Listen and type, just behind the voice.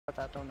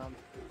बताता हूँ नाम।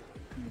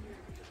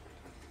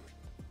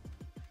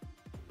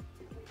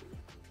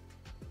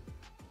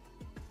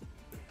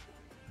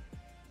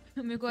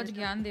 मेरे को आज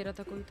ज्ञान दे रहा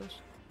था कोई तो।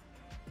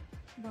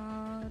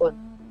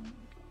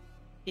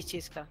 किस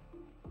चीज का?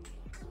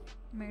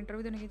 मैं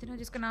इंटरव्यू देने गई थी ना,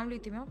 जिसका नाम ली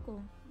थी मैं आपको,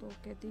 तो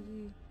कहती कि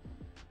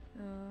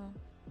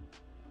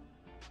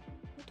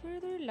वो थोड़ी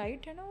थोड़ी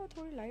लाइट है ना, वो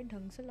थोड़ी लाइट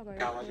ढंग से लगाई।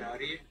 क्या आवाज आ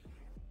रही है?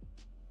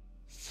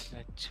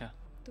 अच्छा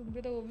तुम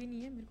पे तो वो भी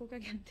नहीं है, मेरे को क्या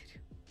ज्ञान दे रहे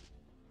हो?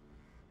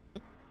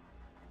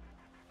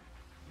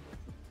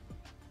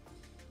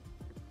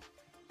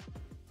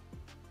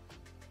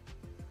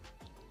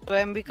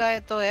 स्वयंबिका है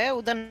तो है,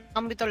 उधर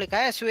नाम भी तो लिखा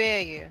है स्वे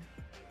है ये।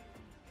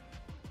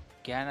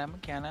 क्या नाम है,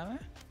 क्या नाम है?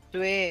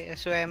 स्वे,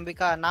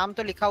 स्वयंबिका नाम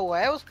तो लिखा हुआ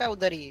है उसका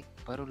उधर ही।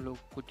 पर वो लोग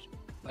कुछ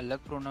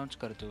अलग प्रोनाउंस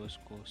करते हो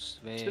उसको,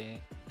 स्वे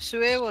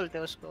स्वे बोलते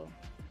हैं उसको।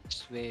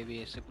 स्वे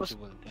भी ऐसे कुछ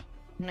बोलते हैं।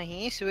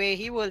 नहीं, स्वे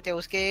ही बोलते हैं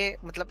उसके,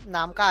 मतलब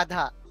नाम का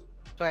आधा,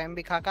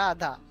 स्वयंबिका का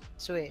आधा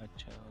स्वे।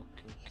 अच्छा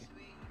ओके ओके।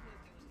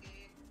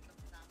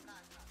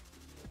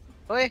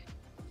 ओए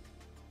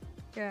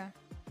क्या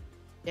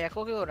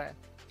देखो क्यों हो रहा है?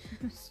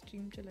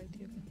 स्ट्रीम चलाई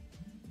थी अपनी।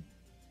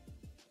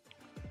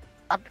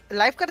 अब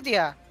लाइव कर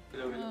दिया?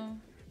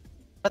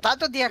 बता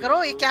तो दिया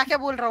करो ये क्या क्या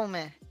बोल रहा हूँ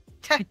मैं।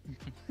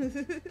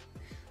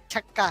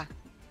 छक्का।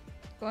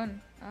 कौन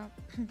आप?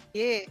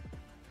 ये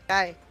क्या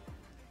है?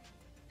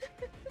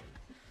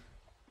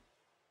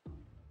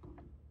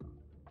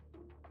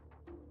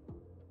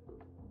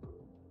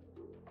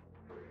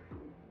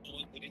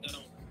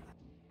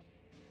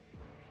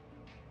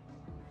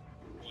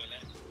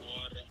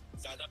 और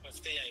ज्यादा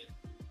बचते जाएंगे।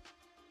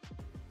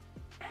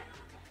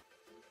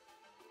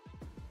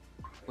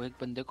 वो एक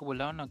बंदे को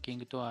बुलाओ ना,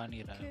 किंग तो आ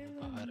नहीं रहा है,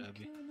 वो बाहर है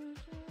अभी।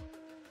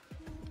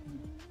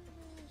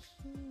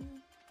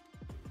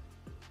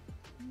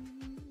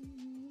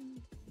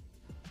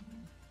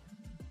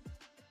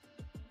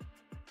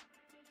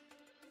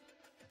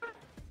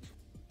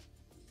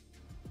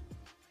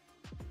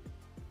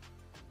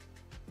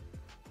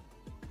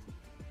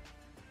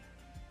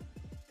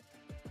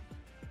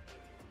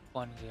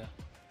 कौन गया?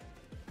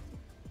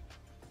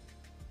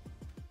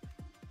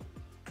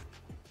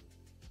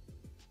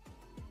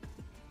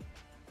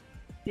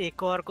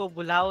 एक और को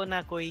बुलाओ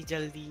ना कोई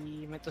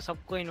जल्दी, मैं तो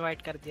सबको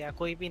इनवाइट कर दिया,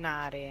 कोई भी ना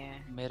आ रहे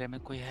हैं। मेरे में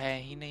कोई है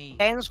ही नहीं।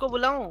 टेंस को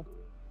बुलाऊं?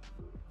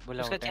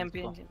 बुलाओ उसका टेंस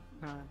चैंपियन।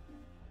 को। हाँ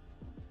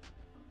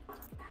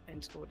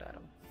टेंस को बुला रहा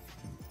हूँ।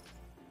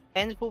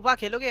 टेंस फूफा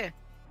खेलोगे?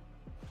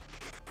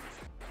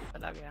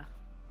 चला गया।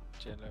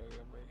 चला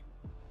गया भाई।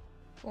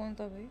 कौन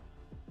था भाई?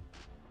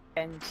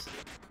 टेंस।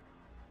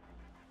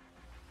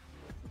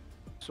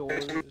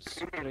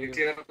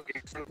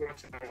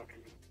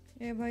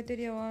 ए भाई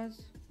तेरी आवाज।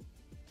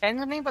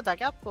 टेंस नहीं पता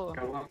क्या आपको?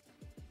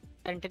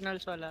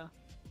 सेंटिनल्स वाला।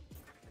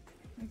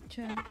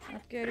 अच्छा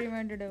आपके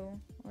रिमाइंडेड है वो।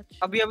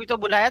 अच्छा अभी अभी तो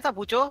बुलाया था,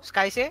 पूछो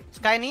स्काई से।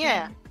 स्काई नहीं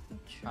आया?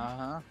 अच्छा हाँ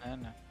हाँ है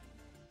ना।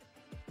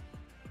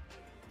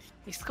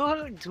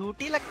 इसको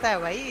झूठी लगता है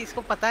भाई,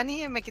 इसको पता नहीं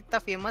है मैं कितना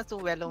फेमस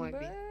हूँ वैलो में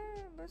भी।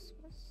 बस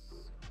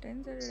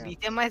टेंस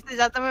बीजीएमआई से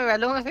ज्यादा मैं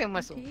वैलो में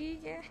फेमस हूँ।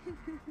 ठीक है।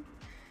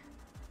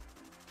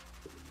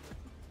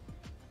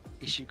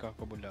 इशिका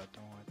को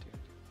बुलाता हूँ आती है।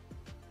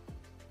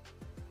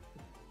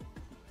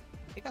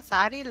 देखा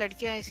सारी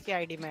लड़कियां इसकी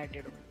आईडी में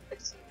एडेड हूँ।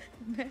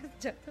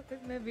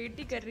 मैं वेट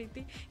ही कर रही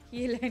थी कि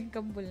ये लाइन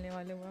कब बोलने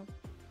वाले हो आप।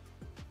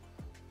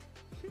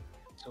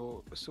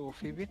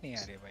 सोफी भी नहीं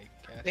आ रही भाई,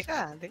 क्या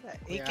देखा देखा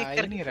एक एक आ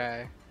कर ही नहीं रहा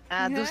है।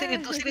 हाँ, दूसरी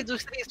दूसरी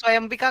दूसरी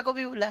स्वयंबिका को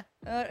भी बुला।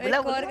 और बुला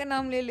एक और बुला का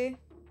नाम ले ले।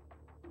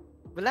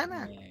 बुला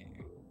ना।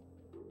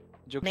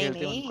 जो नहीं, खेलते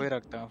हैं नहीं। उनको ही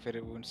रखता हूँ, फिर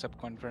उन सब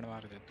कॉन्फ्रेंट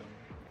मार देता हूँ।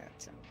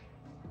 अच्छा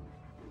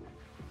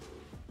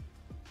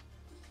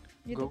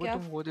ये तो गोगो क्या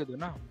तुम वो दे दो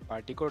ना,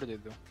 पार्टी कोड दे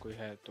दो, कोई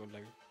है तो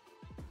लगे।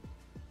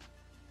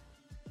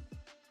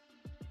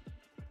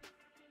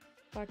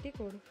 Party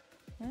code?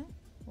 हैं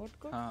व्हाट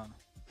कोड? हाँ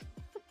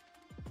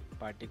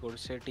पार्टी कोड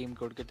से टीम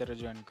कोड की तरह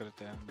ज्वाइन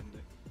करते हैं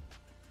बंदे।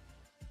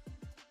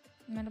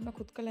 मैंने अपना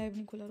खुद का लाइव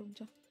नहीं खोला, रुक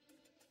जा।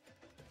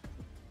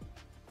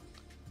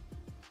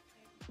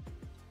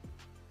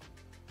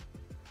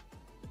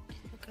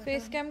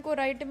 फेस कैम को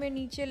राइट में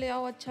नीचे ले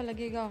आओ, अच्छा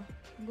लगेगा।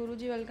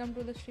 गुरुजी वेलकम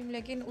टू द स्ट्रीम,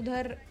 लेकिन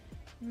उधर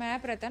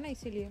मैप रहता है ना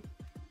इसीलिए।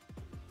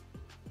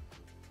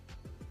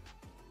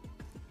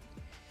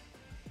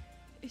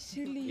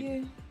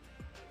 इसीलिए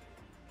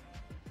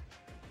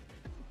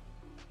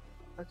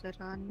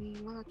रानी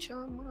माचा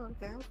मार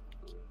गया।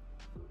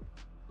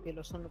 ये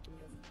लो सुनो तुम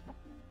लोग।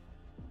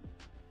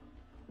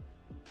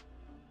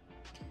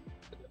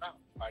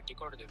 पार्टी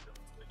कोड दे दो,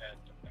 कोई है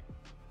तो लगे।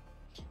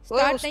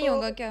 स्टार्ट नहीं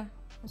होगा क्या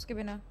उसके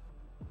बिना?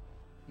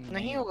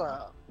 नहीं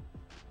होगा।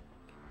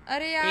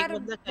 अरे यार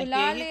बंदा बुला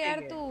चाहिए ले ही यार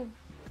चाहिए। तू।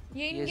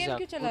 ये इन गेम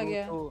क्यों चला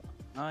गया?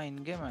 हाँ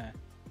इन गेम है।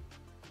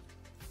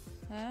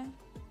 हैं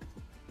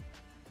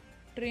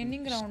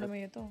ट्रेनिंग ग्राउंड में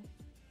ये तो।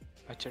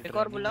 अच्छा एक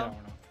और बुलाओ।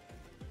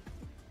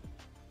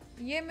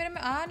 ये मेरे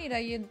में आ नहीं रहा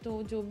ये तो,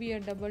 जो भी है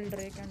डबल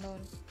ड्रैक एंड ऑल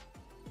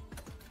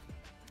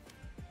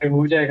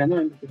हो जाएगा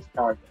ना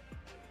स्टार्ट।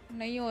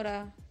 नहीं हो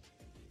रहा।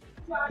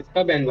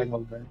 इसका बैन लगा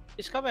हुआ है।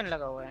 इसका बैन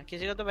लगा हुआ है,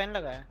 किसी का तो बैन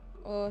लगा है।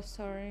 ओह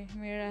सॉरी,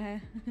 मेरा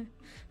है।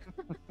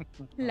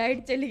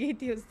 लाइट चली गई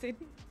थी उस दिन।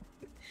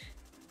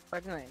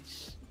 But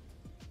nice.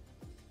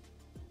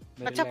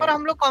 मेरे अच्छा, लिए पर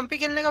हम लोग कॉम्पी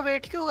खेलने का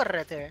वेट क्यों कर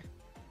रहे थे?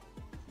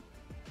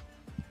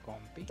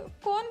 कॉम्पी तो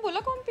कौन बोला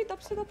कॉम्पी? तब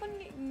से तो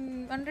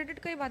अपन अनरेटेड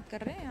का ही बात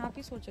कर रहे हैं, आप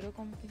ही सोच रहे हो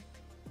कॉम्पी।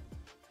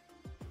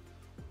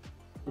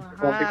 कॉपी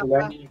हाँ, खुला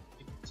आपका नहीं।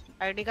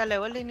 आईडी का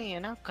लेवल ही नहीं है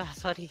ना आपका,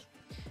 सॉरी।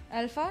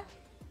 अल्फा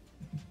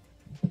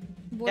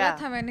बोला क्या?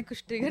 था मैंने,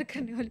 कुछ ट्रिगर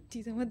करने वाली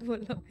चीजें मत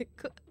बोलो मेरे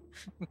को।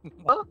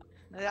 ओ,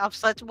 आप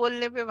सच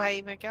बोलने पे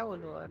भाई मैं क्या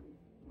बोलूं और।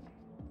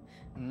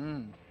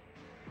 हम्म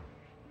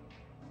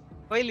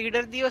कोई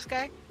लीडर दियो उसका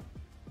है?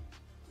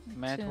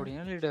 मैं अच्छा, थोड़ी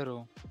ना लीडर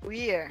हूँ।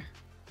 वही है।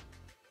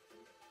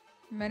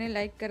 मैंने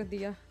लाइक कर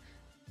दिया,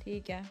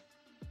 ठीक है।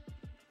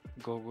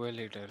 गोगो है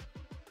लीडर।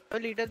 तो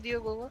लीडर दियो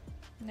गोगो।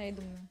 नहीं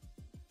दूंगा।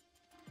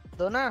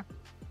 दो ना।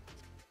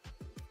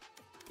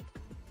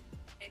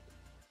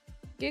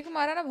 केक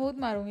मारा ना, बहुत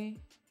मारूंगी।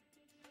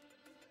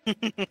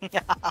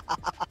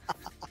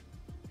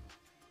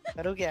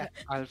 करो क्या?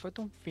 अल्फा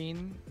तुम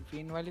फीन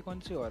फीन वाली कौन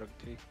सी औरत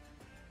थी?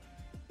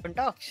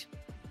 कंटॉक्स।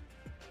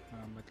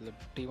 हाँ मतलब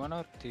T1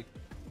 औरत थी।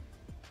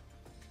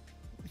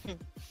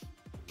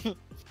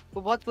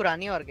 वो बहुत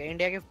पुरानी और गया,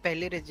 इंडिया के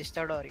पहली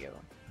रजिस्टर्ड और गया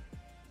वो।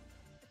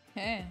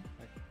 हैं?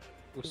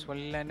 उस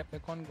वाली लाइनअप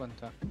में कौन कौन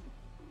था?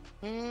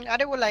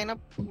 अरे वो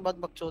लाइनअप बहुत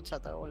बकचोद सा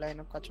था, वो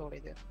लाइनअप का छोड़ ही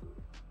दे।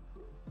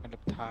 मतलब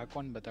था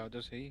कौन, बताओ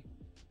तो सही।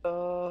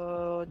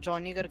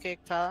 जॉनी करके एक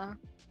था,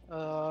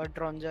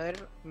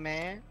 ड्रॉन्जर,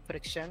 मैं,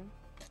 फ्रिक्शन,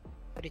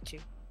 रिची।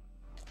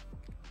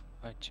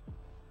 अच्छा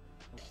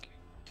ओके।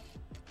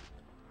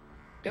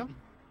 क्यों?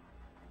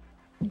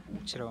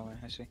 पूछ रहा हूँ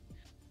मैं ऐसे।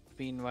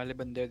 फीन वाले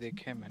बंदे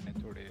देखे हैं मैंने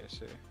थोड़े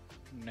ऐसे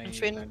नई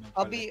फिन लाइनअप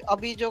वाले।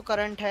 अभी जो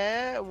करंट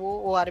है वो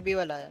ओआरबी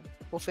वाला है,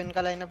 वो फिन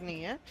का लाइनअप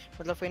नहीं है।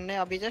 मतलब फिन ने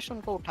अभी जस्ट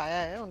उनको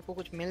उठाया है, उनको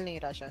कुछ मिल नहीं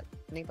रहा शायद,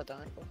 नहीं पता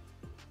मेरे को,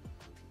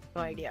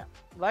 नो आइडिया।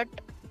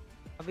 बट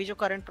अभी जो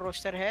करंट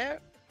रोस्टर है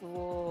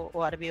वो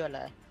ओआरबी वाला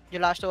है, जो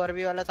लास्ट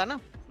ओआरबी वाला था ना।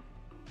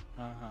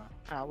 हाँ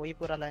हाँ हाँ वही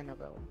पूरा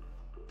लाइनअप है वो।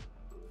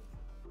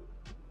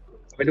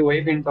 अबे तो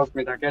वही फिन टॉप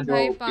में था क्या जो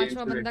भाई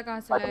पांचवा पीएमसी बंदा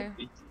कहाँ से लाया?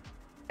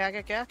 क्या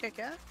क्या क्या क्या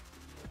क्या?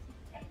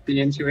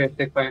 पीएमसी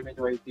वेस्टेक फाइव में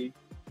जो आई थी।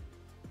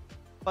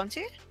 कौन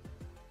सी?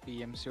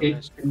 PMC एक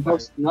और फिन टॉप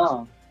ना।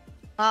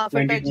 हाँ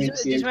फिन टॉप,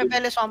 2020 जिसमें PMC।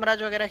 पहले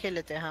सोमराज वगैरह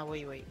खेले थे। हाँ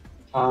वही वही।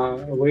 हाँ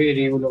वही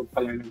रिव्यू लोग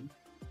का लाइन।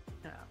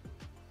 हाँ।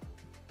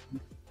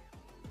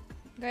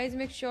 Guys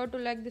make sure to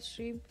like the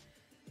stream.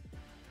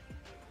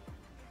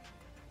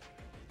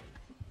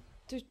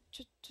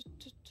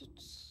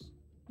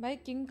 भाई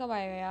किंग कब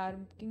आएगा यार?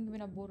 किंग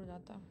बिना बोर हो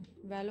जाता।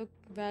 वैलो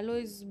वैलो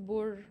इज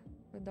बोर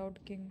विदाउट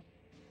किंग।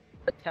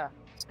 अच्छा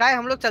स्काई,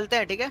 हम लोग चलते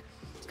हैं, ठीक है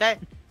स्काई?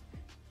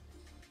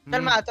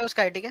 चल मैं आता हूँ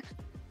स्काई, ठीक है?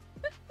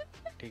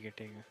 ठीक है।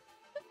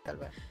 चल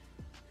भाई।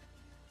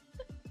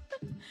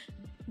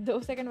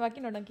 2 सेकंड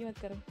बाकी, नौटंकी मत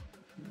करो।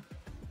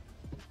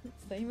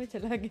 सही में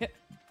चला गया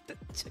तो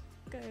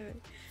चक्का है भाई।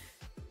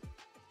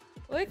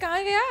 ओए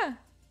कहाँ गया?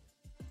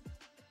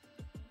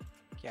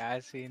 क्या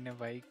सीन है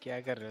भाई, क्या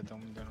कर रहे हो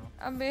तुम दोनों?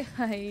 अबे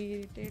भाई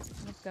इरिटेट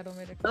मत करो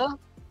मेरे को। तो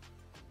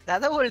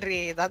दादा बोल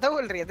रही है, दादा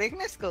बोल रही है,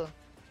 देखना इसको।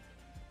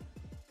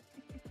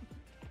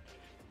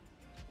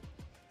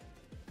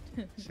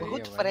 सही बहुत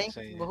है भाई, फ्रैंक,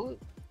 सही है।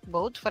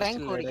 बहुत फ्रैंक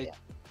इससे हो रही है।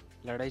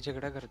 लड़ाई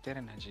झगड़ा करते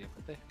रहना चाहिए,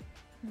 पता है,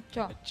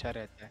 अच्छा अच्छा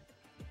रहता है।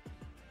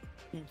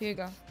 ठीक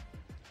है।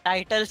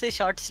 टाइटल से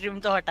शॉर्ट स्ट्रीम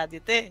तो हटा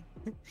देते,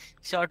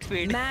 शॉर्ट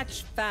फीड।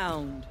 Match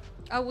found.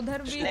 अब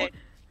उधर भी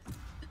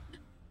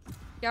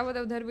क्या पता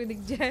उधर भी दिख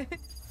जाए।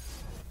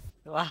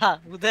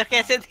 वाह, उधर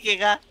कैसे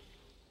दिखेगा?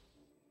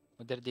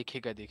 उधर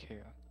दिखेगा।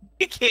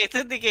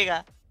 कैसे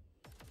दिखेगा?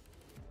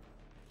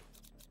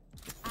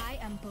 I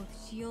am both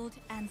shield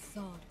and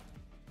sword.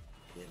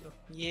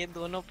 ये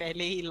दोनों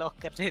पहले ही लॉक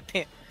कर रहे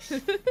थे।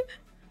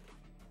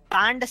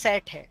 कांड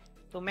सेट है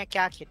तो मैं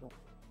क्या खेलूं?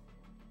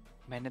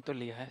 मैंने तो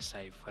लिया है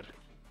साइफर।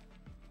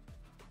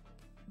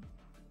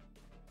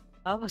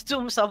 अब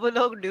तुम सब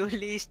लोग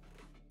ड्यूलिस्ट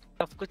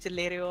सब कुछ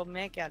ले रहे हो, अब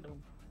मैं क्या लूं?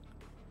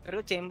 मेरे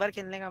को चेंबर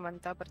खेलने का मन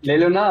था पर ले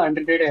लो ना,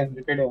 अनरेटेड है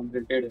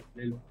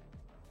ले लो।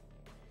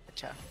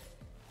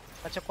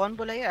 अच्छा कौन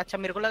बोला ये? अच्छा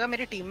मेरे को लगा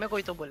मेरी टीम में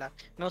कोई तो बोला,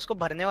 मैं उसको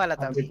भरने वाला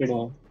था अभी। अनरेटेड है।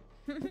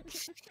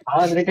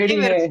 हाँ अनरेटेड ही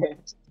है।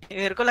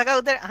 मेरे को लगा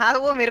उधर, हाँ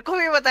वो मेरे को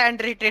भी पता है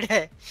अनरेटेड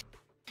है।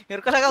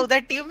 मेरे को लगा उधर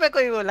टीम में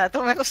कोई बोला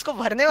तो मैं उसको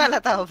भरने वाला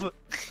था। अब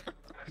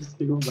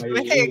भाई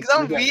मैं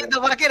एकदम वी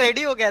दबा के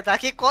रेडी हो गया था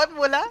कि कौन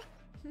बोला।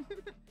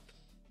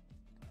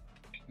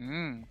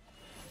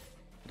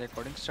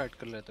 रिकॉर्डिंग स्टार्ट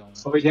कर लेता हूँ,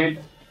 सो एजेंट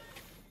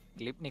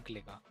क्लिप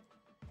निकलेगा।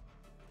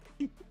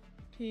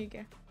 ठीक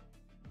है।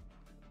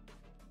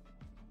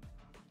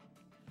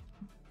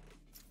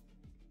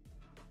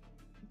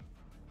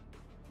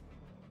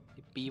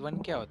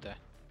 P1 क्या होता है?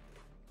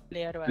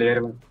 Player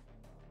one.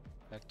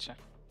 अच्छा,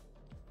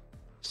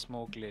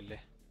 स्मोक ले ले।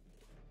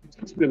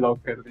 लॉक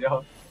कर दिया।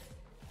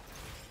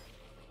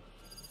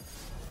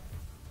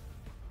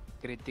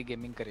 कृति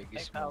गेमिंग करेगी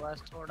एक स्मोक।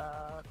 आवाज थोड़ा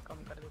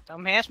कम कर देता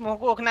हूँ। मैं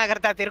स्मोक वोक ना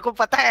करता, तेरे को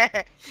पता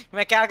है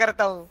मैं क्या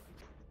करता हूँ।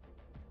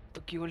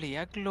 तो क्यों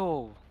लिया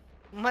ग्लोव?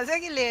 मजे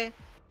के लिए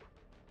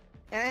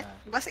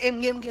बस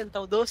एम गेम खेलता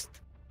हूँ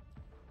दोस्त।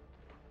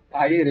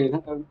 आई रेना,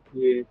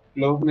 ये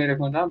लोग मेरे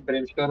को ना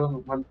ब्रेमस्टर और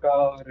मोहन का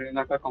और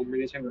रेना का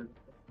कॉम्बिनेशन लगा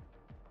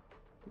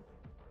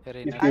रेना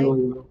इसलिए आई बोल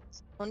रहा हूँ।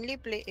 ओनली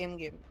प्ले एम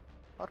गेम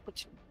और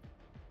कुछ नहीं।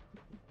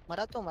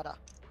 मरा तो मरा।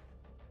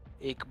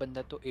 एक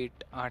बंदा तो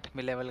 8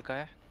 में लेवल का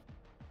है,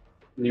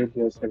 न्यू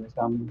प्लेयर से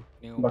सामने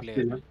न्यू बस्ती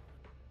प्लेयर में है।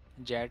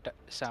 जेट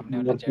सामने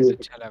वाला बस्ती जेट में।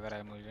 अच्छा लग रहा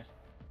है मुझे।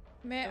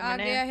 मैं तो आ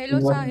मैंने गया। Hello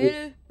Basti.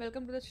 Sahil,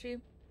 welcome to the stream.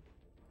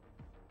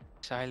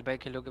 साहिल भाई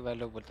खेलोगे वाले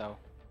लोग बताओ।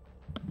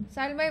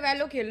 साहिल भाई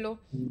वैलो खेल लो,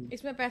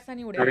 इसमें पैसा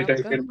नहीं अभी उड़ेगा तक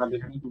आपका। फिर मार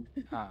देना तू।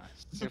 हाँ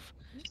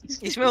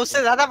सिर्फ इसमें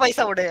उससे ज्यादा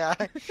पैसा उड़ेगा।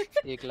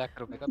 1 लाख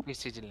रुपए का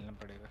पीसी लेना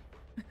पड़ेगा।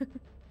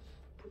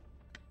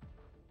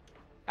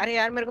 अरे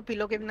यार मेरे को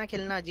पिलो के बिना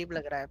खेलना अजीब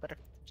लग रहा है, पर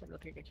चलो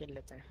ठीक है खेल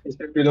लेते हैं।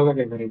 इसमें पिलो का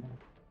क्या करेगा?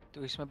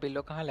 तो इसमें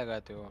पिल्लो कहाँ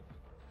लगाते हो आप?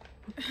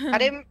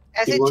 अरे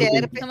ऐसे कीबोर्ड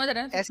चेयर पे। पे, समझ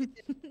रहे हैं ऐसे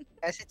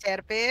ऐसे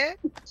चेयर पे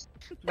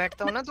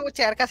बैठता हूँ ना, तो वो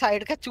चेयर का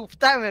साइड का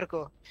चुभता है मेरे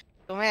को,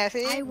 तो मैं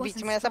ऐसे I बीच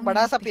wasn't में ऐसा strong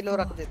बड़ा सा enough पिलो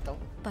रख before, देता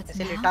हूँ, but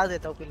ऐसे now, लिटा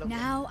देता हूँ पिलो को।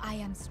 now I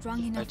am strong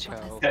enough for अच्छा,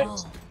 us ओके।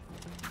 all.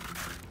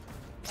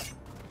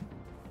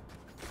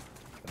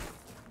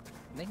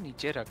 नहीं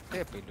नीचे रखते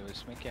हैं पिल्लो,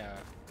 इसमें क्या?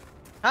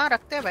 हाँ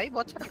रखते हैं भाई,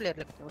 बहुत सारे प्लेयर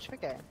रखते हैं, उसमें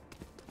क्या है।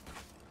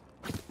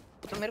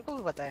 तो मेरे को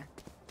भी पता है,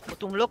 वो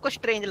तुम लोग को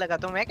स्ट्रेंज लगा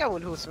तो मैं क्या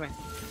बोलूँ उसमें।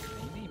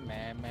 नहीं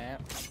मैं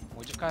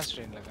मुझे कहाँ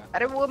स्ट्रेन लगा?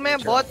 अरे वो मैं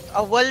अच्छा। बहुत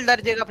अव्वल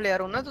दर्जे का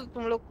प्लेयर हूँ ना, तो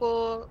तुम लोग को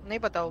नहीं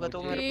पता होगा,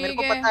 तो मुझे मेरे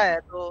को ठीक है। पता है,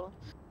 तो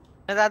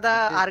मैं ज्यादा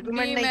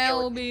आर्गुमेंट नहीं किया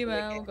वो चीज़ बी को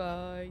मैं लेके।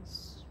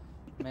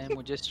 गाइस।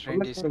 मुझे स्ट्रेन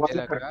मैं तो इसलिए बात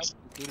कर लगा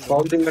क्योंकि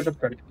बहुत लोग दिन में तो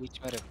कर बीच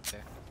में रखते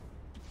हैं।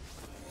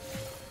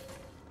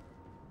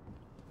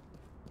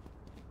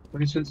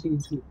 थोड़ी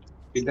सी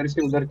इधर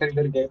से उधर का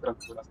इधर गैप रख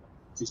थोड़ा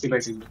सा इसी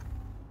बैठेंगे।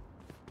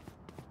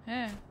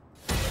 हैं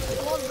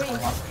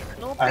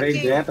नो अरे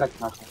पिकिंग। गैप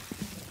रखना था।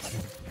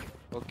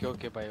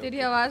 ओके भाई तेरी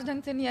ओके। आवाज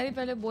ढंग से नहीं आ रही,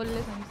 पहले बोल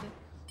ले सही से।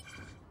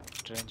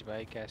 स्ट्रेंज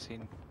भाई कैसी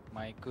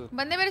माइक?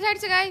 बंदे मेरे साइड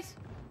से गाइस।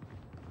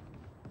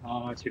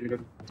 हाँ चिल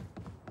करो।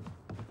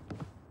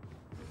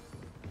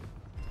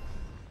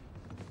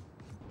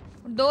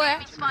 दो है।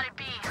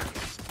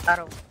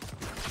 तारो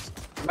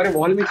हमारे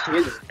वॉल में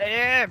छेद है।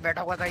 ए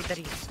बैठा हुआ था इधर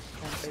ही,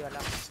 कोई वाला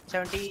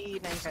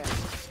 79 है,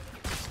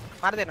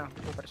 मार देना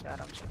ऊपर से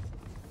आराम से।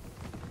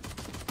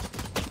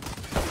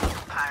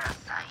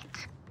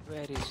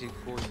 Where is it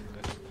going?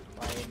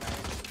 Why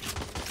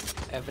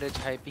now average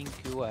hyping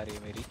क्यों आ रही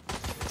है मेरी?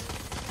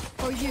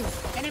 For you.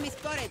 Enemy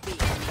spotted B.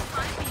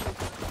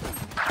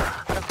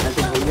 मैं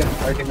तो भूल गया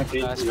पार्टी में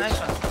चेंज Last किया। Nice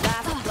one.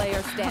 Last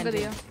player भाग standing.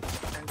 दिया।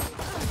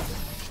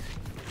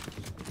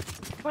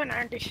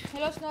 90।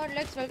 Hello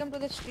स्नॉटलेक्स, welcome to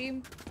the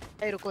stream.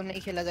 ए रुको,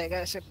 नहीं खेला जाएगा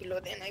ऐसे, पिलो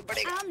देना ही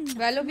पड़ेगा।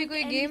 वैलो भी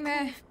कोई गेम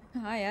है?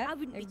 हाँ यार I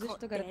wouldn't be exist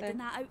caught तो करता dead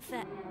in है। that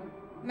outfit.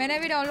 मैंने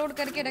भी डाउनलोड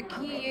करके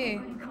रखी है ये।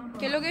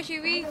 खेलोगे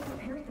शिवी?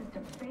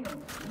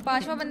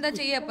 5वां बंदा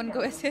चाहिए अपन को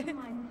वैसे।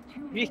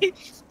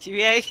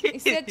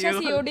 इससे अच्छा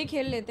सीओडी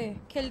खेल लेते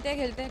हैं, खेलते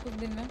हैं कुछ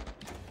दिन में।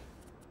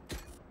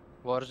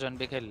 वॉरजोन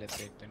भी खेल लेते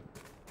हैं एक दिन।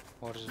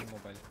 Warzone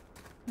mobile.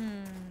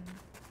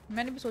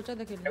 मैंने भी सोचा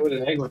था खेलने। वो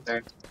लैग होता है।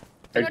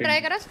 तूने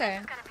ट्राई करा इसका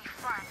है?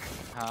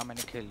 हाँ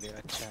मैंने खेल लिया,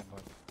 अच्छा है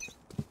बहुत।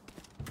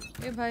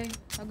 ए भाई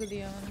हग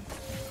दिया मैंने।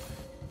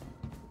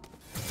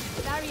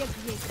 Barrier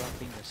created.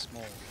 Dropping the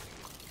smoke.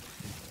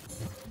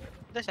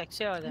 तो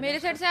सेक्सी आवाज है मेरे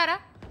साइड से आ रहा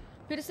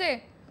फिर से।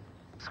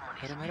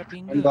 अरे मेरा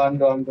पिंग।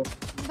 अंदो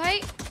भाई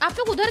आप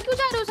लोग उधर क्यों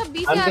जा रहे हो? सब बी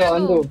से आ रहे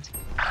अंदो हो।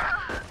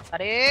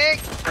 अरे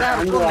क्या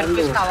रुको, मेरे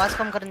को इसका आवाज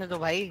कम करने दो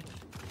भाई।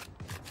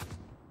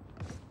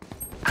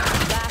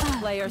 Last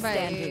player भाई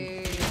standing.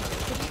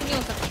 कुछ नहीं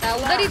हो सकता,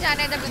 उधर ही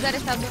जाना है जब इधर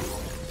है सब।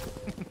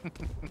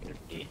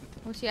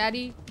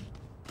 होशियारी।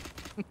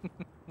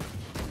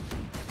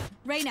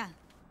 Reina,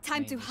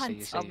 time to नहीं,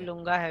 hunt. सही अब है।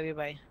 लूंगा हैवी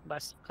भाई,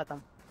 बस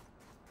खत्म।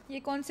 ये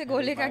कौन से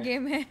गोले का भाई।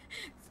 गेम है?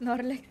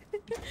 स्नॉरलेक्स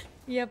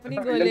ये अपनी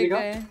अच्छा, गोले दिखा?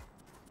 का है।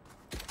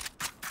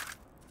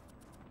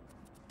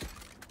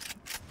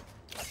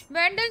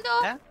 वैंडल दो,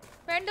 क्या?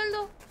 वैंडल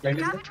दो।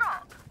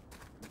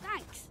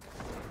 Thanks.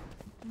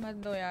 मत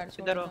दो यार,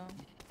 छोड़ इधर हो। दो।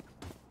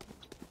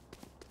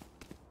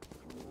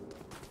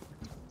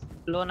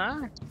 लो ना।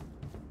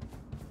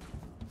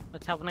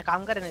 अच्छा अपने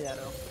काम करने जा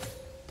रहे हो,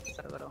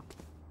 करो।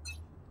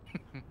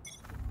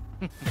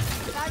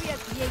 Barrier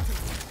created.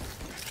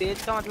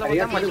 तेज का मतलब अरे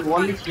यार होता है मेरे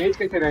वॉल में छेद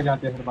कैसे रह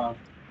जाते हैं हर बार?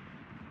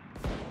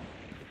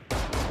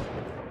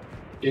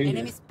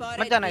 Enemy मत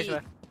spotted जाना B. इस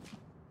बार।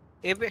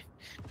 ए पे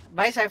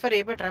भाई, साइफर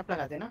ए पे ट्रैप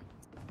लगा देना।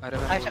 अरे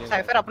मैं भूल गया।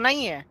 साइफर अपना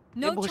ही है,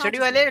 ये No भूसड़ी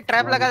charges वाले left.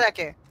 ट्रैप लगा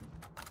जाके।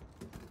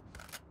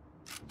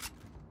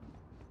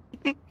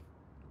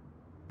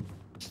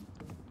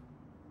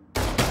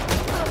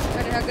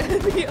 अरे हग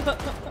दिया।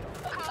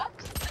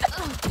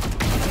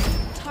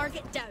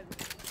 Target down.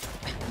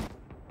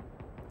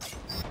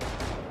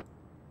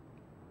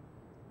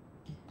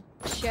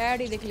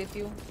 शैड ही देख लेती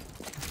हूँ।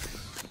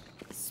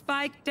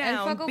 Spike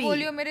अल्फा down को B.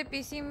 बोलियो मेरे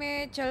पीसी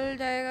में चल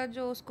जाएगा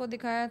जो उसको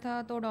दिखाया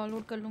था तो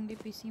डाउनलोड कर लूंगी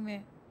पीसी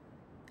में।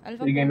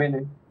 अल्फा ठीक है बोल। मैंने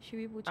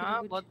शिवी पूछेगी हाँ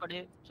कुछ। बहुत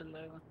बढ़िया चल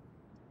जाएगा।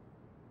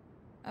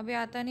 अबे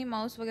आता नहीं,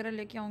 माउस वगैरह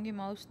लेके आऊंगी,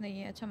 माउस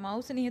नहीं है। अच्छा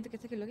माउस नहीं है तो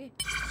कैसे खेलोगे?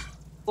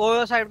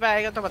 वो साइड पे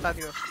आएगा तो बता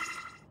दियो।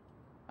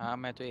 हाँ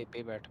मैं तो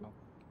पे बैठा हूँ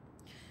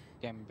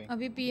कैंपिंग।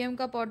 अभी पीएम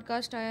का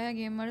पॉडकास्ट आया है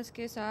गेमर्स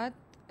के साथ,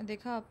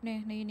 देखा आपने?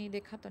 नहीं नहीं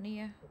देखा तो नहीं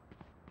है।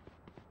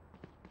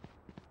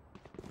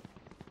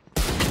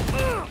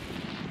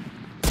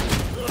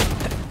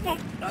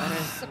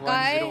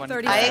 स्काई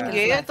 30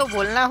 आएंगे तो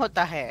बोलना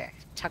होता है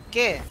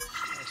छक्के।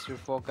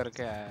 S4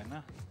 करके आया है ना।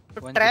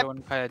 तो 101 ट्रैप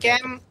खाया जाए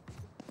कैम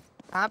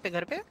कहाँ पे?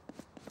 घर पे?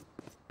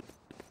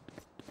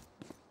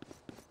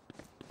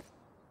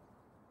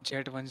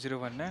 जेट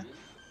 101 है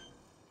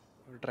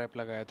और ट्रैप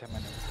लगाया था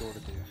मैंने, तोड़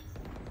दिया।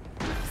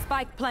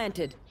 Spike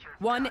planted.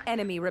 One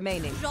enemy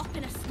remaining. Drop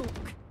in a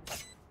smoke.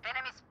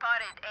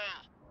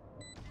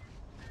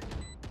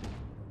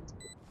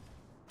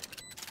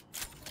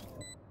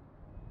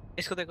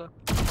 इसको देखो।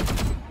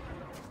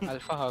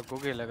 अल्फा हाको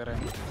के लग रहा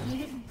है।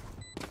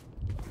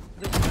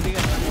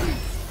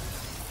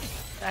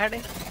 ऐड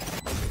है।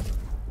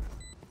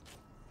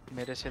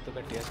 मेरे से तो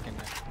घटिया स्किन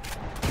है।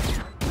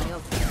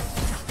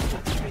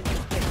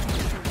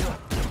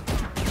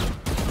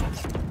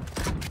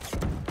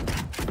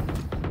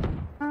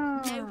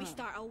 Now we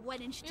start a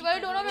winning streak. वाली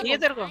डोर में ये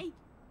तेरे को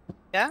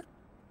क्या?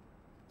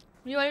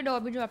 ये वाली डोर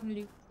भी जो आपने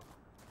ली।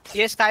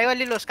 ये स्काई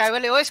वाली लो, स्काई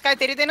वाली। ओ स्काई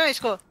तेरी देना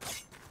इसको।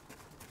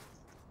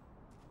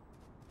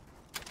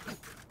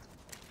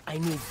 I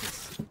need this.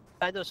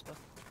 स्काई दो उसको।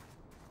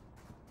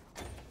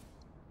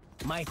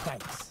 My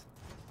thanks.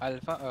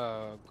 Alpha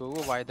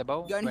Gogo Y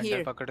दबाओ, Gun वेंडर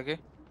here. पकड़ के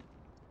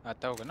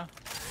आता होगा ना।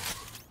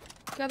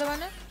 क्या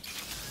दबाना है?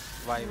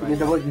 वाई ये वाई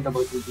दबाओ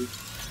जी।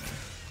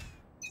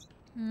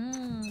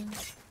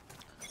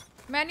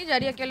 मैं नहीं जा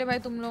रही अकेले भाई,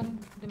 तुम लोग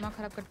दिमाग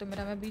खराब करते हो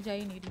मेरा, मैं भी जा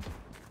ही नहीं रही।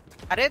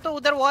 अरे तो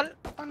उधर वॉल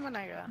कौन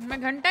बनाएगा?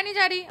 मैं घंटा नहीं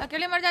जा रही,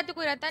 अकेले मर जाती,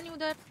 कोई रहता नहीं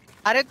उधर।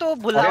 अरे तो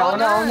बुलाओ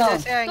अरे आओ ना।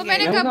 जैसे आएंगे। तो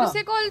मैंने आओ कब ना।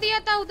 से कॉल दिया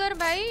था उधर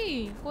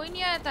भाई, कोई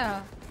नहीं आया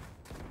था।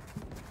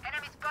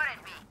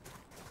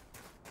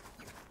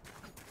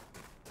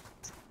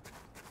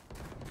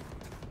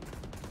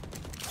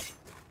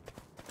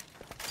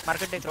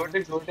 मार्केट देख। छोड़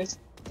दे।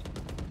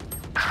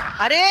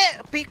 अरे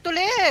पीक तो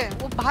ले,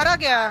 वो बाहर आ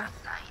गया।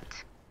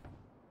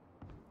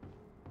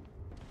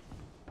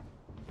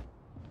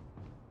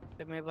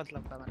 मैं बस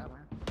लगता मेरा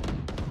मैं।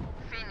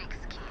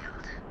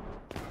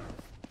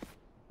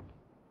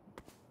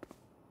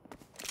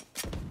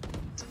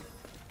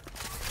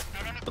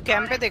 तो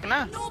कैंप पे देखना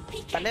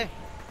पहले।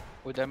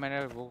 उधर मैंने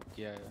वो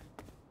किया है।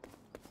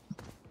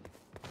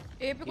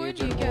 ए पे कोई ये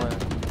जो नहीं वो क्या? है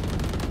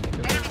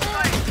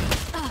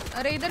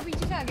अरे इधर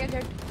पीछे से आ गया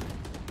जेट।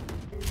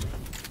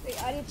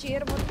 यार ये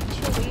चेयर बहुत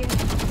पीछे हो गई है।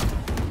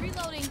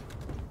 Reloading.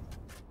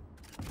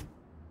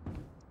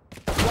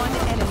 One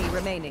enemy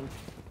remaining.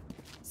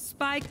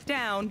 Spike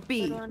down B.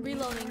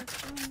 Reloading.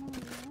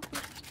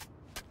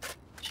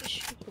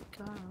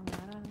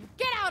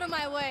 Get out of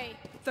my way.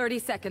 30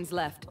 seconds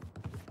left.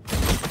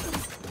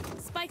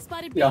 Spike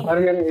spotted B. यार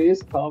मेरे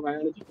एस था मैं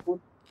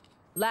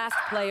Last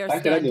player क्या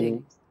करा standing.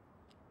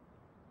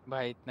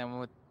 भाई इतना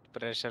मुझ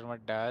प्रेशर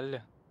मत डाल।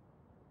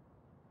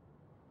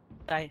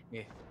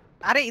 ये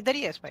अरे इधर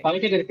ही है स्पाइक। पानी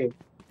के करके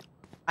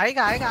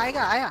आएगा आएगा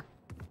आएगा आया।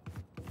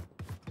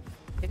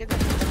 10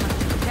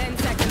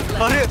 seconds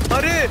left. अरे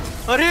अरे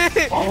अरे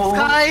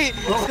स्काई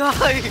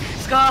स्काई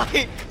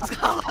स्काई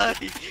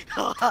स्काई।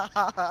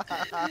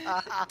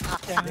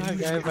 क्या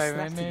गया भाई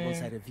मैंने।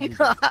 Once I reveal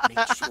them,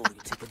 make sure you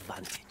take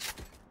advantage.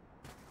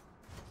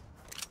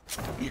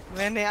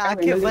 मैंने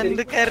आंखें बंद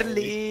कर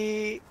ली।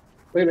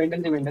 कोई वेंडल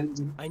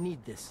I need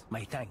this.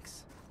 My thanks.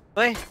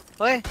 ओए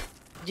ओए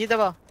जी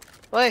दबाओ।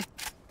 ओए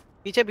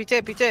पीछे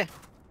पीछे पीछे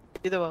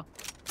जी दबाओ।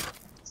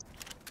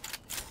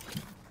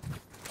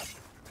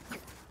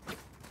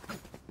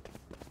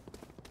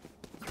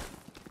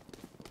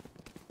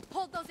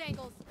 Hold those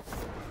angles.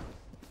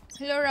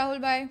 Hello Rahul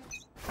भाई।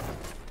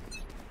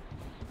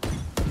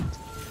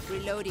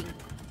 Reloading.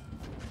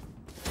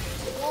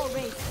 Wall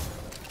raised.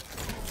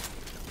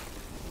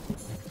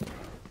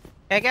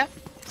 है क्या?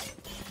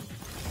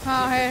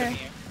 हाँ है।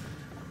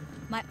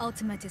 My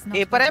ultimate is not.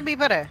 ए पर है बी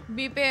पर है?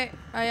 बी पे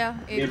आया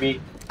ए। बेबी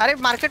अरे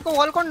मार्केट को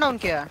वॉल कौन डाउन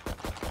किया?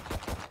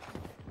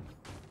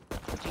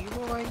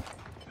 जीवो भाई।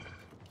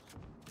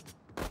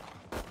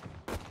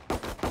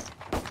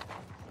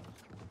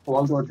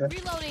 वॉल तोड़ है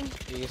Reloading.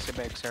 ये से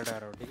बैक साइड आ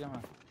रहा हूँ, ठीक है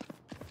मैं।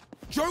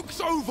 Joke's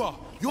over.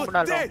 You're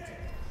डाल रहा हूँ। dead.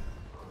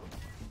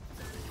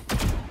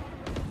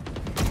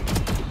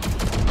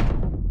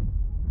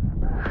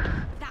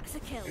 That's a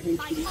kill.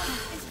 My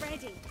ultimate is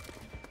ready.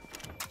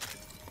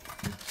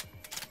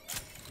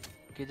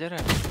 किधर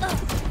है?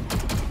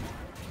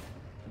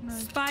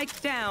 Spike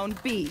down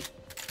B.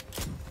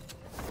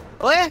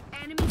 ओए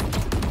Enemy.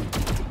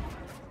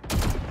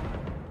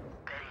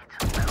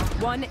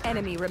 One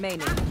enemy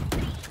remaining.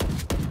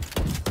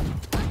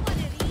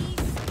 One of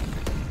these.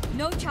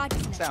 No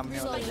charges left. सामने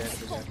वाला Reloading.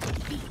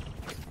 जेट।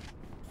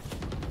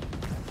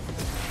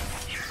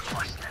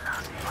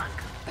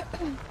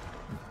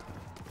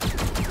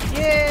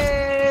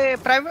 ये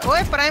प्राइम,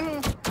 ओए प्राइम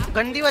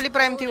गंदी वाली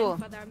प्राइम थी वो।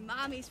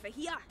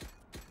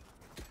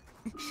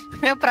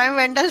 मैं प्राइम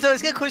वेंडल तो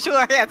उसके खुश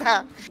हुआ गया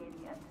था।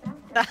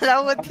 साला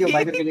वो अब क्यों थी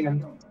भाई करके निकल?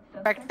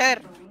 फैक्टर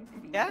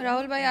क्या?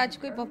 राहुल भाई आज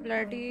कोई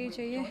पॉपुलैरिटी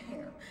चाहिए?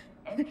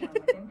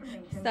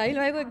 साहिल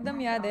भाई को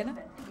एकदम याद है ना।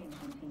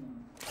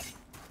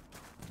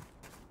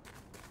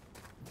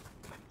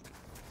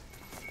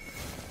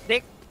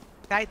 देख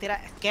काय तेरा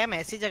कैम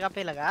ऐसी जगह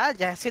पे लगा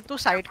जैसे तू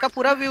साइड का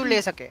पूरा व्यू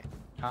ले सके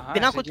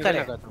बिना ऐसी कुछ जगह करे।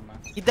 लगा दूं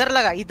मैं। इधर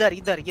लगा, इधर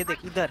इधर ये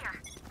देख इधर।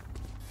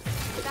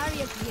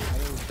 अरे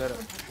उधर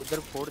उधर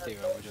फोड़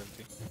देगा वो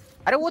जल्दी।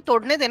 अरे वो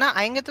तोड़ने देना,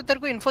 आएंगे तो तेरे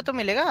को इन्फो तो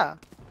मिलेगा।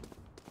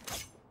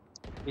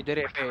 इधर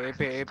ए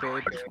पे।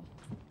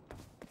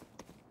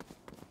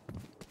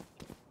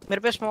 मेरे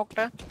पे स्मोक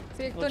है,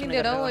 फेक तो नहीं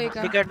दे रहा वो एक।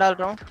 विकेट डाल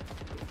रहा हूँ।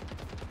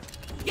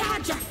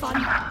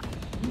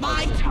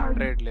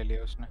 ट्रेड ले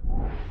लिया उसने।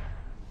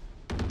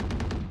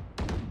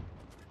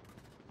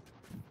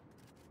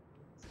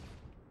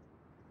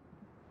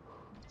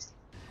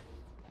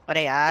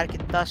 अरे यार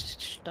कितना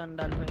स्टन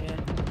डाल रहे हैं।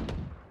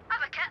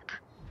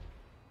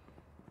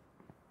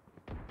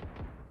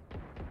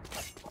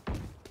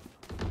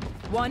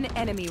 One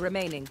enemy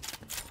remaining.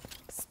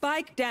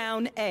 Spike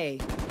down A.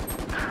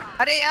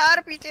 अरे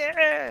यार पीछे।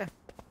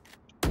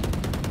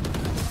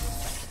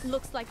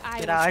 Looks like I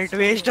तेरा was अल्ट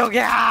वेस्ट हो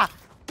गया।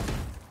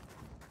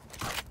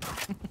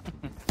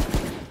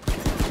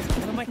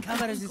 One of my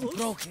cameras is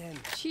broken.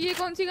 छी ये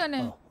कौन सी गन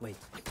है? Oh, wait.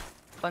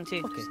 कौन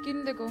सी?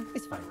 स्किन देखो।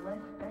 It's fine.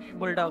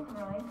 बुलडॉग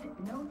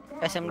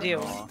एसएमजी है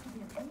वो।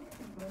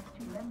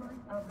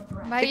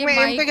 भाई देख मैं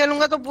एम पे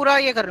खेलूंगा तो पूरा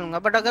ये कर लूंगा,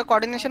 बट अगर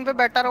कोऑर्डिनेशन पे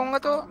बैठा रहूंगा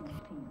तो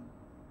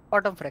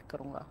ऑटो फ्रैक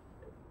करूंगा।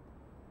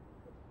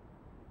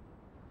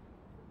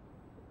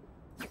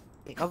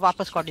 अब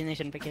वापस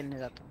कोऑर्डिनेशन पे खेलने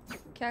जाता हूँ।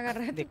 क्या कर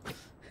रहा है? देख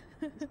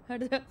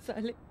हट जा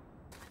साले।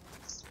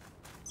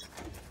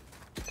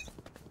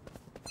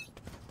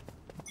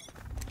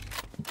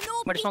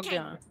 बट स्मोक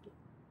दिया।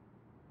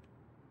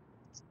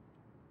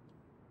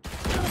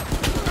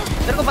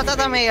 तेरे को पता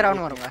था मैं ये राउंड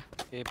मारूंगा।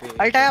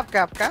 अल्ट है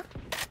आपका?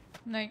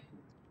 नहीं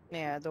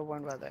नहीं आया, 2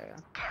 पॉइंट बाद आएगा।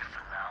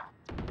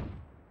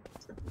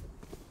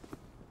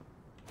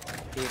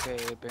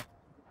 ए पे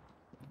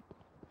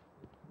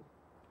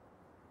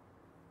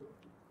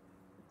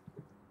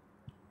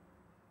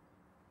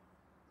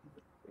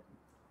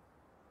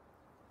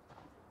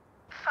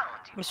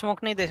मैं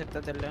स्मोक नहीं दे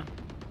सकता तेरे लिए।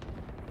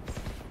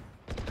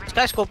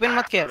 इसका स्कोपिंग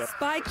मत किया कर।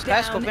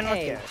 इसका स्कोपिंग मत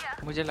किया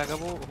कर। मुझे लगा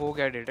वो हो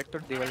गया डिटेक्ट तो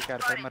दीवार के आर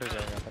पर मर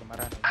जाएगा, पर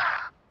मरा नहीं।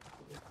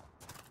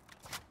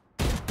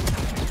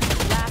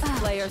 Last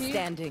player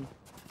standing.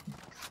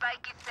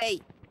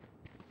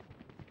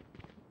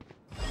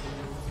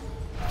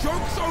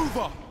 Joke's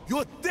over!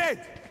 You're dead!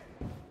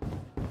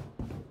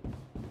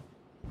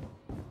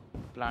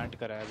 Plant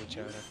कराया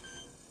बेचारा।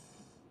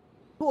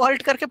 तू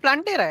ऑल्ट करके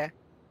प्लांट दे रहा है।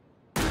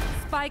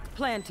 Spike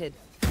planted.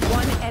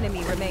 One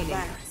enemy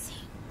remaining.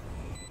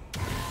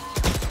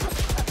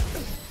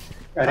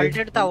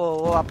 ऑल्टेड था वो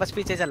वापस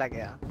पीछे चला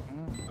गया।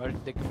 और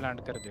देख के प्लांट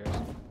कर दिया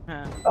उसने।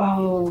 हां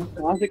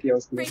कहां से किया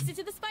उसने? Race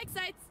to the spike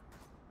sites.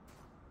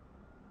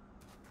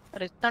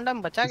 अरे इतना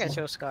टाइम बचा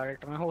कैसे उसका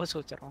ऑल्ट? मैं वो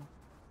सोच रहा हूँ।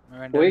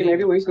 मैं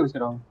भी वही सोच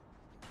रहा हूँ।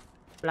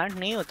 प्लांट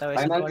नहीं होता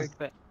वैसे ऑल्ट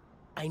पे।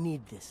 I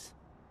need this.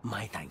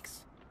 My thanks.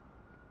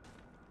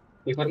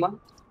 एक बार मां।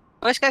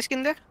 बस का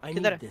स्किन दे। I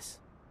किधर need है? this.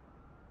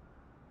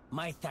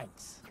 My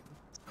thanks.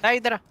 आ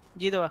इधर आ,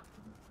 जी दो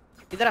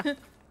इधर आ।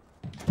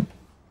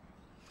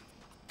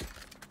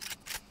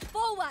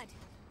 Forward.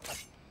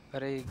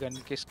 अरे गन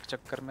के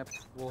चक्कर में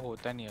वो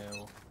होता नहीं है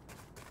वो।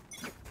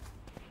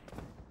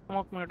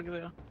 स्मोक में अटक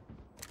गया।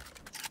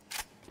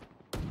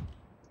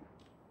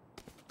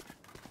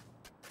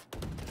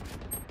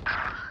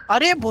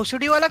 अरे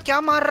भोसड़ी वाला क्या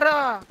मार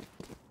रहा?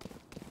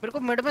 मेरे को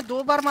मिड में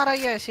 2 बार मारा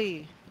ये ऐसे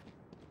ही।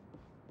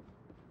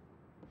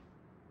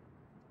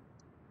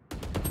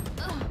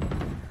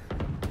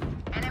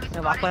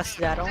 मैं वापस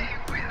जा रहा हूँ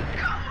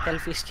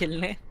सेल्फिश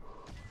खेलने।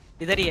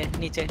 इधर ही है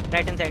नीचे,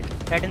 राइट हैंड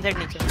साइड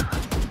नीचे।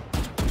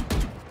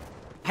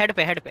 हेड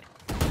पे।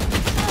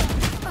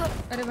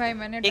 अरे भाई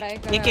मैंने ट्राई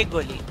करा। एक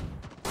गोली।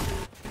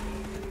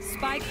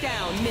 Spike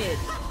down mid.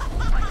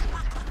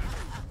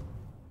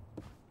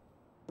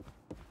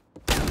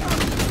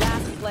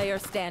 Last player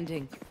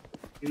standing.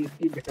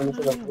 इसकी बेटन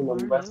से लगता है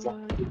नंबर सा।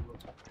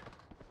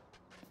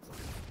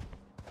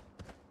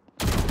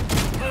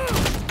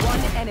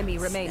 One enemy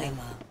remaining.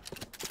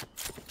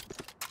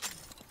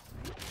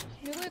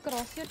 मेरे को एक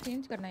क्रॉसहेयर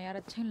चेंज करना है यार,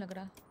 अच्छा नहीं लग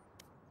रहा।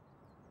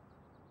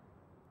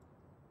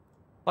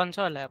 कौन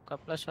सा वाला है आपका?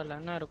 प्लस वाला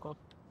है ना? रुको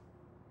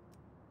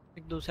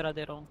एक दूसरा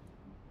दे रहा हूँ।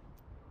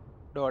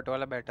 डॉट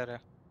वाला बेटर है।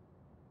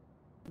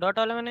 डॉट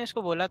वाला मैंने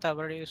इसको बोला था,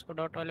 बट इसको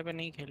डॉट वाले पे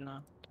नहीं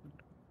खेलना।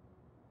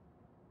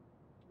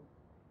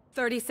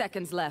 30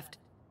 seconds left.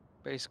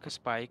 पे इसका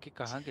स्पाइक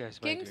कहाँ गया?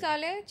 स्पाइक किंग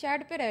साले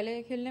चैट पे रह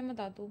ले, खेलने मत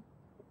आ तू।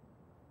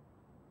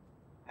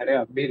 अरे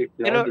अभी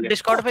चलो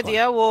डिस्कॉर्ड पे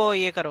दिया वो,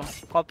 ये करो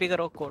कॉपी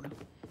करो कोड।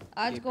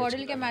 आज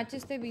गॉडल के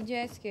मैचेस थे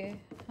बीजीएस के।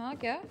 हाँ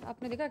क्या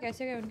आपने देखा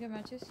कैसे गए उनके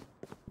मैचेस?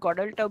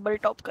 कॉडल डबल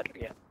टॉप कर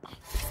रही है।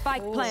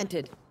 Spike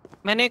planted.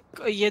 मैंने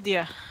एक ये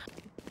दिया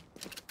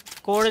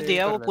कोड Save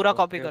दिया, कर वो लेता पूरा हूँ,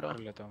 कॉपी save करो। कर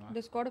लेता हूँ मैं।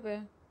 डिस्कॉर्ड पे।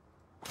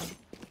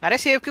 अरे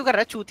सेव क्यों कर रहा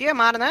है चूतिया,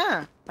 मारना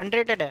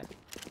अनरेटेड है,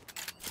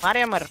 मार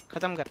या मर,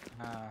 खत्म कर।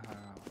 हाँ हाँ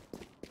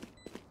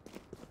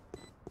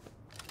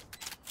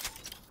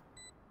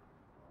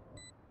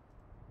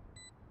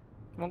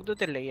मुक दो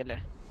तेरे ये ले।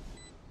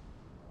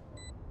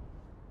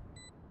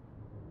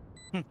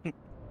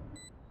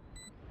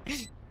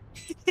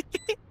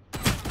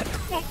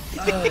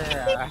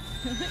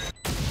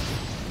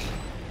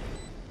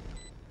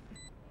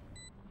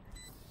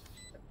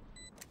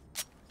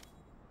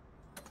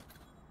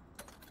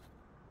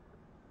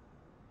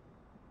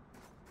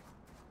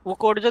 वो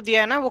कोड जो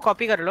दिया है ना वो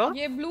कॉपी कर लो।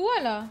 ये ब्लू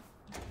वाला?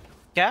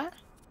 क्या?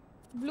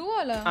 ब्लू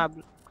वाला? हाँ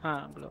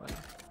हाँ ब्लू वाला।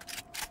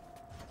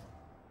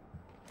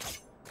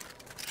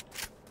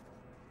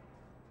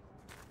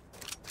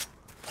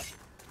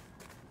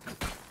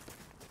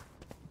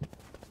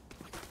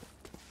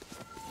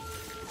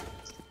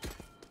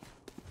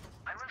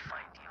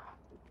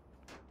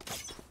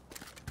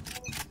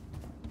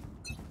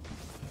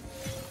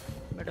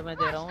 बेटा मैं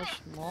दे रहा हूँ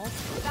स्मोक।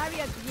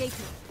 Barrier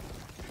created.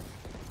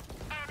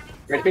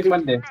 वेटिंग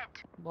मत दे।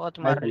 बहुत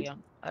मार रही है।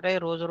 अरे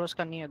रोज रोज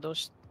का नहीं है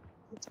दोस्त,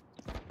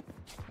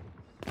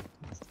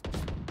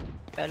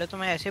 पहले तो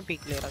मैं ऐसे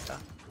पीक ले रहा था।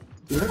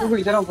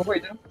 इधर आओ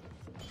इधर।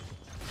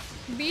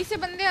 बी से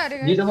बंदे आ रहे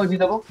हैं। जी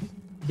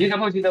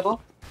दबो।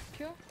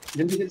 क्यों?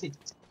 जल्दी।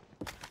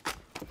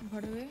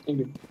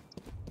 भड़वे।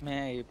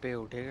 मैं ये पे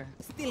उठेगा।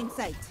 Still in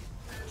sight.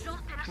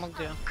 स्मोक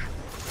दिया।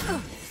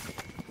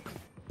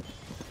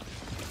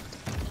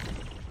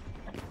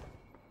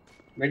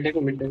 मिड देखो।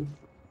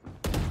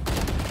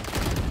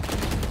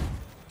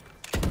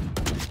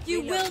 You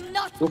will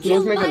not वो kill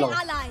close में my चलाओ।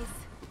 allies.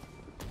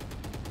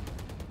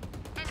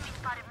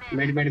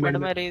 मिड बट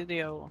मैं रेज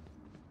दिया वो।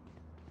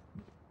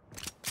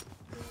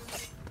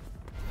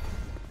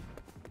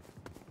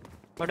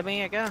 बट में ही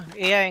है क्या?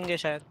 ए आएंगे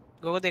शायद,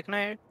 गोगो देखना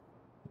है।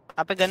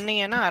 आप पे गन नहीं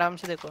है ना, आराम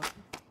से देखो।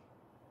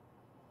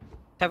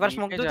 तबर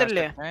स्मोक दो तेरे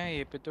लिए।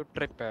 ये पे तो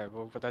ट्रिप है,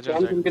 वो पता चल चल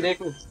जाएगा। तुम के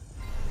देखो।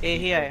 ए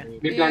ही आया।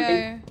 B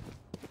planting.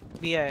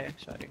 बी आया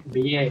सॉरी।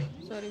 बी है।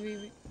 Sorry B.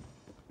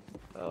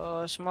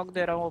 स्मोक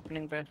दे रहा हूँ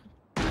ओपनिंग पे।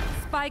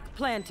 Spike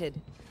planted.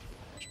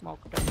 Smoke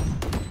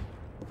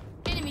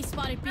Enemy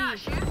spotted B.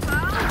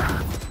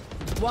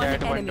 One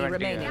Jet enemy 120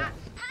 remaining. है।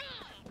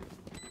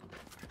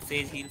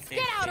 Sage heal, sage.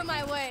 Get out of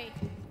my way.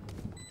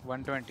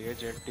 120 है,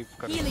 जेट टिप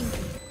कर। Healing.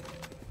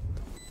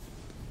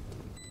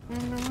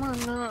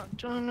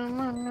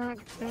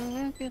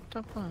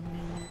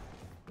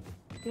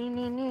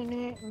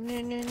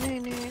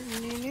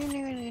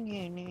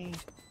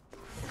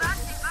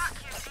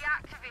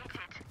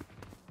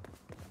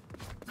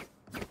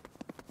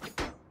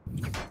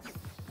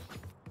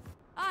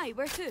 Aye,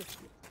 where to?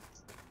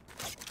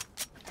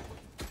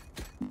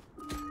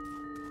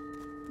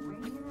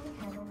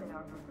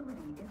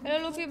 Hello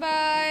Luffy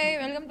bye,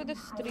 welcome to the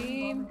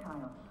stream.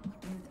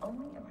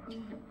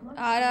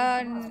 आ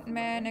रहा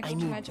मैं next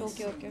match.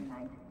 Okay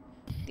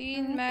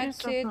 3 match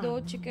से 2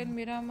 chicken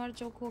Miramar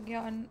चौक हो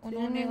गया।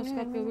 उन्होंने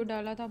उसका प्रीव्यू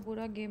डाला था,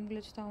 पूरा गेम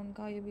ग्लिच था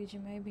उनका। ये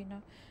बीजीएमआई भी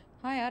ना।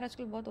 हाँ यार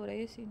आजकल बहुत हो रहा है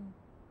ये सीन।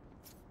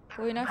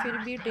 कोई ना फिर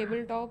भी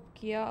टेबल टॉप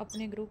किया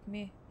अपने ग्रुप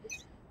में।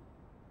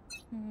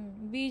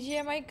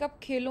 बीजीएमआई कब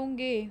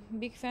खेलोगे?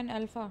 Big fan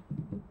alpha.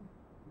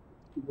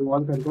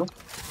 वॉल कर दो।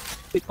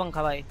 पिक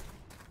पंखा भाई।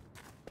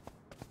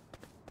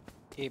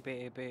 ए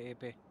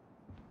पे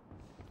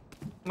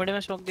मिड में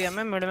स्मोक दिया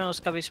मैं, मिड में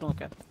उसका भी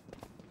स्मोक है।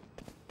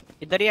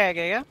 इधर ही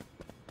आएगा क्या?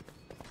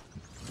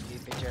 ए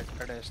पे जेट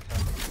का डैश था।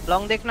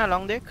 लॉन्ग देखना,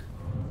 लॉन्ग देख।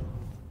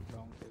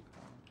 लॉन्ग देख।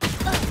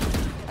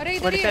 अरे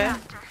इधर ही है।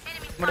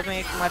 मिड में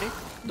एक मारी,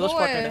 2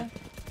 स्पॉटेड है।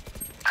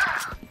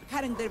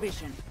 Cutting their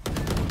vision.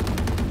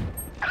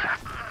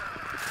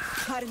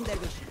 Cutting their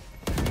vision.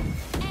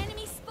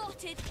 Enemy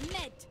spotted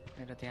mid.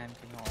 मेरा ध्यान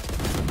कहीं और।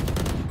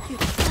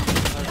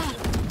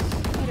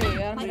 अरे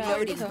यार My मेरा ult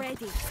आईडी is था।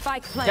 ready.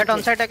 Spike jet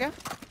on planted. Side है क्या?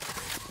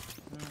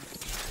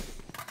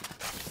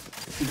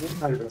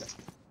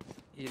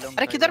 ये लोग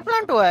अरे किधर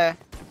प्लांट हुआ है?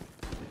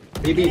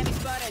 दीदी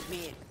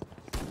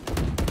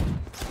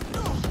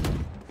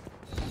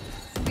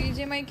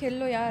बीजीएमआई खेल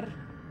लो यार। No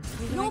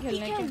बीजीएमआई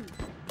खेलने peeking. के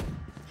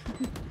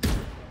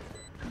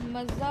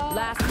मजा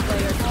Last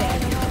player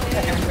standing.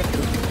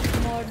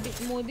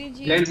 Modi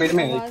ji late मेरे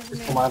में आवाज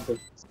इसको मार दो।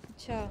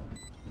 अच्छा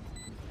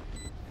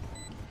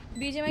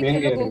बीजीएमआई Main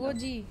खेलो gear है। गोगो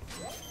जी।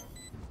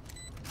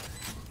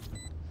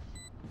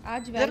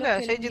 आज इधर वैलो का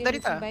सही खेलेंगे जिधर ही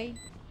था। भाई।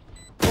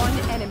 One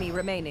enemy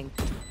remaining.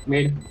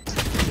 मिड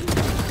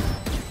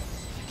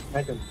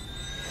मैं चल।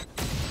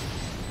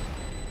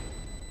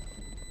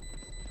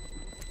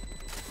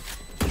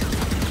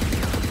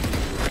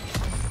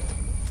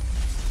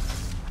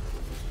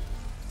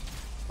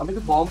 अभी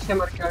तो बॉम्ब से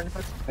मर के आने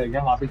पर है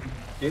क्या वापस?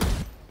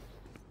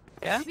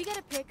 क्या? We get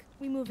a pick.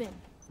 We move in.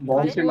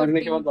 Bomb से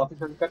मरने के बाद वापस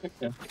रन कर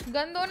सकते हैं।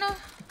 गन दो ना।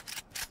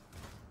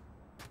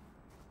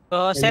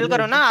 सेल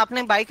करो ना,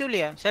 आपने बाई क्यों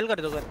लिया? सेल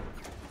कर दो कर।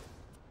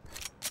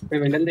 कोई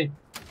वेंडल दे।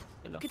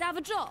 चलो Could I have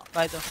a drop?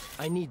 Bye तो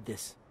I need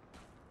this.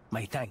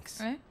 My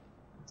thanks. हैं?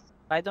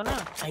 बाय तो ना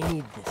I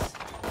need this.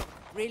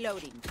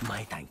 Reloading.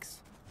 My thanks.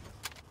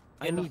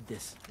 I need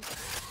this.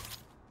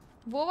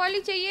 वो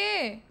वाली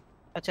चाहिए।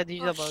 अच्छा जी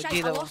Oh दबाओ shit,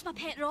 जी I दबाओ lost my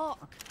pet rock.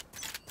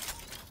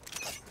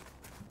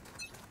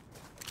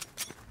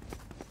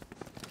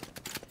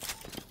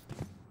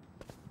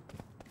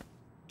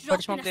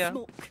 Drop smoke in a दिया।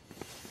 smoke.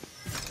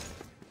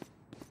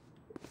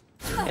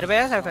 मेरे पे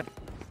है साइफर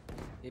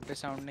ये पे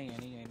साउंड नहीं है,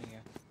 नहीं है, नहीं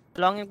है।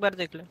 लॉन्ग एक बार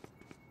देख ले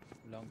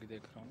लॉन्ग की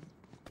देख रहा हूँ।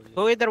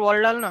 वो इधर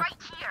वॉल डाल ना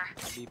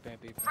बी पे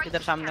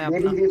इधर सामने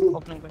अपना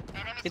ओपनिंग पे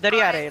इधर ही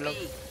आ रहे हैं ये लोग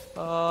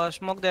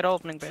स्मोक दे रहा हूँ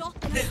ओपनिंग पे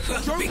Drop in a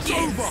Joke's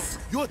over!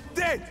 You're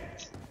dead!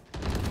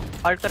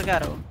 Halt करके आ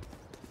रहा हूँ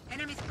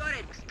Enemy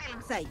spotted.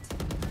 In sight.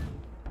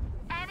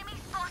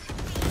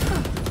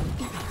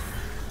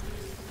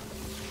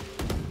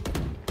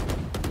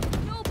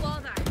 no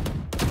bother.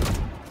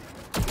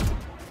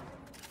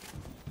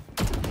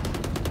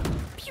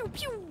 Pew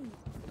pew.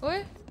 ओए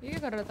ये क्या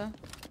कर रहा था?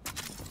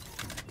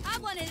 I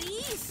want one of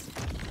these.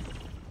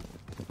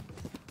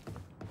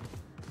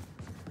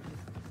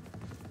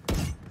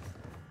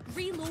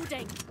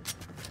 Reloading.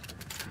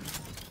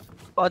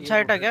 बहुत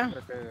साइट है क्या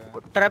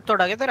ट्रैप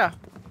तोड़ा क्या तेरा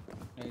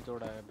नहीं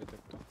तोड़ा है अभी तक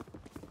तो।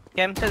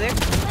 कैंप से देख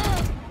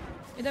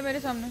इधर मेरे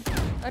सामने।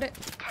 अरे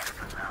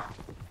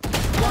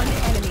One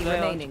enemy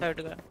remaining. साइट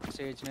का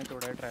सेज ने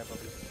तोड़ा है ट्रैप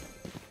अभी।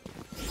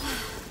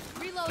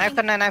 नाइफ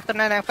करना है नाइफ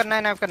करना है नाइफ करना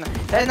है नाइफ करना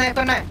है नाइफ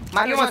करना है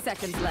मार लो 30 मत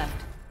seconds left.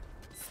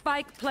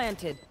 Spike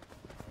planted.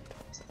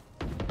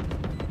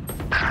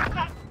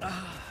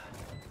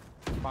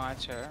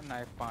 5 है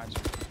नाइफ 5।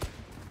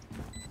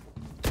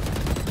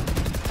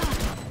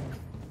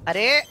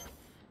 अरे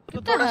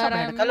तू थोड़ा सा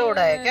भड़का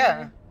लोड़ा है क्या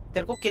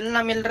तेरे को किल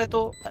ना मिल रहे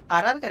तो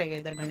आरआर करेगा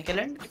इधर भड़के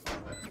लैंड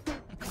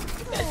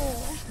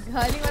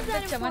गाली मत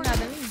दे चमन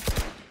आदमी।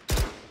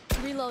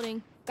 Reloading.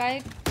 काय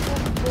को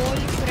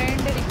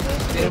बॉयफ्रेंड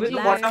रिक्वेस्ट फिर भी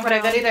तो बॉटम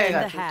रेगर ही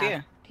रहेगा ठीक है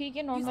ठीक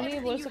है नॉर्मली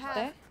बोल You सकता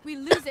है। have. We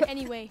lose it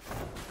anyway.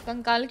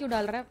 कंकाल क्यों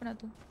डाल रहा है अपना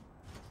तू?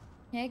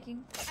 है king?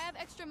 I have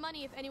extra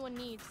money if anyone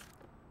needs.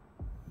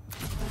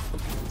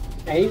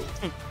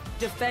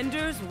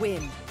 Defenders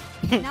win.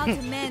 Now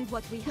to mend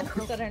what we have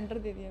broken. Surrender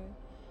दे दिया मैं।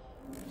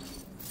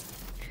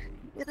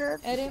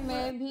 अरे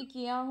मैं भी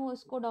किया हूँ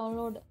इसको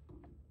डाउनलोड।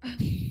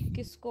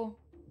 किसको?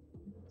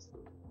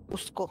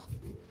 उसको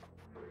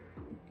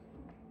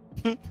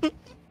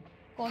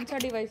कौन सा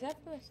डिवाइस है आप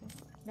पे वैसे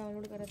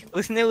डाउनलोड करा था?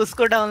 उसने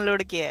उसको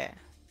डाउनलोड किया है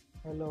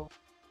हेलो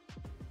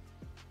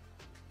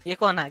ये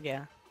कौन आ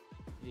गया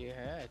ये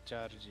है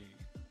एचआरजी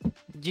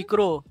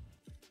जिक्रो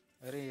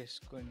अरे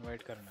इसको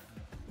इनवाइट करना है।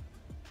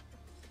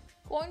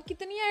 कौन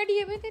कितनी आईडी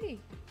है बे तेरी?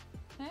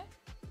 हैं?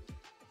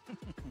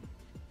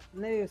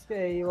 नहीं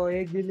उसके वो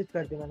एक डिलीट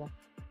कर दी मैंने।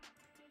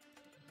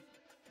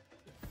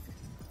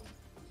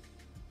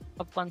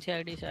 अब कौन सी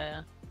आईडी से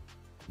आया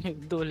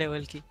 2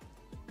 लेवल की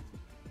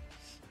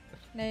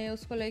नहीं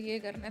उसको लाइक ये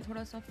करना है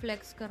थोड़ा सा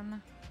फ्लेक्स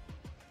करना।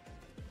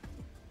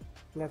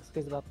 फ्लेक्स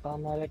किस बात का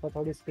हमारे को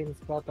थोड़ी स्किन्स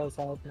का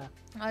पैसा उतना।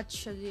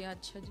 अच्छा जी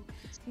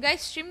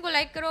गाइस स्ट्रीम को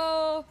लाइक करो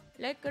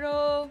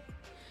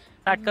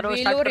स्टार्ट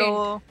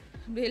करो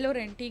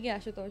वेलोरेंट ठीक है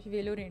आशुतोष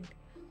वेलोरेंट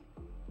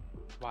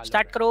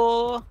स्टार्ट करो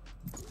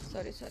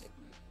सॉरी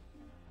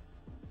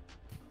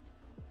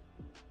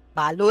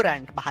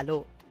भालोरेंट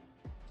भालो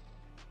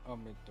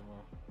अमित तो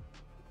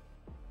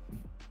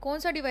कौन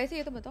सा डिवाइस है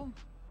ये तो बताओ।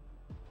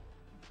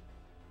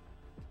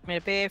 मेरे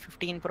पे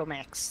 15 प्रो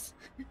मैक्स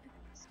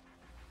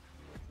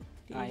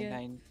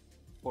i9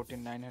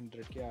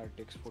 4900 की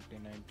RTX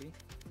 4090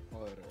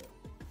 और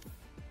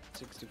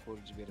 64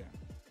 GB रैम।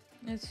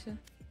 अच्छा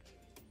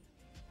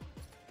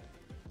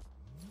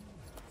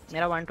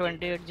मेरा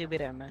 128 GB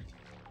रैम है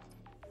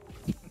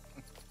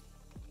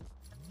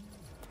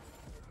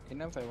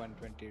इनफ है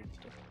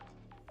 128 तो।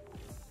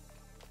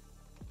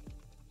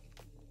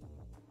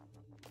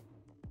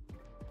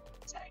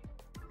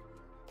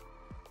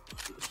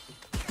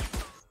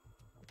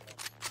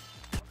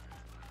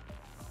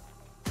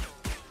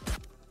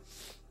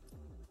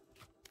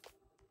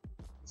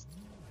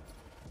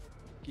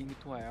 किंग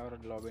तो आया और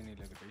लॉबी नहीं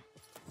लग रही।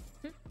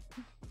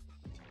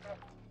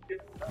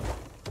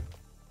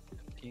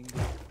 किंग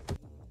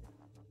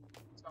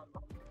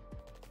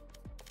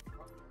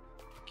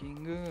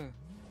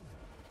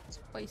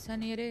पैसा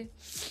नहीं रे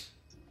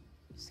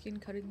स्किन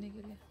खरीदने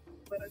के लिए।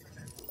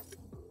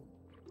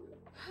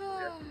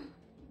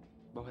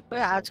 बहुत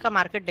ओए आज का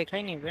मार्केट देखा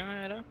ही नहीं बे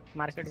मेरा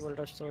मार्केट बोल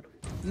रहा स्टोर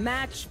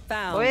Match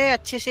found. ओए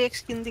अच्छे से एक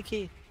स्किन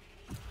दिखी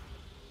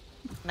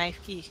नाइफ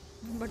की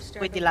बट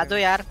कोई दिला दो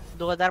यार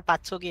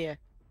 2500 की है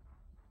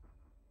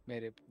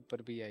मेरे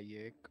ऊपर भी आई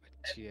है एक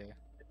अच्छी है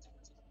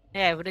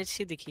ये एवरेज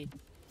सी दिखी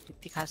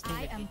इतनी खास नहीं I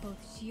am लगी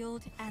both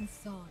shield and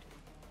sword.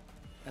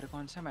 अरे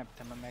कौन सा मैप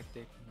था मैं मैप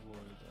देख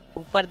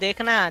वो ऊपर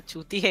देखना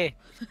चूती है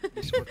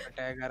इसको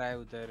टैग आ रहा है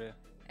उधर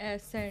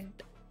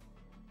एसेंट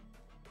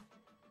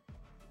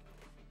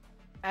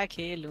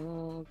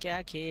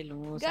क्या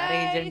खेलूं सारे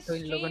एजेंट तो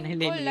इन लोगों ने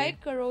ले लिए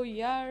लाइक करो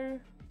यार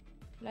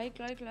लाइक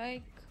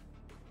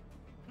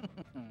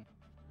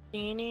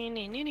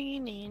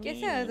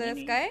कैसे हंस रहा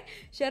स्काई?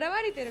 शर्म आ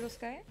रही तेरे को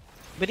स्काई?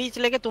 ब्रीच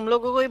लेके तुम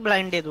लोगों को ही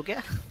ब्लाइंड दे दूं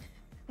क्या?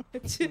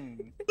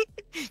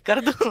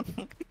 कर दूं?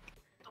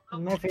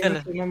 मैं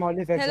फेनिक्स में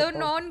मॉली फेंक हेलो सकता हूं।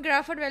 Non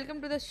grapher,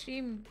 welcome to the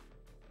stream.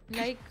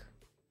 Like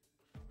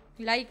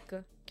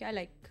क्या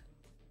लाइक?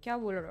 क्या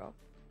बोल रहे हो आप?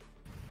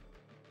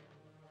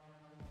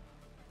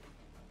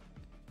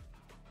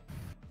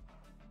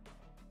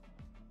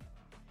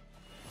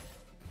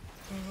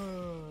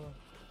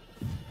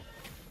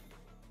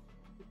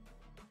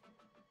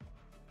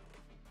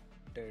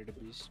 Dead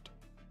beast.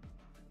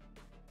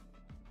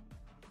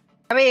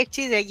 अबे एक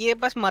चीज है, ये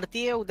बस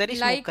मरती है उधर ही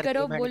स्मोक लाइक करती है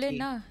करो बैंड बोले की।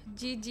 ना।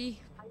 जी जी।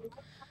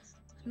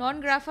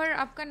 नॉन ग्राफर,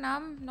 आपका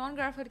नाम नॉन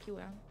ग्राफर क्यों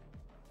है?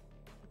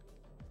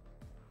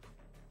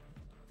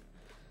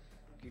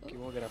 क्योंकि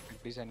वो ग्राफिक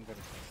डिजाइन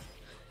करता है।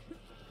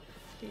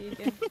 ठीक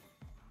है।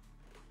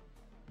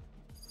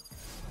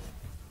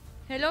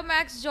 Hello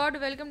max जॉर्ड,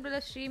 welcome to the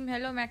stream.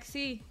 Hello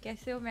maxi,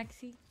 कैसे हो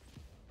मैक्सी?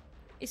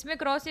 इसमें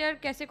क्रॉस एयर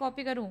कैसे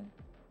कॉपी करूं?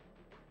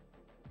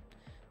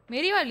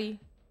 मेरी वाली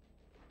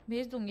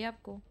भेज दूंगी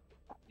आपको।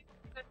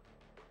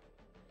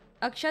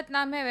 अक्षत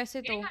नाम है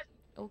वैसे तो।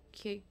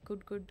 Okay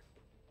good good.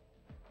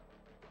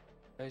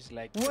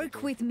 Work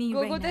with me,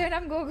 Gogo तो है Reina.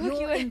 नाम, गोगो Your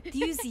क्यों है?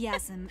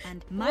 enthusiasm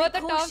and वो my तो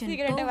टॉप caution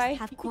सीक्रेट है both भाई।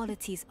 have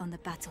qualities on the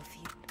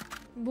battlefield.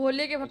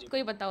 भोले के भक्त को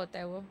ही पता होता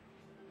है वो।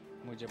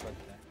 मुझे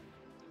पता है।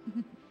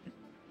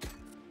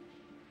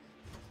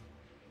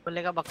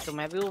 बोलेगा वक्त तो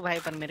मैं भी हूँ भाई,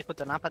 पर मेरे को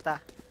तो ना पता।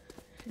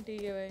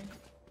 ठीक है भाई।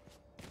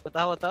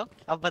 बताओ बताओ,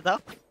 अब बताओ।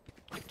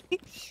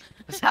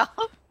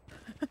 बताओ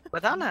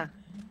बताओ ना,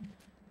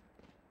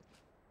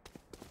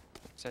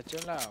 सच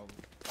लाओ।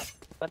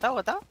 बताओ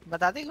बताओ,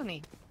 बताते क्यों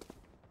नहीं?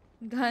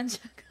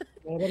 गांजा।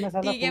 मेरे में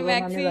साला ठीक है कोरोना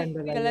में मैक्सी,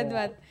 वैंडल है गलत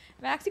यार। बात।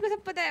 मैक्सी को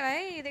सब पता है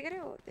भाई, देख रहे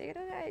हो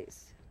गाइस।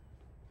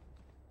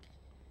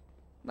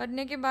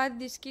 मरने के बाद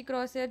जिसकी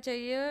क्रॉस एयर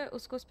चाहिए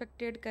उसको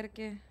स्पेक्टेट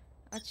करके।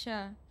 अच्छा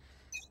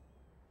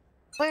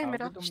ओए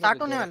मेरा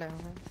स्टार्ट होने वाला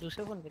है,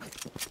 दूसरे फोन पे।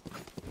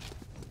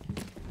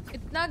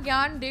 इतना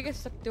ज्ञान दे के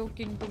सकते हो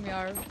किंग तुम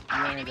यार।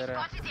 ये इधर है।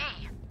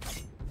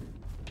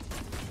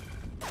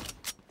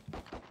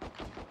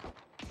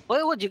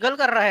 ओए वो जिगल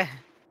कर रहा है।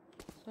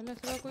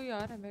 साला कोई आ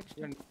रहा है बैक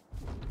से।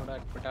 थोड़ा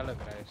अटपटा लग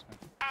रहा है इसमें।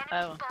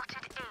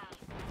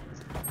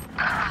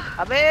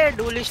 अबे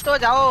डूलिश तो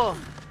जाओ।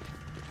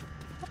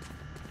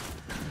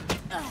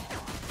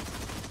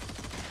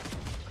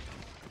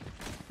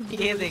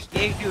 ये देख,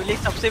 एक ड्यूलिश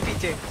सबसे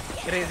पीछे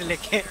रेस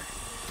लेके।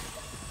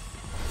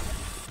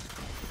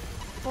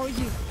 For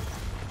you.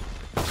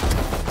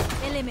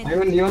 भाई Eliminate.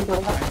 वो नियॉन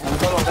थोड़ा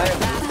अंकल होता है।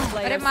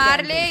 अरे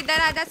मार ले, इधर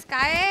आजा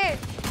स्काई।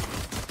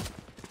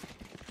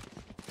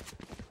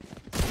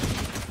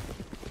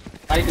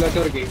 भाई क्लच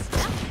और गई।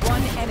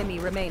 One enemy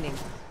remaining.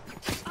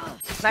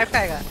 स्नाइप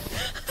खाएगा।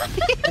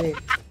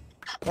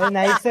 भाई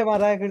नाइफ से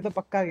मारा है फिर तो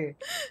पक्का के।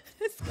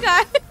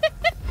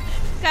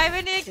 स्काई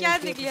मैंने ये क्या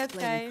देख लिया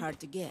स्काई?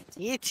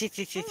 ये छी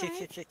छी छी छी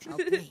छी छी।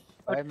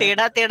 और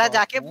टेढ़ा टेढ़ा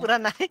जाके पूरा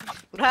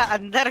पूरा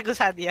अंदर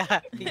घुसा दिया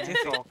पीछे से।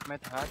 शॉक में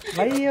था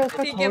भाई ये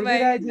उसका ठीक है छोड़ भी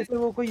रहा है जैसे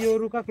वो कोई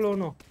योरू का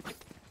क्लोन हो।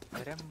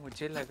 अरे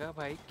मुझे लगा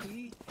भाई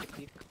कि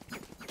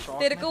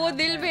तेरे को वो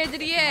दिल भेज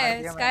रही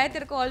है स्काई,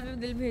 तेरे को ऑल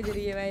दिल भेज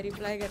रही है भाई,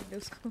 रिप्लाई कर दे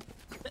उसको।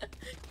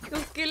 तो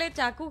उसके लिए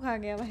चाकू खा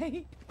गया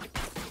भाई।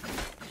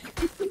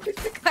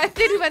 स्काई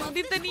तेरी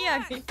बंदी तो नहीं आ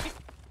गई?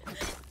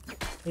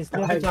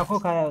 इसलिए तो चाकू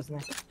खाया उसने।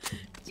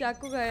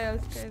 चाकू खाया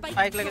उसके।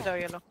 बाइक लेके जाओ,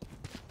 ये लो।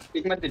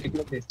 टिक मत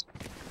दे।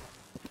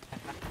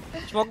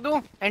 स्मोक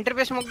दूं? एंट्री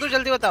पे स्मोक दूं?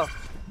 जल्दी बताओ।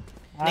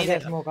 आ गया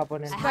स्मोक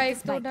अपन ने। स्पाइक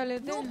तो उठा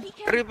लेते हैं।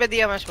 ट्री पे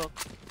दिया मैं स्मोक।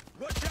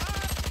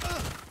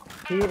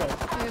 ठीक है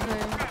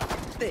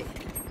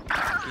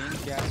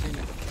किंग क्या सीन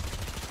है?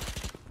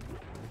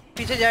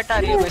 पीछे जेट आ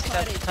रही है, बस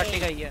 30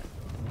 का ही है।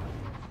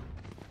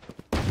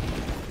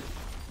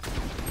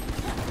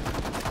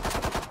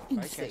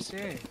 भाई कैसे?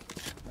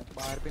 मैं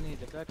बाहर पे नहीं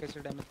लगा, कैसे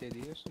डैमेज दे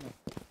दी उसने?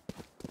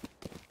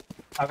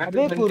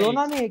 अबे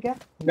कोरोना नहीं है क्या?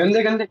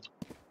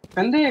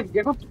 गंदे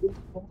देखो।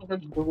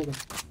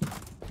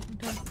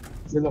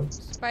 ले लो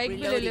स्पाइक भी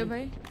ले ले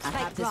भाई।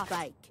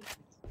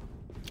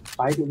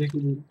 भाई को देखो।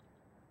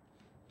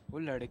 वो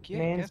लड़की है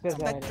मेंस पे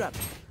क्या? जा रहा है।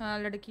 हाँ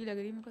लड़की लग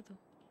रही मेरे को तो।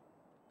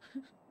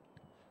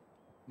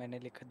 मैंने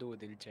लिखा 2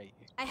 दिल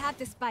चाहिए। I have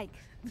the spike.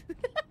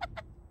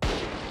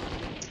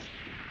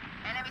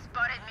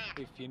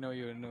 If you know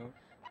you know.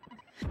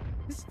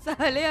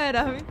 साले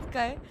हरामी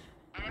स्काई।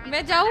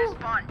 मैं जाऊँ?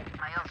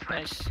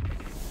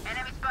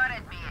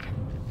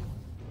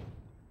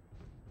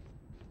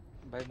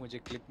 भाई मुझे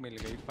क्लिप मिल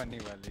गई फनी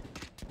वाली।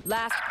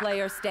 Last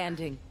player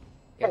standing.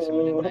 कैसे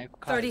मैंने नाइफ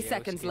खा 30 लिया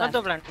seconds उसकी। मत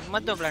दो ब्लाइंड,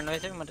 मत दो ब्लाइंड,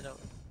 वैसे भी मर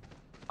जाओगे।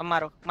 अब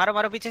मारो मारो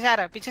मारो, पीछे से आ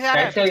रहा है, पीछे से आ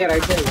रहा है।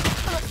 Right side.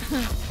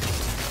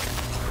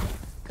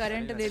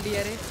 करंट दे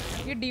दिया रे।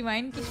 ये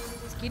डिवाइन की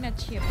स्किन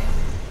अच्छी है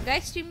भाई।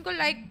 गाइस स्ट्रीम को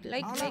लाइक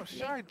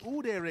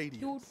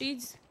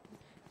क्यूटीज,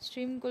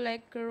 स्ट्रीम को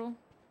लाइक करो।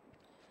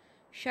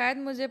 शायद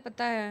मुझे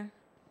पता है।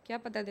 क्या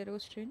पता तेरे को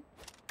स्ट्रीम?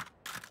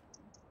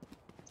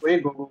 वही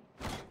गोगो।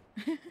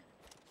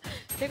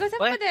 देखो सब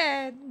पता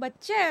है,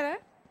 बच्चा है ना।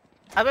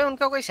 अबे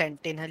उनका कोई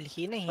सेंटिनल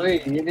ही नहीं ओए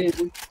है। ये नहीं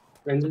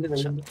वेंडल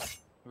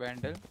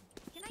vandal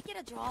Can I get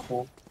a drop?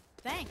 हाँ।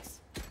 Thanks.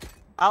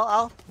 आओ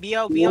आओ बी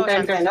आओ वो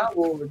टाइम का है शांति ना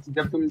वो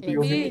जब तुम Let's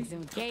पीओगे make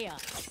some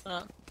chaos.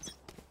 हाँ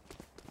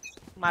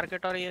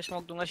मार्केट और ये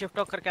स्मोक दूंगा शिफ्ट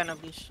होकर क्या ना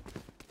प्लीज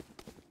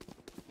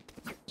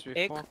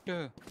एक,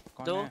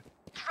 कौन दो है?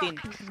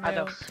 3 आ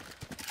जाओ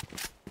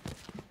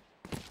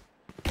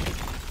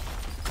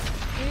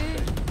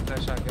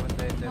फ्लैश आके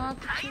बंदा इधर हाँ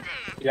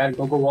कुछ यार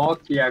को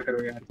वॉक किया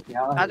करो यार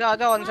क्या आ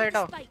जाओ ऑन साइड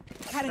आओ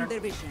Cutting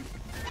their vision.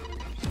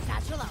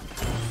 Satchel out.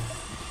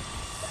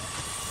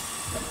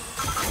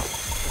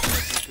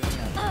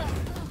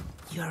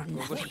 You're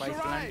वो स्पाइक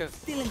प्लांट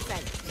Still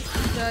inside.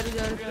 जा रही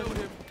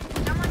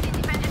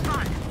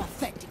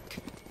Pathetic.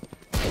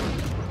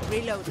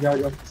 Reload. जाओ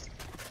जाओ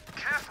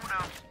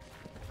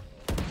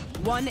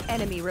One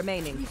enemy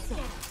remaining.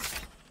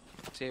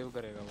 सेव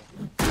करेगा वो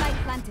Light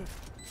planted.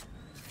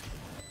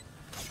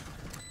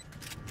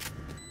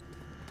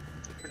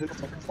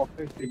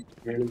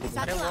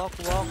 अरे वॉक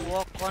वॉक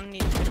वॉक कौन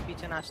नहीं मेरे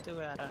पीछे नाचते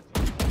हुए आ रहा है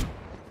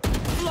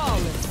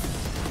Flawless.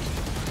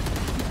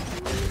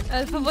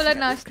 अल्फा बोला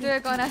नाचते हुए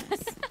कौन आ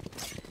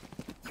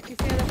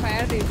किसी ने तो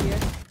फायर दे दिया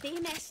They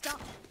messed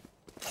up.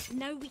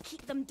 Now we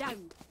keep them down.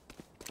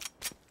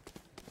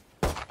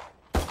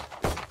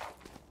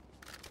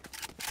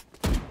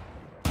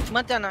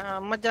 मत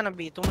जाना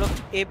बी तुम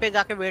लोग ए पे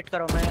जाके वेट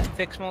करो मैं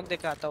फिक्स स्मोक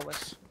देके आता हूँ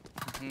बस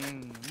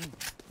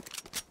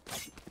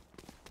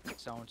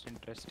sounds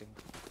interesting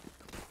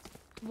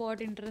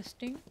what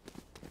interesting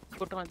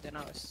foot मत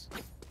देना बस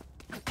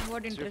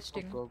what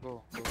interesting go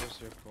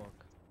Swift walk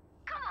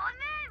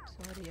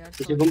sorry यार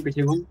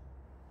पीछे घूम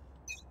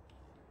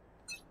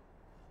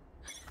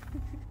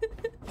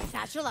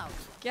Satchel out.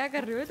 क्या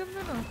कर रहे हो तुम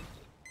दोनों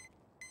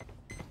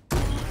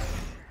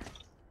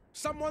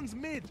Someone's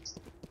mid.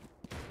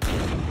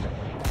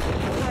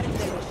 Cutting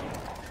their vision.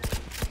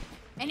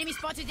 Enemy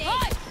spotted A.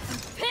 I'm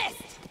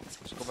pissed.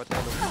 उसको बता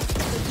दो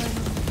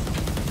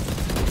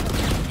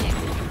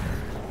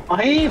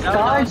भाई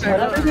कहाँ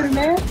शर्म है तेरे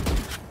में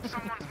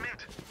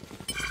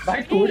भाई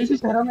थोड़ी सी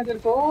शर्म है तेरे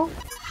को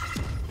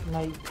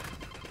नहीं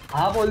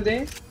हाँ बोल दे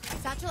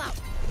Satchel out.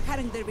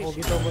 Cutting their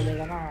होगी vision. तो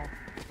बोलेगा ना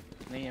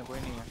नहीं है कोई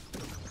नहीं है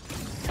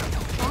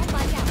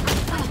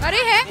अरे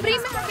है फ्री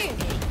में आगे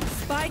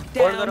Spike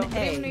Hold down करो।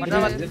 A. मरना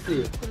मत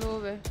स्लो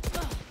है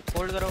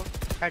होल्ड करो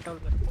हाइट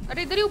होल्ड करो अरे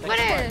इधर ही ऊपर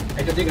है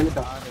ऐसा ठीक है ना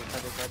हाँ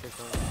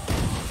देखा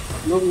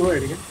नो है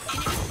ठीक है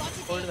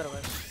होल्ड करो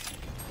बस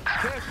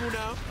Careful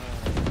now.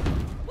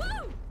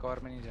 कवर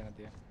में नहीं जाना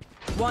दिया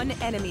One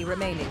enemy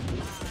remaining.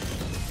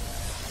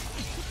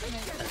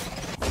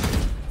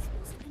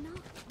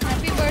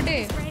 Happy birthday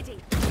Ready.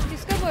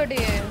 किसका बर्थडे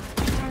है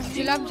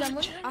gulab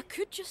jamun I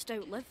could just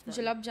outlive them.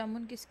 Gulab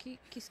jamun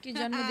किसकी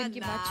जन्मदिन की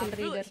बात चल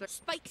रही है इधर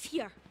Spike's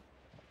here.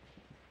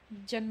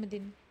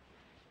 जन्मदिन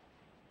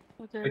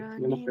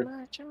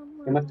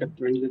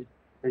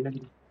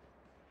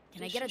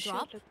Can I get a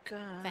drop?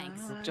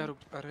 Thanks. रुक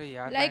अरे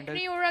यार लाइक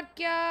नहीं हो रहा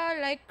क्या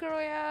लाइक करो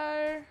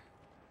यार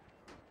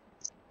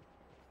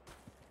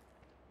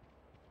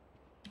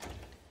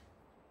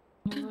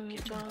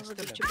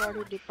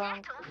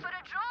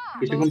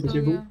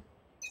पीछे घूम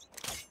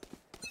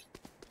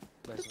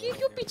बस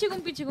क्यों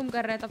पीछे घूम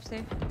कर रहा है तब से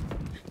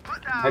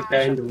भाई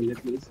पैन दो मुझे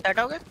प्लीज सेट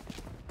हो गए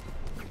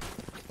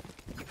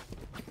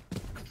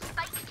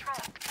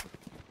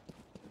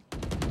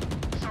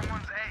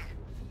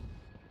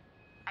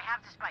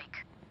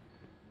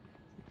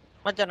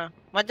मत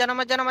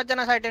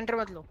जाना साइड एंटर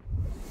मत लो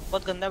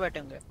बहुत गंदा बैठे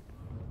होंगे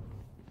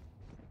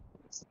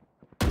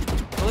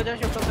हो जा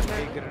शिफ्ट होकर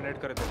एक ग्रेनेड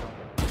कर देता हूँ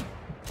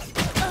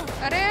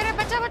अरे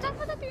बचा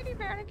तेरी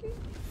बहन की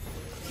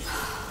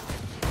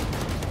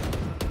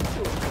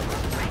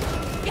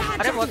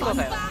अरे बहुत लोग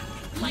आए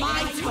My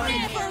turn.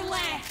 Never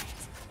left.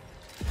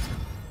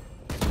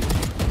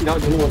 जाओ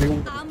दोनों बोलेंगे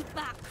I'm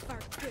back for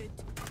good.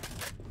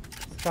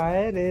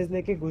 Sky raise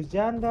लेके घुस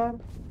जा अंदर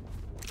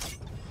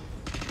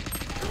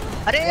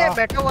अरे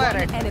बैठा हुआ है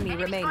रेड Enemy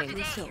remaining.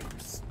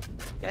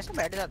 कैसे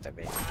बैठ जाता है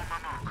बे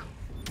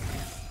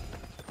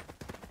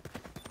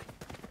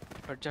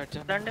हट जा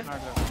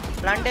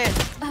प्लांट है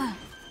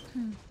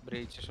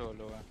ब्रीच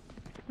सोलो है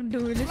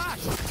डुएलिस्ट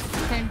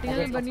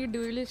सेंटिनल बनी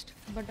डुएलिस्ट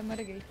बट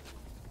मर गई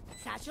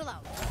Satchel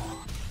out.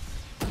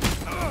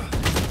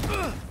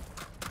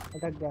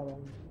 अटक गया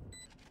भाई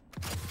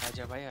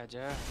आजा भाई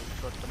आजा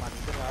शॉट तो मार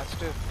दे लास्ट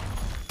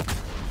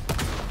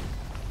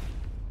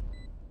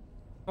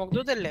स्मोक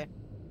दो ले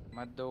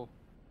मत दो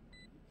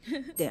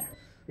There.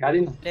 याद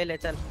ही ना ले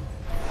चल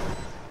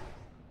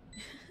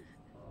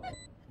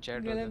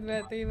जेट गलत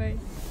बात है भाई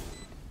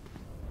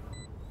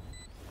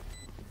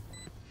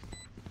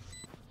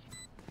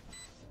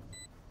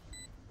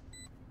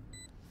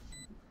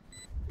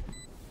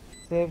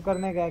सेव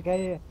करने गया क्या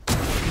ये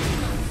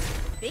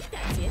Think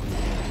that's it.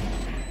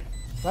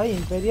 भाई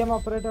इंपेरियम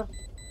ऑपरेटर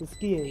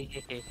इसकी है ये।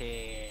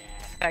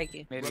 ट्राई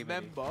की मेरी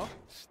Remember,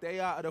 stay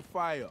out of the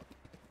fire.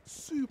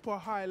 Super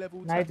high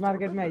level. Night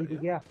market में आई थी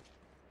क्या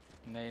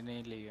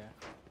नहीं लिया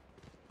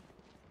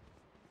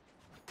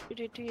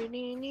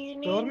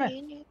स्टोर में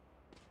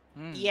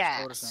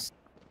यस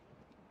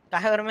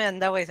काहे में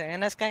अंधा पैसा है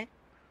ना स्काई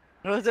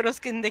रोज रोज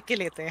स्किन देख के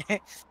लेते हैं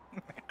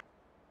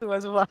सुबह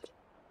सुबह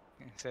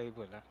सही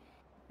बोला।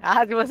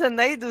 आज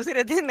पसंद आई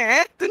दूसरे दिन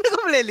है तूने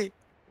कब ले ली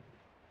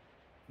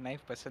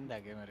नाइफ पसंद आ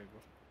गया मेरे को।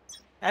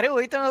 अरे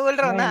वही तो मैं बोल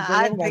रहा हूँ मैं ना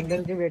आज इंपेरियम देख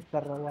बंडल की वेट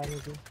कर रहा हूँ आने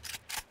की।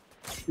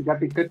 क्या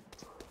टिकट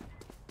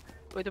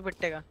कोई तो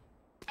पिटेगा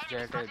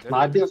जेट है इधर।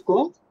 मार दिया उसको।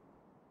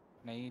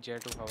 नहीं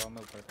जेट हवा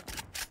में ऊपर था।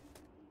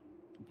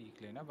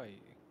 पीक लेना भाई।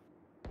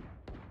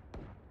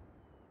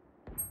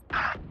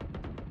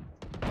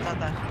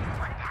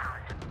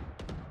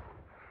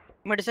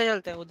 मिड से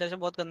चलते हैं उधर से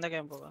बहुत गंदा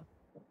कैंप होगा।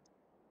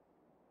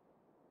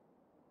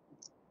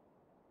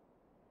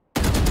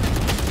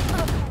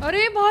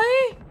 अरे भाई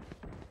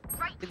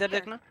इधर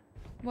देखना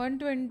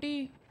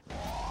 120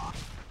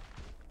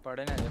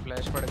 पड़े ना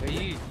फ्लैश पड़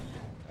गई।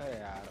 अरे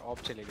यार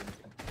ऑफ चले गए।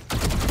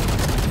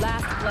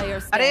 Last player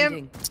अरे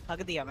standing.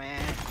 हक दिया मैं।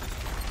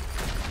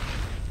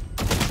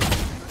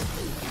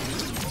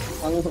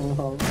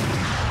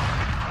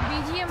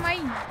 BGMI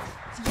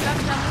गुलाब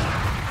जामुन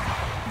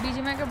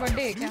BGMI का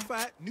बर्थडे है New क्या?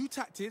 fight, new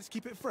tactics,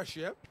 keep it fresh,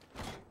 yeah?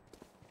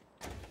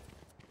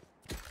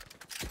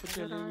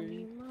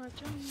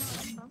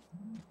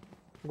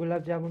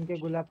 Gulab jamun के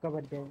गुलाब का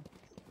बर्थडे है।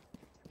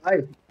 हाय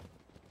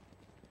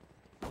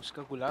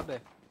उसका गुलाब है।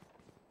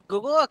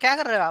 गुगु क्या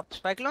कर रहे हो आप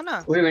स्पाइक लो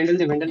ना। ओए वेंडल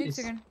दे एक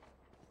सेकंड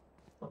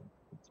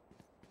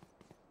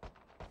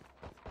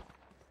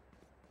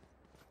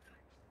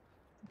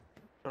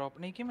ड्रॉप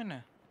नहीं की मैंने।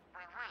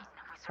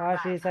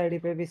 काश इस आईडी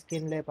पे भी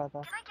स्किन ले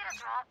पाता।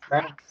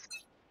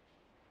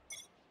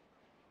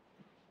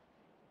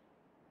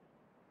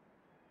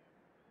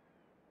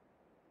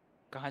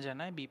 कहाँ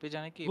जाना है? बी पे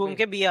जाना है कि ए घूम पे?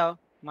 के भी आओ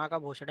माँ का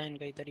भोसड़ा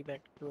इनका इधर ही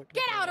बैठ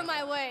Get out of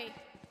my way.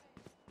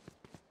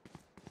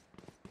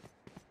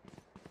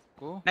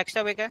 को नेक्स्ट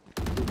अब एक है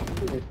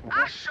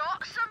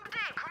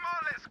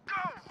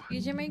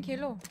BGMI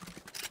खेलो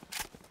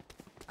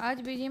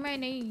आज BGMI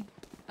नहीं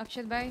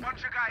अक्षत भाई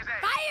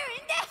Fire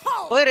in the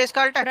hole. ओए रेस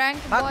कार्ट है rank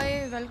boy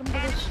welcome to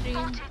the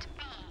stream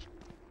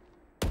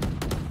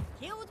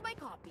Killed my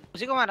copy.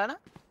 उसी को मारा ना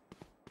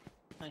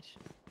नाइस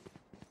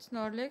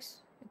स्नॉर्लेक्स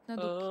इतना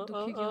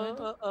दुखी क्यों है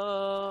तू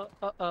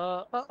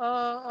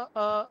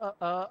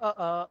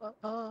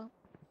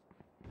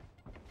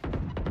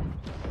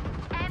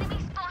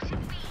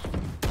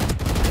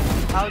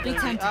आओ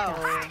जल्दी आओ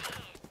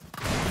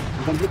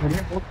जल्दी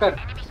बढ़िया पोक कर।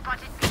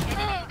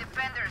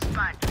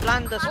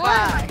 Plan the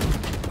spike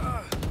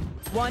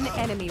One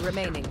enemy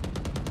remaining.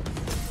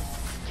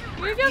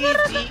 ये क्या कर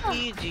रहा था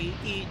इजी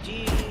इजी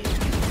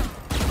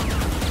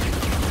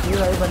ये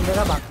भाई बंदे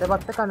का भागते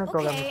भागते कनेक्ट हो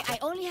गया। Okay, I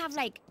only have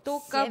like तो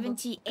कब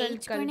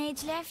 78 कल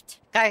grenades left.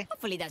 क्या है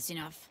Hopefully that's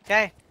enough. क्या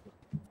है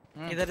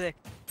इधर देख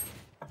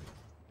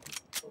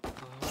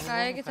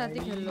काय के साथ ही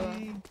खेल लो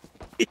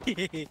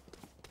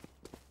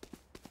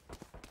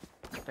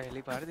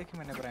पहली बार देखी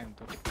मैंने प्राइम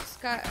तो।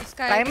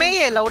 स्काई टाइम में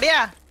ये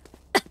लौड़िया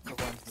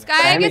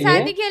स्काई के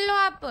साथ ही खेल लो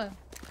आप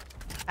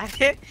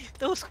अरे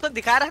तो उसको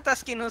दिखा रहा था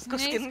स्किन उसको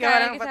नहीं, स्किन के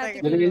बारे में स्काई पता के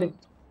है साथ ही क्या? खेलो।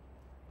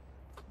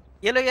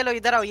 ये लो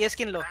इधर आओ ये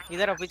स्किन लो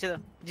इधर आओ पीछे दो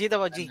जी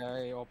दबाओ जी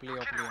ओपली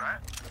ओपली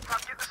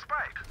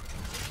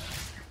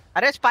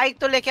अरे स्पाइक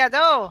तो लेके आ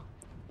जाओ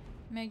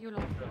मैं क्यों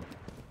लाऊं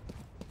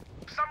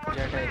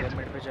जेट है इधर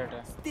मिड पे जेट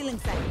है। Still in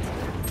sight.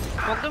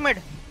 Smoke to mid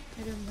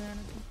मेरे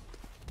भयानक है।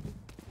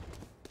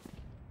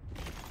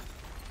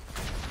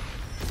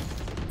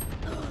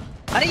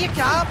 अरे ये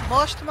क्या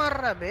बर्स्ट मार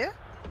रहा है बे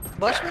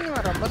बर्स्ट में नहीं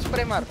मार रहा बस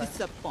स्प्रे मार रहा है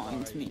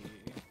Disappoint me.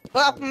 तो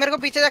आप मेरे को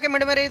पीछे जाके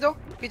मिड में रही दो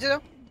पीछे दो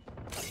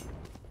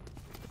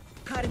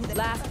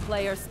Last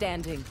player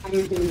standing.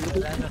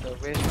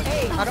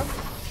 मारो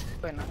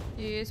कोई ना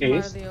ये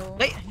मार दिया वो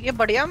भाई ये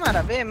बढ़िया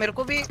मारा बे मेरे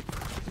को भी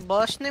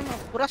बर्स्ट ने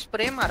पूरा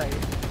स्प्रे मारा है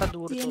इतना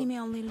दूर The तो enemy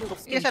only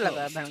looks कैसा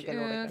लगा है भैंस के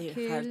लोड़े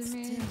खेल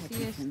में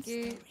CSK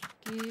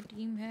की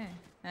टीम है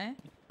हैं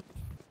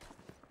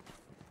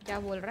क्या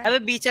बोल रहा है अबे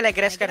बी चल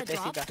एग्रेस करते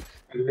हैं सीधा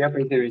लिया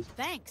पैसे बेच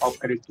Thanks. ऑफ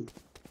कर इसकी।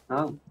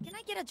 हाँ Can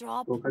I get a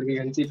drop? Poker की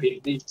घंटी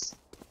भेज दी।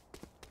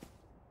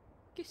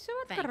 किससे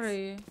बात कर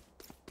रहे हैं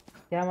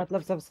क्या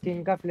मतलब सब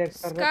स्किन का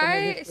फ्लेक्स कर रहे हैं तो स्काई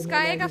मेरी skin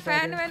स्काई में का भी फैन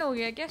पहले। वैन हो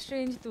गया क्या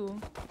स्ट्रेंज तू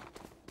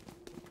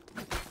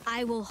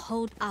I will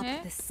hold up Eh?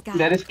 the sky.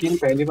 मैंने स्किन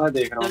पहली बार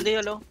देख रहा हूँ। जल्दी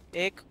चलो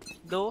 1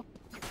 2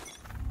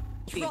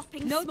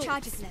 Dropping no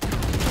charges left.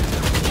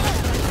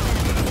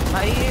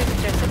 भाई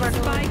कैसे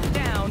बैठो Spike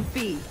down B.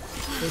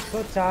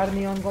 104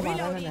 नियॉन को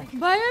मारा मैंने।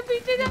 भाई मैं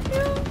पीछे जाती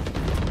हूँ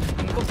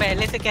इनको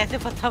पहले से कैसे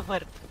पता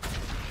पर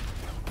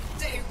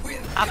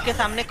आपके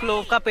सामने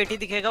क्लोव का पेटी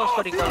दिखेगा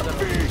उसको रिकॉल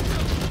करो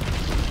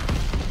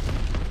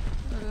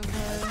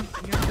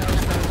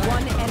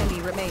One enemy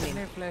remaining.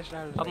 फ्लैश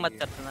डाल अब मत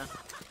करना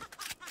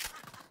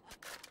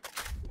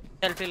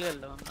चल फिल कर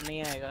लो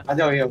नहीं आएगा आ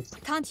जाओ ये।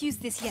 Can't use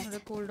this yet. मेरा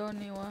कूल डाउन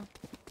नहीं हुआ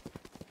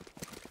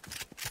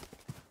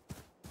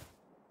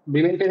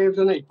बीमेन के लिए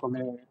तो नहीं को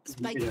मैं।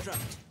 Spike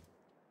dropped.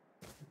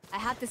 I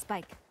have the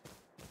spike.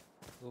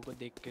 वो को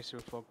देख के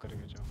स्विफ्ट वॉक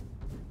करके जाओ।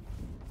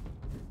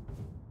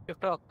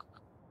 टिकटॉक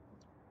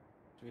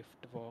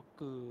स्विफ्ट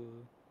वॉक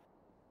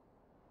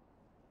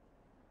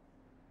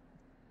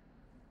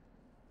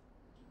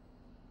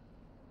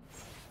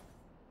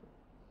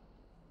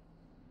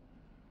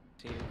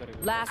करेगा।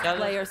 Last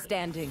player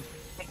standing.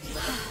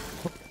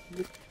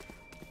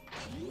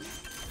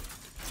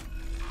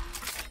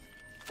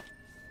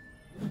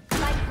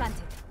 Spike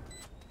planted.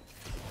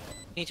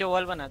 नीचे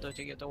वॉल बना दो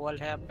चाहिए तो वॉल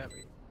है आप पे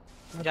अभी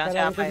जहाँ से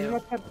आप आए हो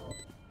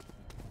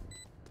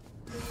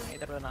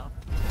इधर बनाओ।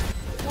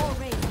 Wall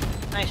raised.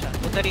 नहीं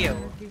शायद उधर ही है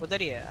वो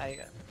उधर ही है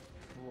आएगा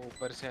वो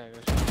ऊपर से आएगा।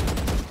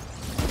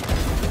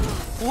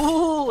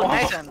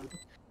 Nice one.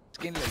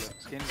 स्किन ले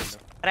लो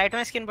राइट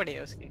में स्किन पड़ी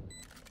है उसकी।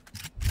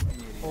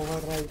 Over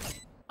right.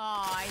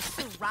 Oh,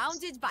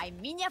 surrounded by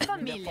minha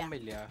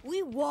família. We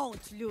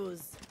won't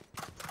lose.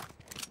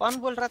 कौन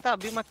बोल रहा था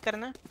अभी मत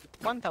करना?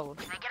 कौन था वो?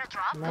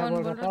 मैं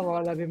बोल रहा था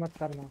वॉल अभी मत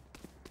करना।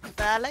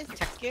 साले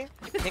छक्के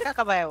देखा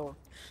कब आया वो?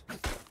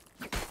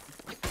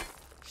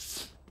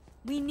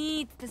 We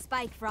need the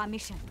spike for our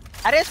mission.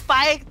 अरे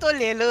स्पाइक तो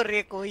ले लो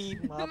रे कोई।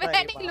 मैं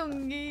नहीं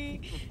लूंगी।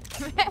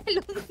 मैं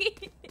लूंगी।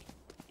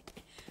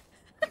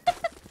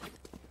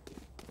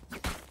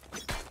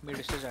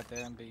 मिड से जाते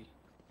हैं हम भाई।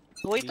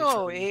 वही तो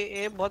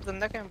ये बहुत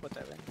गंदा कैंप होता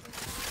है भाई।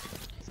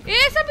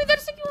 ए सब इधर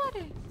से क्यों आ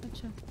रहे हैं?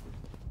 अच्छा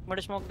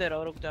मुझे स्मोक दे रहा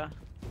हूँ रुक जा।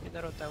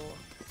 इधर होता है वो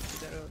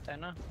इधर होता है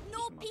ना।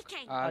 No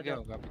peeking. आ गया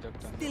होगा अभी तक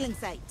तो। Stealing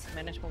sight.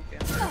 मैंने स्मोक किया।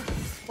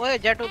 ओए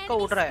जेट उसका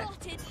उड़ रहा है।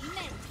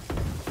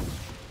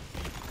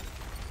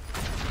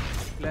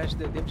 फ्लैश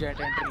दे दे जेट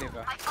एंट्री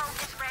लेगा।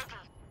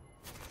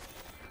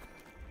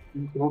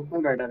 स्मोक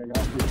में बैठा रहेगा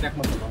चेक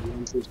मत करो।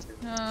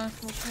 हां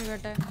स्मोक में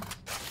बैठा है।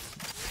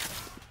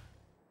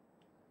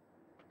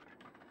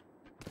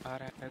 आ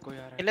रहा है कोई आ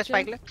रहा है। ले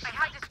स्पाइक ले।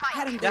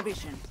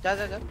 जा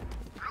जा जा।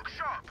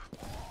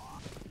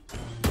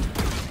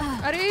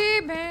 अरे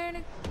बहन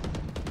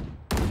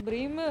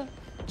ब्रीम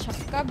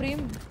छक्का ब्रीम।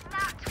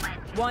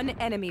 One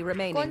enemy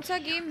remaining. कौन सा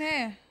गेम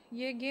है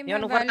ये? गेम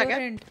है ऊपर था क्या?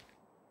 वैलोरेंट।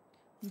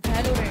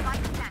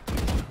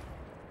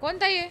 कौन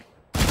था ये?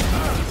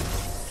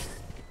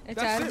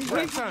 एचआर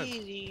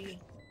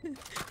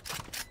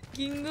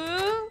किंगू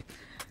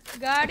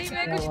गाड़ी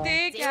में कुछ दे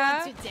क्या?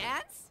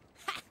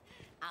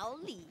 I'll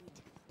lead.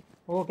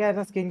 वो क्या है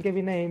ना स्किन के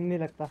बिना एम नहीं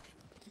लगता।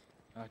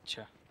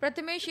 अच्छा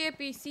प्रथमेश ये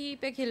पीसी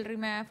पे खेल रही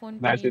मैं फोन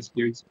पे। मैच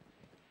स्किल्स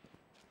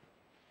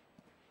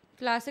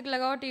क्लासिक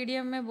लगाओ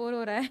टीडीएम में बोर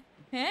हो रहा है।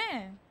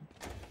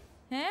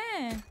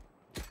 हैं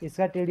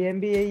इसका टीडीएम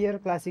भी यही है और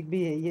क्लासिक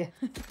भी यही है।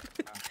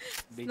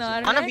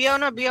 आना बिया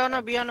ना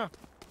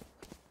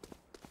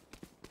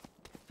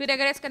फिर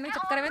अगर ऐसा करने के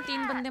चक्कर में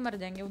 3 बंदे मर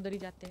जाएंगे उधर ही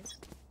जाते हैं।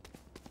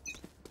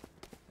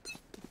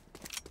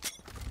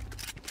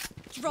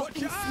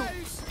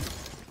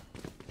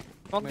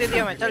 स्मोक दे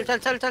दिया मैं। चल जा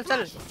नेड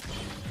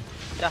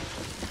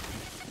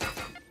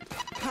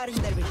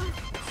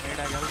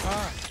आ गया।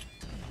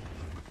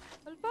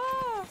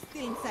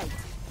 Stealing sight.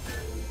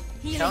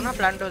 जाओ ना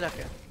प्लांट हो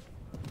जाके।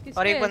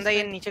 और एक बंदा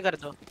ये नीचे कर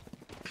दो।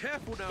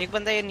 एक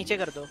बंदा ये नीचे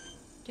कर दो।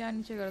 क्या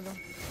नीचे कर दो?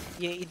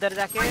 ये इधर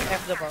जाके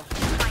F दबाओ।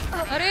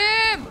 अरे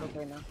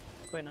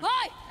कोई ना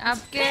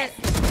आपके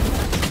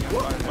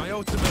My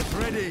ultimate's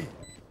ready.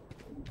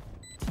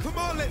 Come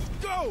on, let's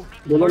go.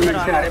 दोनों मिनट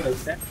से आ रहे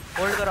बच्चे।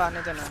 होल्ड करो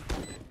आने देना।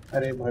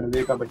 अरे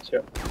भड़वे का बच्चा।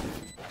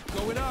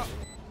 Going up.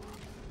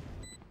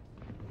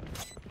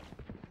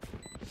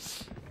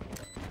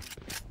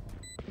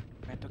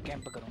 मैं तो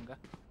कैंप करूंगा।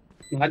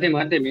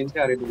 मारते मेन से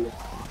आ रहे दोनों।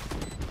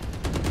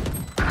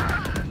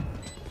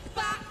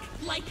 Back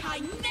like I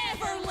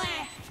never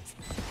left.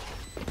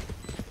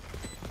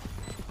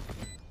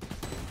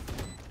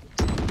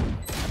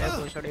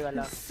 छोड़ी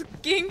वाला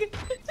किंग।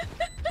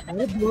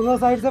 अरे दोनों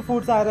साइड से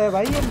फूड्स आ रहे हैं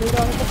भाई। ये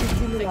मेरा वाला तो कुछ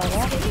भी नहीं आ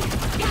रहा।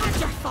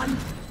 Gadget fun.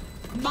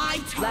 My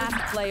turn. Last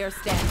player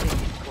standing.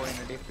 कोई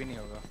ना डिप भी नहीं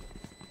होगा।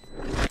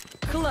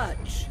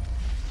 Clutch.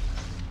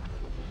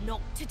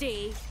 Not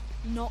today,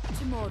 not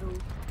tomorrow,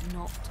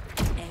 not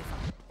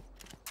ever.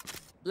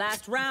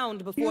 Last round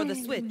before the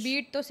switch.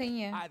 Beat तो सही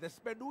है। Either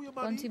spend all your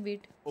कौन सी money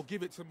beat? or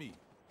give it to me.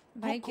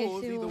 भाई Good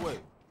cause कैसे either हो? way.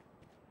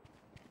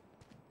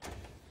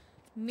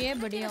 मैं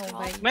बढ़िया हूँ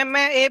भाई।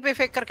 मैं ए पे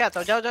फेक करके आता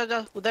हूँ। जाओ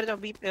उधर जाओ।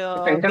 बी पे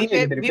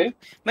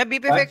मैं बी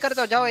पे फेक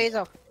करता हूँ। जाओ ए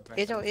जाओ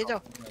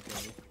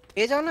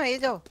ना ए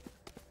जाओ।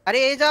 अरे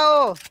ए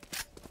जाओ।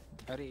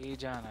 अरे ए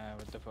जाना है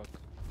व्हाट द फक।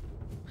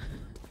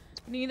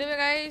 नींद में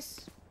गाइस।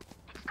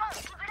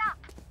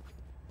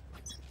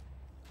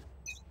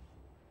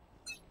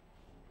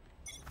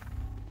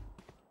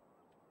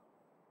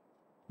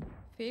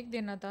 फेक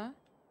देना था।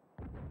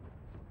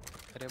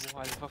 अरे वो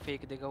अल्फा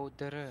फेक देगा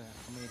उधर।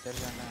 हमें इधर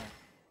जाना है।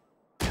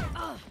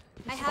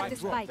 I have the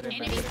spike.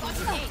 Enemy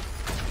spotted A.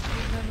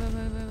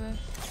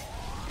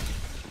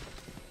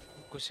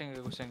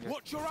 घुसेंगे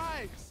Watch your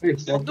eyes.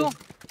 Smoke दो।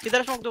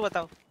 किधर स्मोक दो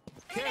बताओ।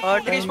 और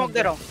ट्री स्मोक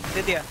दे रहा हूँ।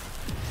 दे दिया।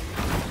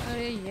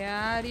 अरे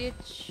यार ये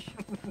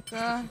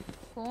का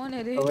कौन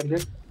है रे?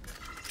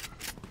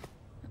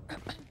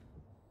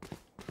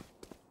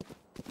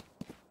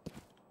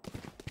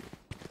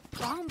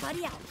 Bomb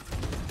buddy out.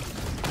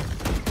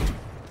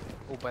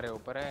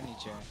 ऊपर है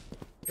नीचे है।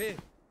 Here.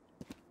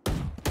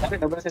 अरे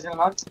डबल से चल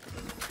मार।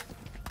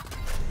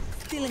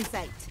 Stealing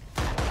sight.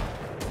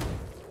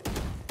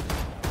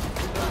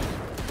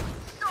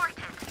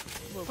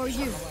 For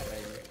you.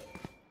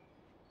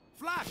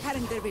 flash.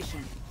 Cutting their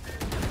vision.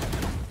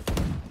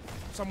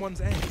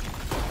 Someone's A.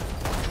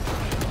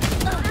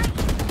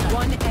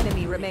 One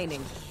enemy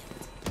remaining.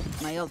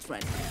 My ult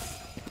ready.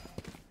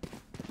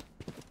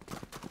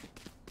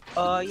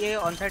 ये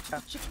ऑन साइड था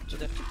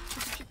उधर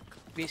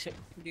बी से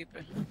बी पे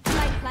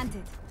Light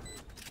planted.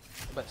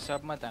 बस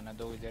सब मत आना,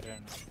 दो इधर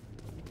रहना।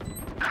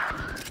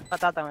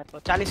 पता था मेरे को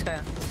 40 का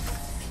है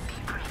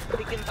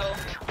लेकिन तो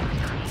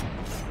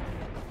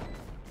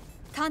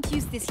Can't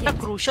use this इतना yet.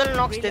 क्रूशियल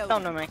नॉक्स देता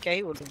हूँ ना मैं, क्या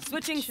ही बोलूँ।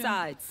 Switching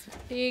sides.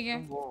 ठीक है।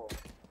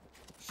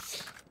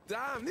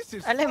 Damn, this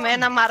is अरे मैं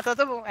ना मारता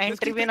तो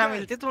एंट्री भी ना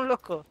मिलती तुम लोग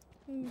को।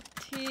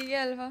 ठीक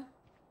है अल्फा।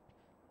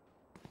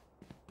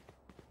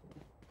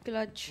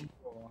 क्लच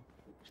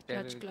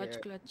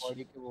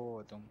बॉडी के वो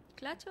हो तुम।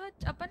 क्लच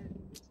अपन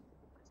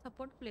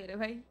सपोर्ट प्लेयर है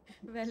भाई,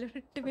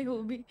 वैलोरेंट में वो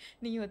भी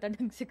नहीं होता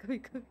ढंग से कभी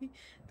कभी।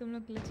 तुम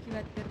लोग क्लच की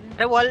बात कर रहे हो।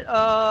 अरे वॉल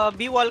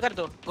बी वॉल कर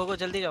दो, गो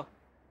जल्दी जाओ।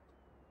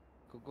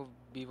 को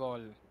बी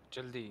वॉल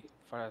जल्दी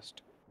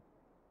फर्स्ट।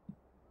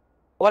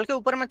 वॉल के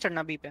ऊपर मत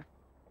चढ़ना बी पे,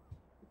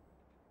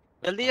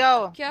 जल्दी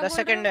जाओ 10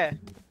 सेकंड है।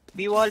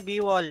 B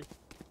wall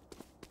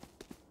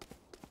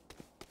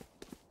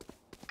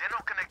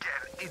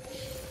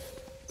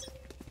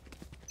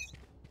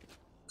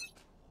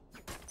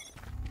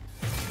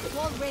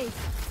Wall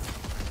raised.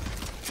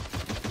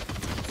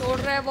 तोड़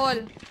रहा है वॉल।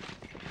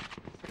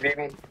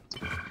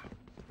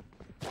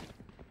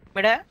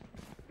 मिड है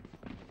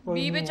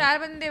बी पे 4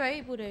 बंदे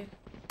भाई पूरे।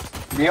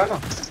 बी हो ना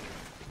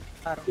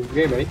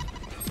ये भाई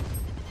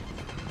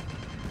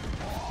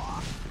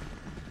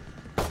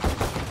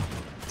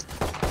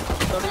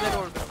थोड़ी देर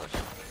होल्ड करो बस।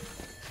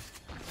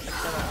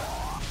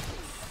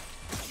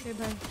 ए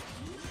भाई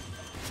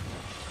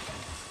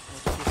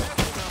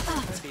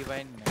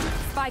डिवाइन में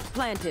Spike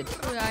planted.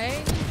 कोई आया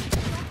ही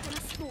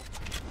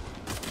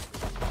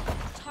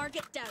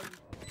Target down.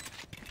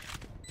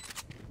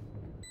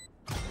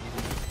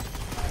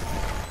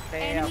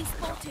 नहीं। Enemy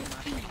spotted.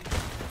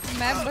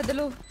 मैप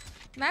बदलो।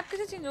 मैप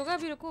कैसे चेंज होगा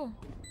अभी? रुको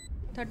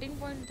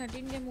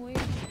 13.13 गेम हुए।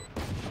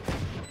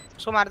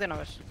 उसको मार देना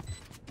बस।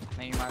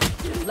 नहीं मार।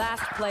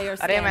 Last player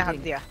अरे मैं हक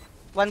standing. दिया।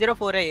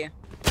 104 है ये।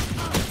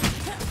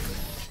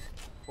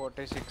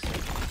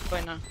 46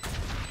 कोई ना,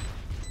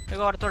 एक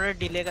और थोड़ा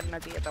डिले करना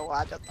चाहिए था, वो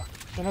आ जाता।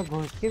 मैंने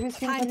घुस के भी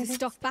स्किन Time करी to थी।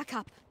 stock back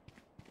up.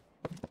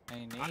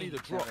 नहीं I need a नहीं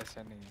drop.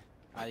 ऐसा नहीं है,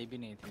 आई भी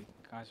नहीं थी,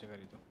 कहाँ से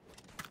करी तो।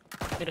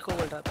 मेरे को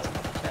बोल रहा था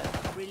शायद।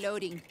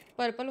 Reloading.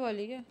 पर्पल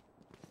वाली क्या?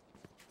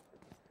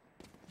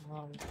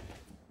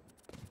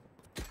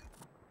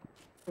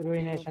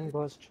 रुइनेशन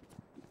घोस्ट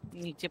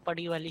नीचे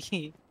पड़ी वाली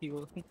थी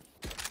वो।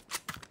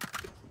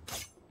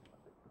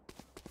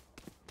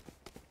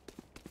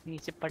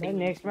 नीचे पड़ी।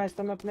 नेक्स्ट मैच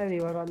तो मैं अपने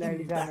रिवर वाले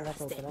आईडी से आने का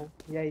सोच रहा हूँ,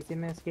 या इसी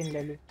में स्किन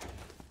ले लूँ।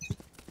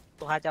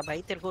 तो आजा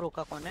भाई, तेरे को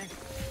रोका कौन है?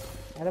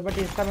 अरे बट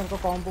इसका मेरे को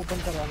कॉम्प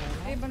ओपन करवाना है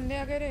ना। ए बंदे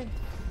आ गए रे।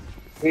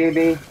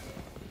 बी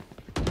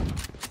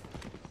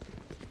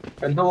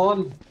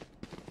कंट्रोल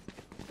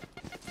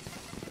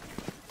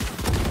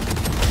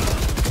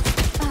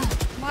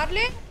मार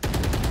ले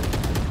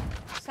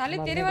साले।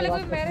 मारने तेरे के वाले को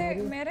बाद भी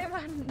कसम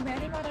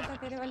मैंने मारा था,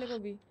 तेरे वाले को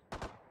भी।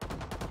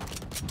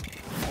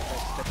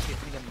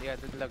 कितनी गंदी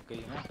आदत लग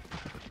गई है।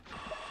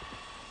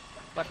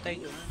 पता ही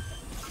क्यों है।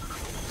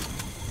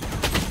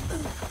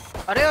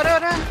 अरे अरे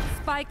अरे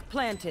Spike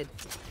planted.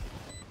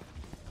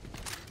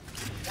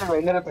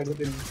 वेंडर है पहले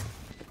दिन।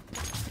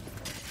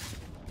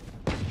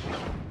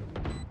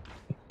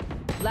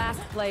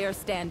 Last player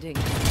standing.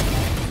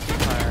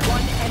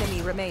 One enemy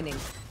remaining.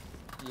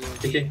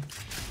 ठीक है।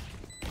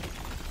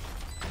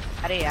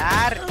 अरे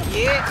यार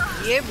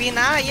ये भी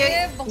ना, ये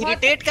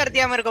इरिटेट कर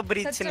दिया मेरे को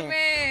ब्रीच सच ने।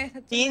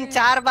 में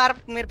 3-4 बार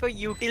मेरे को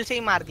यूटिल से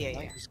ही मार दिया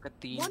ये। इसका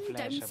 3 One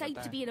फ्लैश है downside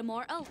पता to है। being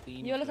immortal.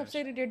 ये वाला सबसे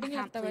इरिटेटिंग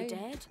Can't लगता है play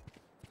भाई। dead.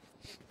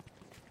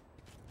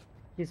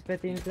 किस पे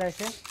 3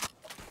 फ्लैश है?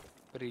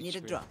 Need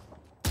a drop.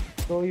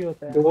 2 ही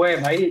होता है। 2 है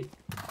भाई,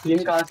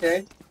 3 कहाँ से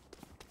है?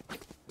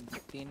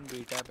 3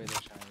 बीटा पे था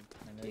शायद।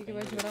 ठीक है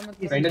भाई, छोड़ा मत।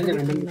 वेंडर के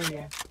वेंडर नहीं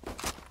है।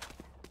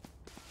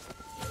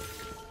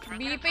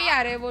 बी पे ही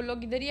आ रहे हैं वो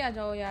लोग, इधर ही आ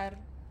जाओ यार।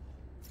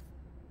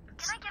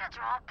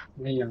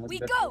 नहीं है। We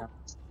go.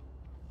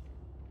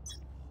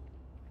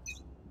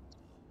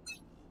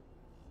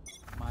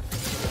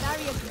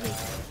 Barrier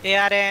breach. ये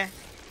आ रहे हैं।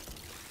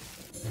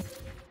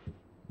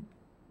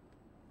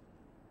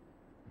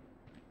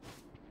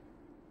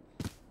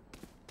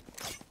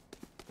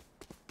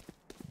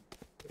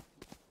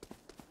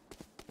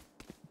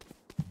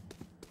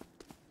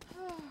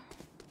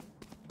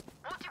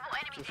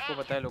 उसको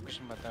पता है,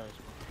 लोकेशन पता है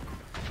उसको।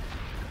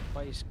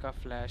 भाई इसका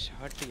फ्लैश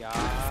हट यार।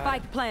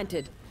 Spike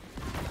planted.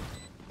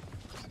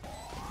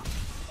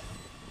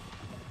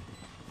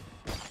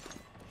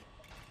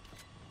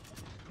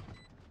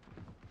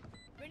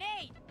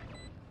 Grenade.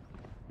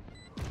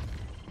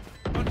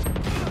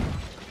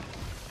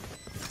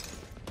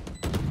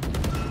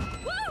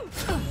 Woo!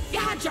 You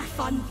had your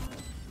fun.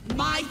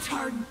 My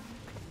turn.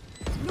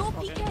 No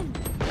peeking.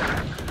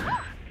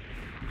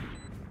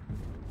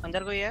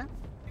 अंदर कोई है?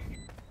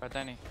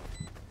 पता नहीं,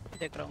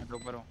 देख रहा हूँ।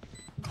 ऊपर हूँ।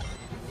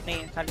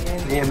 नहीं खाली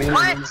नहीं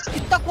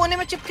इतना कोने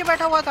में चिपके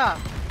बैठा हुआ था।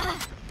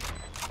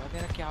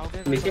 तेरा क्या हो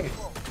गया? नीचे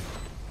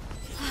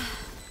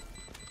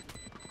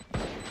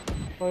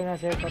कोई ना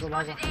सेव करो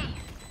भागो।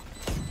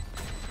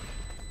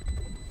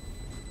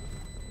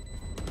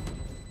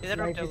 इधर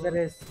नाइट उठ इज द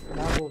रेस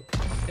भागो।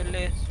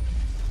 ले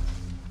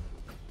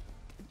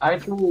आई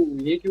तू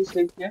ये क्यों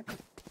सेव किया?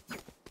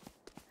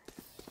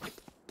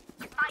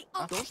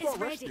 Don't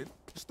start resting.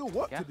 There's still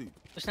work to do.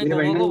 उसने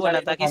दोनों को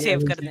बोला था कि सेव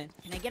कर दें।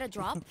 Can I get a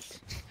drop?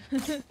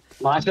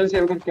 Martial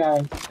save कर क्या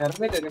है? कर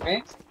में तेरे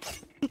में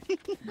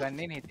गन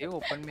ही नहीं थी,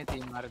 ओपन में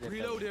 3 मार देता।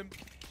 Reload him.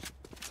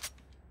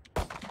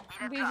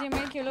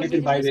 बीजीएमआई खेलो,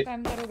 लेकिन भाई बीजीएमआई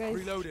स्पैम करो गाइस।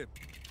 Reload him.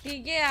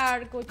 ठीक है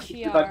यार, कुछ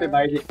इस बात पे यार।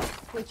 भाई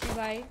कुछ ही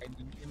भाई।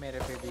 मेरे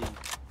पे भी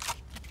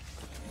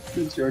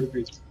छोड़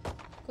भी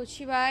कुछ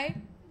ही भाई।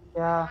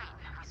 क्या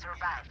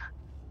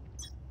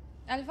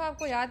अल्फा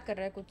आपको याद कर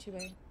रहा है कुछ ही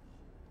भाई।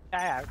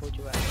 क्या यार कुछ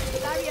हुआ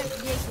Barrier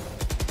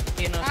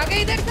created. आगे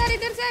इधर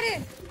सारे।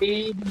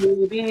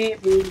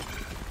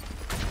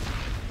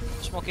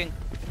 स्मोकिंग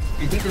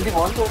जल्दी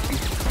ऑन तो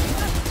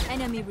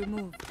Enemy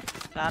removed.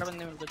 4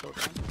 बंदे मेरे को छोड़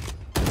रहे हैं।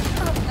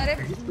 अरे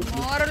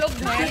और लोग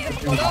भैंस से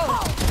पकड़ो।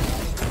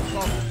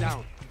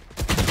 Down.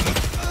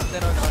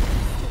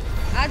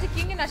 आज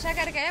किंग नशा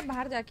करके आया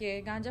बाहर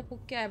जाके, गांजा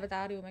फूक के आया,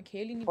 बता रही हूँ मैं,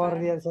 खेल ही नहीं पा और रहा।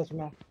 रियल सच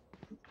में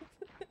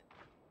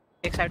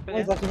एक साइड पे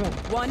नहीं सच में।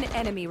 One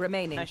enemy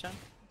remaining. नशा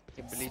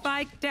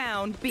Spike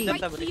down B.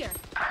 Right here.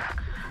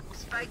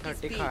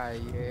 30 खा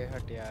ये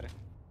हट यार।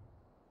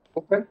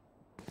 ऊपर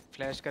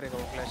फ्लैश करेगा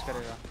वो, फ्लैश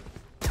करेगा।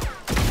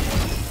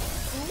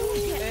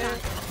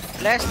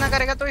 फ्लैश ना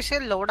करेगा तो इसे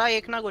लोड़ा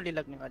एक ना गोली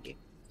लगने वाली।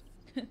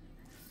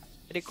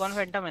 रिकॉन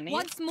फैंटम है नहीं।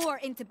 Once more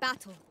into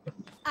battle.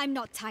 I'm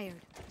not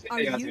tired.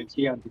 Are याद you?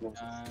 रखिए याद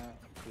रखिए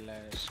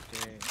फ्लैश के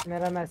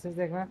मेरा मैसेज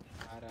देखना। आ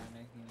रहा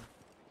नहीं।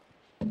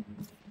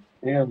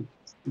 ये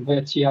बहुत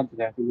अच्छी याद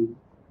रहती है।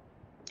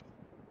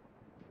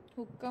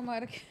 हुक्का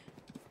मार के।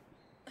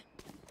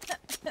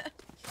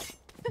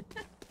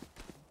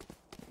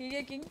 ठीक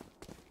है किंग।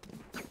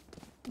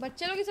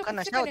 बच्चे लोग इसे का खुद से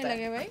नशा करने होता है।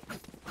 लगे भाई।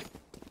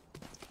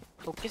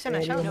 हुक्के से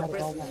नशा हो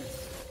रहा है।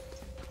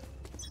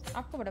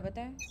 आपको बड़ा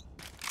पता है।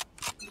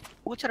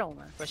 पूछ रहा हूँ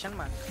मैं, question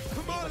mark.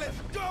 Come on, let's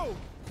go.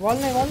 Wall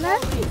नहीं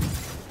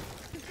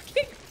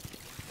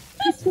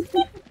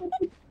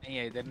नहीं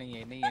है इधर, नहीं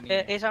है।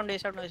 ए साउंड।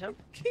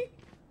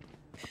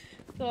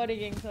 Sorry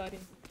king, sorry.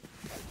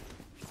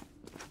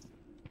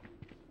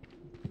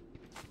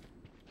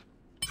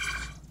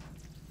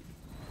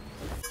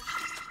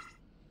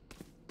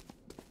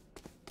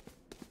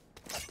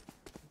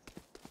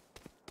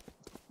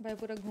 भाई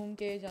पूरा घूम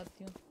के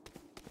जाती हूँ।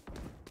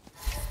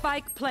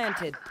 Spike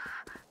planted.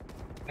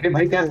 अरे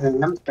भाई क्या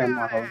रैंडम स्पैम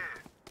मार रहा हूँ।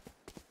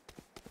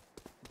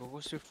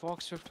 गो स्विफ्ट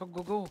फॉक्स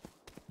गो।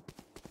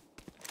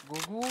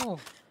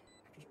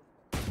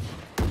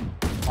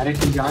 अरे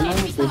तू जाना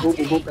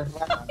गोगो कर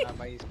रहा है। ना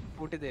भाई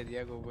फुट दे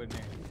दिया गोगो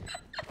ने।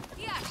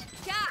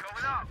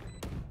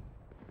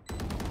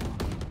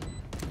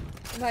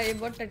 भाई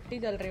बहुत टट्टी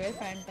चल रही है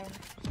फैंटम।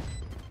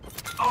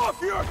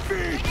 Off your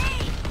feet.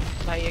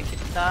 भाई ये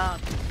कितना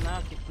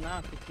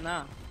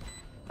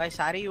भाई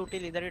सारी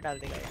यूटिल इधर ही डाल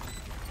देगा यार।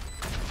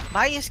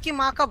 भाई इसकी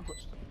माँ का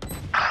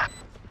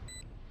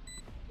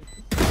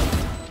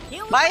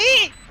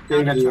भाई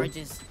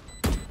Charges.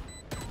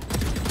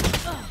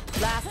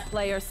 Last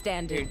player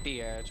standing. 80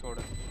 है, छोड़।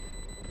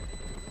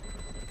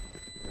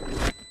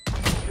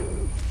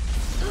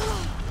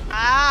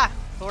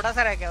 थोड़ा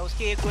सा रह गया,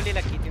 उसकी एक गोली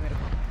लगी थी मेरे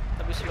को,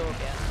 तभी स्लो हो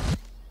गया।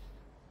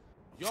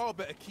 Y'all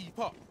better keep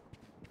up.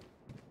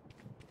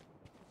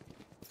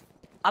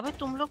 अबे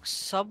तुम लोग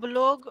सब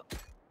लोग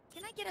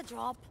Can I get a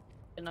drop?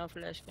 बिना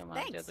फ्लैश के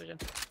मार दिया तुझे।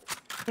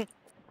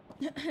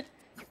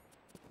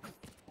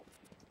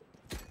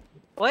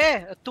 ओए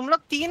तुम लोग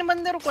 3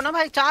 बंदे रुको ना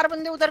भाई, 4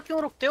 बंदे उधर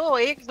क्यों रुकते हो?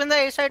 एक बंदा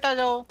ए साइड आ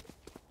जाओ।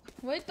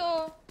 वही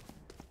तो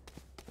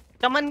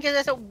चमन के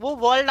जैसे वो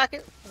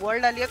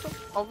वॉल डालिए तो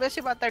ऑब्वियस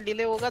ही बात है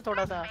डिले होगा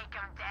थोड़ा सा।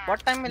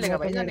 बहुत टाइम मिलेगा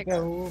भाई जाने का।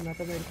 मैं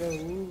तो मेरे पे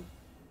हूँ।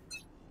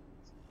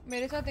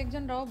 मेरे साथ एक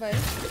जन रहो भाई।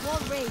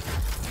 Wall raised.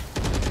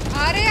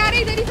 अरे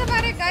इधर ही सब आ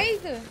रहे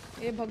गाइस।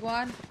 ये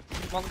भगवान।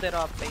 स्मोक दे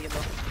रहा हूं आप पे, ये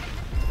लो।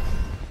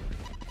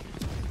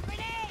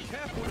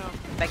 Careful now.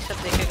 बैकशॉट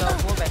देखेगा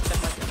वो, बैकशॉट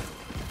मत।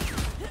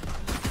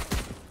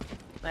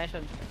 Nice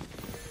one.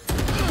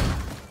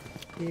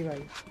 ठीक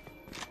भाई।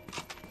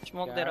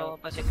 स्मोक दे रहा हूं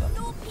वापस एक।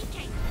 No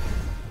peeking.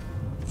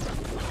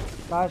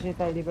 काश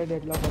इस आईडी पे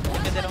डेडलॉक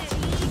होता। दे रहा हूं।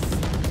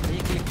 ये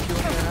क्लिक क्यों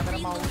नहीं हो रहा मेरा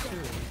माउस?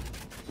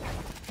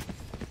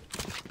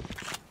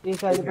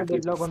 इस आईडी पे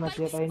डेडलॉक होना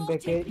चाहिए था, इन पे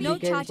के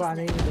लीकेज को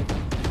आने ही नहीं देता।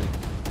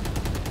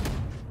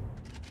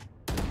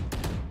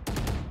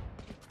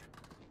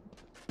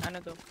 आने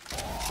दो।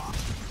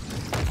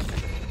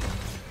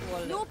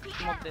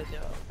 स्मोक दे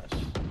दिया वापस।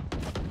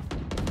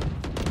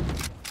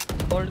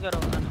 होल्ड करो,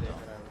 आने दो।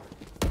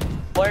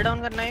 होल्ड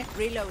डाउन करना है।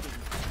 Reloading.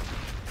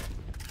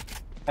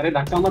 अरे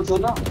धक्का मत दो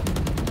ना।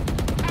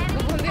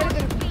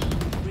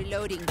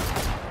 Reloading.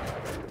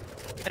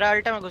 मेरा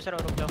अल्टा में घुस रहा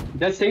हूं, रुक जाओ।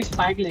 जस्ट सही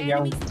स्पाइक ले गया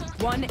हूं।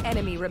 One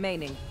enemy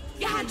remaining.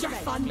 You had your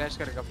fun. Flash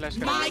करेगा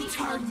My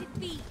turn.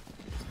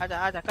 आजा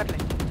आजा कर ले।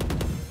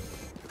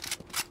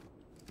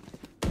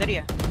 इधर ही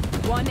है।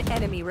 One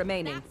enemy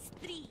remaining.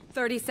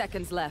 30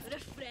 seconds left.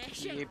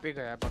 ये पे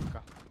गया पक्का।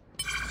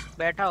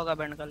 बैठा होगा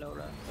बैंड का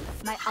लौड़ा।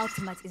 My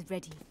ultimate is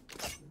ready.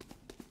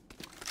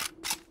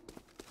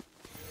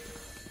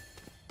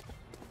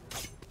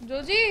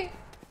 Joji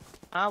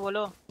हाँ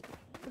बोलो।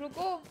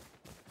 रुको,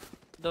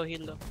 दो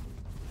हील दो।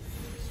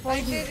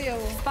 स्पाइक दे दिया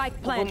वो। Spike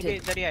घूम के planted.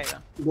 इधर ही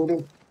आएगा।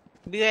 दो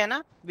भी गया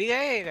ना? भी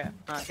गया।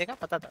 हाँ देखा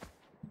पता था।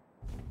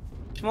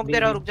 स्मोक दे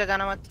रहा हूँ, रुक जा,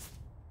 जाना मत।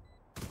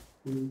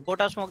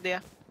 बोटा स्मोक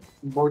दिया।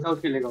 बोट हाउस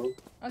खेलेगा वो।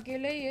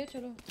 अकेले ही है,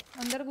 चलो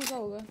अंदर घुसा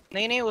होगा।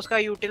 नहीं नहीं, उसका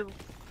यूटिल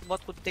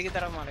बहुत कुत्ते की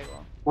तरह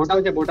मारेगा। बोट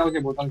हाउस है, बोट हाउस है,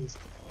 boat house.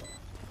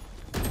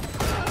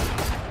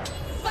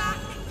 Back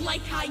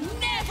like I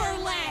never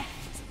left.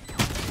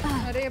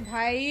 अरे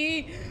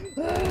भाई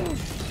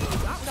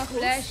उसका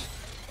फ्लैश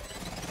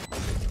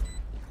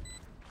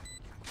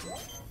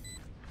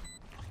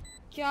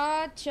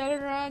क्या चल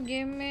रहा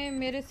गेम में,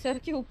 मेरे सर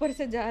के ऊपर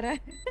से जा रहा है।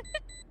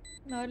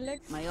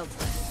 नॉर्लेक्स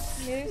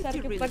मेरे सर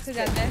के ऊपर से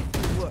जाता है।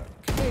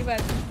 कोई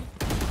बात नहीं।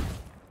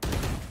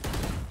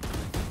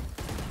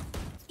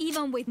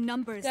 Even with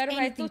numbers, कर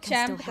भाई तू anything can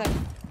चैंप still कर।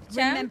 happen.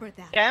 Champ Remember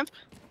that. Camp?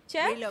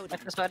 Champ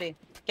अच्छा sorry,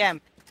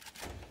 camp.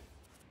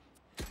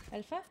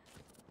 Alpha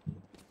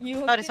u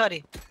sorry sorry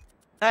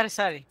sorry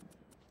sorry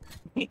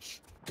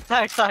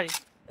sorry sorry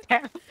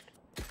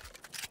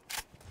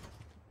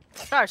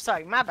sorry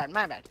sorry, my bad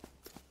my bad.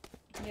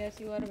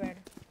 Yes you are bad.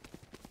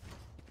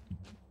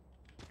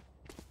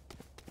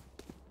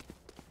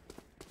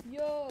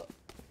 यो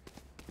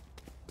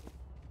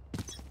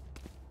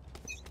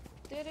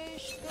तेरे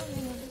इश्क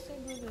में मुझसे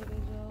गुजर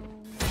जाऊं।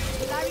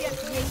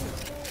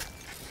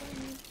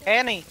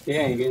 है नहीं, ये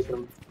आएंगे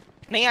सब।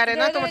 नहीं आ रहे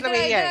ना, तो मतलब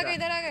यही आएगा।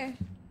 इधर आ गए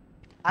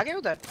आगे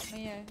उधर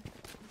नहीं आए।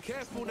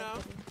 Careful now.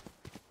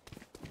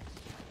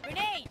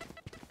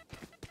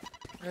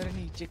 अरे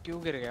नीचे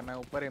क्यों गिर गया? मैं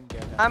ऊपर एम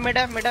किया था। हाँ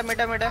मिडा मिडा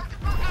मिडा मिडा।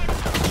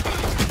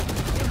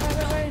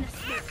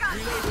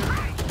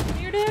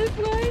 Need help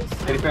guys.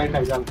 वेरीफाइड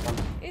है जान।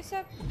 ये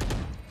सब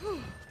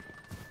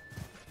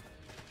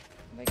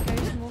भाई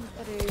गाइस मूव।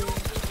 अरे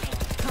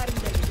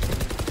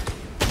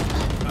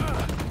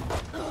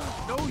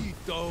No, you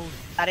don't.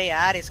 अरे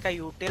यार इसका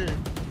यूटिल।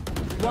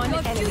 One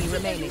enemy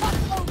remaining.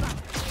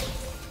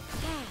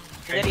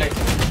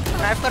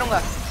 स्नाइप करूंगा।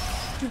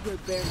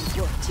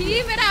 छी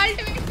मेरा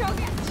अल्टीमेट हो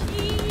गया।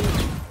 छी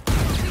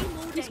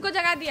इसको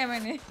जगा दिया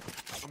मैंने।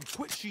 I'm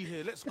twitchy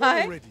here. Let's go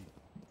Hi. already.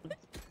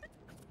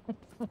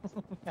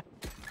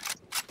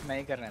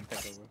 नहीं करना था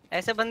तो वो।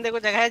 ऐसे बंदे को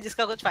जगाया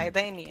जिसका कुछ फायदा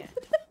ही नहीं है।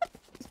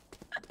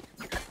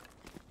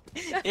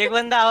 एक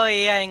बंदा आओ,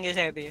 ये आएंगे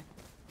शायद ये।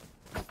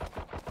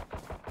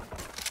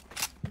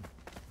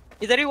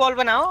 इधर ही वॉल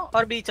बनाओ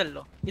और बी चल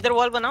लो। इधर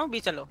वॉल बनाओ, बी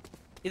चलो।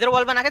 इधर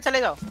वॉल बना के चले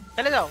जाओ,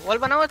 चले जाओ। वॉल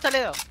बनाओ और चले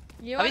जाओ।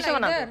 ये अभी से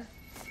वाला बना इधर। दो।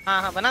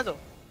 हाँ हाँ बना दो,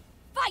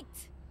 Fight.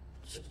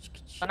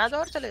 बना दो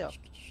और चले जाओ।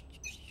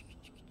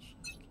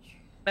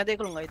 मैं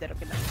देख लूंगा इधर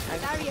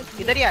फिलहाल।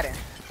 इधर ही आ रहे हैं।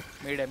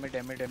 मिड है मिड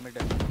है मिड है मिड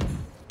है।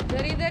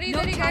 इधर इधर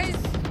इधर ही गाइस।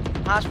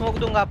 हाँ स्मोक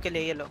दूंगा आपके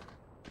लिए, ये लो।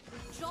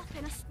 Drop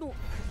in a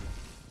smoke.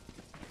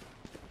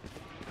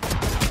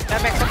 मैं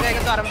बैकअप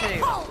जाएगा तो आराम से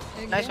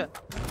जाएगा। Nice one.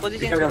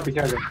 पोजीशन पीछे आ जाओ, पीछे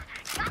आ जाओ।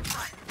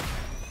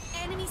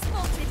 Enemy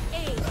spotted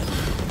A.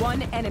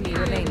 One enemy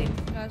remaining.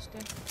 Last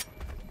है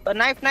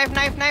knife knife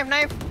knife knife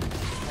knife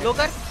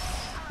लोकर।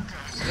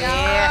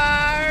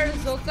 यार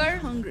जोकर।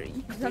 Hungry.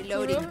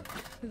 Reloading.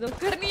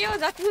 जोकर नहीं हो,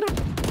 जाकुर।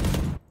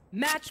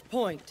 Match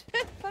point.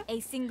 A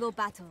single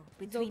battle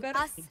between Joker.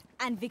 us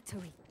and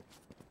victory.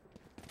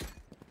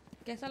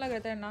 कैसा लग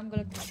रहा है नाम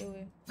गलत लिखते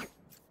हुए?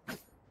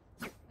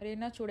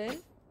 रेना चुड़ैल।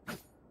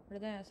 बढ़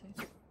जा यहाँ से।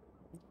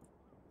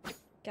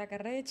 क्या कर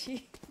रहे हैं छी?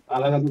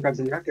 आला जादू कर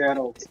देगा क्या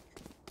रहा हो।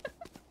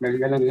 मैं भी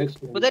गलत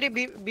नहीं। उधर ही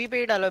बी पे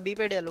ही डालो, बी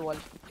पे डालो वॉल।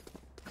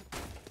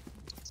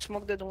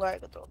 स्मोक दे दूंगा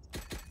आएगा तो।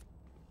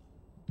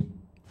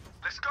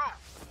 Let's go.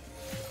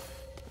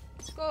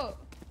 इसको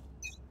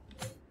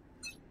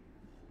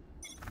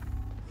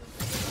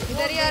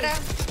इधर ही आ रहा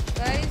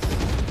गाइस।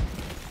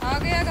 आ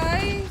गया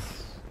guys.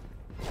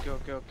 Okay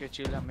okay okay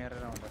chill है मेरा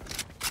राउंड है।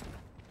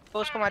 तो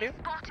उसको मारियो।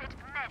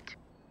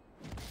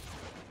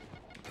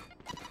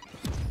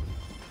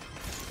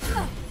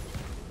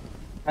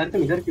 अरे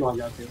तुम इधर क्यों आ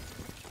जाते हो?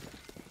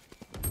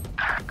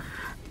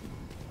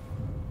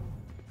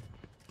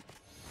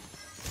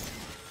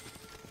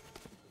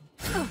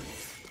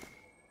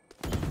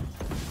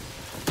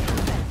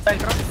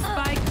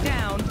 Spike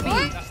down B.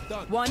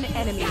 One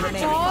enemy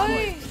remaining.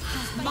 ओए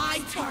My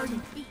turn.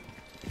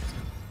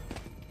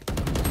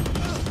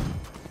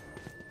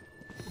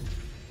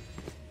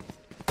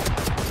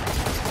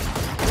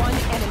 One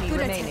enemy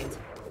Good remaining.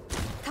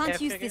 attempt.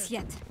 Can't use this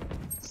yet.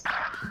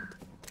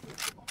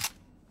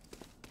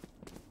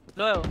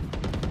 Low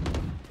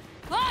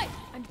Hi,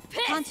 I'm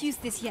pissed. Can't use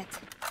this yet.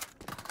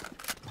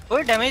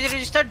 ओए damage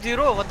registered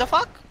 0, what the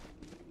fuck.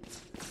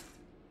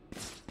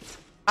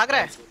 भाग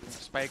रहा है।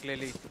 स्पाइक ले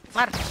ली।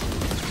 मार।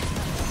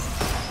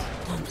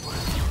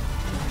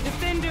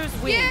 Defenders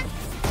win.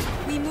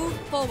 We move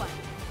forward.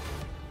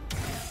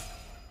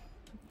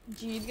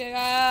 जीत गए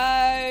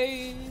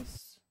guys.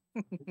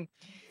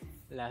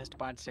 Last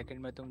 5 second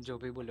में तुम जो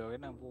भी बोलोगे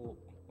ना वो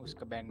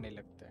उसका बैन नहीं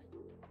लगता है।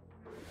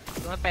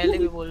 तो मैं पहले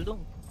भी बोल दूं।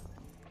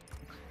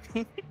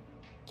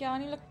 क्या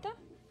नहीं लगता?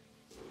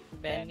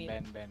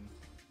 Ban ban.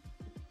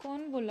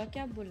 कौन बोला?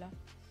 क्या बोला?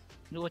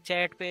 वो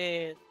चैट पे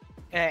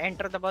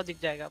एंटर दबाओ दिख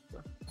जाएगा आपको।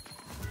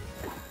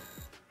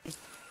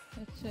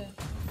 अच्छा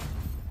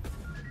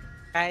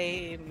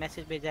काय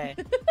मैसेज भेजा है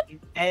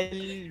एल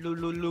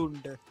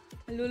लुलुलुंड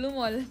लुलु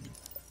मॉल।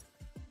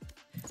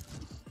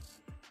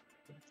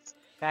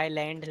 काय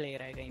लैंड ले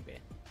रहा है कहीं पे।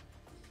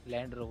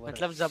 लैंड रोवर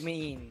मतलब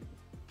जमीन।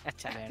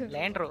 अच्छा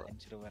लैंड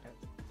रोवर है।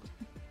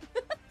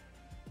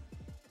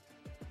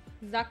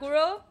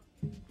 ज़ाकुरो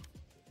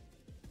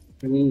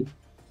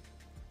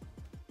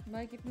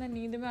भाई कितना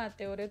नींद में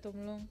आते हो रे तुम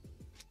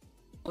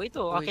लोग। वही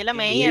तो अकेला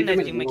मैं ही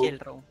एनर्जी में खेल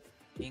रहा हूँ।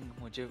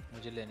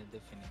 मुझे लेने दे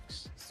फिनिक्स।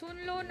 सुन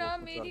लो ना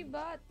मेरी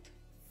बात।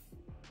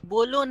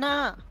 बोलो ना।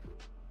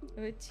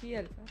 अच्छी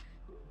अल्फा।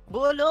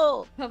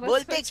 बोलो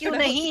बोलते क्यों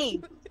नहीं।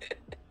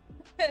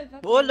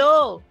 बोलो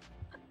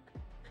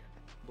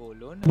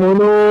ना।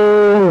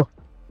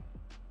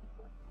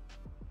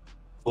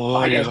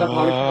 आज ऐसा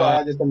भाग तो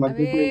आया जैसे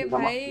मस्जिद अबे में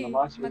भाई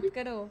नमाज मत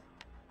करो।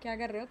 क्या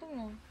कर रहे हो तुम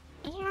लोग?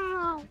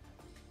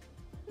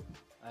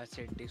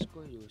 Set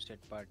disco you set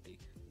party.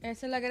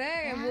 ऐसा लग रहा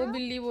है वो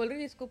बिल्ली बोल रही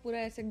है जिसको पूरा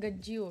ऐसे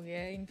गज्जी हो गया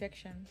है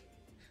इन्फेक्शन।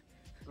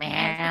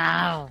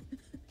 म्याऊ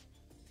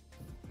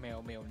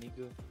म्याऊ म्याऊ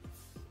निगो।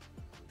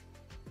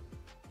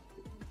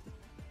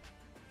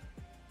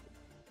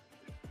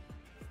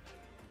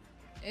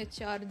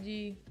 HRG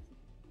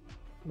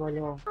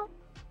बोलो।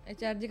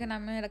 HRG का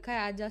नाम मैंने रखा है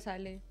आजा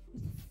साले।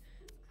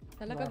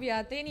 साला कभी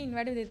आते ही नहीं,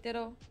 इनवाइट देते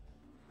रहो।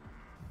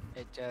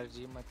 HRG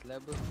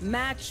मतलब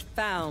Match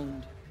found.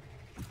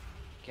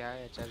 क्या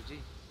है HRG?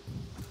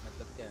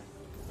 मतलब क्या है?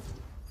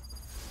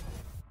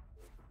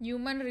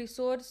 ह्यूमन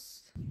रिसोर्स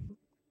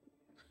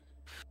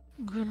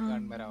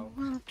गान मराओ।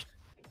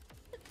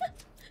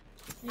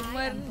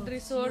 Human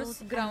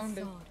resource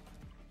grounded.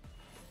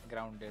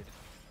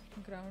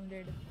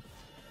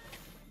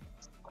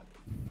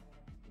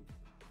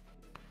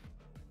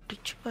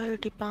 Ditch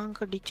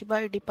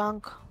bye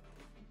डिपांक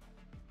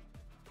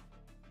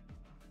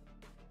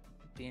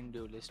 3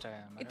 dualist आया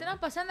हमारा। इतना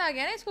पसंद आ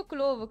गया ना इसको।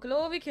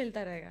 क्लोव भी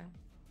खेलता रहेगा।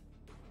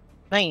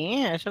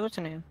 नहीं ऐसा कुछ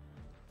नहीं।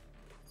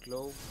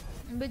 क्लोव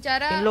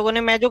बेचारा इन लोगों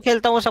ने मैं जो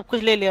खेलता हूँ वो सब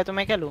कुछ ले लिया तो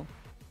मैं क्या लूँ।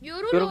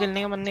 यूरो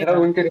खेलने का मन नहीं तेरा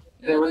करता। उनके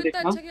यूरो लेवल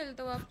इतना देखना। अच्छा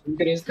खेलते हो आप।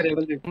 उनके रेंज का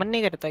लेवल देखना। मन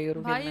नहीं करता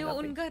यूरो भाई खेलने का।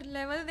 उनका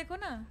लेवल देखो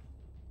ना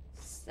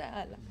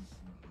साला।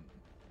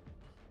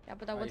 क्या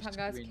पता वो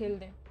थगास खेल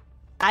दे।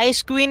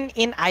 आइस क्वीन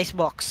इन ice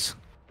box.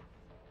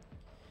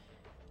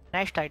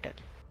 Nice title.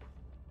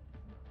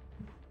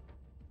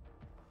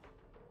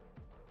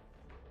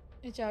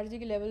 HRG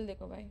की लेवल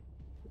देखो भाई।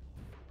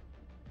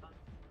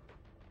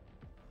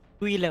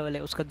 दुई लेवल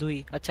है उसका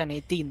दुई। अच्छा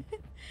नहीं 3।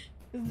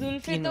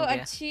 जुल्फे तो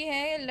अच्छी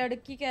है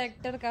लड़की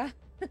कैरेक्टर का।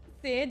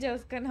 सेज है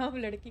उसका नाम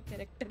लड़की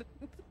कैरेक्टर।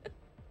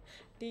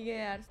 ठीक है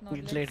यार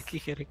स्नॉर्लेक्स। लड़की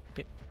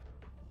कैरेक्टर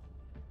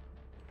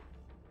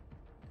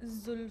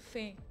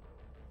जुल्फे।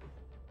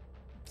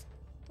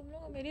 तुम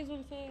लोग मेरी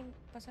जुल्फे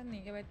पसंद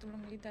नहीं है भाई। तुम लोग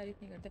मेरी तारीफ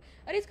नहीं करते।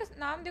 अरे इसका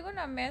नाम देखो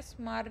ना मैस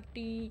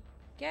मार्टी।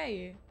 क्या है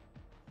ये?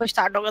 तो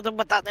स्टार्ट होगा तो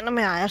बता देना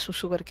मैं आया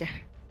सुसु करके।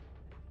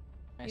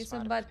 ये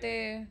सब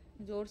बातें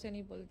जोर से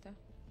नहीं बोलता।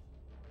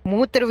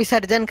 मूत्र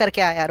विसर्जन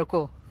करके आया।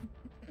 रुको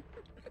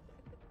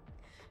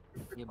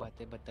ये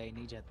बातें बताई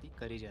नहीं जाती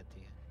करी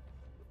जाती है।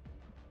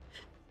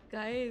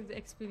 Guys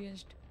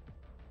experienced.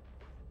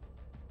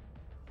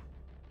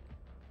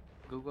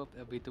 गुगो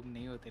अभी तुम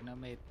नहीं होते ना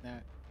मैं इतना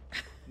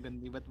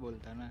गंदी बात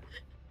बोलता ना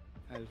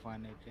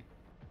अल्फाने पे।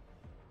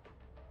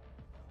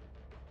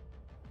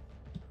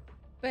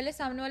 पहले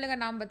सामने वाले का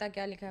नाम बता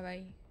क्या लिखा है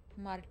भाई।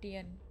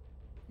 मार्टियन।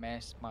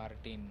 Mess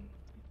Martin.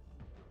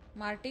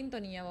 मार्टिन तो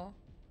नहीं है वो।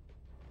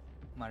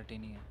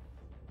 मार्टिन ही है।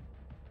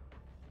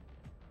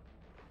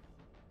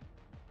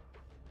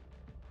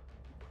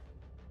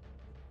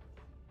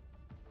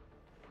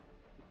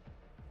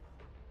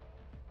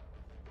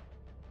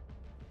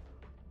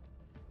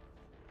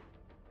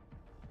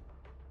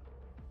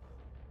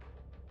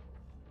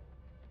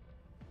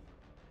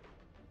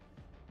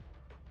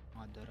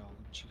 आदर आओ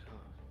जी हाँ।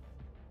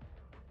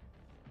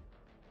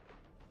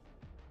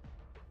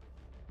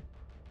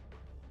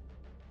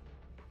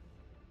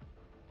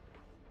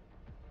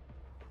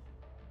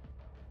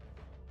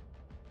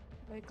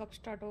 भाई कब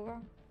स्टार्ट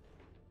होगा?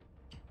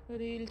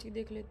 रील्स ही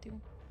देख लेती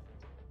हूँ।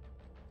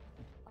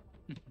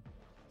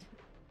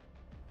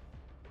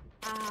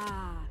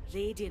 Ah,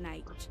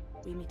 Radianite.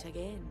 We meet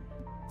again.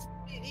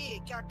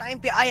 क्या टाइम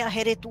पे आया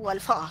है रे तू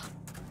alpha.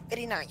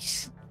 Very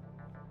nice.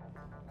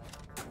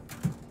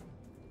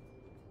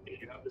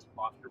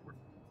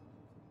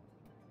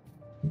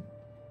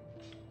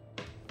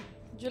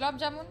 Gulab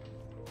jamun.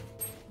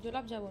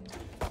 Gulab jamun.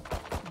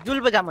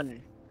 जुल्ब जामुन।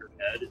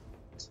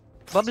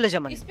 बबल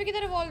जामुन। इस पे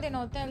किधर वॉल देना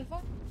होता है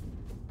अल्फा?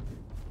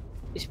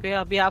 इस पे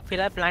अभी आप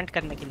फिलहाल प्लांट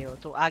करने के लिए हो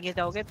तो आगे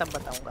जाओगे तब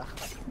बताऊंगा।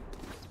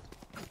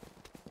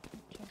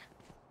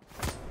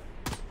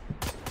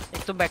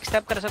 तो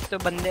बैकस्टैप कर सकते हो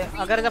बंदे,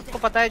 अगर आपको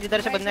पता है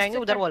जिधर से बंदे आएंगे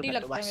उधर वॉल कर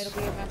दो बस। मेरे को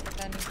ये मैप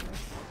पता नहीं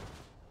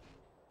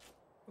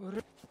और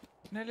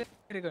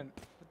मेरे gun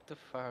what the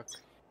fuck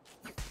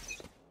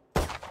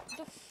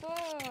the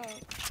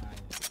fuck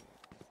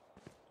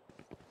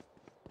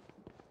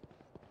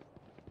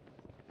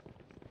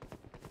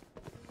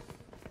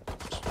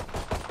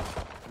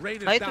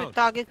भाई तू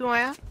इतना आगे क्यों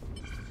आया?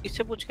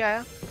 इससे पूछ के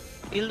आया।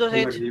 हिल दो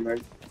सेज।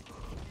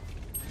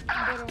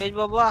 सेज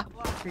बाबा।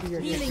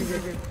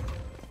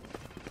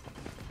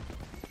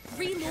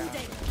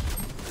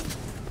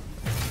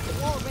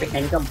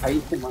 का भाई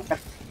से मार।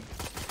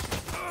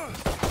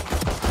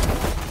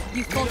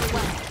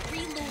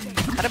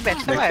 अरे बैक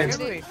से आया क्या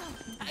कोई?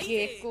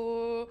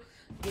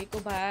 गेको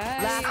भाई।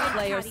 Last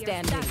player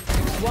standing.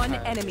 One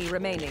enemy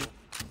remaining.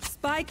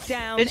 Spike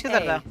down. Says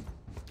किधर था?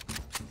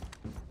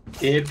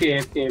 AFK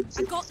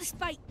Got the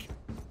spike.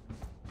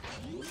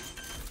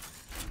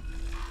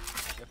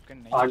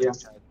 आ गया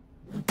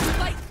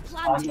Spike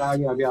planted. आ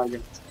गया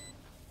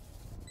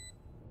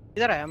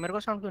इधर आया, मेरे को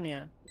साउंड क्यों नहीं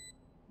आया?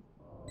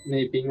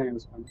 नहीं पिंग है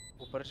उसका।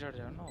 ऊपर चढ़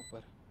जाओ ना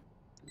ऊपर।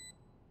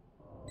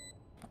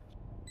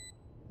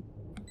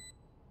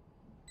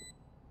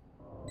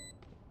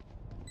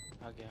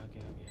 आगे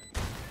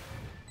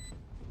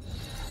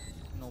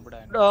नो बड़ा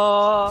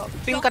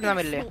पिंग करना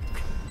मेरे लिए।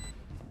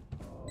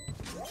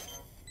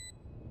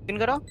 पिन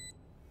करो।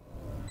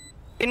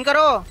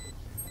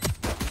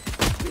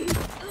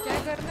 क्या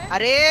करना है?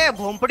 अरे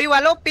भोंपड़ी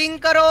वालों पिंग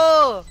करो।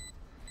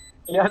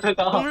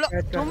 तुम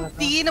तुम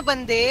तीन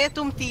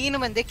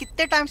बंदे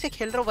कितने टाइम से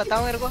खेल रहे हो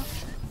बताओ मेरे को।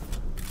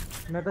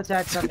 मैं तो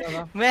चैट कर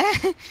रहा था।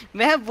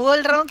 मैं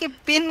बोल रहा हूँ कि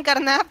पिन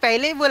करना है,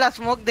 पहले ही बोला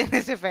स्मोक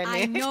देने से पहले।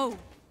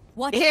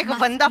 एक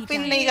बंदा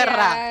पिन नहीं कर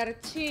रहा। यार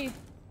छी,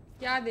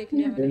 क्या देख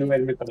लिया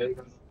मैंने?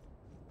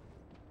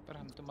 पर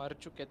हम तो मार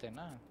चुके थे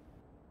ना।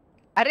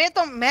 अरे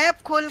तो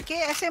मैप खोल के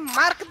ऐसे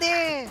मार्क दे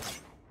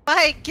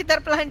भाई, किधर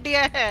प्लांट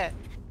किया है?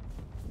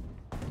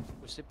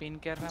 उससे पिन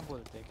करना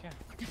बोलते हैं क्या?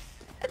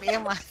 अरे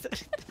मास्टर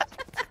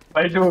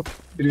भाई तो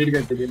डिलीट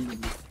करते गेम।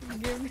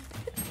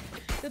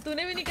 तो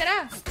तूने भी नहीं करा?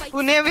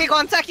 तूने भी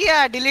कौन सा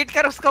किया? डिलीट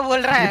कर उसको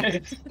बोल रहा है।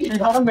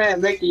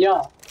 मैं किया।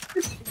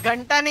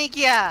 घंटा नहीं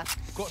किया,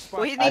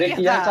 कोई नहीं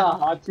किया था।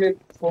 हाथ में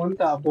फोन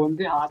था, फोन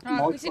से हाथ।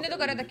 हाँ किसी ने तो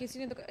करा था,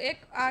 एक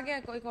आ गया,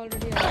 कोई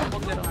ऑलरेडी।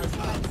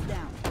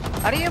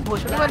 अरे ये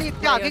भोसड़ी वाली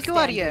इतनी आगे क्यों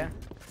आ रही है?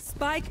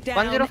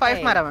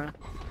 105 मारा मैं।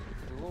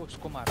 वो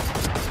उसको मारा।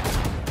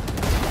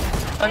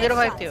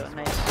 105 थी वो।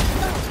 नाइस।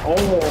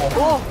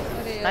 ओह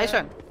नाइस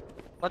वन,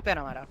 बहुत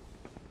प्यारा मारा।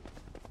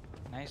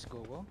 नाइस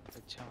गो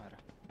अच्छा मारा।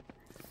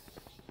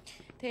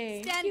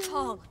 Stand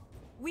tall.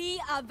 We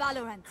are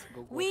Valorant.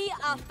 We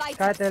are fighting.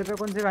 क्या तेरे पे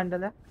कौन सी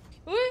वैंडल है?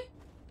 ओए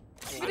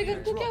मेरे गन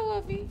को क्या हुआ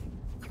अभी?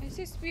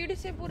 ऐसे स्पीड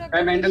से पूरा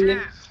बैंडल दे।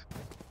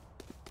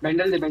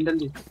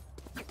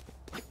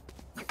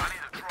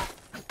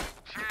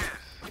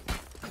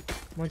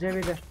 मुझे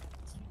भी दे।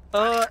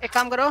 एक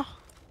काम करो,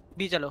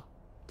 बी चलो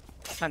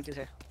शांति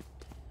से।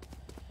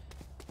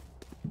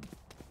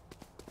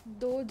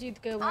 2 जीत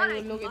गए भाई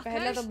वो लोग।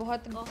 पहला तो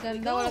बहुत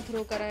गंदा वाला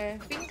थ्रो करा है।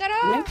 पिन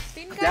करो।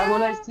 क्या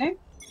बोला इसने?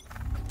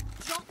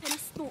 Drop in a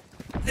smoke.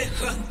 The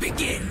hunt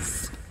begins.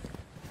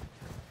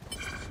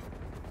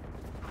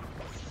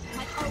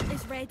 My ult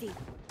is ready.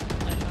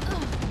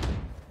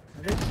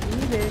 अरे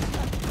ठीक है,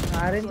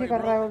 आरएनजी कर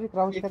रहा है वो भी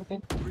क्राउच करके।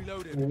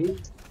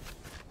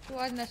 तू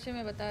आज नशे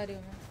में बता रही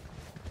हूँ मैं।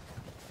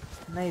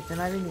 नहीं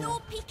इतना भी नहीं No है।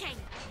 peeking.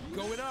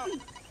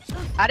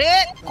 अरे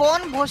कौन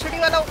भोसड़ी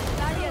वाला?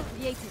 Barrier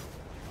created.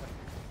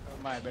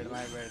 My bad.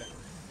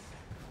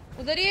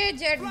 उधर ये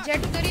जेट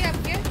उधर ही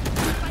आपके।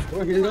 वो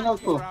हिल दो ना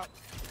उसको।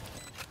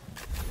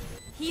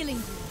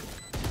 Healing.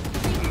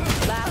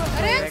 Last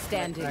player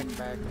standing.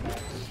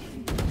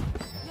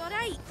 You're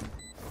right.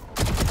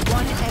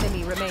 One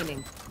enemy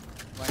remaining.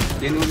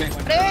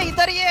 अरे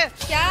इधर ये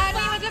क्या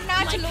नहीं मतलब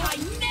नाच लो। I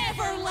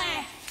never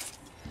left.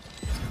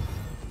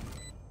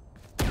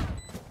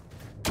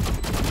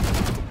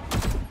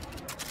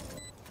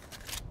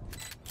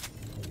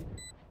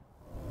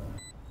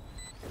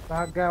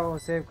 भाग गया वो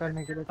सेव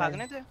करने के लिए।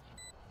 भागने थे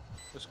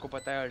उसको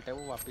पता है अल्ट है,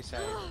 वो वापस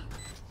आएगा।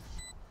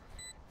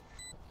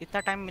 इतना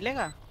टाइम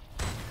मिलेगा?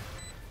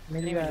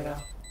 मिल जाएगा।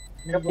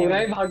 पूरा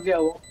ही भाग गया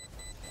वो।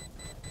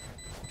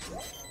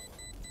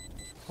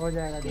 हो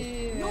जाएगा।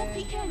 No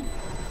peeking.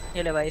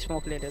 ये ले भाई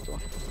स्मोक ले ले तू।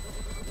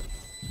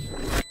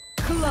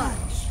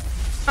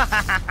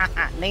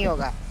 नहीं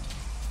होगा।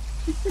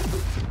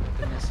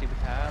 नसीब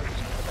था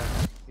उसको पता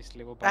था,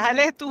 इसलिए वो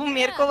पहले तू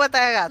मेरे को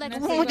बताएगा,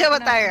 तू मुझे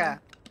बताएगा।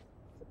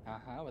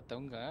 हाँ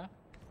बताऊंगा।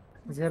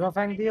 0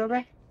 फेंक दियो बे।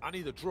 I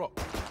need a drop.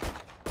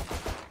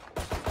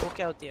 वो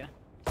क्या होती है?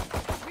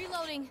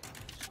 Reloading.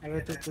 अरे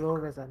तू प्रो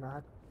है सना।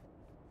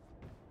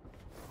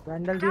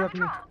 वैंडल दियो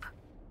अपनी।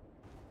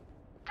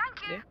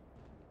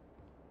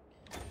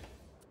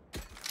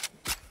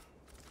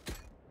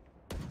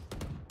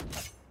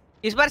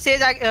 इस बार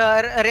सेज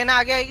रेना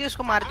आगे आएगी,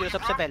 उसको मार दियो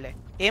सबसे पहले।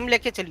 एम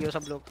लेके चलियो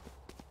सब लोग।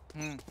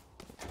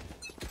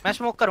 मैं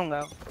स्मोक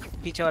करूंगा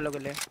पीछे वालों के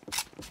लिए।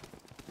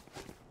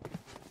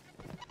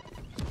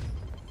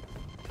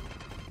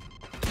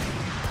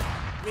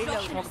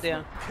 स्मोक दिया।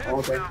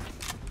 ओके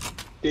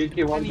ठीक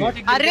है वॉल।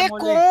 अरे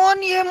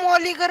कौन ये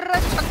मॉली कर रहा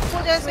है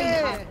छक्को जैसे?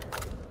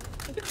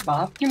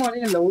 बाप की मॉली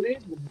है लौड़े।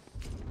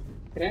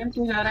 क्रैम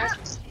क्यों जा रहा है?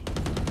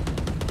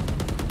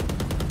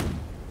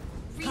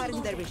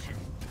 Cutting their vision.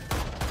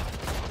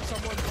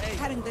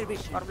 Cutting their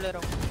vision. और ले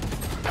रहा हूँ।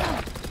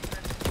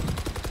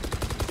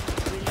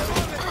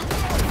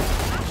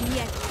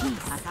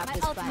 My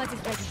ultimate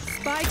is ready.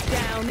 Spike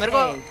down. मेरे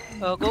को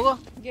गोगो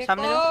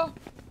सामने जाओ।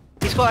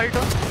 इसको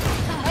अल्टो।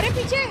 अरे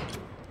पीछे।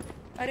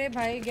 अरे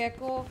भाई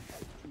गेको।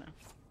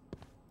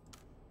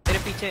 तेरे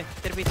पीछे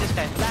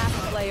स्काई। Last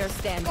player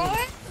standing.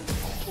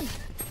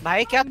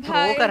 भाई क्या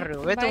थ्रो कर रहे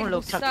हो वे तुम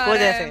लोग छक्को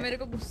जैसे? मेरे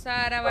को गुस्सा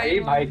आ रहा है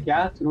भाई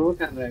क्या थ्रो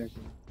कर रहे हो?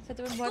 सच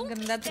में बहुत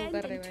गंदा थ्रो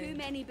कर रहे हो Too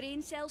many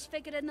brain cells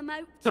figuring them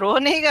out. Throw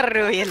नहीं कर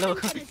रहे हो ये लोग।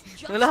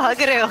 तुम लोग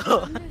हग रहे हो।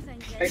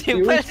 क्यों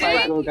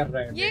थ्रो कर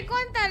रहे हो? ये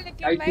कौन था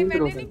लेकिन भाई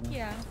मैंने नहीं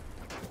किया।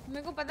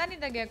 मेरे को पता नहीं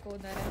था गेको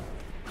उधर है।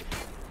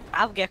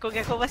 आप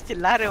गेको बस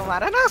चिल्ला रहे हो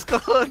मारा ना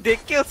उसको देख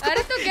के उसको।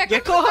 अरे तो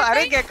गेको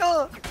अरे गेको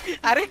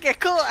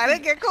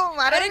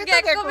मारा। अरे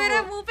गेको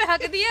मेरे मुंह पे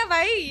हक दिया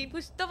भाई।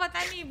 कुछ तो पता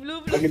नहीं ब्लू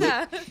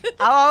था।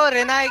 आओ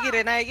रेना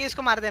आएगी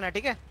इसको मार देना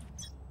ठीक है?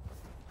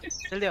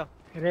 जल्दी आओ।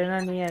 रेना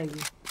नहीं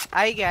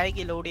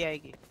आएगी लोडी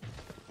आएगी।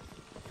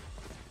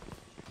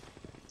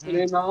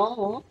 रेना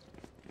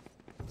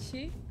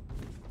छी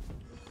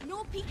No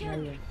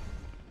peeking.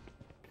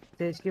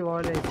 तेज की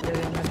वॉल है इसलिए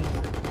रेना नहीं।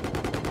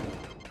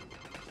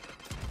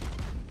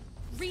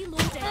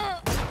 Reloading.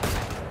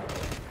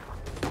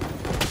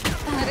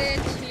 अरे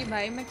छी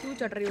भाई मैं क्यों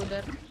चढ़ रही हूँ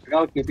उधर?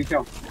 लगाओ के पीछे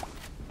आओ।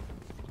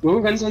 वो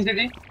गन कौन सी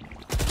थी?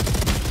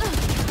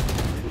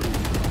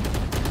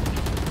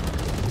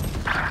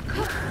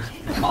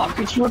 मार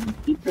के शॉट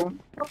ठीक है।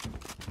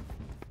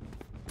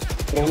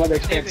 रेना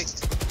देखते हैं।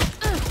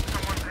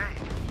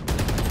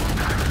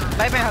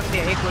 भाई मैं हक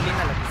दिया एक गोली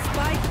ना लगी।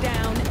 Spike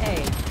down A.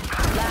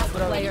 Last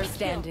player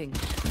standing.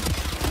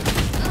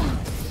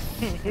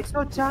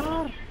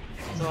 104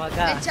 तो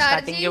आगा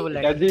स्टार्टिंग के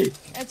बुलेट।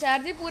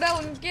 चार्जी पूरा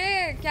उनके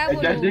क्या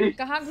बोलूं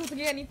कहाँ घुस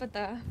गया नहीं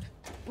पता।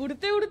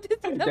 उड़ते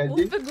सीधा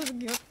मुंह पे घुस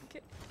गया उनके।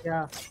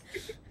 क्या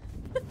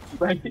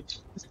भाई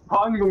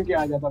कौन घूम के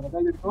आ जाता पता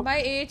नहीं तो।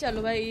 भाई ए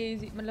चलो भाई ए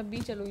इजी मतलब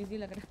बी चलो इजी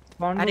लग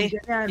रहा है। अरे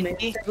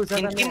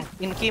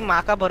इनकी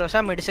माँ का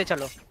भरोसा मिड से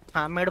चलो।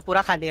 हाँ मिड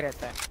पूरा खाली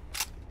रहता है।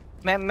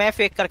 मैं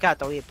फेक करके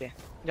आता हूँ ये पे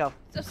जाओ।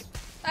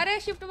 अरे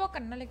शिफ्ट वॉक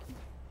करना लेकिन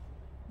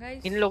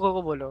गाइस इन लोगों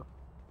को बोलो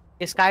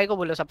स्काई को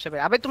बोलो सबसे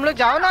पहले। अबे तुम लोग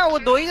जाओ ना वो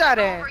दो ही जा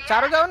रहे हैं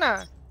चारों जाओ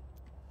ना।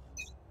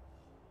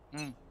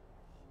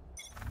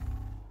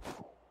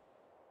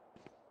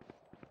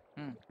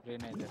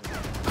 रेना इधर।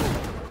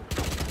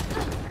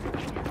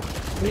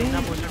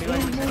 रेना बोलड़ी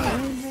वाली।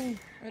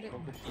 अरे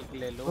ठीक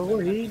ले लो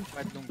मैं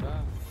काट दूंगा।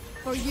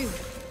 For you.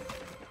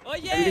 Oh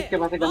yeah. इसके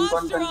पास गन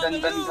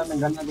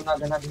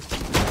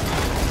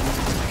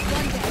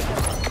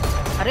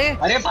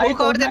अरे भाई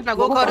कवर देना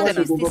गो कवर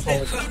देना।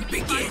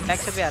 बैक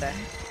से भी आ रहा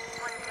है।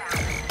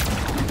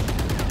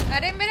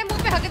 अरे मेरे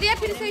मुंह पे हक दिया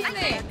फिर से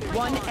इसने।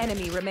 One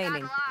enemy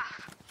remaining.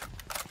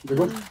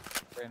 देखो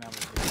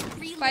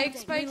स्पाइक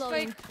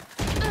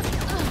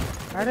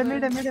अरे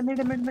मिड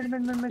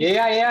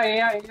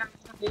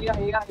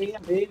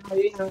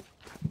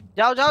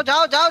जाओ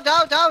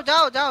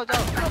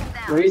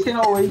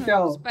वही से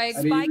आओ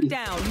Spike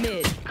down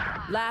mid.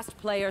 Last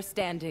player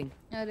standing.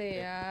 अरे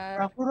यार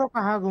काफुरो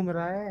कहाँ घूम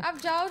रहा है? आप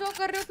जाओ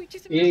कर रहे हो पीछे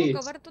से मेरे को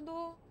कवर तो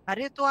दो।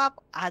 अरे तो आप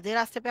आधे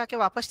रास्ते पे आके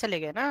वापस चले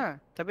गए ना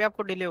तभी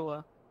आपको डिले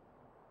हुआ।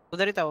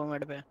 उधर ही था वो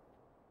मिड पे।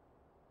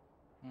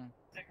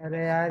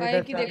 अरे यार भाई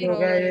इधर की चालू देख हो लो।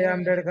 गया ये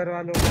अम्बेड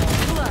करवा लो।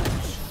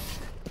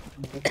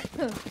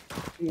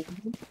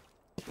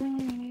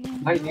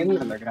 भाई ये नहीं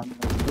लग रहा।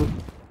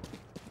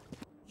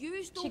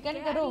 चिकन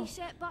करो।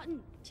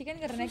 चिकन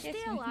करना है क्या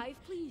इसमें?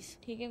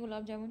 ठीक है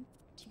गुलाब जामुन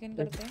चिकन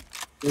करते हैं।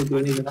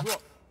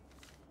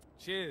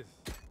 Cheers.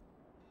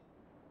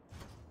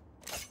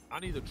 I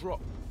need a drop.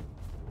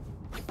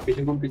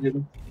 पीछे तुम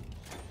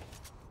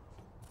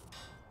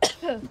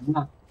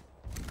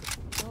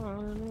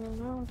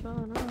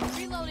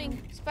Reloading.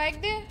 Spike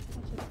they.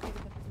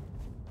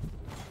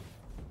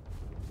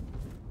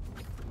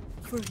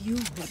 For you,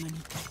 woman.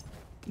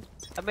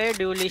 अबे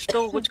ड्यूलिस्टो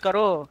कुछ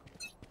करो।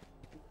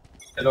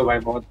 चलो भाई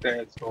बहुत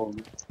तो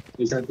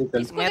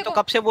मैं तो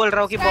कब से बोल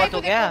रहा हूँ कि बहुत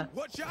हो गया।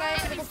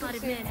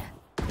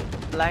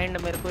 ब्लाइंड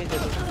मेरे को ही दे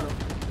दो।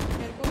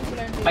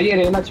 भाई ये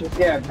रहना छूट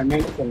गया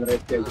नहीं चल रहा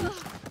इसके।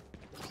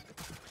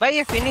 भाई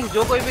ये फिनिक्स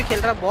जो कोई भी खेल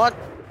रहा बहुत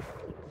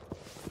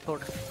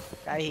थोड़ा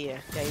क्या ही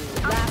है।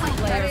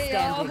 Last player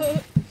standing.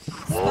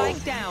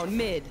 Spike down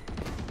mid.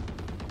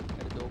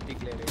 दो पिक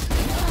ले रहे।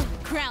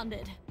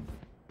 Grounded.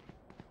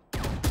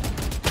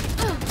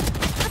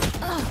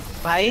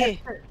 भाई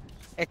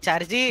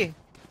एचआर जी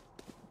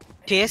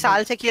 6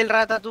 साल से खेल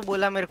रहा था तू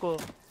बोला मेरे को।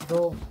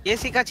 ये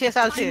सीखा 6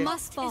 साल से।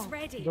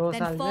 2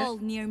 साल में।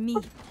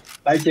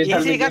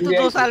 ये सीखा तू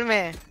 2 साल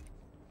में।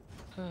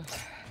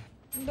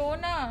 दो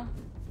ना।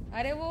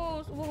 अरे वो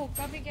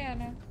हुक्का भी क्या है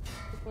ना।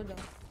 रुको जाओ।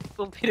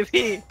 तो फिर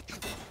भी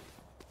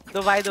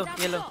दो भाई दो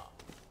ये लो।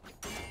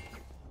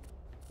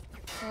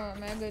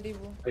 मैं गरीब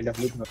हूँ। भाई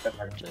डब्ल्यू मत कर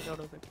लगा।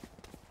 छोड़ो पे।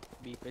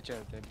 बी पे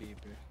चलते हैं, बी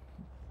पे।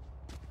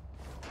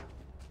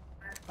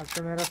 अब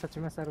तो मेरा सच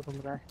में सर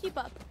घूम रहा है। Keep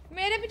up.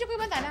 मेरे पीछे कोई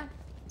मत आना।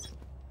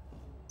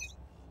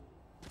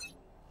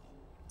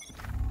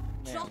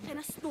 Drop in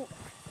a smoke.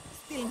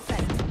 Still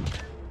inside.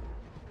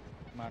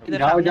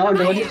 जाओ जाओ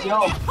डोली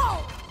जाओ।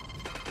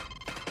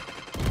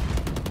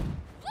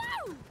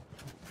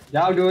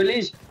 जाओ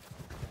डोली।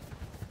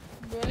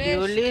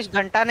 ड्यूलिश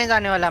घंटा नहीं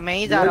जाने वाला, मैं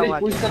ही जा रहा हूँ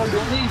आगे। Get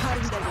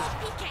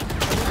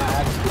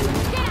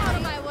out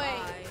of my way.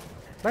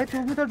 भाई तू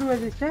भी तो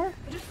डुएलिस्ट है।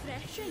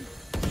 Refreshing.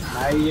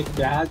 भाई ये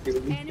क्या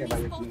डोली के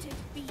बारे में?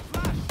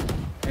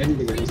 And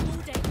degree.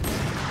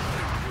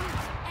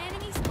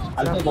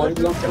 Alpha body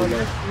block कर रहा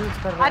है।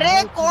 अरे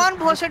कौन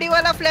भोसड़ी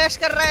वाला फ्लैश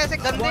कर रहा है ऐसे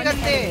गंदे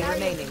गंदे?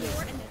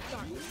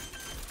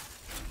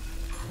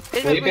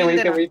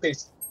 वहीं पे।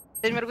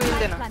 तेज मेरे को हील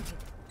देना।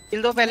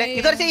 हील दो पहले,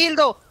 इधर से हील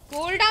दो।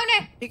 कूल डाउन है।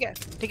 ठीक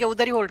है,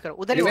 उधर ही होल्ड करो,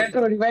 उधर ही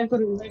रिवाइव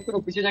करो,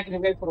 पीछे जाके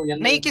रिवाइव करो।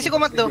 नहीं किसी को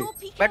मत दो,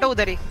 बैठो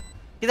उधर ही,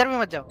 इधर भी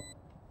मत जाओ।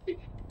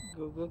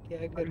 गोगो क्या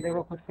कर रहे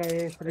हो? खुद का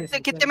ये फ्रेश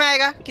कितने में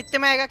आएगा,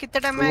 कितने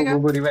टाइम में आएगा?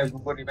 Gogo revive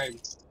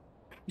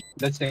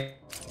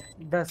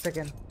 10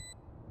 second.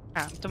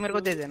 हाँ तो मेरे को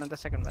दे देना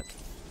 10 सेकंड बाद।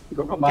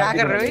 क्या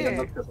कर रहे हो ये?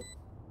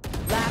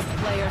 Last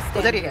player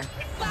उधर ही standing. है।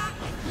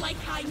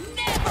 Like I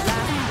never.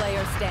 Last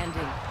player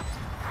standing.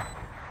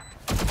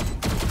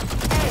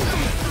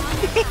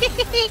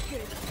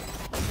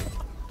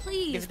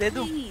 Please, दे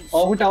दूं? please.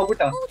 Out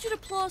Hold your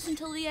applause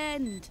until the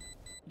end.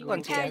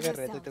 कौन Prepare क्या कर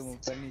रहे थे yourselves. तुम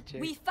ऊपर नीचे?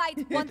 We fight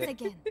once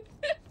again.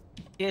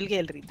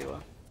 खेल रही थी वो।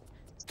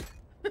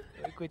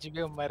 कुछ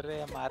भी मर रहे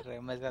हैं, मार रहे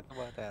हैं, मजा तो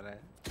बहुत आ रहा है।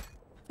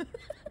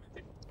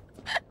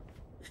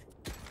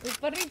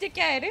 ऊपर नीचे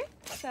क्या है रे?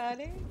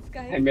 सारे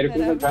स्काई। मेरे को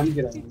तो गन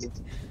गिरा।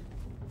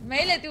 मैं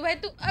ही लेती हूँ भाई,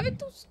 तू अभी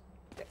तू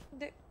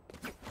दे।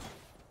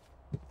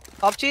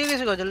 अब चाहिए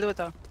किसी को, जल्दी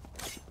बताओ।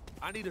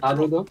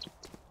 दो।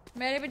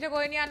 मेरे पीछे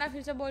कोई नहीं आना,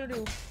 फिर से बोल रही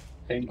हूँ।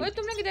 ओए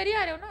तुम लोग इधर ही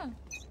आ रहे हो ना?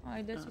 हाँ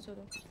इधर से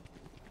चलो।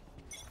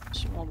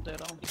 स्मोक दे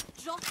रहा हूँ।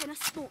 Drop in a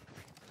smoke.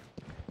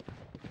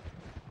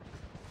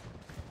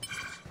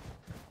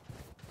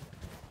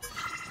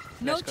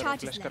 No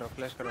charges left.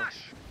 Flash करो।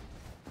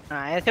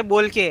 हाँ ऐसे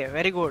बोल के,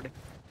 वेरी गुड,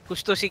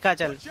 कुछ तो सीखा।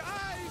 चल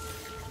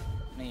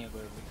नहीं है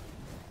कोई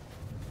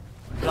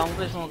भी। लॉन्ग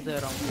पे स्मोक दे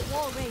रहा हूँ।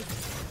 Wall raised.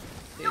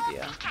 दे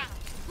दिया,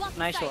 Block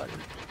नाइस sight.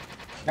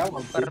 शॉट।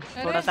 पर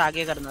थोड़ा सा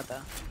आगे करना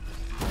था।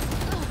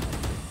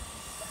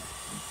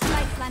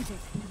 Light planted.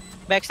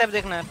 बैक स्टेप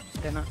देखना है,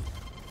 देना।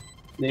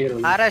 देख रहा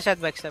हूं। आ रहा है शायद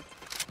बैक स्टेप।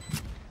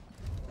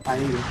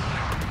 आएंगे।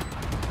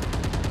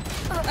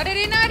 अरे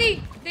रेनारी।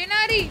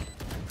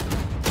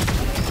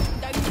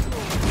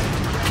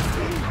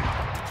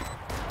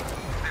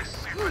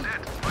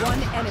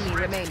 One enemy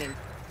remaining.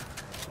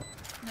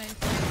 Nice.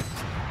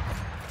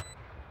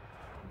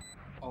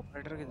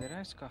 Operator किधर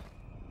है इसका?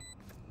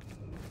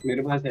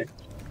 मेरे पास है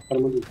पर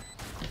मुझे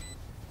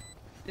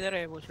इधर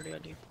है भोसड़ी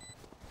वाली।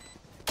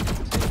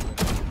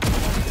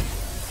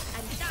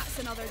 And that's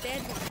another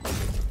dead one.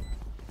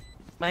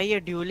 भाई ये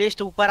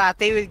ड्यूलिस्ट ऊपर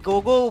आते हुए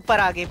गोगो ऊपर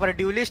आ गए, पर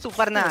ड्यूलिस्ट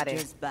ऊपर ना आ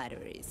रहे।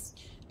 Batteries.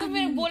 तुम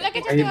मेरे बोला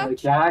क्या चाहते हो आप?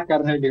 क्या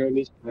कर रहे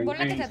ड्यूलिस्ट भाई?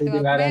 बोलना क्या ऐसे चाहते हो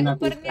दिला आप? रहे मैं ना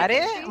ऊपर कुछ। नहीं अरे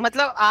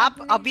मतलब आप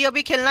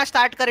अभी खेलना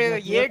स्टार्ट करे हो,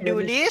 ये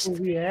ड्यूलिस्ट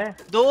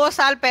 2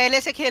 साल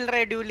पहले से खेल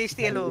रहे ड्यूलिस्ट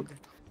ये लोग।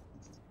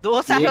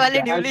 2 साल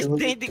वाले ड्यूलिस्ट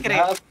नहीं दिख रहे।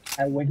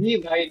 वही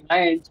भाई ना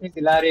एंट्री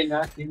दिला रहे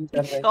ना किल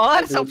कर रहे।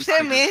 और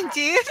सबसे मेन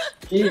चीज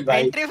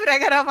एंट्री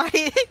फ्रैगर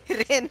हमारी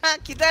रेना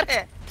किधर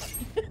है?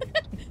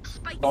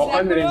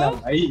 कौन रेना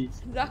भाई?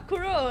 रखो।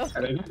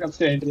 रेना कब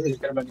से एंट्री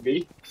फ्रैगर बन गई?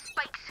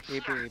 ए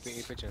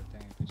पे चलते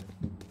हैं।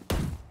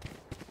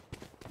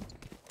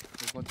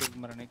 तुम तो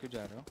मरने क्यों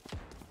जा रहे हो?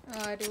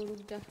 अरे रुक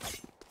जा।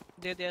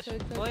 दे दिया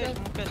ओए,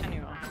 स्मोक कैसे नहीं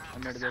हुआ?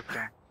 नेट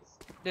देखता हूं।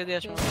 दे दिया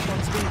स्मोक।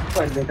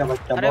 पर देखा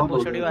बच्चा अरे बहुत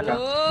भोसड़ी वाला। ओ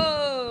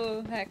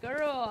हैकर।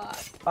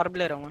 और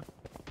ले रहा हूं मैं,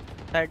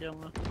 साइड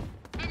जाऊंगा।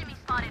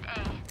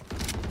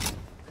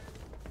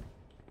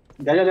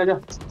 जा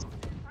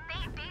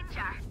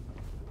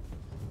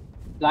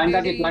प्लांट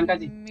का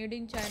जी मेड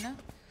इन चाइना।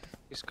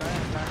 इसका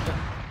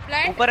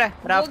प्लांट ऊपर है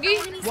राफ।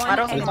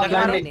 मारो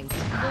remaining.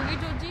 गोगी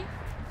जोजी।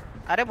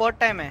 अरे बहुत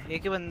टाइम है,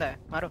 एक ही बंदा है,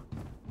 मारो।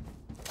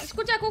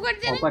 इसको चाकू कर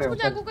देना, इसको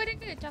चाकू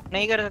करेंगे।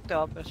 नहीं कर सकते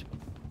आप इसको।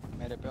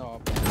 मेरे पे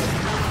ऑफ।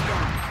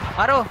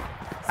 मारो,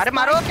 अरे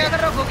मारो, क्या कर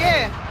रहे हो गोगे?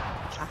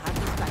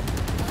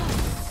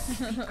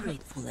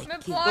 मैं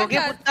गोगे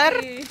पुत्र,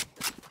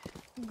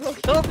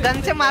 तो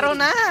गन से मारो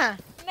ना।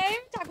 नहीं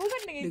चाकू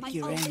करने के। My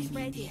ult is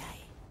ready.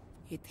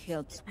 It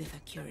helps with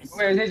accuracy.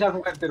 मैं ऐसे ही चाकू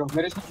करते रहो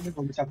मेरे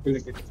सामने चाकू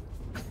लेके।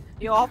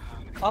 ये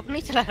ऑफ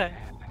नहीं चला रहा है,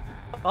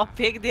 ऑफ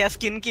फेंक दिया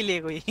स्किन के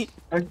लिए कोई।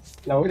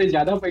 लाओ रे,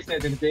 ज्यादा पैसे है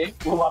तेरे पे,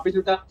 वो वापस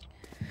उठा।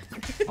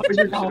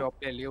 ऑफ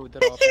ले लियो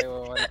उधर, ऑफ है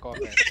और एक ऑफ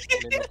है,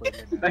 ले लो कोई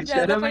लेना।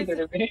 ज्यादा मैं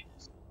तेरे पे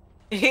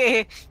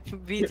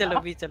भी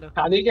चलो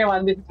खाने के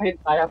वांदे से भाई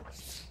आया।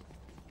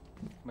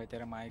 मैं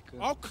तेरा माइक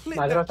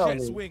माजरा सा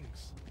नहीं।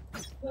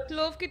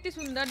 क्लोव कितनी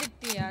सुंदर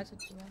दिखती है यार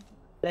सच में।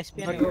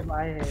 लेस्बियन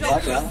भाई है।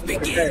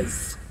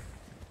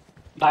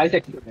 भाई से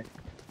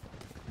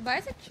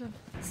बाइसेक्सुअल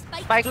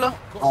स्पाइक लो।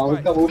 हाँ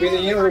उसका वो भी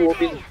नहीं है और वो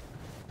भी नहीं।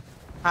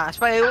 हाँ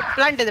स्पाइक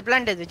प्लांट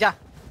दे जा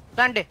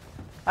प्लांट दे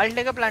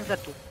अल्टे का प्लांट कर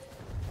तू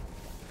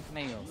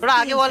नहीं होगा थोड़ा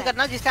आगे वॉल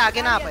करना जिससे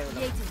आगे ना आ पाए वो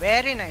लोग।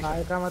 वेरी नाइस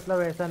भाई का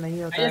मतलब ऐसा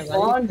नहीं होता है भाई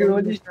कौन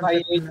ड्यूलिस्ट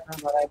भाई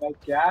हमारा भाई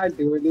क्या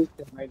ड्यूलिस्ट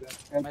है भाई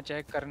लगता मैं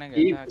चेक करने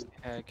गया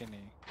था है कि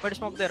नहीं। बट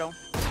स्मोक दे रहा हूँ।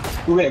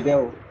 तू है क्या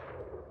वो?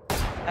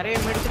 अरे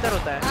मिड किधर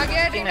होता है? आ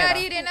गया रेना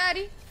आ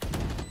रही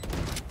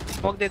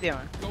स्मोक दे दिया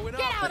मैं।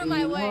 Get out of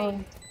my way.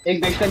 एक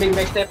बैक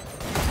स्टेप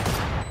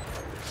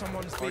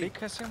बड़ी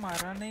कैसे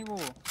मारा नहीं वो।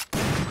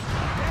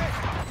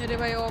 अरे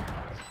भाई ओ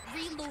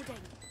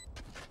Reloading.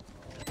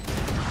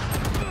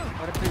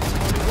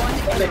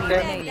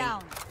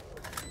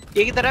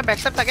 ये की तरह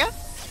बैकस्टेप था क्या?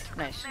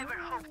 नाइस।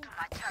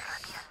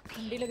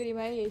 ठंडी लग रही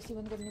भाई एसी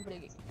बंद करनी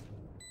पड़ेगी।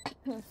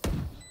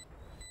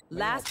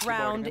 Last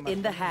round in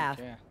the half.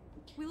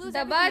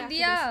 दबा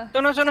दिया।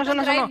 सुनो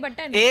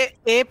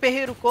ए पे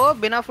ही रुको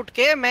बिना फुट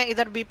के मैं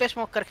इधर बी पे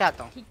स्मोक करके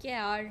आता हूँ। ठीक है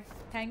यार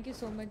थैंक यू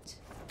सो मच।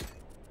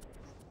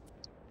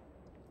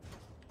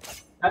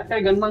 अच्छा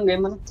गन मांग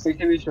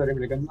पीछे भी स्टोरी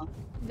मिल गन मांग।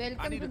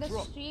 Welcome to the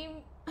stream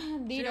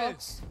D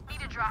rocks.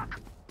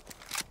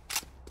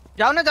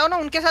 जाओ ना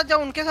उनके साथ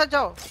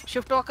जाओ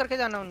शिफ्ट वॉक करके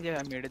जाना उनके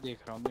साथ। मेरे देख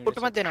रहा हूँ फुट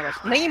मत देना बस।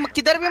 नहीं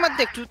किधर भी मत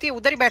देख चूती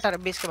उधर ही बैठा रह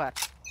बेस के बाहर।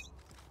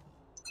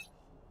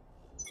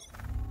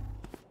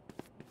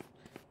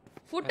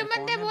 फुट मत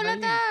दे बोला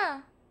था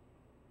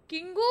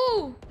किंगू।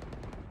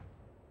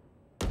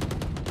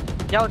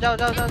 जाओ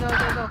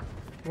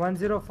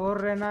 104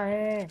 रहना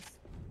है।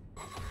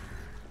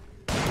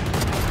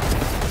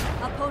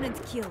 Opponent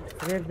killed.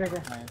 रेड बैक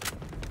है।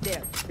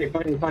 There. एक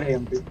और है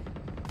हम पे।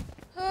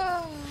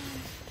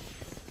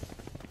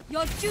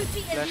 Your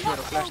duty is not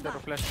over.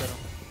 Flash करो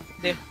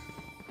दे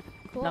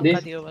नमका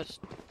दियो बस।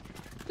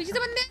 पीछे से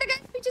बंदे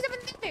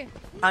थे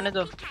आने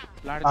दो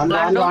आन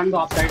दो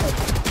आप साइड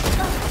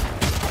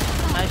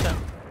नाइस।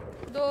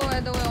 दो है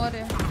और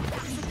है।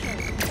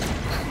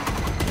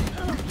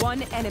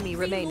 One enemy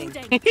remaining.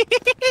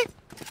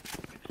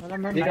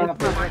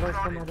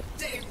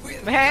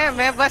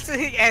 मैं बस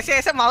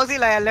ऐसे माउस ही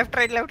लाया left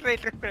right.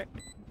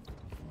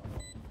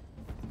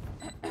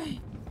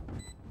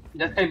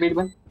 Just type beat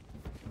बन।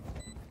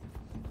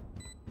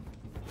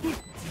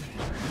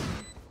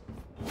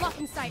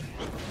 Blocking sight.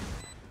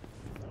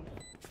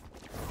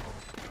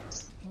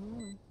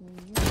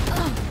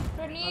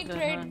 प्रणीत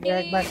रेड्डी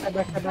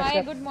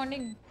हाय गुड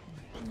मॉर्निंग।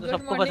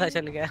 सबको पता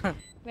चल गया।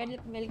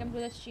 Welcome to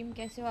the stream.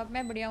 कैसे हो आप?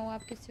 मैं बढ़िया हूँ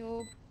आप कैसे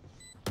हो?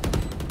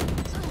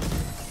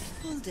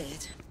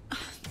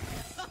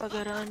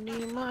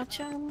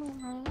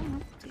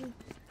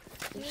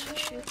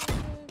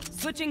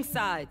 Switching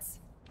sides.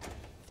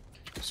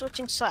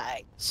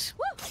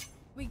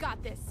 We got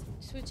this.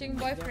 Switching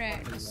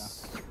boyfriends.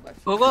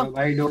 होगो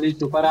भाई डोली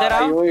सुपर आ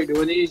रही हो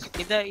डोली।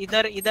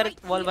 इधर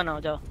वॉल बनाओ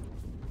जाओ।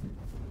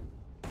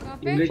 कहाँ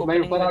पे? इंग्लिश भाई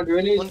ऊपर आओ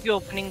डोली। उनकी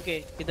ओपनिंग के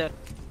इधर।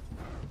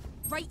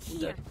 Right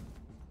here.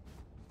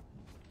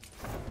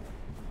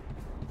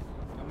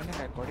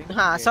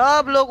 हाँ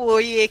सब लोग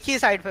वही एक ही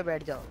साइड पे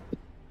बैठ जाओ।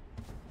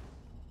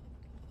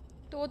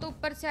 तो वो तो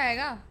ऊपर से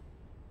आएगा।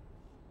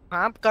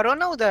 हाँ करो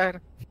ना उधर।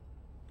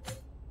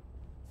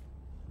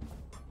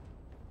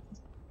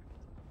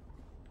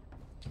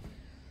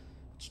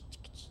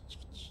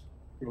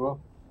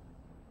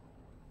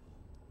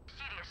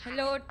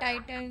 Hello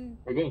Titan.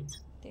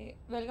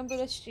 Welcome to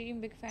the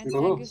stream big fan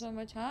thank you so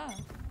much. हाँ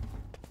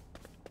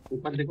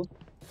ऊपर देखो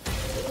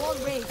Wall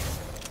raised.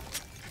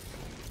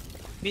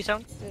 B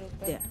sound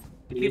There.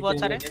 भी बहुत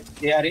सारे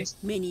ये आ रही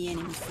Many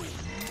enemies.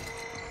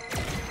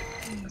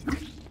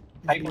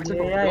 साइड में से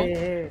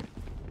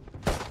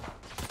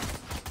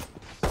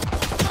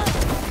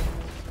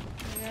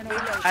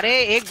अरे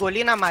एक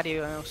गोली ना मारी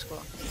है उसको।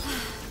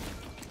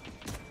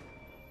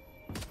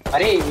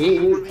 अरे ये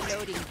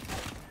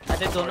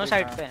अरे दोनों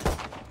साइड पे हैं।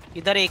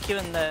 इधर एक ही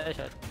बंदा है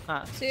शायद।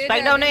 हाँ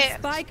स्पाइक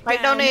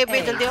डाउन है ए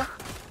पे जल्दी आओ।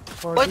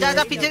 कोई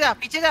जा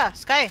पीछे जा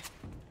sky.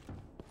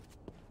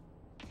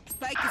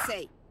 Spike is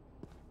safe.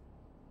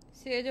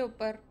 Says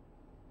ऊपर।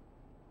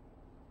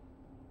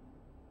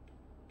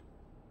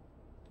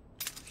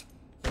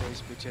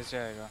 इस पीछे से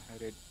आएगा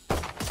red.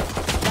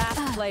 Last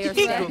player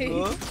standing.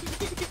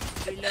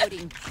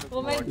 Reloading.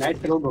 Nice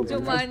throw bro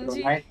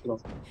Jumanji. Nice throw.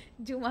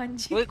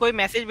 Jumanji. कोई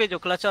मैसेज भेजो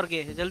क्लच और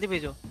के जल्दी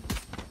भेजो।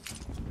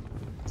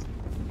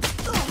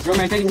 जो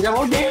मैसेज मुझे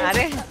वो दे।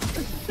 अरे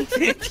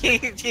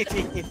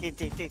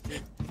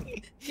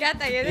क्या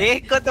था ये?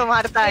 एक को तो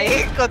मारता है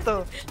एक को तो।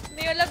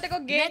 नहीं मतलब तेरे को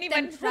गेम नहीं Let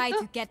them बन try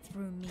to get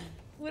through me.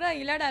 पूरा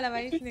हिला डाला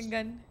भाई इसने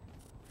गन।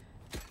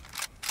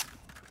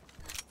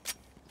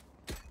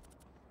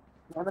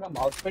 मेरा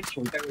माउस पैड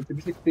छोटा है तो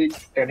किसी से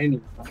करने नहीं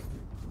होता।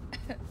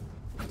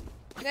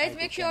 Guys,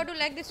 make sure to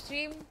like the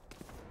stream.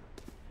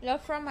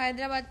 Love from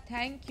Hyderabad.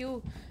 Thank you.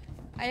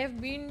 I have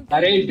been to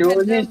अरे डोली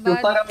Hyderabad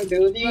सुपर है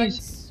डोली। once.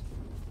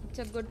 It's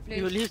a good place.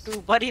 Duly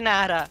ऊपर ही ना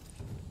आ रहा।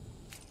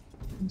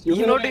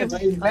 तीनों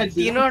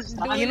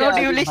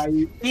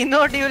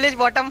ड्यूलिस्ट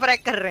बॉटम फ्रैग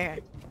कर रहे हैं।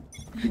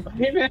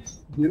 भाई मैं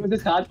 0 से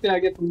 7 पे आ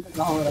गया तुम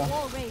कहां हो रहा?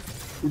 Wall raised.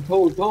 उठो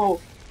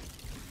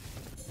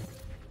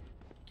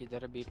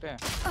किधर है बी पे?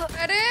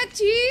 अरे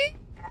छी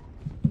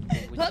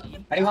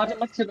अरे वहां से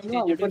मत चलो ना,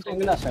 ऊपर से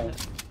मिला शायद।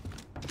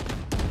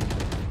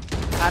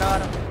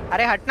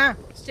 अरे हटना।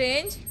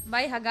 स्ट्रेंज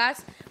भाई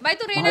हगास भाई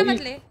तू रेना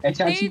मत ले।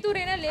 नहीं तू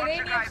रेना लेगा ही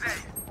नहीं।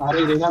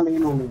 अरे रेना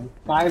मेन हो गया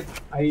काय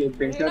भाई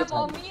बेटर रेना था।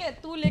 मॉमी है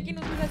तू, लेकिन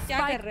उसके साथ क्या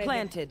कर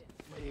रहे थे?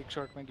 एक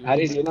शॉट में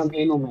अरे रेना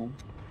मेन हो मैं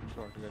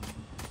शॉटगन।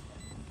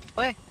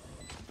 ओए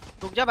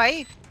रुक जा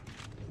भाई।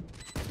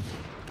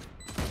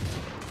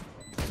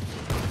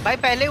 भाई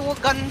पहले वो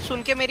गन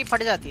सुन के मेरी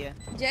फट जाती है।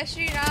 जय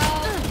श्री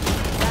राम।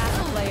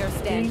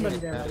 तीन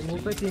बंदे हैं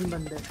मुंह पे, 3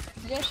 बंदे।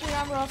 जय श्री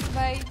राम रॉक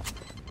भाई।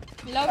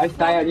 लव आज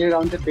ताया ये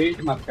राउंड से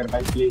बेल्ट मत कर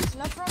भाई please.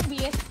 Love from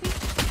BSP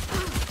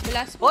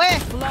Bilaspur. ओए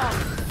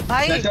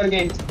भाई बेटर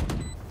गेम।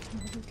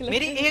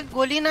 मेरी एक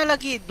गोली ना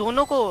लगी,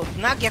 दोनों को,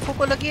 ना गेको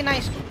को लगी ना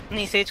इसको,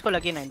 नहीं सेज को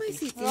लगी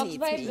 90। रॉक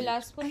भाई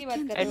बिलासपुर की बात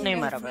कर रहे हो। नहीं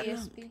मारा भाई।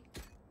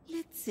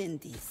 Let's end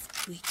this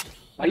quickly.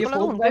 भाई ये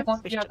फोन पे कौन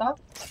किया था?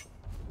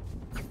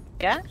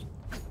 क्या?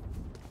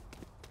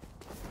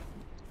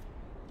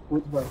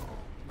 कुछ बार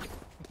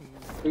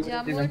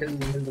जामुन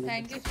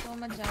थैंक यू सो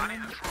मच जामुन।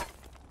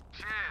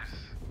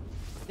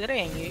 इधर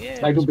आएंगे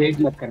भाई तू बेट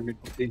मत कर मेरे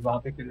को प्लीज, वहां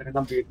पे खेल रहे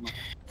ना बेट मत।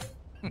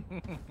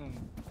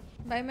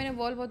 भाई मैंने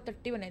वॉल बहुत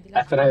टट्टी बनाई थी।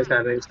 ऐसा है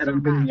शर्म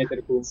भी नहीं है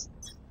तेरे को।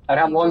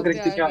 अरे हम वॉल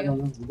करके क्या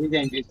जाना, भी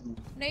जाएंगे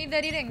नहीं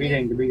इधर ही भी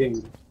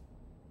जाएंगे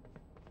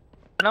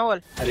ना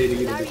वॉल। अरे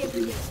मेरा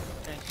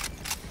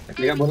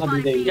बोला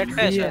भी जाएंगे। जेट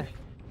का है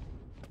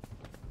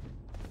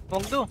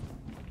मोक दो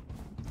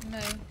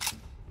नहीं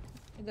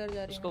इधर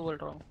जा रही उसको बोल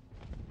रहा हूं।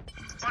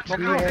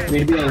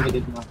 मेरे भी आएंगे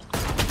देखना।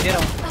 दे रहा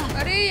हूं।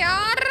 अरे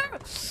यार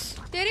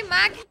तेरी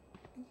मां की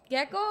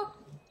गेको।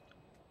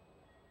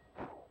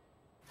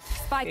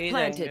 Spike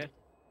planted.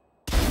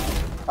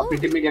 अब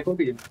पीटी में गेको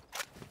भी है।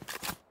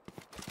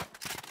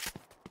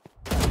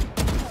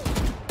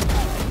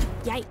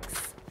 Yikes.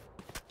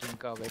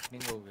 इनका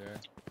अवेकनिंग हो गया है।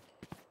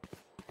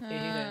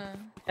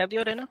 है भी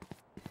हो रहे ना।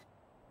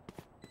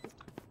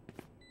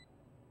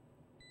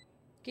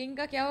 किंग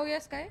का क्या हो गया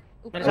इसका?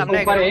 मेरे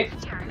सामने ऊपर एक।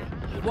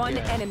 One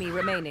enemy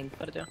remaining.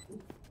 कर जा।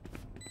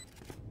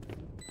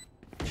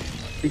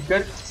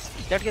 टिकट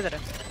जेट किधर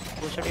है?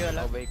 घुसड़ी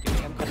वाला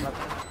अवेकनिंग करना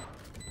था।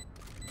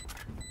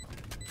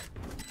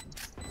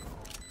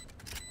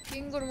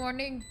 King good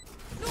morning.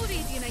 No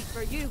radiant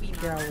for you, wee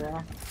क्या man. हुआ?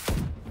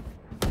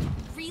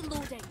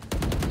 Reloading.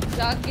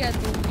 जाग गया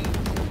तू।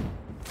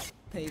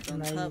 They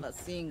don't have a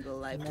single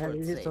life मैं worth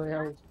भी saving. सोया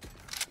हूँ।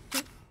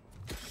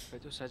 भाई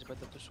तू सच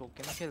बता, तू सो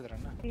के ना खेल रहा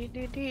ना?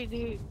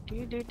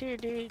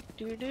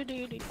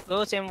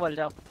 दो सेम वॉल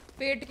जाओ।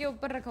 पेट के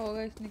ऊपर रखा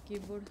होगा इसने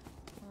कीबोर्ड। आ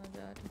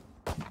जा रही।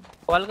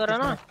 कॉल करो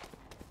ना।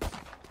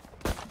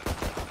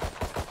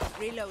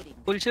 Reloading.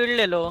 फुल शील्ड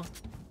ले लो।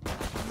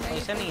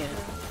 ऐसा नहीं है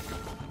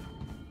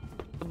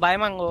तो बाय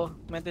मांगो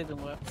मैं दे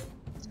दूंगा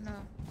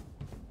ना।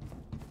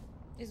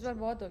 इस बार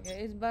बहुत हो गया।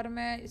 इस बार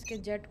मैं इसके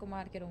जेट को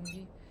मार के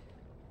रहूंगी।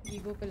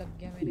 ईगो पे लग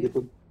गया मेरे।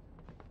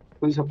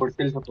 Full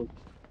support.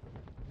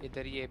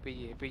 इधर ये पे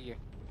ये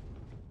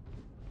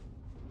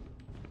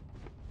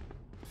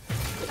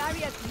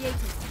Barrier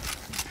created.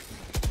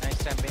 नाइस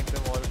टाइमिंग पे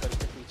वॉल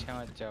करके पीछे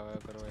मत जाओ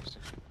करो ऐसे।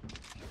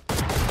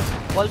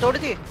 बॉल तोड़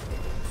दी।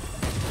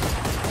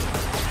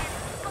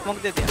 मुक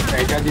दे दिया।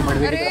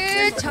 अरे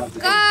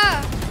छक्का।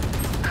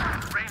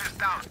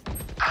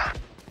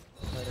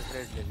 अरे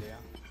ट्रेड ले लिया।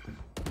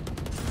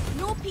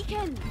 No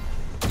peeking.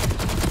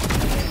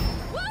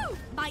 Woo!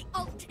 My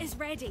ult is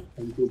ready.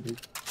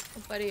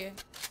 ऊपर ही है।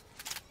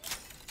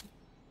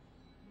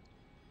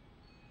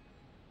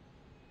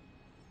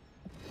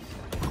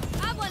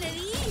 I want one of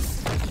these.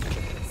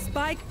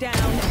 Spike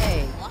down A.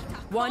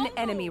 One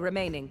enemy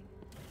remaining.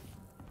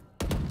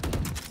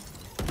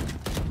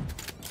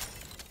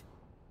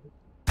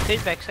 Tej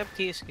backup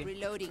थी इसकी।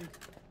 Reloading.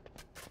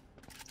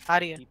 आ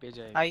रही है।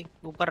 आई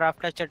ऊपर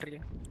राफ्ट चढ़ रही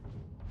है।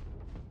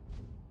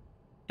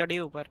 चढ़ी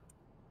ऊपर।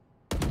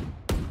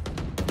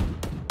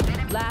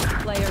 Last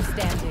player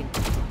standing.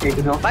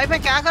 भाई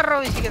मैं क्या कर रहा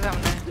हूँ इसी के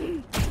सामने?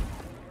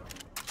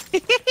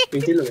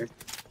 पीछे लो।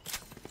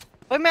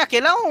 भाई मैं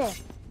अकेला हूँ।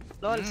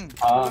 लॉल।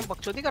 मैं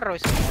बकचोदी कर रहा हूँ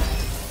इसके।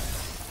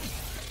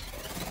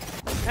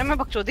 मैं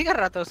बकचोदी कर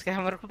रहा था उसके,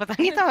 मेरे को पता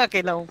नहीं था मैं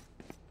अकेला हूँ।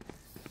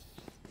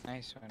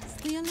 Nice one.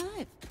 Stay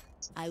alive.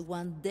 I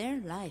want their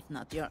life,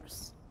 not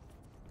yours.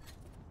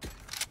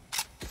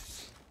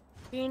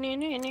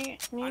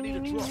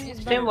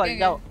 Same wall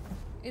जाओ।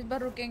 इस बार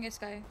रुकेंगे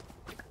स्काई।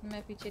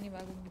 मैं पीछे नहीं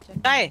भागूंगी। चल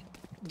स्काई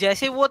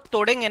जैसे वो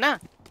तोड़ेंगे ना,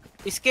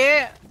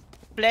 इसके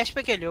फ्लैश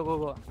पे खेलियो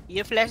वो।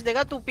 ये फ्लैश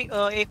देगा, तू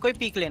एक कोई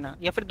पीक लेना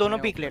या फिर दोनों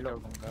पीक ले लो।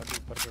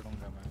 ऊपर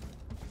चढ़ूंगा मैं।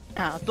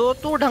 हाँ तो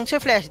तू ढंग से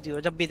फ्लैश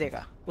दियो जब भी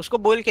देगा, उसको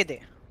बोल के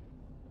दे।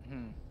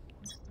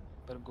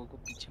 पर गोगो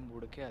पीछे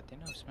मुड़ के आते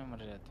ना, उसमें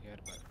मर जाती है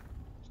हर बार।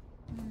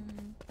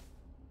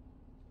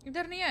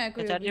 इधर नहीं आया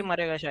कोई। चार्जी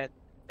मरेगा शायद।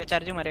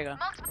 चार्जी मरेगा।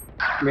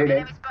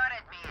 मेरे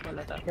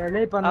पहले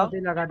ही पनौती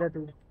लगा दे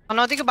तू।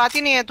 पनौती की बात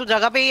ही नहीं है, तू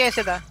जगह पे ही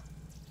ऐसे था।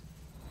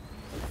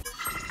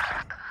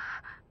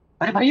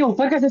 अरे भाई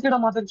ऊपर कैसे चढ़ा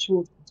माता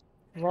शूट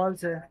वॉल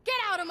से?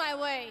 Get out of my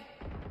way.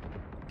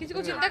 किसी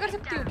को चिंता कर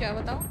सकती हो क्या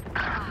बताओ?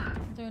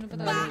 तो मैंने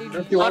पता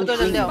और तो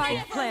जल्दी आओ।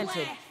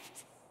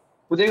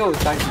 कूदेगा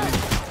उसका।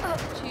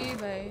 जी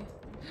भाई।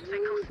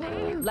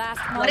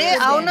 अरे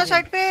आओ ना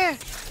साइड पे,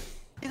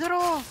 इधर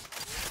हो।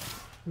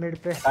 मिड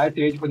पे शायद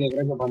तेज को देख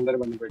रहा है जो बंदर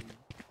बन पड़ी।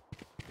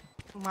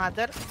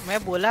 मादर मैं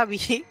बोला भी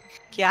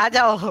क्या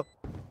जाओ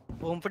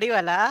भोंपड़ी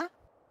वाला।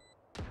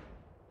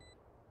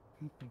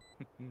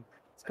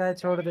 स्काई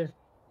छोड़ दे।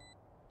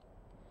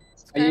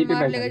 स्काई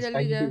मार लेगा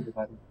जल्दी जा।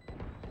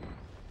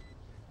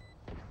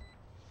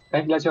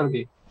 क्या छोड़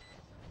दी?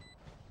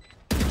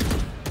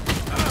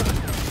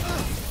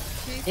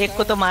 एक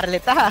को तो मार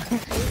लेता।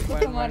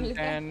 मार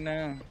लेता।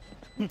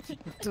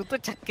 तू तो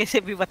छक्के से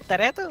भी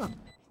बदतर है तू।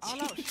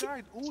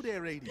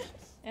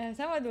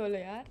 ऐसा मत बोलो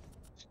यार।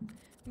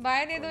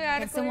 बाय दे दो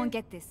यार। Someone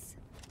get this.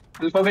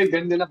 अल्फा भाई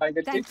गन देना बाय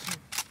करके।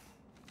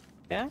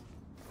 क्या?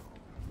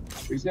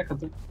 इसलिए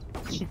खत्म।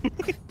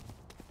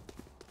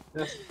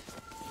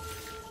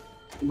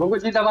 गोगो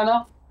जी दबाना।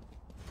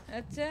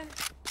 अच्छा।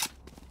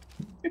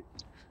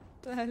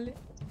 पहले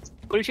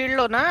फुल शील्ड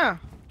लो ना,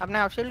 अपने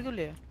हाफ शील्ड क्यों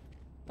लिए?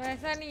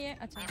 पैसा नहीं है।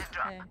 अच्छा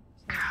है।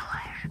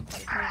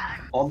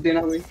 ऑफ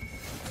देना भाई।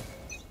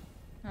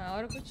 हाँ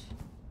और कुछ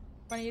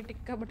पनीर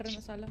टिक्का बटर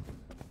मसाला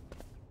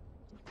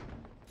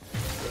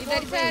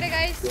इधर से आ रहे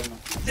गाइस।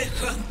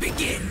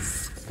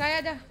 स्काई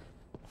आजा।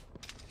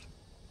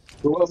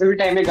 तो अभी भी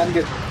टाइम है गन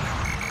दे।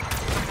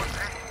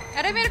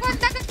 अरे मेरे को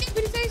अंदर तक नहीं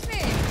फिर से इसने।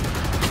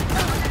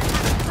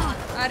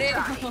 अरे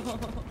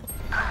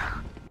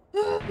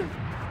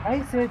भाई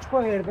सेज को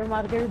हेड पे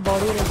मार के भी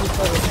बॉडी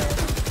रजिस्टर होता है।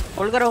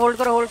 होल्ड करो होल्ड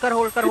करो होल्ड करो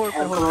होल्ड करो होल्ड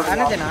करो।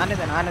 आने देना आने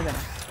देना आने देना।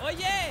 Oh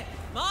yeah,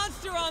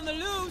 monster on the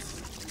loose.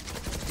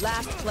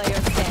 Last player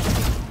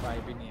standing. भाई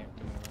भी नहीं है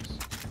तुम्हारे पास।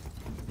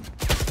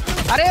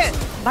 अरे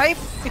भाई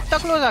इतना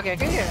क्लोज आ गया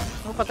क्या ये?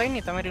 वो पता ही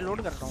नहीं था, मैं रिलोड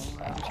कर रहा हूँ।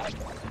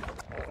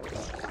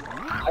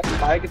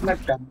 भाई कितना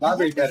गंदा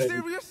बेटर है।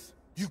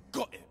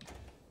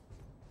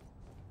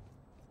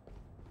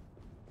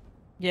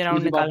 ये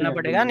राउंड निकालना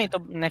पड़ेगा, नहीं तो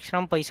नेक्स्ट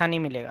राउंड पैसा नहीं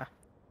मिलेगा।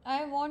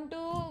 I want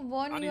to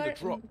warn your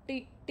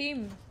team.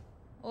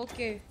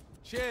 Okay.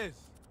 Cheers.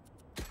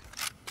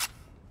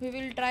 We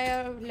will try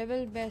our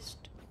level best.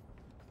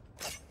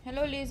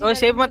 Hello lazy. O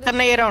save मत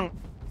करना ये राउंड,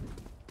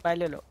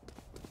 पहले लो।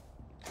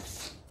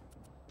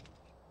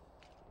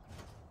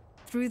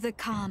 Through the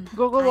calm,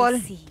 Go, go, ball.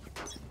 I see.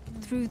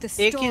 Through the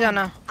एक ही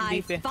जाना storm, B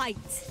I पे।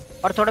 fight.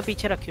 और थोड़ा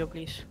पीछे रखियो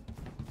प्लीज।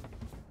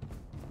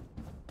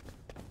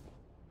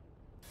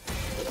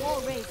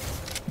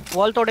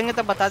 वॉल तोड़ेंगे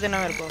तब बता देना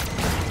मेरे को।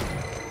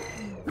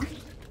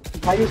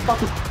 भाई उसका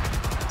कुछ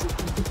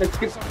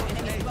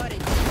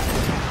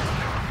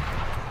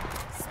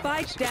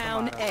Spike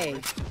down A.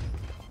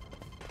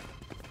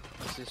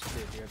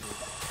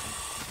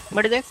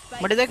 मर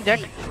देख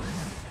जेट।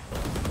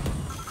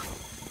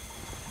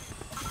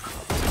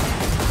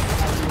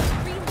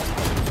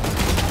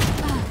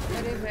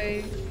 अरे भाई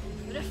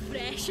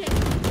Refreshing.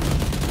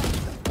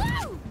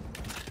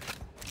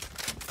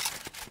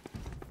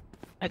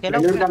 अकेला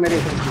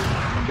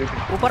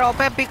ऊपर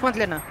ऑफ है, पिक मत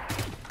लेना।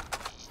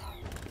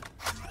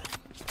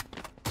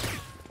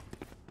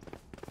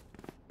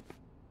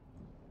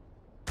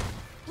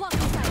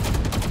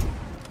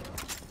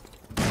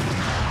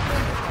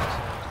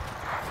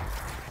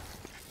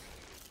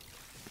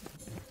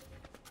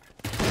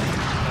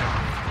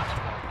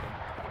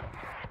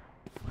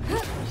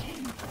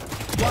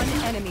 One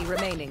enemy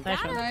remaining.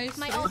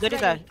 nice. उधर ही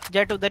था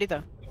जेट, उधर ही था।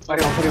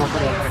 अरे ऊपर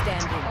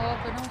Standing.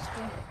 ओपन है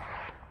उसको।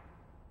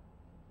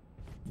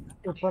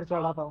 ऊपर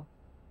चढ़ा था।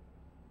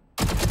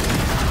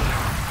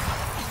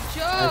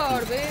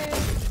 चोर बे।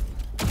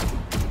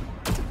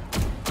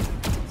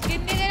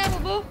 स्किन नहीं देना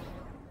बुबू।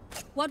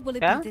 What will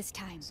it Yeah? be this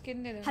time? Skin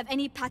नहीं देना। Have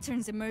any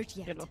patterns emerged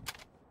yet? चलो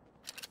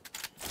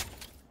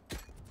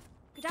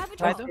Could I have a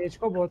Try drop? तो। सेज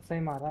को बहुत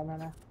सही मारा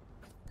मैंने।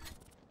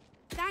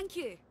 Thank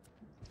you.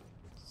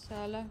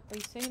 साला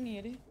पैसा ही नहीं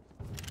है रे।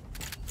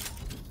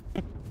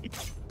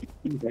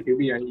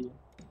 गरीबी आई है,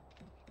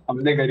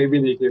 हमने गरीबी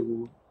देखी है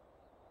वो।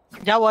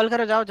 जाओ वॉल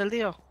करो, जाओ जल्दी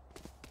जाओ।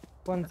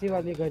 कौन सी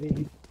वाली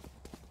गरीबी?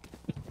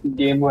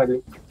 गेम वाले।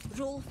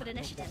 Roll for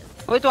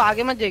initiative. कोई तो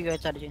आगे मत जाइएगा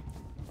चार्जी।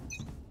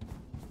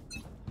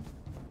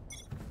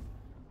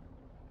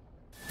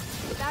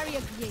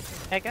 Barrier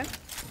created. है क्या?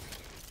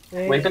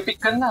 वही तो पिक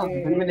करना,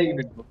 घर में देगी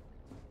बिल्कुल।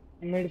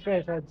 मिड पे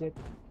है शायद जेट।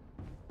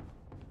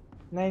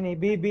 नहीं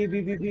B B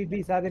B B B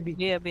B सारे बी।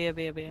 ये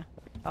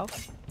आओ।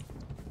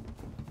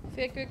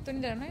 फेक वेक तो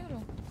नहीं देना यार।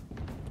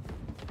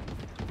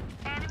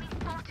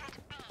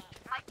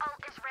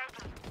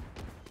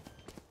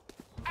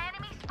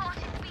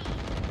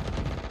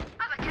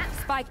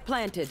 Spike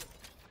planted.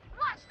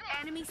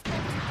 Enemy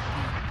spotted.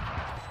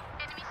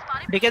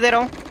 DK दे रहा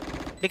हूँ,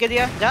 डीके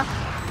दिया जा।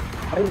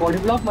 अरे बॉडी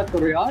ब्लॉक मत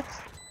करो यार।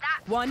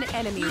 One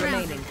enemy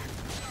remaining.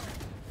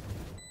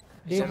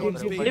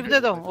 लिफ्ट दे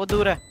दो, वो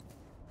दूर है।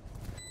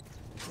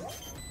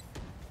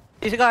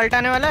 किसी का अल्ट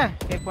आने वाला है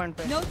एक पॉइंट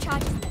पे। No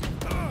charges.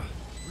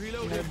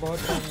 मैं बहुत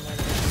टाइम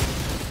लगा।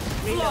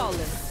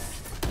 Flawless.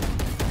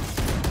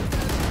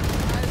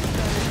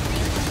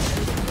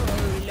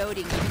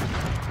 Reloading.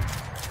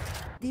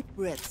 Deep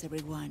breaths,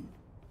 everyone.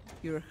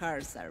 Your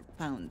hearts are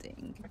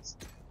pounding.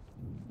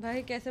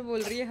 भाई कैसे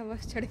बोल रही है, हवा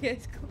चढ़ गया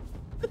इसको।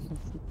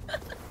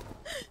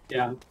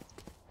 क्या?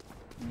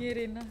 ये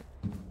रेना।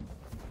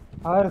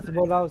 हर्ष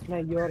बोला उसने,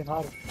 योर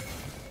हर्ष।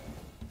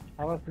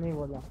 हर्ष नहीं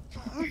बोला।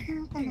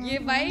 ये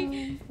भाई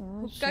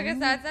हुक्का के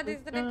साथ साथ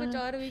इसने कुछ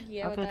और भी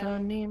किया बता रहा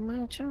हूँ।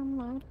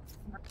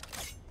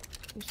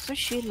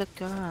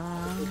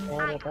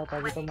 और होता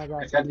तभी तो मजा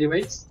आता। जी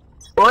भाई।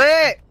 ओए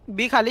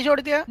बी खाली छोड़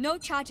दिया। No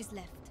charges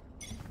left.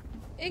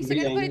 एक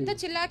सेकंड पर इतना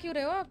चिल्ला क्यों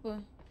रहे हो आप?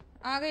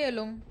 आ गए ये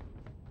लोग।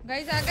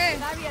 गाइस आ गए।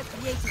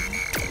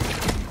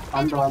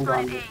 हम दो।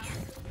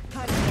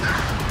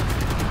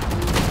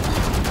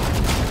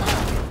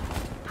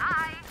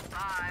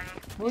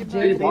 वो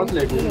जेल बहुत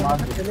लेट है, मार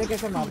चले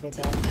कैसे मार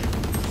देता है।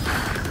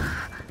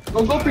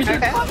 गो पीछे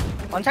है,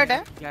 ऑन साइड है।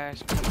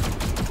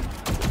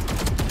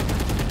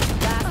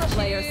 Last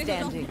player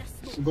standing.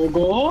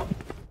 गो।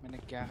 मैंने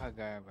क्या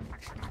हगाया भाई?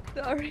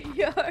 सॉरी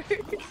यार।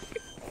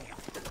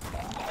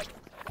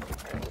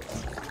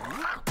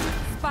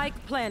 Spike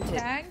planted.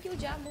 Thank you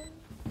Jamu.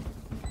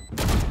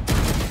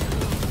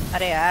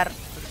 अरे यार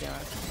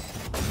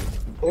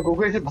ये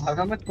गो ऐसे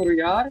भागा मत करो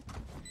यार।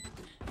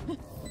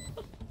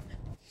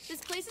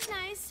 This place is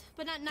nice,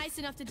 but not nice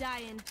enough to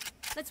die in.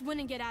 Let's win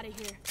and get out of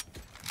here.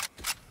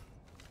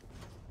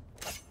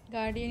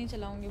 गाड़ी नहीं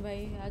चलाऊंगी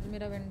भाई, आज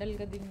मेरा वेंडल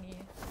का दिन नहीं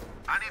है।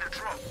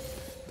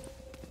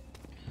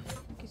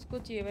 किसको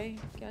चाहिए भाई,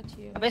 क्या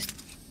चाहिए? अबे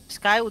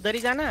स्काई उधर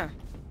ही जाना।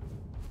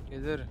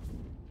 इधर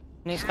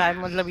नहीं स्काई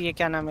मतलब ये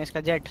क्या नाम है इसका,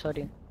 jet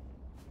sorry.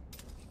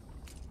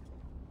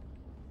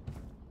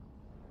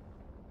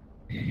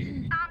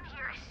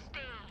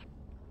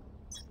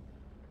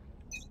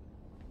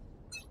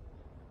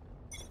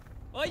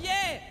 Oh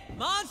yeah!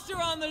 Monster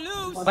on the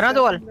loose! बना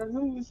दो वाल।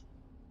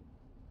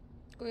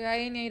 कोई आ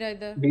ही नहीं रहा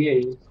इधर।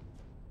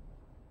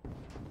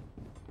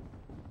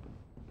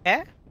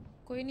 है?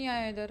 कोई नहीं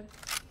आया इधर।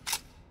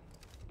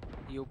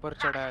 ये ऊपर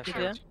चढ़ा है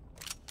शायद।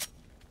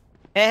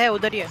 है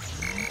उधर ही है।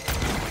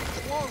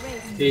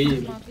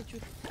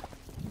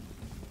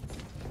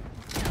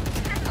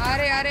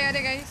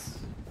 अरे गाइस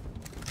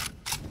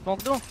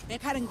स्मोक दो।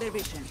 They're cutting their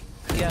vision.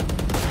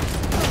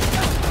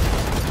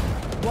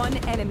 One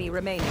enemy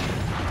remaining.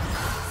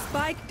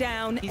 Spike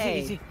down A.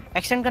 Easy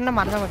action करना,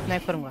 मारना मत,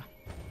 स्नाइप करूंगा।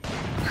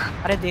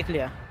 अरे देख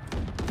लिया।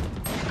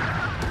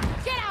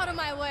 Get out of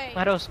my way.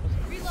 मारो उसको।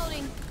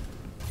 Reloading.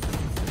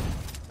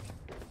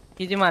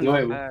 इजी मार लो।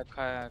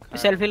 खाया।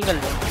 सेल्फ हिल कर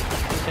लो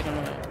सेकंड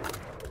में।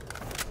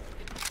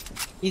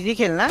 इजी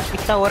खेलना,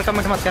 इतना ओवर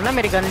कमिट मत करना,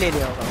 मेरी गन ले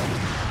लिया होगा।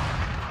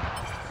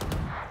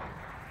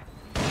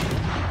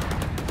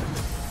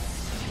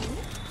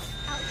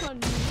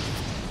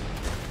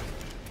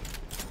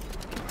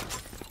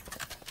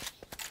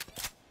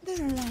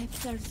 Their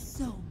lives are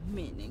so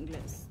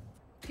meaningless.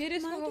 फिर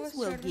इसको Might हवा as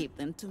well चढ़। give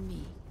them to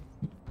me.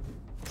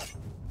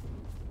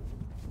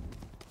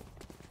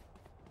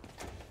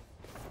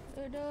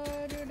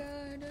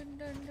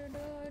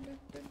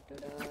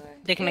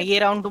 देखना ये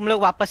राउंड तुम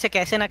लोग वापस से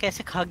कैसे ना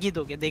कैसे खागी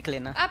दोगे, देख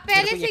लेना। आप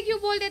पहले से क्यों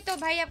बोल देते हो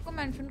भाई, आपको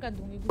मेंशन कर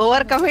दूंगी।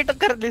 ओवर कमिट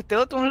कर देते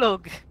हो तुम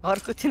लोग, और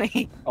कुछ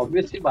नहीं।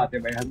 ऑब्वियस सी बात है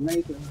भाई, हद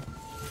नहीं तो।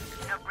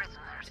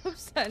 सब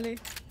साले।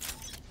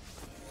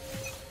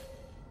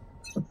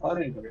 और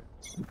नहीं करें।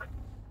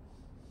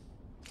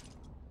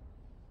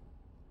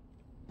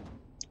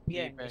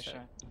 ये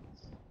पैसा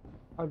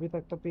अभी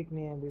तक तो पिक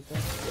नहीं है अभी तक।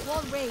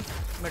 Wall raised.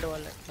 मिड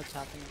वाला अच्छा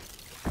आपने।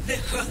 The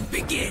hunt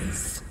begins.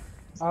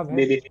 अब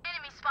है।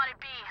 Enemy spotted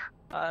B.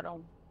 आ रहा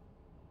हूँ।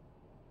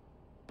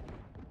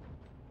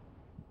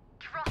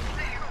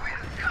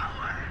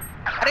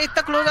 अरे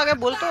इतना क्लोज आ गया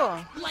बोल तो।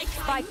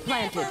 Spike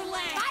planted.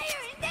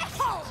 Fire in the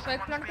hole.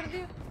 Spike plant कर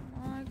दिया।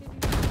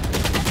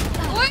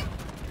 ओए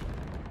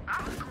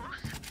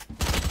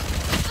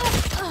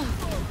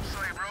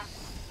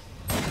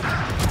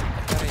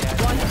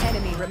One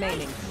enemy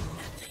remaining.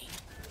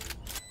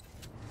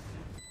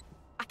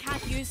 I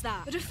can't use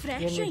that. ये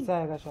Refreshing. मिड से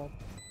आएगा शायद।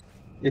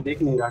 ये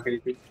देख नहीं रहा कहीं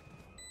पे।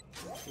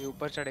 ये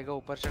ऊपर चढ़ेगा,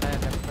 ऊपर चढ़ा है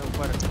लेफ्ट पे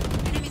ऊपर।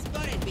 Enemy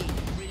spotted me.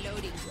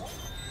 Reloading.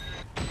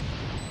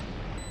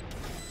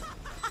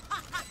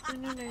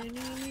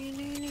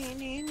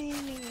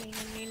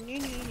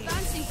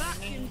 Bouncing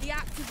vacuum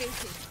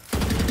deactivated.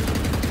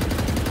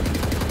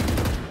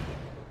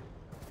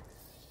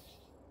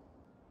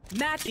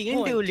 Match तीन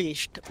point.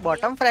 ड्यूलिस्ट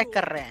बॉटम फ्रैग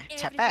कर रहे हैं।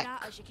 Everything छटक।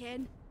 out as you can.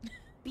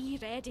 Be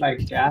ready. भाई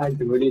क्या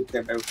ड्यूली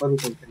कर रहा है,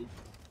 ऊपर करी।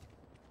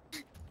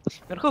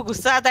 मेरे को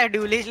गुस्सा आता है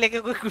ड्यूलिस्ट लेके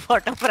कोई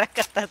बॉटम फ्रैग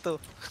करता है तो।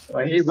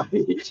 वही भाई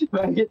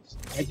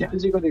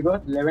एचएलजी को देखो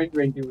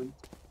 1121।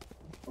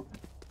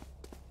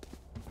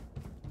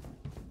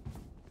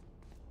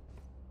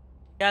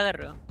 क्या कर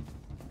रहे हो?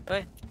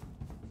 ओए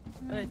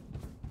ओए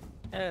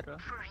क्या कर रहे हो?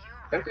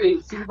 तो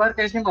एक बार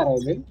कैसे मारा है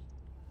भाई?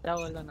 क्या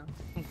बोला ना?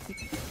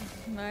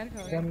 मार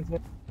खाओ।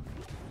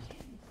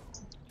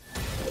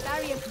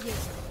 Barrier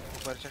placed.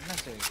 ऊपर चढ़ना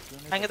चाहिए क्यों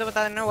नहीं? आएंगे तो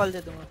बता देना, वॉल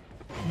दे दूंगा।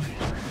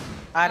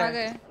 आ आ रहे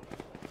गए हैं,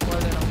 वॉल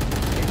दे रहा हूँ।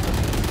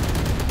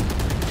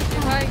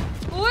 भाई।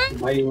 ओए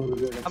भाई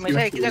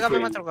हमेशा एक ही जगह पे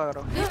मत रुका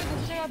करो।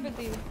 दूसरी जगह पे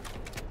थी।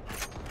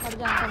 हट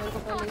जाना था मेरे को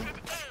पहले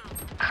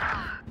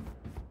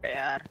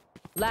यार।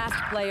 Last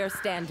player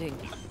standing.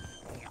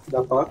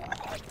 The fuck?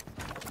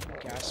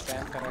 क्या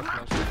स्पैम कर रहा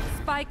है?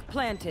 Spike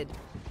planted.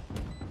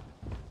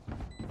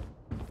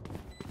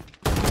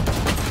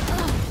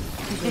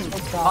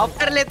 ऑफ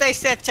कर लेता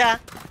इससे अच्छा।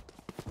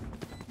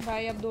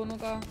 भाई अब दोनों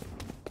का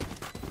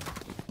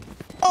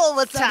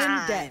overtime.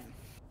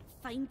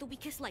 Find the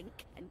weakest link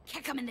and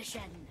kick him in the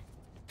shin.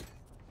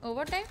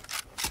 Overtime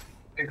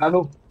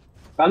Kalu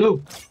Kalu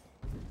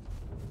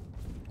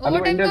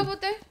overtime कब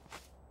होता है?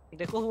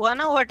 देखो हुआ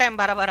ना ओवरटाइम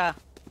भरा भरा।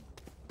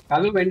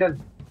 Kalu वेंडल।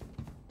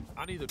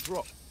 I need a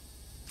drop.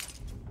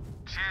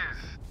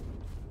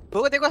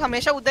 वो देखो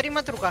हमेशा उधर ही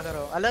मत रुका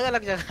करो, अलग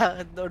अलग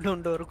जगह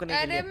ढूंढो रुकने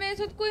के लिए। अरे मेरे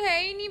साथ कोई है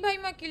ही नहीं भाई,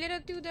 मैं अकेले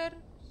रहती हूँ उधर।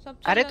 सब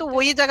अरे तो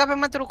वही जगह पे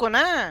मत रुको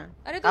ना।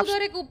 अरे तो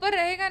उधर एक ऊपर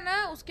रहेगा ना,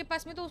 उसके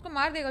पास में तो उसको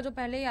मार देगा जो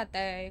पहले ही आता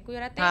है। कोई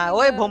रहता है हाँ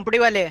ओए भोंपड़ी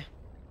वाले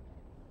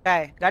क्या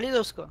है, गाली दो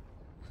उसको।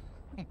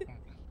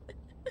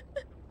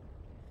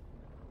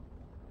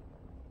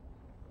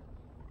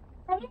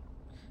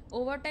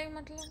 ओवरटाइम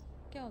मतलब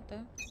क्या होता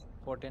है?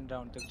 14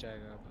 राउंड तक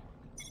जाएगा अब।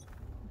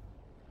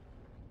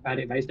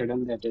 अरे भाई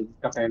सडन डेथ है,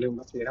 जिसका पहले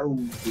होगा तेरा वो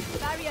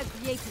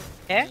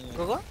है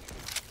गोगो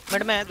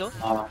मिड में है दो।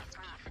 हां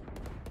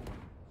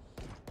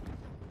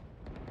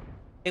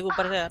एक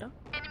ऊपर से आ रहा,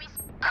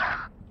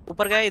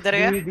 ऊपर गया, इधर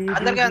गया,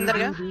 अंदर गया, अंदर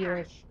गया।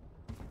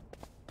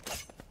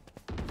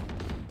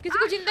 किसी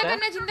को जिंदा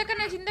करना है, जिंदा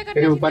करना है, जिंदा करना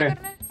तेरे है, ऊपर है,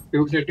 करना है।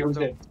 ट्यूब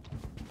से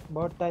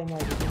बहुत टाइम है।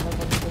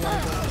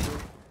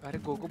 अरे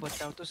गोगो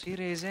बचाओ तो सही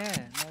रेज है,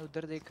 मैं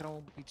उधर देख रहा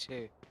हूँ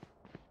पीछे।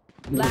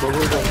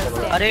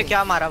 अरे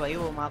क्या मारा भाई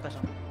वो, माँ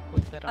कसम।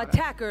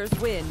 Attackers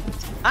win.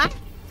 हाँ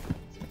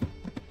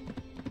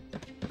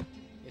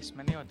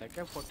इसमें नहीं होता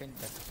क्या 14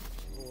 तक?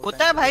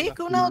 होता है भाई,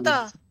 क्यों ना होता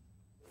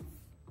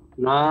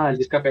ना,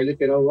 जिसका पहले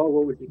तेरा हुआ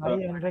वो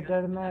भाई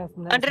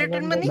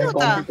अनरेटेड में नहीं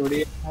होता।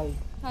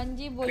 हाँ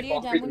जी बोलिए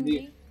जामुन जी।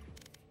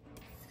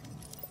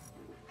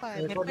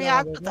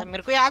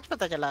 मेरे को आज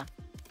पता चला।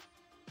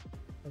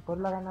 एक और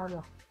लगाना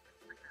होगा।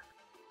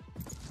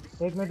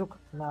 एक मिनट रुक,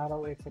 मैं आ रहा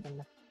हूँ 1 सेकंड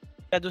में।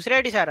 क्या दूसरी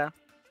आईडी से आ रहा?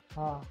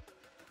 हाँ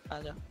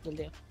आजा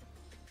जल्दी।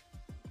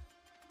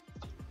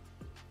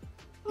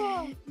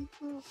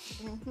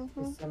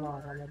 इससे ना आ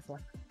रहा मेरे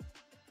पास।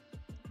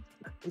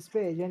 इस पे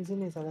एजेंसी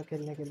नहीं सका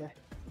खेलने के लिए।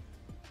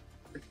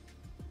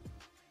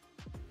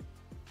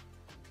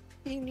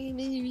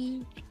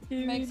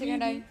 मैं 1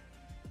 सेकंड आई।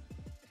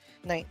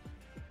 नहीं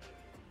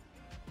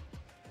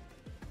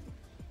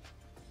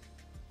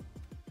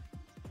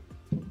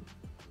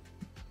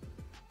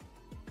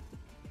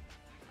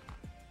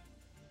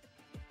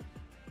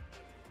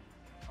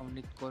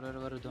अमृत कोरर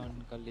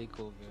वर्धन का लीक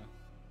हो गया।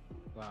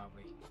 वाह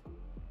भाई,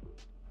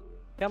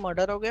 क्या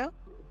मर्डर हो गया?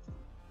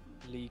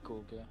 लीक हो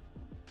गया।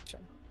 अच्छा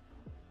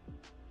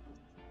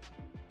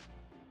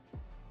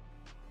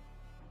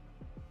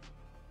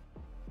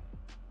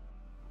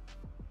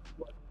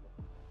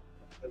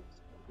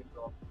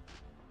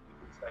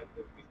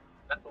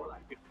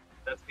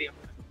That's the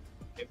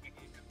every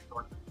game is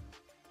not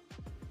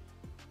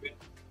win.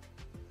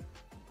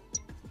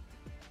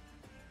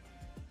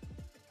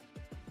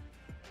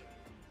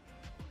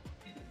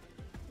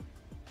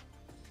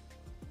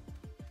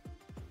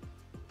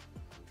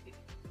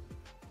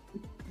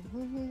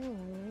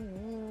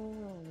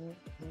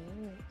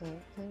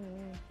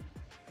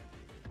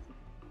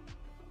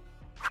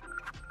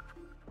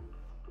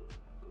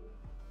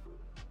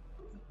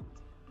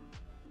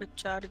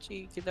 चार जी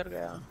किधर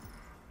गया?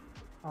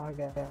 आ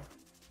गया।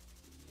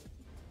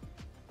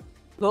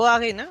 वो आ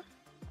गई ना?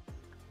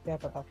 क्या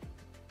पता।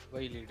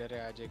 वही लीडर है,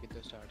 आ जाएगी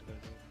तो स्टार्ट कर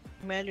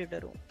दो। मैं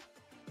लीडर हूँ।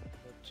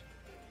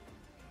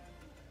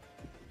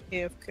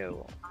 AFK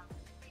वो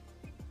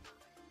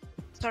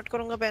स्टार्ट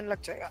करूँगा, बैन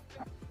लग जाएगा।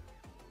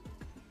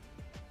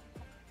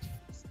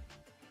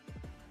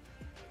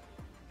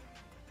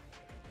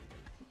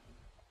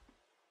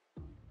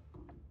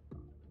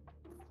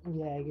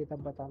 ये आएगी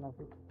तब बताना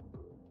फिर।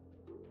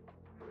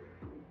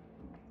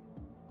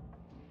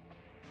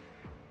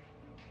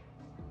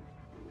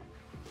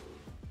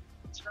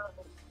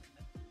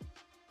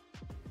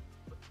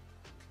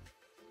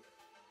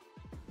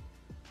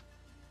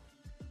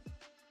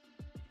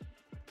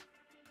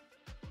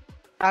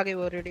 आगे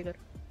वो रेडी कर।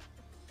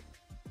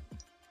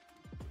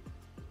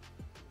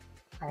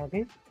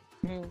 आगे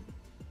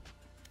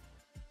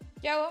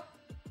क्या हुआ?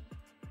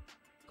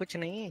 कुछ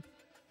नहीं,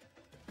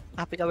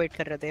 आप ही का वेट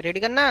कर रहे थे। रेडी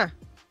करना।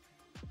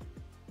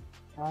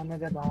 आने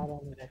दे, बाहर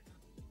आने दे।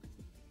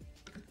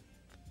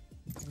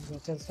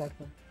 चल स्टार्ट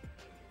कर।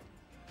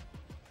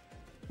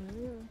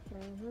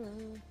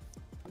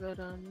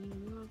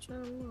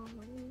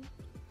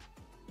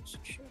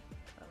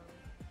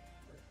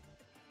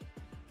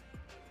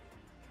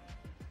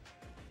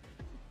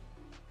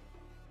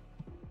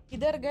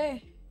 किधर गए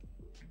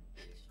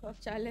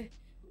शौचालय?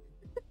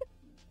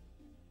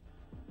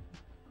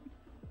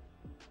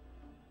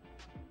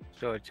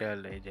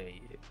 शौचालय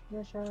जाइए,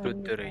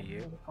 शुद्ध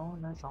रहिए,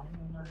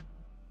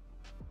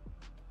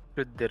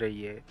 शुद्ध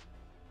रहिए।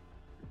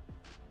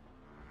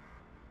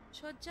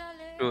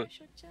 शौचालय तो-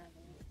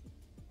 शौचालय।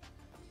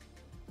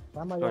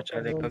 क्या तो मजाक अच्छा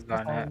कर रहे हो? देखा इसमें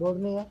गाना साउंड बोर्ड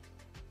नहीं है?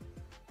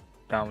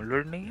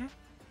 डाउनलोड नहीं है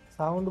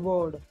साउंड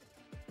बोर्ड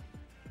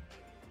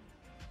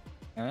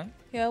हैं?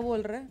 क्या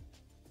बोल रहा है?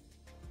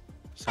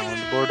 Sound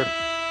board.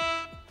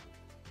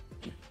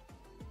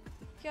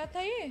 क्या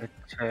था ये?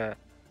 अच्छा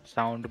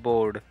साउंड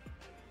बोर्ड।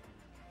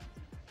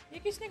 ये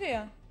किसने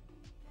गया?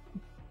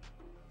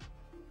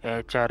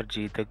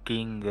 HRG the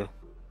king.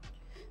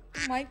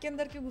 तुम माइक के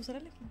अंदर क्यों घुस रहा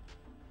है लेकिन?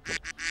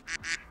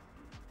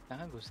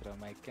 कहाँ घुस रहा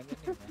माइक के अंदर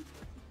नहीं मैं।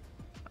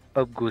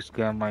 अब घुस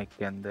गया माइक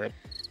के अंदर।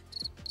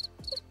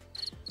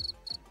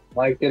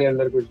 माइक तेरे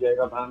अंदर घुस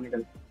जाएगा, बाहर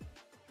निकल।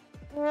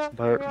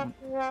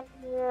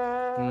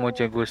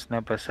 मुझे घुसना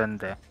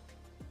पसंद है।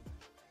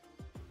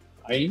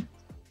 आई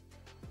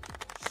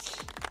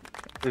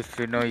If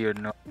you know you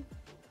know।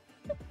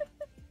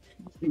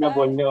 मैं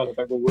बोलने वाला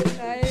था गूगल।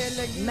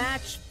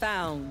 Match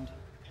found।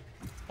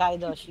 काय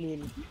दो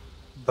अश्लील।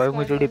 भाई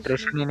मुझे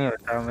डिप्रेशन ही नहीं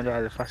होता, मुझे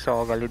अल्फा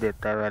 100 गाली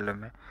देता है वालों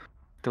में,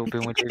 तो भी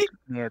मुझे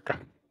नहीं होता।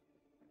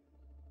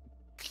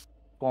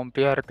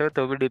 पॉम्पी हारते हो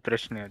तो भी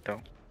डिप्रेशन नहीं होता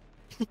हूँ।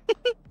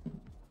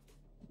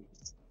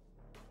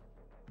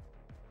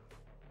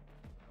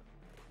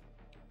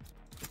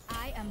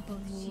 I am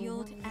both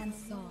shield and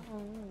sword.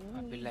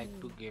 I feel like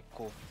to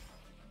gecko।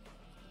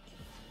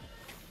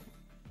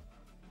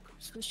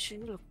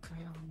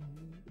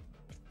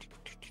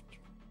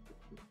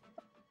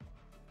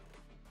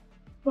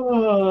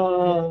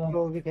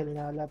 Pro भी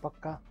खेलने वाला है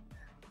पक्का।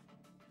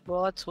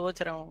 बहुत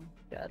सोच रहा हूँ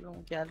क्या लूँ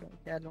क्या लूँ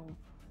क्या लूँ।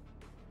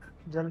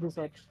 जल्दी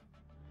सोच।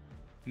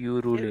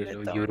 यूरो ले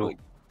लो यूरो।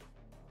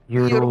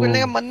 यूरो खेलने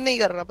का मन नहीं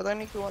कर रहा, पता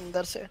नहीं क्यों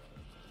अंदर से।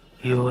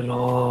 यूरो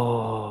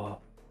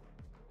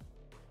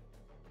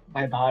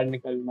भाई बाहर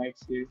निकल माइक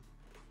से।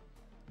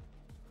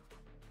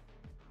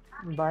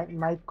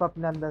 माइक को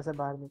अपने अंदर से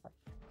बाहर निकाल।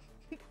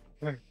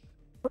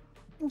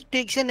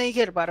 ठीक से नहीं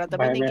खेल पा रहा, तभी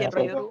भाई नहीं मैं खेल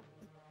रहा ऐसा यूरो।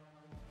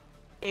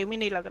 एम ही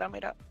नहीं लग रहा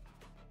मेरा।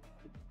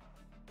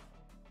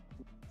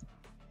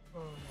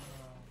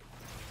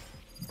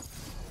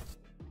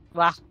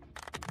 वाह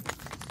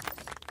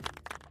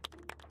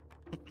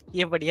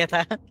ये बढ़िया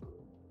था।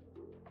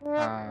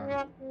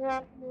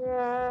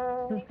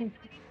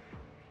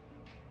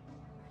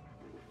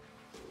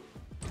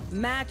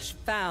 Match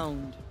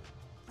found।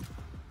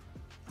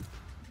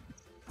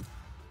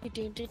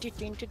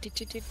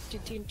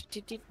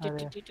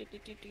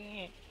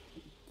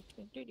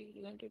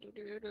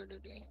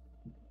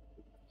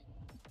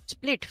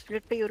 स्प्लिट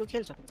स्प्लिट पे यूरो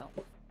खेल सकता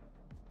हूँ।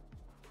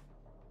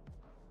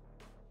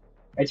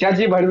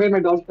 HRG बढ़वे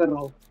में डॉज कर रहा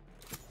हूँ।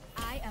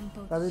 I am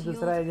both कभी shield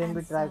दूसरा एजेंट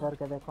भी and ट्राई sword.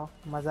 करके देखो,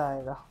 मजा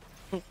आएगा।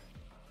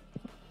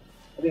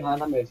 अरे हाँ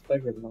ना, मैं इस तरह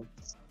खेल रहा हूँ।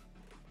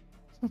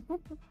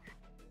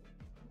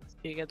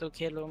 ठीक है तो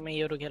खेलो, मैं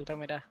यूरो खेल रहा हूँ।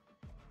 मेरा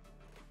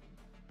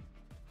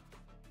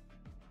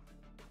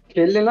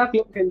खेल लेना,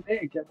 क्लोब खेलते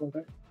हैं क्या बोल रहा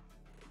है?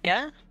 क्या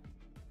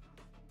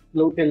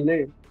क्लोब खेल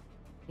ले।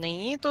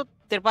 नहीं तो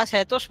तेरे पास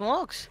है तो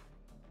स्मोक्स।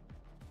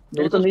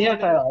 मेरे को नहीं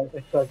आता है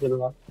एक्स्ट्रा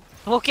खेलना।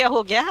 वो क्या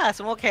हो गया,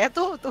 स्मोक है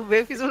तो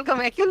बेफिजूल का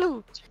मैं क्यों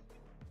लूं।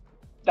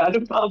 चालू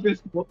कहाँ पे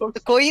स्मोक?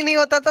 कोई नहीं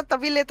होता था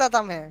तभी लेता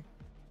था मैं।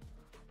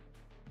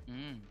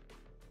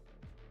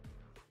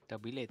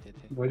 तभी लेते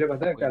थे। मुझे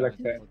पता है क्या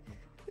लगता है,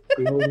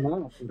 क्लोब ना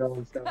पूरा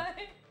वैसा।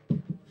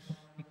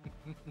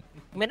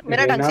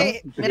 मेरा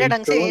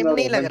ढंग से एम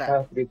नहीं लग रहा।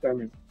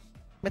 में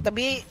मैं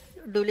तभी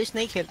ड्यूलिस्ट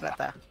नहीं खेल रहा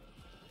था।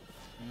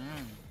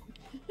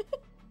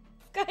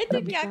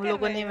 क्या तुम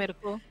लोगों ने मेरे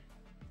को,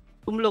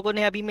 तुम लोगों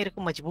ने अभी मेरे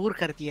को मजबूर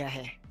कर दिया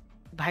है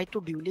भाई, तू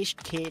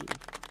ड्यूलिस्ट खेल।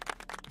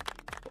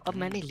 तो अब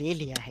मैंने ले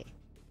लिया है।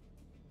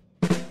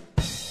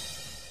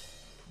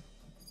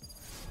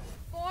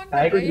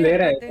 भाई कुछ ले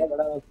रहा है क्या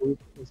बड़ा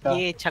उसका?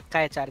 ये छक्का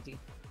है चार्जी।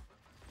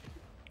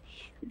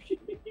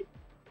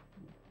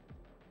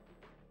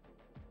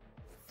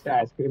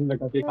 आइसक्रीम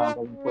लगा के खा रहा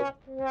हूँ उनको।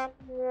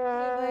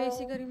 भाई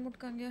इसी का रिमोट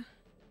कहाँ गया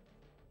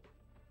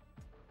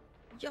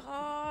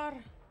यार?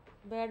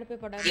 बेड पे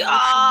पड़ा है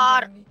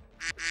यार।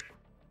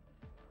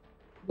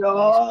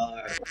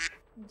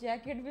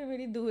 जैकेट भी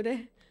मेरी दूर है।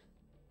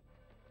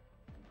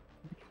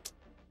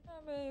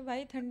 अबे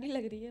भाई ठंडी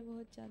लग रही है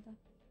बहुत ज्यादा।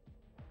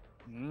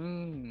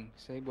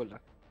 सही बोला।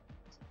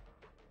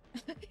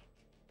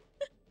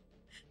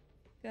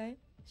 क्या है?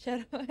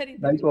 शर्म आ रही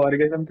भाई तो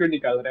ऑर्गेजम क्यों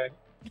निकाल रहा है?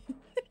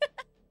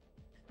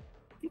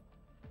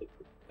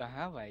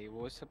 कहाँ भाई,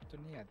 वो सब तो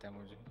नहीं आता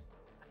मुझे।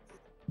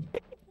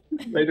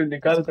 भाई तो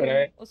निकाल तो रहा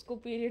है। उसको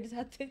पीरियड्स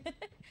आते हैं।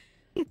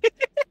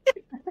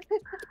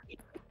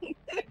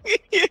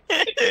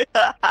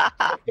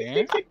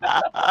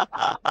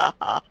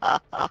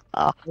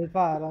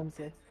 अल्फा आराम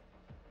से।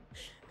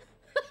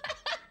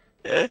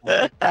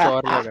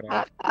 चोर लग रहा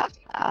है।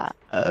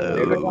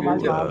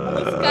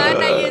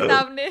 मुस्कान आई है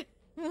सामने।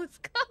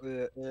 मुस्कान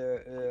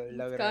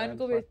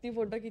को भेजती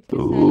फोटो खींच के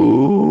साले।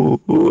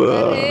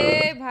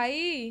 अरे भाई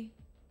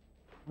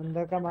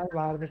अंदर का माल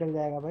बाहर निकल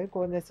जाएगा भाई,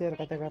 कौन ऐसी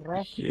हरकतें कर रहा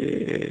है?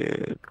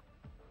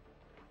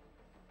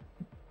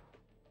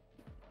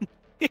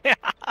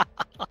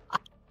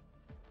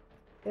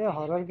 ये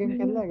हॉरर गेम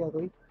खेल रहा है क्या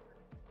कोई?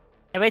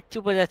 अबे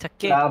चुप हो जा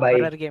छक्के। हाँ भाई।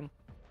 हॉरर गेम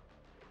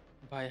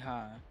भाई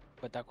हाँ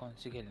बता कौन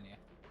सी खेलनी है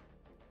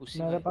उसी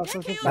मेरे वाली। पास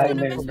तो सिर्फ भाई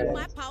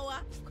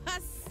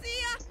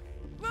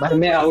मैं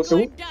मैं आउट हूँ।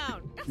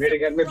 मेरे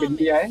घर में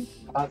बिल्ली आए,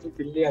 कहाँ से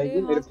बिल्ली आएगी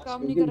अरे मेरे हाथ पास काम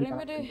कोई नहीं भी कर रहे निकाल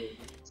मेरे। नहीं है।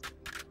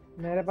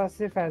 मेरे पास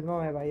सिर्फ फैज़मो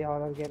है भाई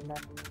हॉरर गेम में।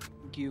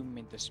 Give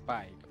me the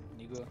spike,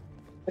 nigga.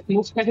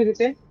 Moves कैसे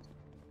देते हैं?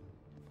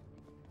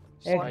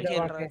 एक कौन खेल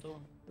दबा रहा के है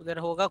तो उधर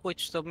होगा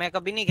कुछ तो मैं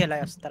कभी नहीं खेला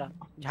है इस तरह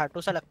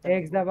झाटू सा लगता है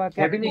एक दबा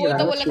के मैं भी नहीं वो खेला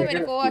तो ना, बोला था मेरे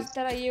खेलने को लगती इस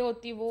तरह ये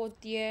होती वो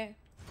होती है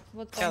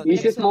बहुत क्या होती है?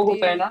 नीचे कॉम्प्लेक्स स्मोक होती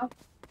होता है है। ना।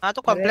 हाँ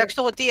तो कॉम्प्लेक्स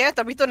तो होती है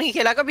तभी तो नहीं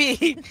खेला कभी।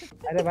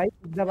 अरे भाई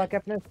एक दबा के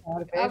अपने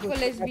स्टार पे आपको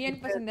लेस्बियन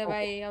पसंद है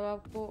भाई अब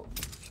आपको।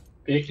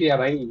 देख लिया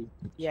भाई।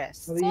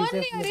 यस कौन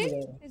नहीं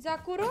अरे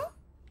जाकुरो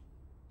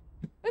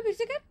ओए फिर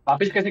से कर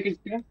वापिस कैसे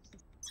खींचते हैं?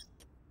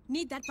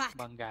 Need that back.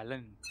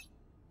 बंगालन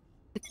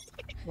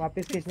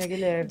वापस खींचने के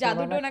लिए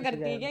जादू टोना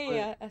करती है क्या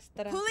ये इस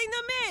तरह। Pulling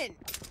them in.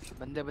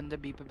 बंदे बंदे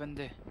बी पे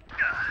बंदे।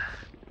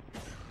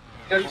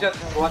 चल चल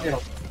हुआ तेरा।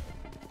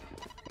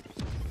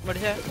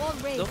 बढ़िया Wall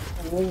raised.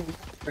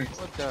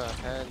 What the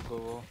hell go?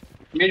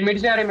 Mid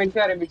से आ रहे, मिड से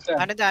आ रहे, मिड से आ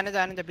रहे।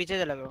 आने दे पीछे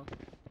चला गया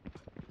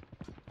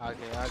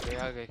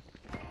आगे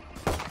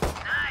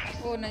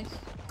ओ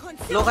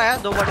नाइस लोग आया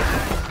दो बॉडी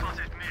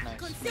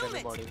नाइस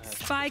मेरे बॉडी है।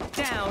 Spike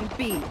down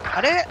B.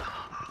 अरे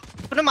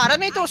तूने मारा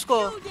नहीं तो उसको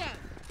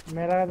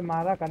मेरा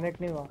मारा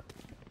कनेक्ट नहीं हुआ।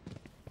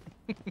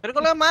 मेरे को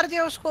लगा मार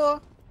दिया उसको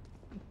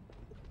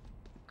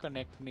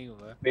कनेक्ट नहीं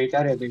हुआ।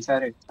 बेचारे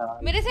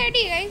मेरे साइड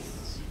ही गाइस।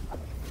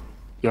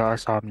 क्या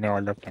सामने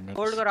वाला फिनिक्स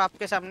होल्ड करो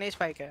आपके सामने ही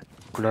स्पाइक है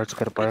क्लोज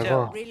कर पाएगा?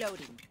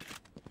 Reloading.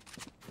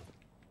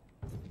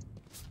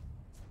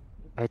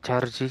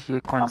 एचआर जी ये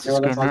कौन सी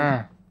स्किन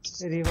है?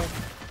 रिवर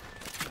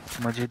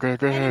मुझे दे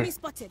दे। Enemy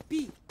spotted. B.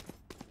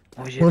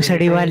 मुझे वो दे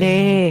सड़ी दे। वाले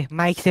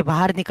माइक से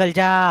बाहर निकल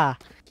जा।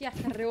 क्या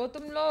कर रहे हो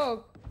तुम लोग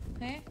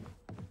हैं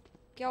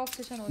क्या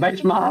ऑब्सेशन हो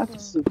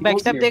बेंचमार्क्स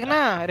बैकस्टेप देखना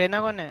रेना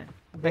कौन है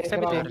बैकस्टेप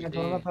भी देख मैं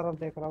दोनों तरफ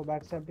देख रहा हूँ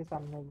बैक से भी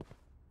सामने भी।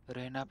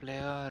 रेना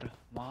प्लेयर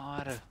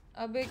मार।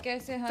 अबे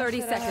कैसे हंस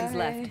 30 रहा seconds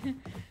है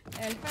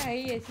अल्फा है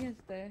ही ऐसे ही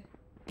हंसता है।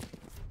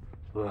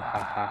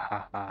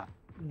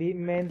 बी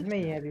मेंस में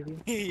ही है अभी भी।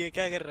 ये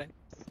क्या कर रहा है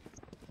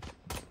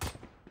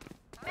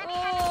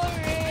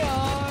ओरे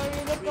यार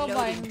इधर कब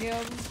आएंगे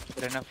अब।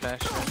 Raina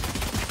flash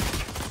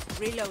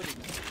Reloading.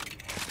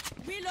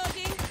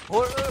 Reloading.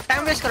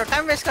 Time waste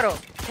करो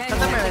 10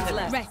 seconds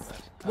left.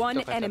 One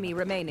enemy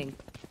remaining.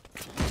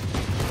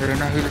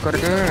 Raina heal कर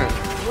दे।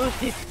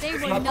 They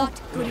were not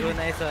good enough.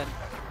 Nice one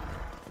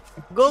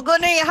Gogo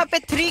ने यहाँ पे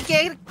 3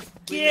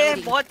 किए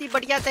बहुत ही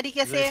बढ़िया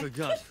तरीके से। They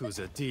forgot who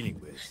they're dealing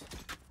with.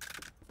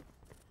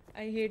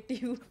 I hate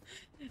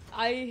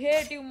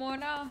you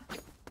Mona.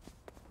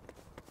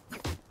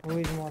 Who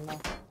is Mona?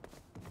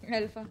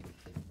 Alpha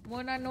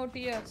Mona no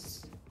tears.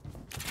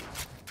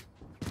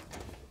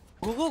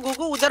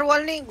 गुगु उधर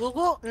वॉल नहीं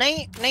गुगु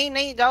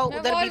नहीं जाओ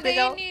उधर बी पे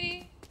जाओ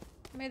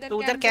तो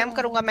उधर कैंप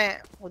करूंगा मैं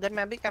उधर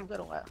मैं भी कैंप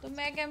करूंगा तो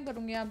मैं कैंप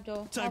करूंगी आप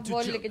जाओ आप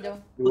बॉल लेके जाओ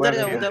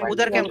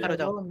उधर कैंप करो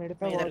जाओ मेरे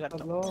पे मैं इधर वॉल करता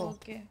कर हूं लो।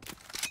 ओके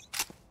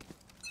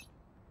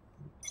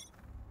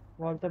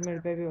वॉल तो मेरे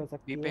पे भी हो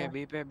सकती है।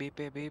 बी पे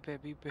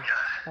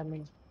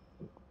कमिंग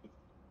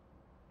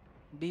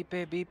बी पे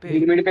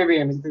मिड पे भी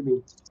है, मिड पे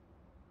भी।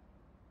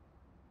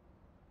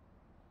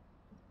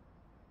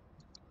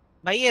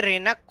 भाई ये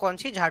रेना कौन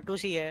सी झाटू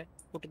सी है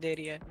फुट दे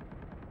रही है।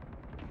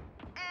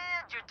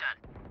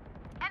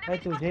 भाई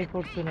तुझे ही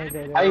कुछ सुनाई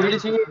दे रहा भाई है। हील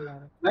चाहिए,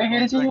 भाई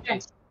हील चाहिए।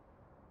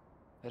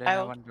 रेना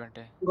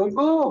 120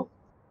 गोगो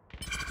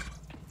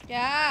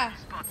क्या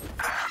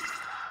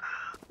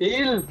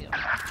हील।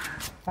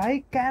 भाई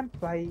कैंप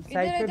भाई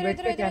साइड पे इधर, बैठ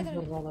इधर, के इधर, कैंप इधर।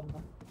 कर रहा बंदा।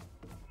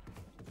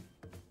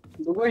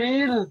 गोगो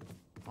हील।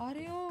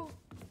 अरे ओ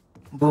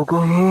Gogo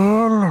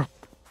heal.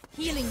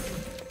 Healing.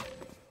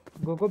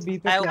 Gogo B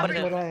पे प्लान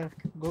हो रहा है।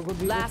 गोगो बी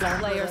पे Last प्लान हो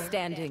player रहा है।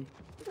 standing.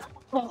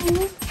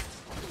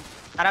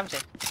 आराम से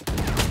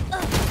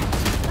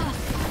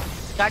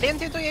गार्डियन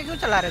थी तो ये क्यों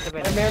चला रहे थे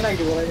पहले। मैं नहीं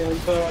बोल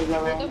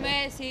रहा तो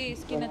मैं ऐसी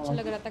स्किन अच्छा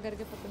लग रहा था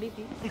करके पकड़ी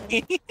थी।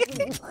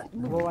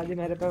 वो वाली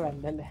मेरे पे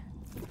वैंडल है।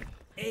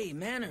 Hey,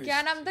 manners.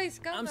 क्या नाम था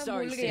इसका I'm मैं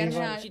sorry, भूल गई यार। Sage.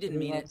 मैं She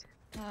didn't mean it.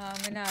 हाँ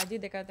मैंने आज ही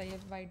देखा था ये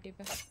वाईटी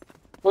पे।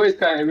 वो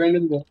इसका है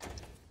वेंडल दो।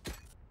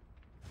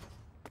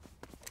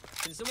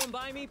 Can someone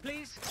buy me,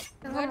 please?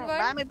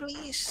 1-1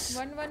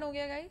 1-1 हो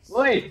गया गाइस।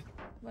 ओए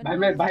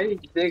भाई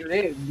देख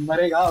ले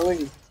मरेगा ओए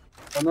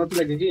दोनों तो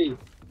लगेगी।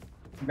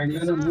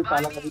 बेंगलुरु में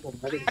काला कभी तो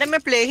मरेगा। अरे मैं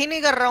प्ले ही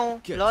नहीं कर रहा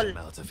हूँ लॉल।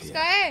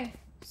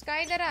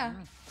 स्काई इधर आ।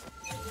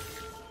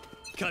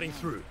 Cutting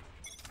through.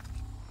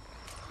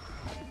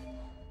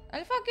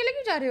 अल्फा अकेले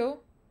क्यों जा रहे हो?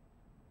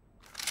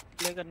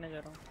 प्ले करने जा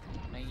रहा हूँ।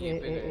 नहीं ये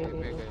पे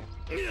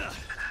गए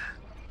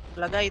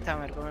लगा ही था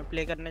मेरे को मैं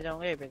प्ले करने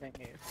जाऊंगा ये पे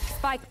जाएंगे।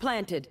 Spike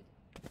planted.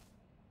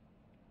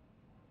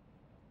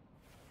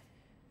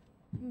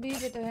 बी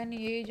पे तो है नहीं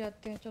यही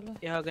जाते हैं चलो।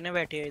 ये हगने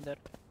बैठी है इधर।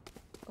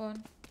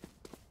 कौन?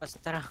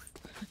 अस्त्रा।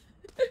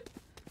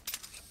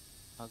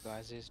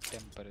 आगाज इज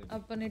टेंपरेरी।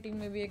 अपने टीम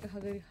में भी एक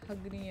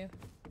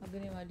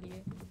हगने वाली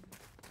है।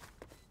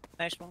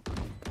 Nice smoke.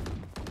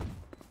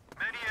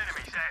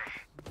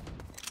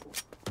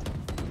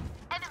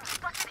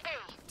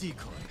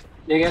 decoy.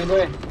 ये क्या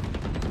बोले?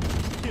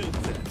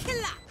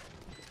 Killer.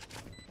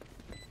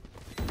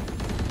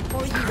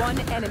 One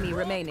enemy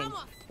remaining.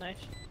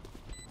 Nice.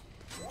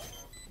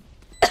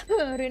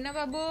 Reena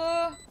बाबू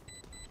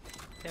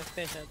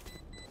कैफे है।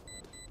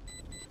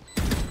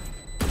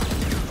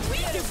 We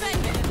defend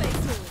this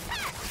place.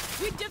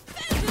 We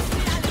defend this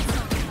reality.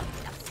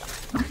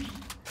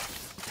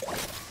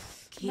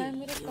 भाई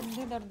मेरे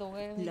कंधे दर्द हो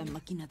गए। La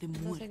máquina de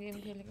muerte game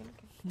खेल के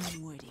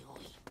muere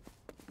hoy.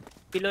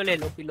 पिलो ले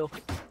लो पिलो।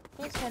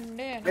 कल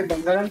संडे है ये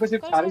बंगालन को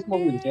सिर्फ 40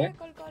 स्मोक मिलते हैं।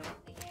 कल कॉलेज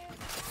नहीं है।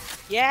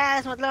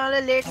 यस मतलब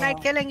हम लेट नाइट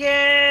खेलेंगे।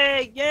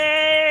 ये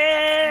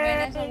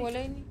मैंने ऐसा बोला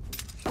ही नहीं।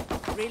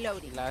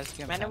 Reloading. लास्ट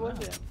गेम मैंने बोल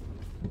दिया।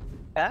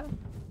 क्या?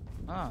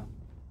 हाँ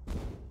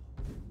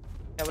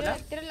क्या बोला?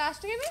 तेरा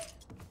लास्ट गेम है?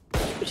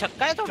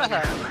 छक्का है थोड़ा सा।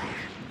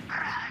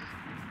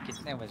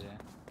 कितने बजे हैं?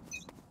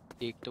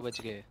 1 तो बज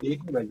गए।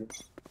 1 बजे।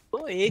 तो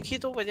 1 ही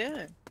तो बजे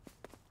हैं।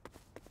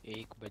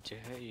 1 बजे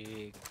है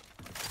 1।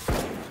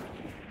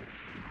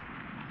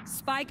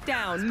 Spike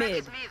down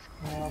mid.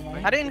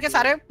 अरे इनके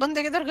सारे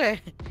बंदे किधर गए?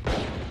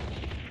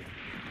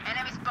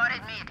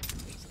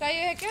 इसका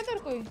ये है क्या तेरे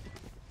कोई?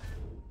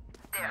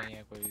 नहीं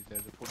है कोई इधर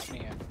फुट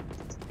नहीं है।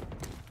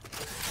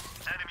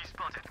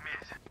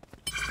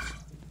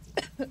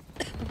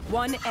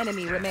 One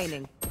enemy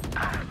remaining.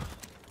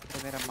 तो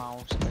मेरा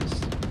mouse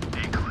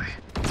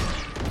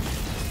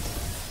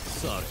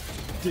Sorry,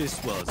 this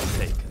was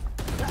taken.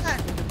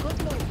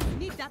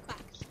 Need that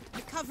back.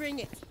 Recovering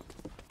it.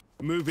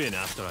 Move in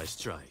after I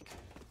strike.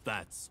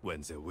 That's when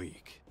they're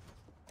weak.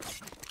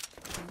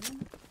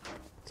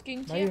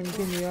 Skin भाई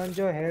उनकी नियॉन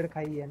जो हेड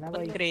खाई है ना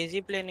भाई।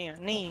 क्रेजी प्ले नहीं है।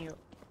 नहीं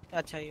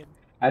अच्छा ये।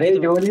 अरे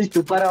जोलिस्ट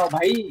ऊपर आओ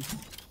भाई।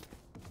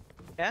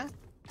 क्या?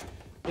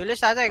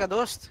 जोलिस्ट आ जाएगा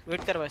दोस्त,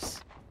 वेट कर बस।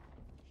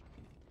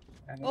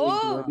 ओ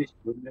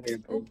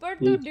ऊपर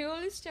तो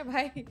ड्यूलिस्ट है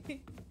भाई।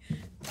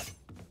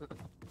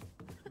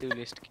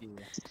 ड्यूलिस्ट की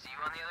है।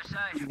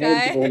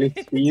 जोलिस्ट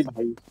की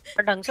भाई।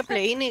 पर ढंग से प्ले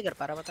ही नहीं कर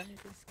पा रहा, पता नहीं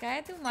क्यों।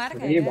 स्काई तू मार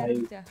खाएगा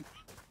रुक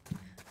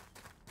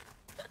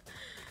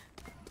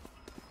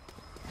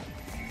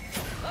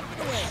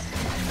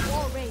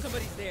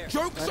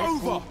Joke's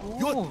over.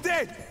 You're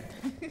dead.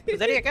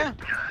 उधर ही है क्या?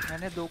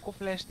 मैंने 2 को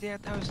फ्लैश दिया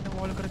था, उसने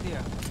वॉल कर दिया।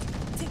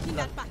 Taking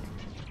that back.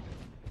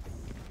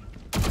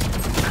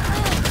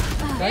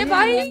 ए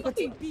भाई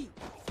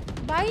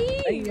भाई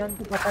यार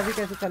को पता भी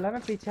कैसे चला,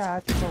 मैं पीछे आ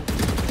चुका हूँ।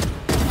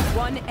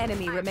 One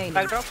enemy remaining.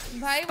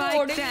 भाई वो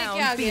ओडिन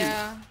लेके आ गया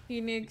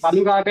फिनिक्स।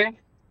 चालू कहाँ पे?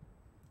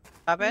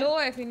 कहाँ पे? लो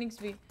है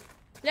फिनिक्स भी।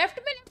 लेफ्ट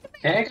में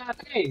है कहाँ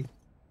पे?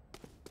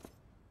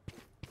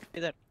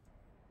 इधर।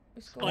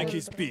 Spike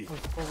is B.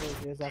 उसको बोल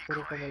रही है, जाकिर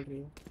को बोल रही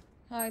है।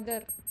 हाँ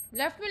इधर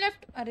लेफ्ट में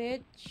लेफ्ट। अरे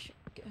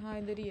हाँ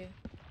इधर ही है।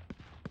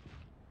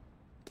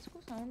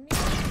 इसको साउंड नहीं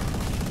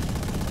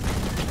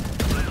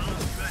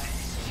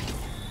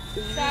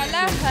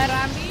साला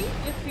हरामी।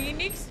 ये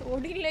फिनिक्स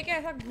ओडिन लेके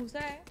ऐसा घुसा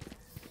है।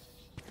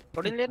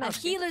 ओडिन लेना। A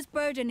healer's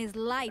burden is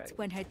light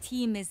when her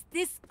team is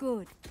this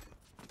good.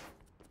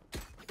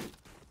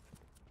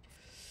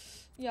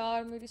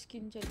 यार मेरी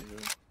स्किन चली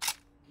गई।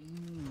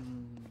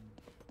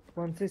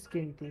 कौन सी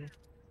स्किन थी?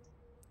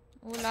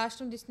 वो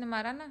लास्ट में जिसने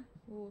मारा ना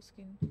वो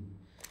स्किन।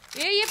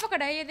 ये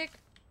पकड़ा है, ये देख।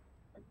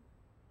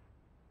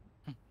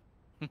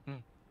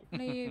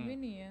 नहीं ये भी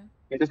नहीं है।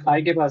 ये तो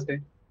स्काई के पास है।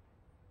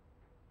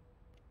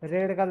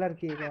 रेड कलर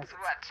की है।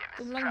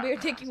 तुम लोग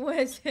बैठे क्यों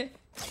ऐसे?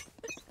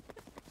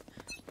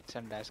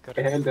 संडास कर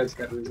हेल दर्ज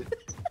कर रहे थे।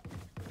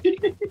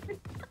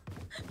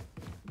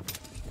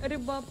 अरे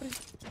बाप रे।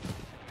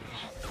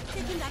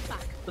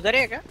 उधर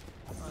है क्या?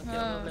 हाँ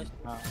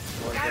हाँ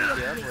वॉल कर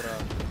दिया पूरा।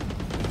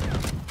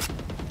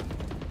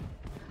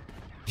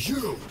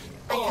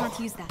 I can't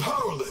use that.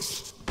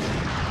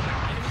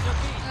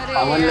 अरे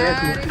यार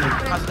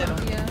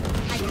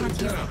I can't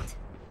use that.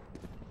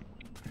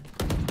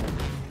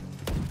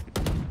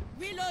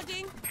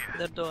 Reloading.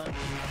 इधर तो है।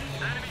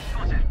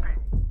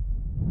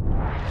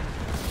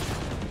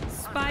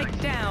 Spike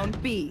down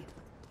B.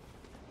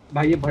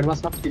 भाई ये भड़वा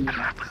सब किल है।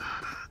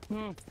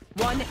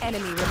 One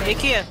enemy remaining. एक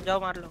ही है, जाओ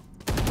मार लो।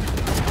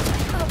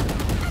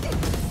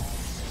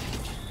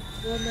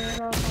 वो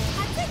मेरा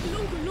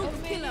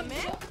Killer,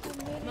 man.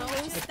 No,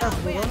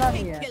 बोला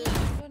नहीं है।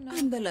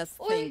 I'm the last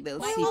thing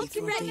they'll see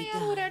before they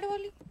वो रेड die.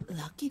 वाली।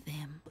 Lucky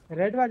them.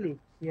 रेड वाली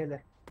ये ले।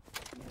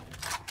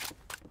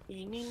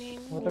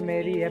 वो तो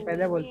मेरी है,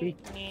 पहले बोलती।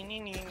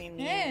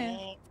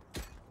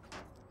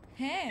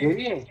 है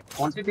तेरी है?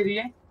 कौन सी तेरी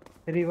है?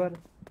 रिवर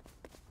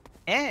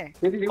है?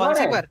 तेरी कौन रिवर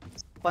सी है? पर?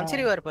 कौन सी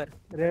रिवर पर?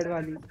 रेड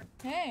वाली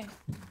है।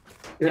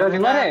 तेरा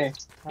रिवर है?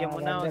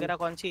 यमुना वगैरह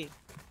कौन सी?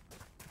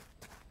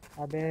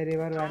 अबे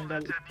रिवर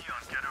वैंडल।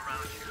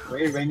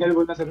 वही वैंडल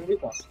बोलना जरूरी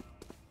था।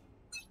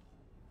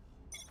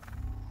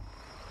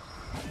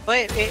 ओए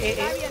ए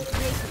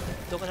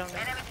दो पर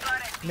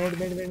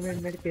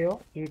मिड केओ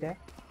हीट है।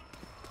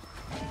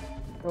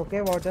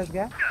 ओके वाटर्स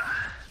गया।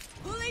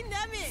 Pulling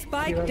them in.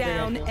 Spike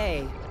down A.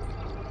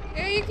 ए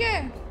ये क्या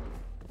है?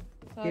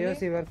 केओ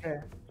सीवर पे है।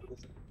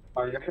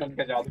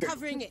 उनका जादू।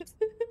 Covering it.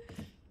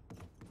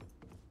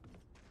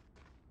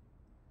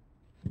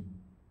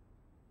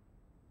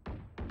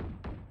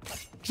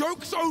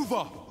 Joke's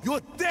over.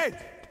 You're dead.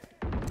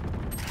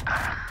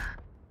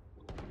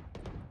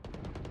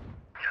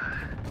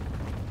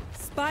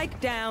 Spike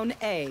down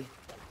A.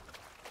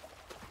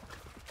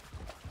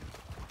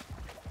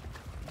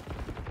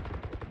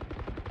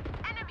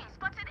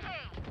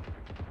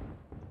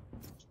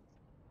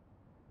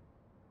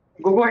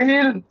 Go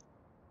Khel.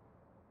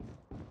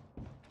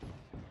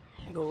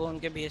 Gogo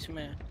उनके बेस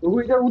में है।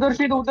 वो इधर उधर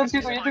से तो ये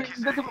तो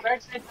इधर से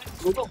back side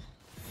Gogo.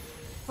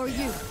 For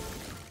you.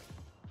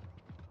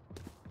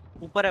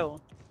 ऊपर है वो।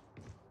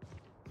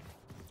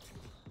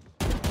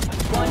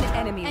 One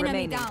enemy Enemy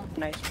remaining. down.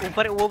 Nice.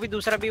 ऊपर वो भी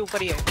दूसरा भी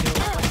ऊपर ही है।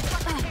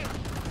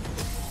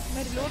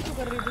 मैं रिलोड तो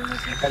कर रही हूँ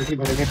मैं। गलती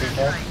भरने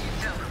बेटा।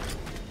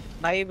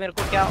 भाई मेरे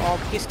को क्या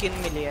ऑफ की स्किन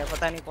मिली है,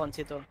 पता नहीं कौन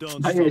सी तो।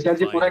 भाई ऐसा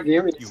जी पूरा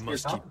गेम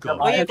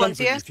वो ये कौन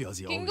सी है?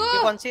 किंगो।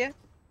 ये कौन सी है?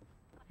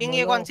 किंग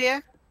ये कौन सी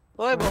है?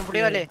 ओए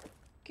भोंपड़ी वाले।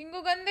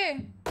 किंगो गंदे।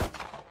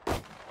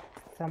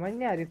 समझ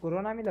नहीं आ रही,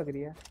 कोरोना में लग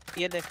रही है।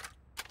 ये देख।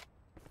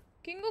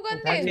 किंगो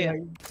गंदे।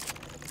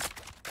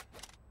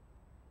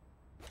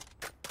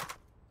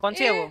 कौन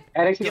सी है वो?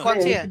 ये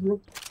कौन सी है?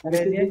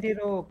 रेडिएंट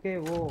हीरो के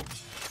वो।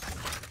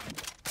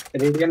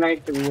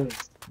 रेडियनाइट वो।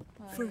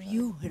 For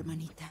you,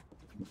 hermanita.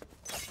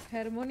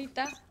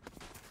 Hermonita.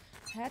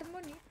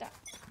 Hermonita.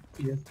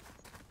 Yes.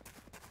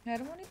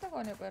 Hermonita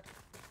कौन है पर?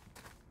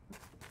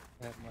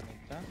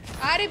 Hermonita.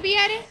 अरे बी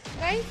आ रहे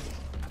गाइस।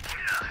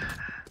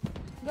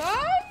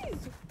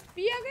 गाइस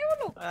बी आ गए वो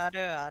लोग।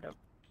 अरे यार।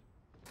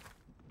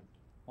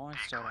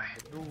 Monster on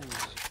the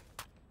loose.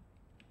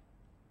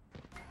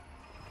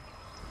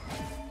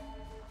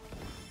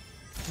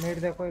 Net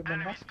देखो एक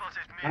बंदा।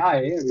 हाँ है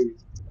अभी।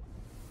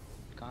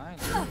 कहाँ है?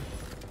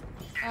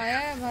 आया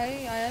है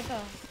भाई, आया था।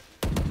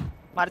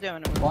 मार दिया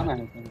मैंने। कौन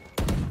आया था?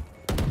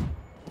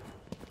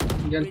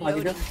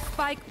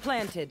 Spike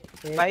planted.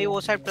 भाई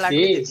वो साइड प्लांट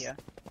भी दे दिया।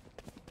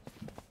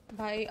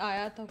 भाई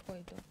आया था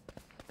कोई तो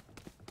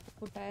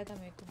उठाया था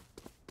मेरे को।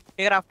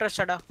 एक राफ्टर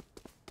चढ़ा।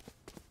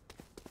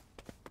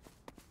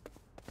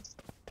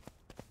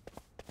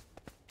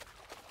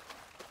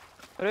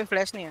 अरे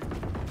फ्लैश नहीं है।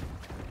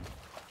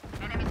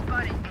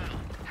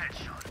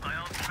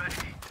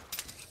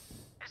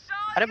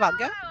 अरे भाग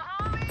गया।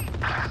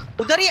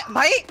 उधर ही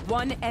भाई।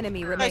 One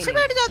enemy remaining. कैसे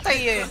बैठ जाता है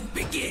ये?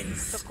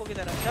 सबको की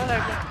तरह। जाओ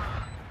लाइट।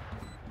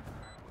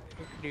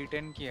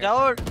 रिटर्न किया।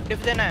 जाओ डिप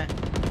देना है।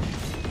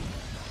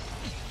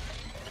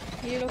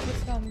 ये लोग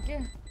किस काम के?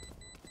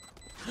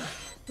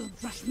 Don't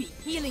rush me.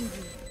 Healing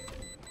you.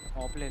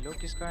 Op ले लो,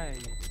 किसका है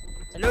ये?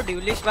 हेलो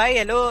ड्यूलिश भाई,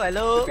 हेलो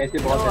हेलो।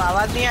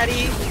 आवाज नहीं आ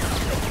रही।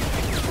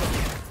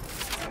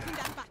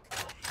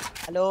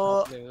 हेलो।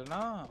 ले लो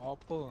ना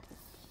ऑप।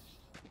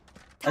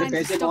 अरे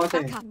पैसे बहुत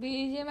है।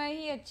 BGMI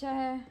ही अच्छा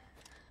है।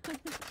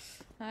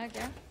 हाँ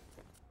क्या?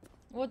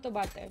 वो तो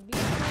बात है।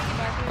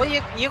 वो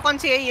ये कौन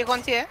सी है? ये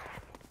कौन सी है?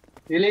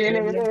 ले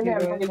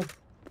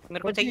मेरे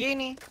को चाहिए ही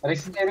नहीं।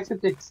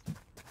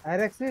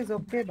 RX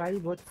ओके भाई,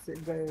 बहुत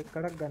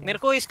कड़क गन। मेरे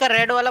को इसका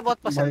रेड वाला बहुत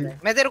पसंद है।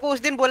 मैं तेरे को उस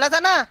दिन बोला था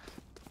ना,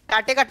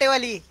 काटे काटे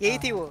वाली, यही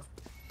थी वो।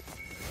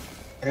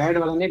 रेड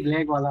वाला नहीं,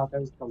 ब्लैक वाला आता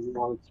है उसका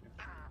बहुत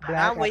अच्छा।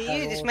 हाँ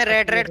वही जिसमें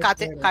रेड रेड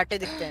काटे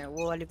दिखते हैं,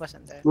 वो वाली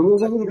पसंद है।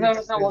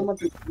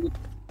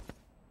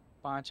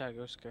 5 आ गए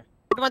उसके।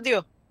 फुट मत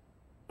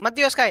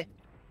दियो उसका है।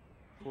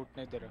 फुट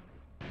नहीं दे रहा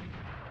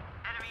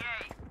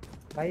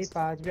भाई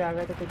 5 भी आ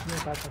गए तो कुछ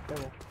नहीं कर सकते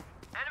वो।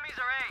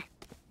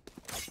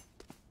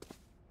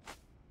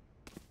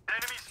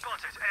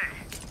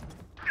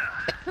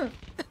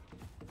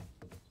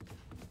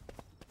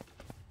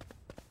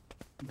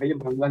 भाई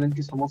भगवान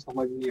की समझ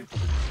नहीं आता।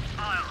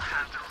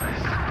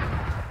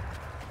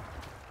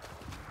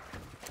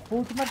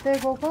 फूट मत दे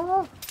गोगो।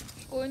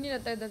 कोई नहीं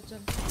रहता इधर चल।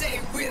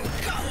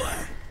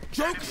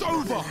 Joke's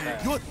over.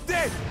 You're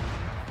dead.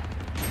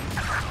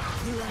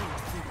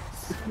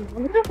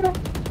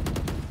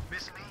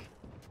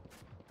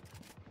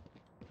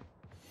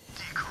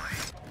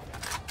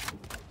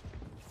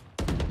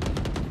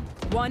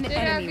 One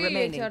enemy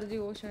remaining.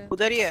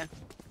 उधर ही है।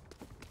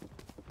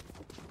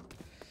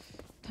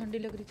 ठंडी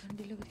लग रही।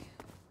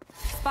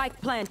 Spike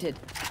planted.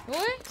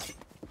 ओए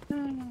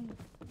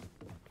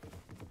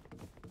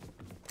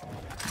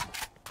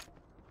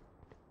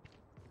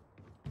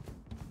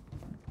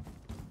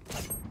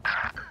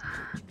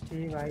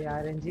जी भाई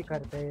RNG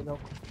करते हैं ये लोग।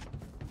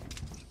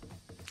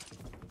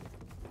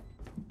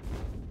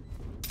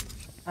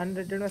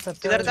 अनरेटेड में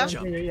सबसे किधर था?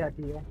 यही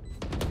आती है।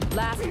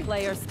 Last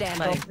player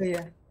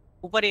standing.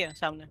 ऊपर ही है,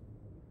 सामने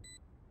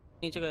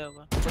नीचे गया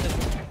होगा।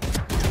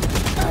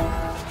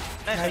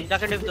 नहीं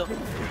जाके डिप दो।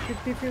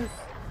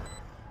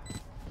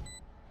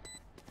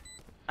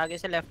 आगे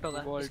से लेफ्ट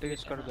होगा।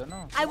 वोल्टेज कर दो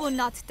ना। I will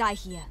not die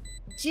here.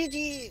 Ji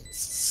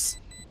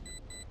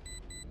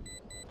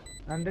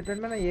unrated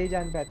में ना यही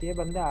जान पाती है,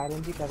 बंदे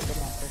RNG करते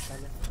मारते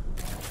साले।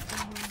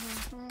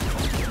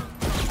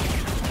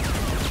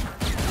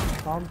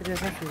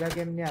 कॉम्पिटिशन सीधा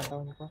गेम नहीं आता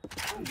उनको।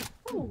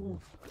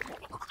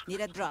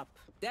 Need a drop.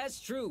 That's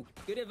true.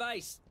 Good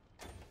advice.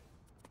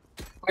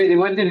 कोई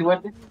रिवर्स दे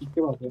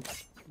इसके बाद है।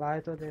 बाय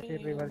तो दे फिर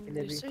रिवर के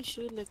लिए भी।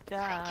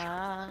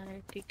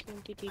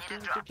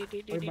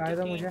 कोई बाय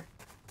दो मुझे।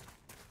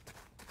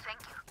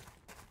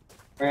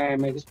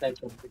 मैं just type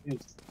करता हूँ।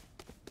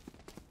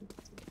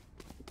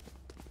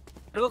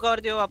 को कवर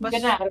दियो वापस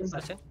इधर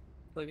से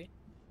कोई भी।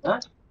 हाँ?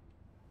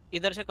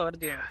 इधर से कवर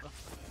दियो मेरे को।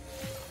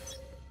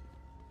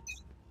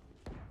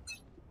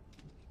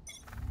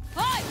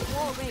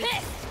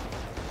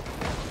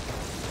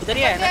 इधर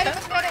ही है ना?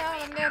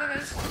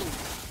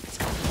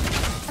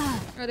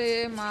 अरे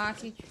माँ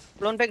की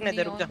क्लोन फेंकने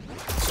दे, रुक जा।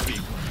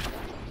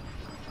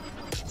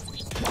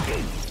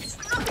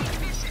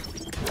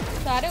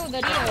 सारे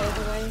उधर ही है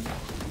तो भाई।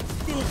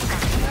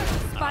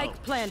 Spike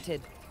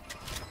planted.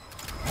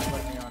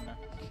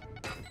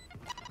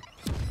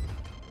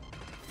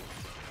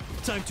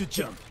 Time to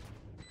jump.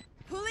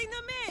 Pulling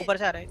them in. ऊपर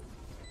से आ रहा है।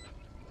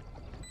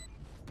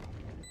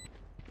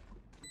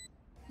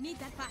 Need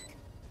that back.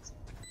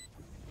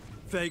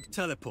 Fake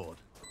teleport.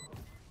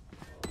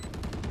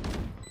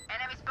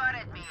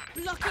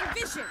 Blocking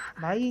vision.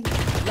 भाई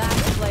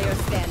Last player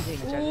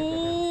standing.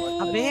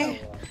 अबे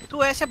तू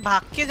ऐसे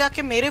भाग के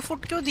जाके मेरे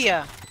फुट क्यों दिया?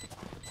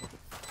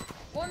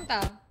 कौन था?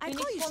 I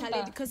call you Chalo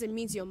because it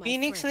means you're my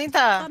Phoenix friend. नहीं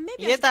था, But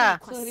maybe ये I था।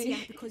 should call Sia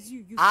because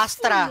you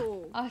Astra।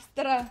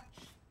 अस्त्रा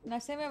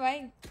नशे में भाई।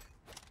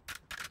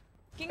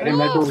 अरे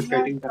मैं तो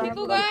स्केटिंग कर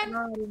किंगू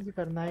गन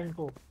करना है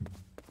इनको।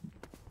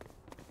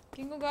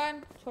 किंगू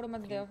गन छोड़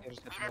मत दे।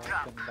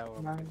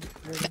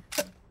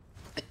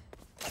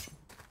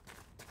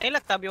 नहीं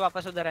लगता अभी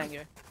वापस उधर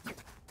आएंगे।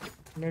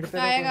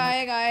 आएगा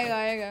आएगा आएगा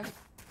आएगा।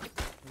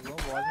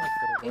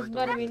 इस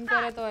बार विन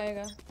करे तो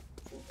आएगा।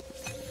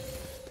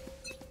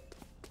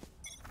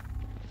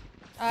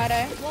 आ रहा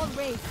है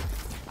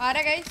आ रहा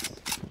है गाइस।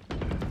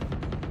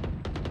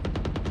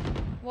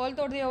 वॉल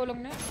तोड़ दिया वो लोग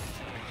ने।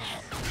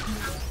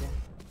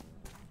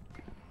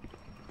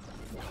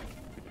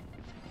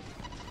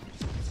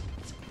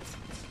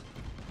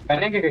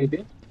 करने के गई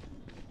थी।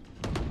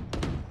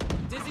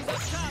 Dizzy's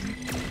up top.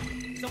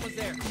 Someone's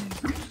there.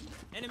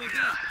 Enemy B.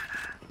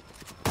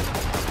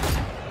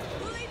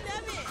 Pulling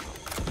them in.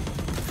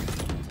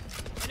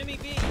 Enemy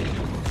B.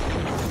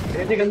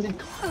 गंदी गंदी।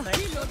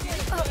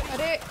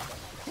 अरे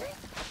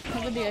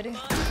दिया रे।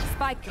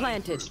 Spike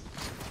planted.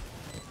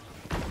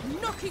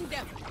 Knocking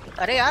them.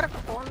 अरे यार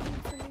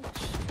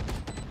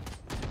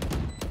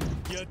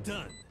You're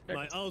done.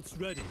 My ult's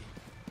ready.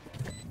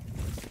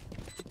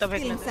 तब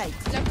एक Feeling sight.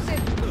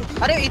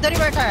 अरे इधर ही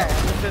बैठा है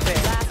पे।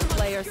 Last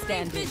player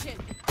standing.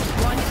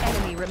 One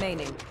enemy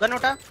remaining. Gun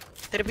उठा।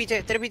 तेरे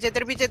पीछे तेरे पीछे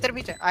तेरे पीछे तेरे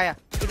पीछे आया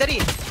इधर ही।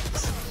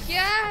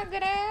 क्या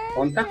करे?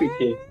 कौन सा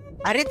पीछे?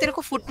 अरे तेरे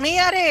को फुट नहीं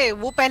आ रहे,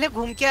 वो पहले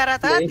घूम के आ रहा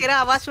था, तेरा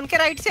आवाज सुन के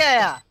राइट से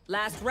आया।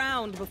 Last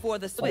round before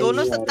the switch.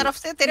 दोनों तरफ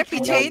से तेरे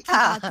पीछे ही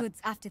था।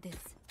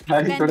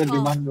 अरे थोड़ा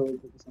दिमाग दो।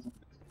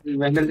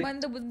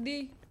 मंद बुद्धि।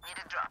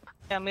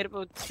 क्या मेरे को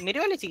मेरी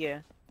वाली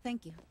चाहिए? Thank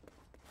you.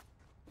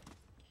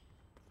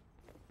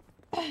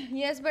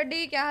 यस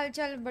बड्डी क्या हाल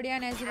चाल? बढ़िया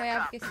नैसी भाई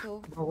आप कैसे हो?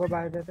 गोगो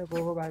बाय देते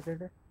गोगो बाय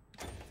देते।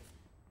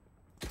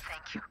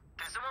 Thank you.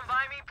 Can someone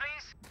buy me,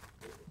 please?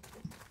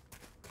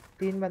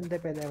 3 बंदे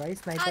पहले भाई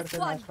स्नाइपर से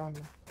लास्ट राउंड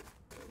में।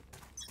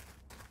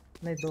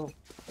 नहीं 2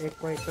 एक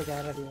को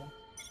ग्यारह दिया।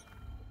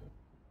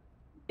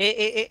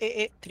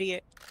 ए 3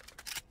 है।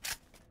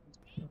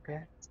 ओके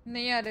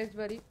नहीं आ रहा इस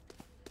बारी।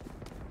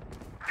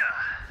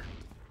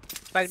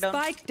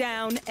 Spike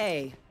down A.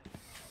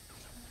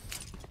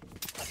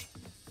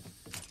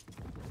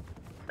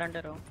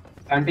 अंडर हो।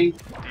 आंटी।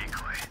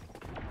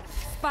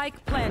 Spike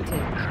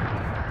planted.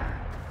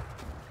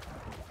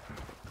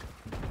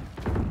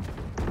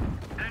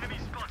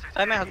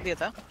 मैं हक दिया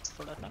था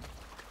थोड़ा सा।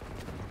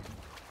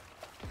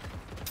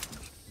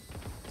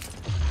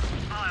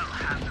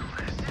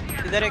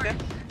 इधर एक है।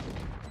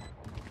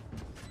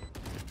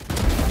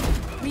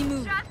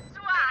 Remove.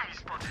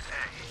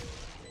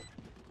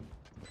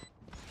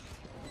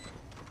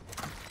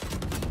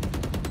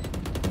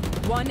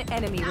 One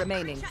enemy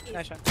remaining.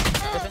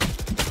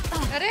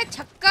 अरे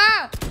छक्का।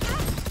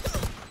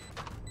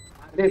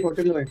 अरे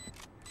फोटो लो।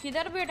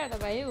 किधर बैठा था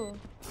भाई वो?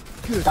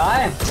 कहाँ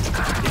है?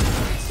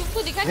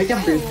 तुमको दिखा क्या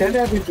बेचते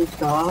हैं अभी तो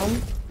काम?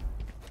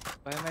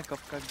 भाई मैं कब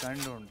का गन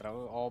ढूंढ रहा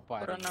हूँ ऑफ आ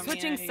रहा है।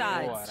 Switching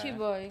sides. अच्छी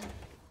boy.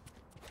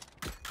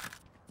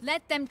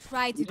 Let them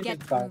try to get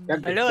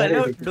through. Hello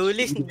hello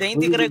डुलिस्ट नहीं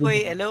दिख रहा कोई?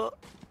 हेलो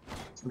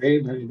भाई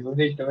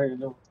डुलिस्ट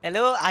हेलो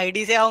हेलो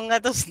आईडी से आऊंगा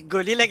तो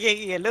गोली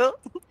लगेगी। हेलो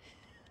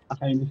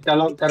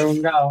इंस्टॉल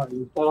करूंगा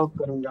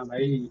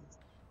भाई।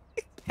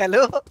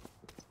 हेलो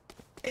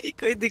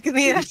कोई दिख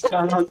नहीं है।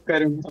 इंस्टॉल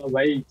करूंगा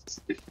भाई।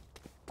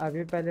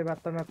 अभी पहले बात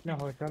तो मैं अपने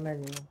होटल में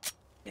नहीं हूँ।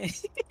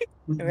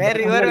 मैं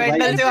रिवर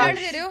वेंडल से कार्ड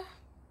दे रहे हो?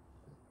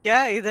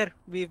 क्या इधर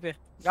बी पे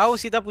आओ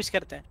सीधा पुश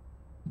करते हैं।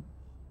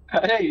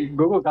 अरे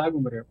गोगो कहाँ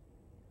घूम रहे हो?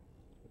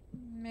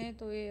 मैं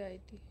तो ये आई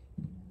थी।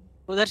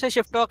 उधर से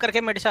शिफ्ट वॉक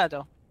करके मिड से आ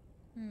जाओ।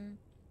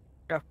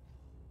 जाओ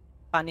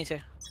पानी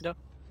से जाओ।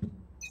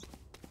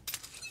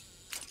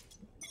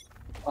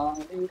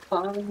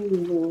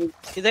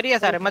 इधर ही है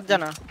सारे, मत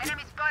जाना।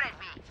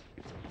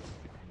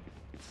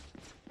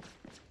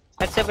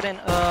 अच्छा ब्रेन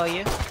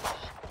ये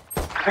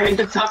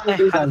इधर साफ में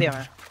कर दिया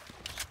मैं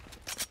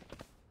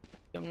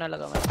क्यों ना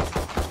लगा मैं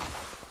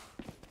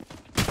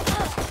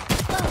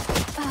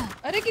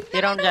अरे कितना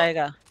ये राउंड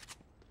जाएगा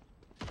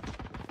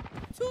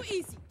Too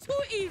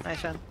easy.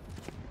 ऐसा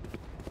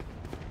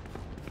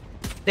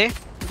दे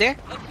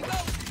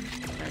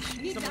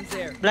Someone's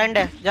there. ब्लाइंड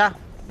है जा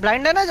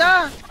ब्लाइंड है ना जा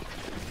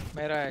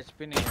मेरा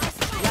एचपी नहीं है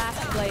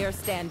Last player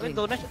standing.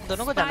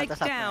 दोनों को जाना था Spike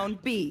साथ down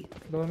B.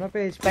 दोनों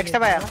पे HP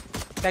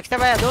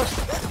बैकस्टैप आया दोस्त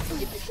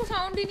इसको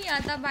साउंड ही नहीं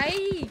आता भाई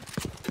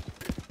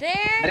दे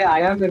अरे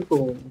आया मेरे को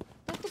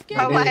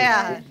कब आया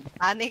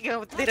आने के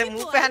तेरे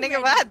मुंह पे आने के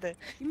बाद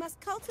You must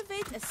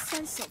cultivate a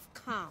sense of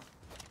calm.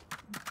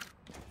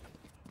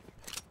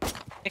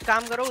 एक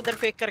काम करो उधर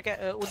फेक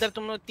करके उधर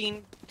तुम लोग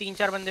तीन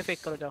चार बंदे फेक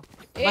करो जाओ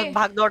बस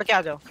भाग दौड़ के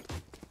आ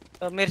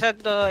जाओ मेरे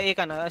साथ एक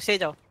आना से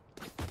जाओ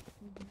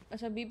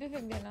अच्छा बी पे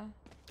फेंक देना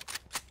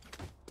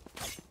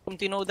तुम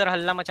तीनों उधर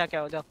हल्ला मचा के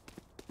आओ जाओ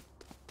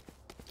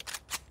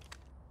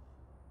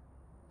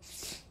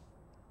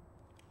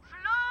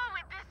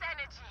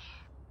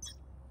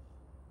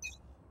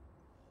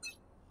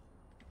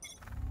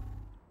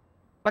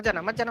मत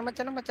जाना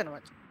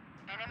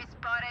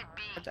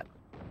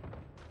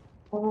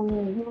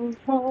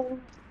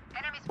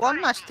कौन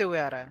नाचते हुए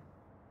आ रहा है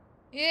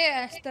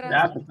ये इस तरह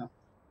क्या पता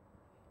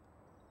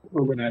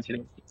वो बना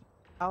चाहिए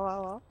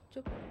आओ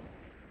चुप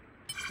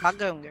भाग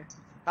गए होंगे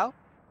आओ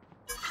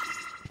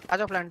आ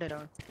जाओ प्लांट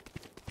रहा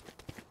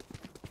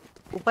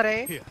ऊपर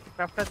है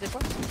क्राफ्टर देखो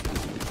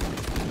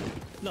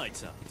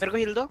मेरे को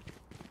हिल दो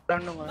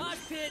प्लांट दूंगा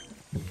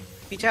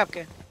पीछे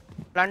आपके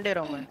प्लांट दे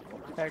रहा हूँ मैं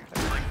साइड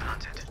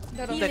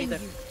पे इधर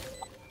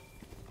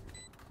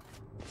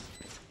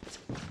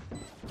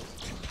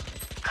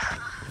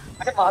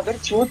अरे मादर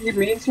चोद ये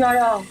मेन से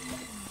आया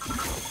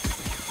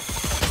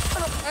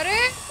अरे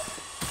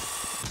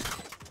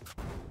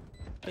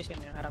पीछे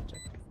नहीं आराम से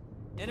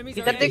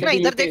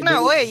इधर देखना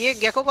ओए ये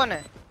गेको कौन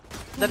है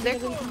इधर देख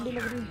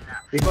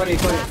एक और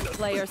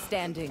player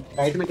standing.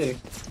 राइट में तेरे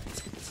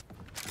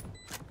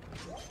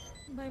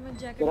भाई मैं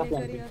जैकेट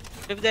लेकर यार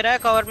सिर्फ दे रहा है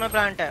कवर में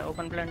प्लांट है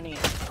ओपन प्लांट नहीं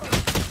है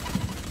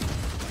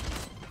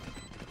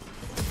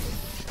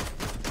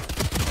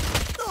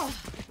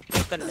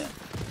कर ले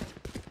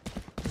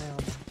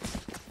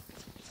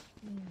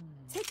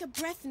Take a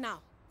breath now.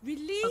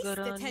 Release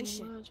the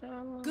tension.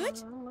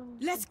 Good?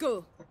 Let's go.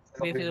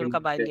 बेफिजूल का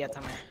बाय लिया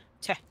था मैं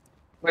छे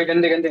भाई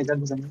गंदे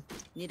जल्दी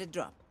Need a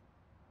drop.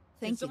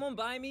 Can Thank you. someone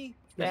buy me?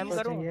 Spam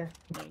करूं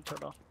नहीं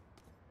छोड़ो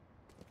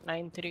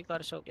 9-3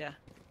 कर्स हो गया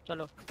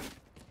चलो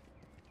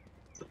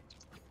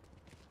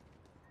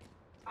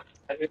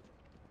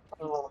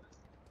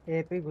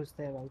ए पे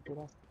घुसते हैं भाई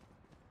पूरा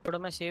थोड़ा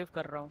मैं सेव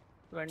कर रहा हूं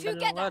वेंडल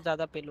लूंगा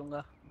ज्यादा पे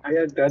लूंगा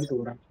यार दर्द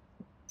हो रहा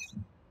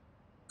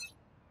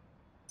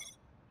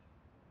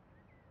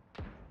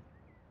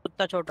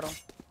कुत्ता छोड़ रहा हूं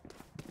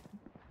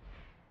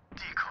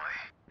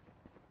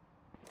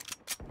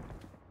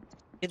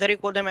इधर ही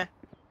कूदे मैं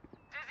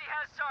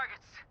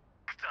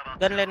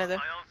गन लेने दे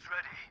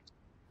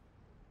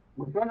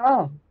घुसो ना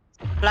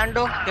प्लांट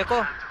दो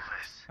देखो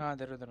हां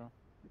इधर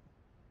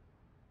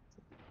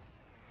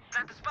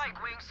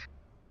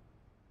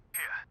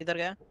इधर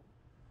गया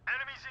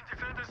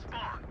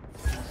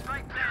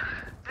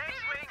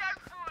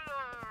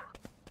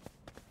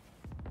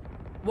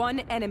One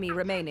enemy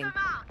remaining.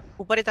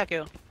 ऊपर ही था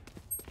क्यों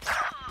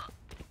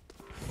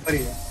ऊपर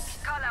ही है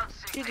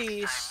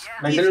सीरीज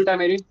मेंटल उठा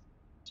मेरी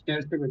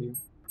स्टेयर्स पे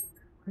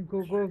करिए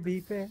गो बी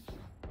पे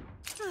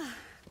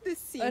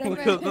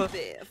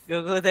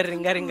गो उधर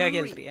रिंगा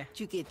खेलती है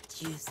You get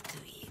used to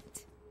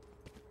it.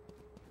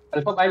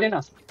 Alpha पाई लेना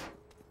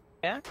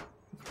क्या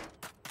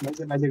मैं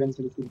गन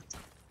से लेती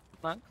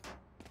मांग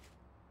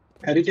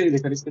खरी चली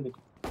देख इसके देख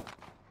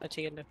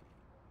अच्छी खेल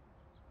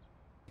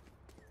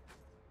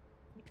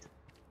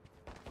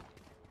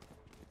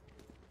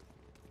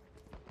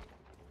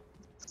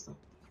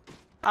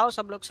आओ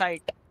सब लोग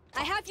side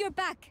I have your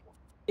back.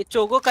 ये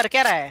चोगो कर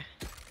क्या रहा है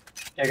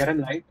क्या कर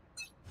रहा है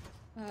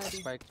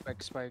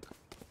लाइट स्पाइक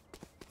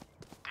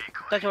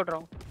कुत्ता छोड़ रहा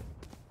हूँ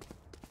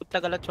कुत्ता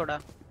गलत छोड़ा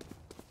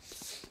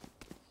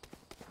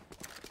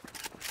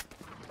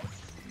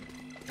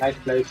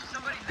नाइस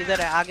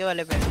इधर है आगे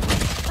वाले पे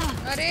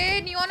अरे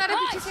नियॉन आ रहा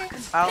है पीछे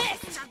से आओ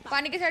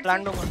पानी के साइड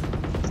प्लांट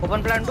दूंगा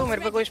ओपन प्लांट दूं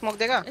मेरे पे कोई स्मोक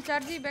देगा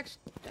एचआर जी बैक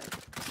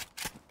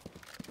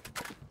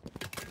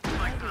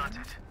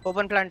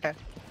ओपन प्लांट है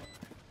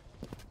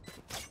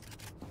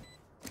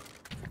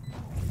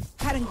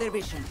Cutting their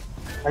vision.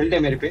 हल्टे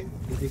मेरे पे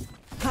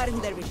Cutting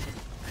their vision.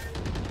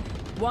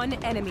 One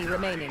enemy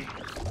remaining.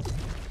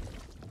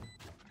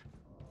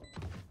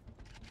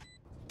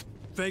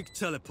 Fake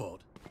teleport.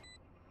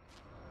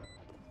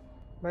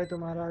 भाई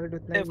तुम्हारा आगे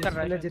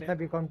उतना ही जितना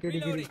बीकॉम की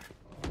degree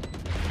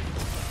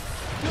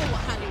No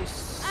worries.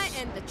 I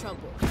end the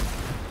trouble.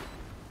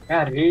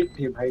 क्या रेट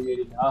थी भाई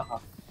मेरी आहा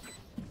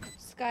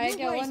स्काई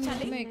क्या हुआ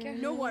नीचे में क्या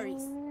No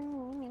worries.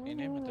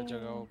 इन्हें में तो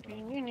जगह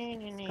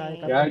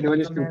ऊपर यार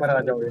डोल इसके ऊपर आ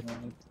जाओ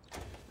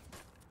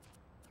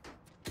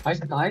भाई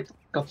स्काई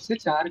कब से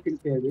 4 किल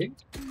पे है ये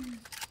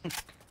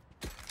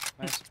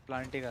मैं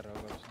प्लांट ही कर रहा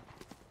हूँ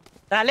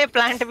साले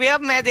प्लांट भी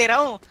अब मैं दे रहा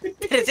हूँ,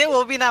 तेरे से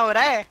वो भी ना हो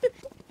रहा है।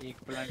 एक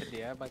प्लांट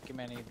दिया, बाकी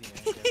मैं नहीं दिया।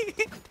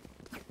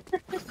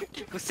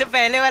 उससे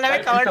पहले वाला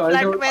में कवर्ड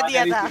प्लांट मैं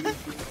दिया था।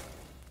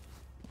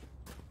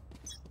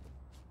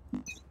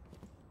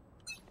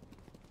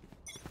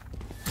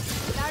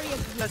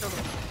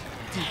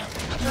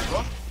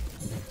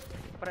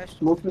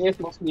 स्मोक नहीं है।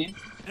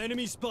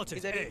 Enemy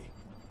spotted. A.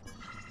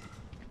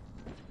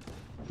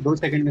 2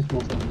 सेकंड में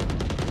स्मोक है।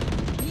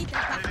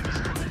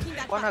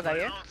 कौन आ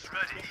गया?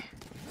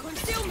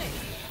 Concealment.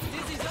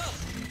 This is up.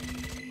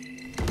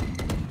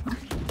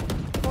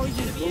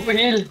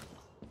 हिल।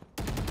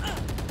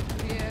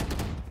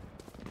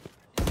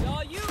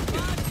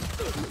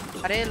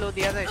 अरे लो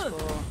दिया था इसको।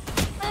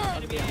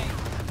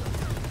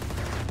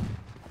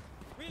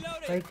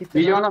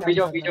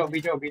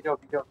 बीजो।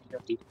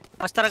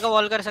 इस तरह का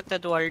वॉल कर सकता है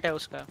तो अल्ट है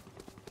उसका,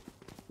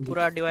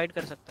 पूरा डिवाइड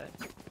कर सकता है।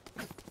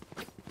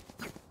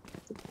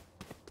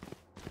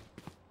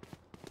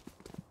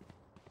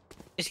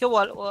 इसके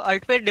वॉल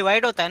अल्ट पे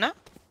डिवाइड होता है ना?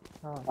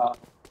 हाँ।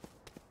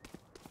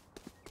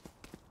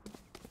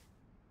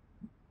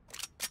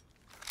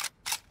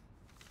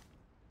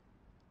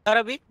 कर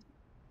अभी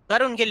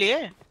कर उनके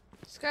लिए।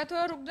 स्काई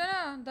थोड़ा रुक जा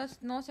ना,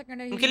 9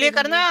 सेकंड है। उनके लिए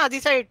करना आधी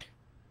साइड।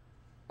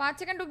 5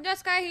 सेकंड रुक जा,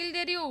 स्काई हील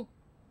दे रही हूँ।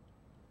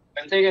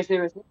 कैसे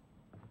वैसे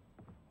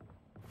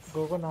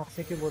गोगो नॉक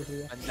से क्यों बोल रही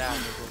है? बंदा आ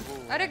गया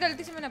गोगो। अरे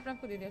गलती से मैंने अपना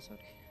आपको दे दिया,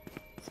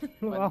 सॉरी।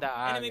 बंदा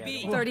आ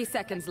गया। 30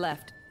 seconds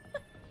left.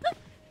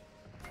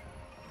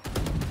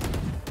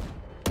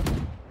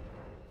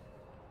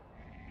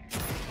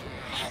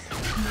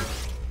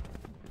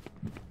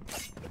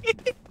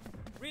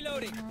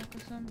 Reloading.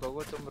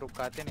 गोगो तुम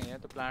रुकाते नहीं है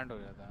तो प्लांट हो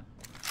जाता।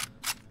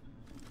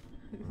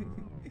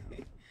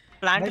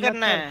 प्लांट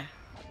करना है।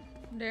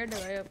 डेड है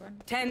भाई अपन।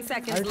 10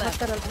 seconds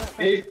left.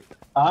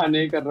 हाँ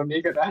नहीं कर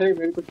रहा। अरे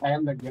मेरे को टाइम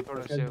लग गया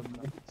थोड़ा से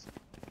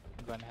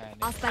गन है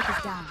नहीं। Spike is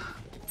down.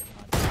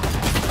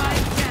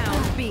 Spike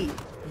down B.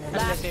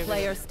 Last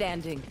player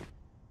standing.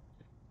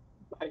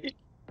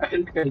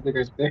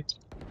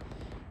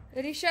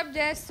 Rishabh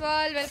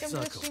Jaiswal welcome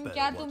to stream.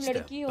 क्या तुम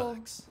लड़की हो?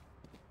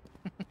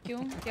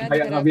 क्यों क्या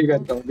अभी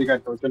करता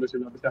हूँ चलो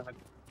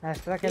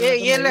एस्ट्रा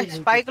ये ले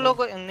स्पाइक लो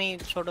को नहीं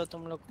छोड़ो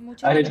तुम लोग।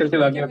 अरे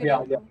चल अभी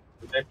आ गया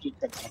ठीक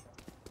करता था।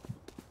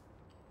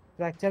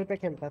 फ्रैक्चर पे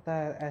खेलता था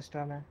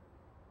एस्ट्रा में।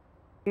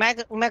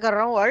 मैं कर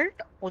रहा हूँ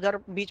अल्ट, उधर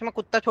बीच में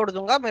कुत्ता छोड़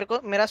दूंगा।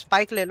 मेरा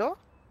स्पाइक ले लो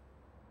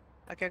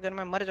ताकि अगर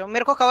मैं मर जाऊं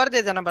मेरे को कवर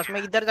दे देना बस।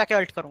 मैं इधर जाके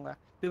अल्ट करूंगा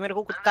क्योंकि मेरे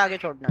को कुत्ता आगे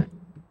छोड़ना है।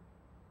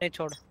 नहीं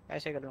छोड़,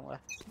 ऐसे कर लूंगा।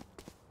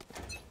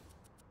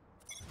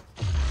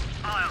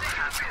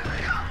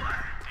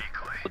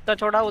 कुत्ता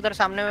छोड़ा, उधर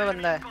सामने में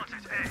बंदा है।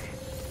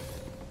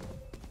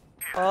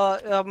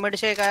 और मिड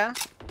से एक आया।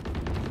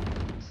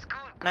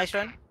 Nice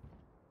one.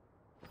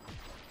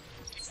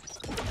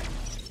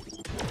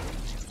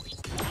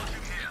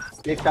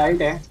 एक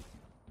साइड है।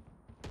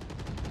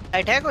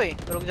 साइड है कोई?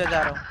 रुक जा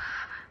रहा हूँ।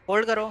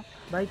 होल्ड करो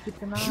भाई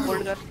कितना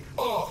होल्ड कर।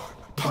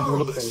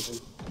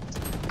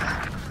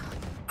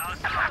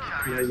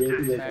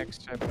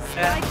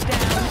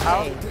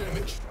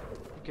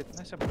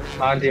 कितना सब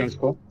मार दिया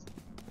उसको।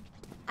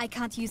 I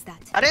can't use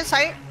that. अरे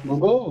साइड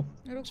रुको।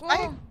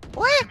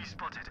 ओए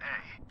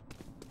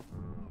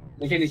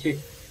नीचे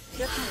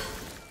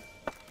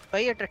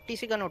भाई ये टट्टी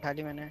सी गन उठा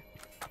ली मैंने।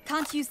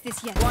 Can't use this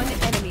yet. One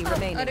enemy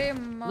remaining. अरे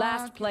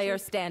last player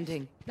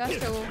standing.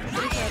 लास्ट है वो।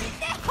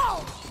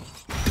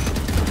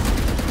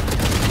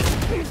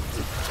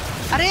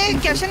 अरे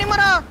कैसे नहीं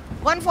मरा?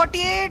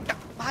 148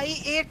 भाई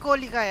एक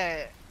गोली का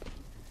है।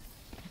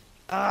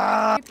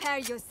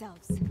 Prepare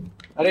yourselves.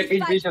 अरे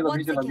बीच चलो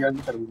अभी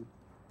करूंगा।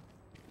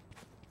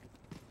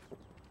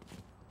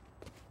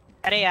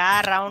 अरे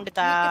यार राउंड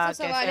था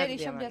कैसे सवाल है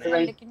ऋषभ जैसा,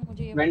 लेकिन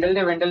मुझे ये वेंडल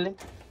दे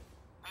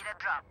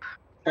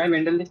क्या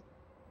वेंडल दे।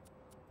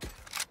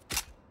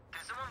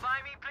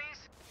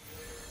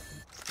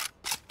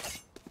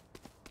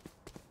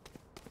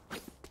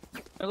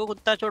 मेरे को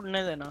कुत्ता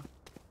छोड़ने देना।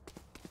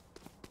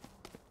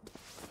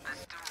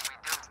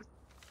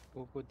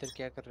 वो उधर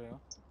क्या कर रहे हो?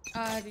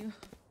 आ रही हूँ।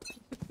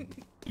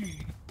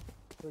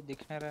 तो दिख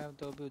ना रहा है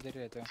तो भी उधर ही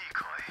रहता है।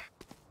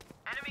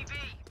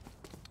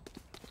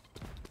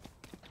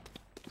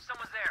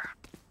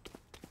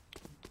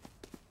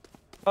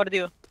 और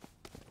दियो।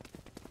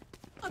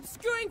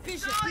 Obscuring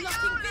vision.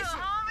 Blocking vision.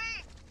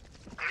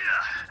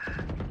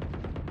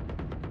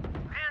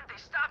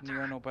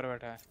 Neon ऊपर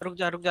बैठा है। रुक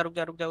जा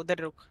उधर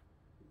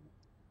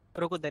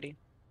रुक उधर ही।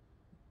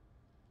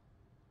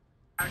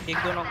 एक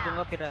दो नॉक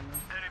दूंगा फिर आना।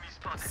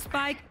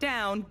 Spike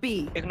down B.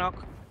 एक नॉक,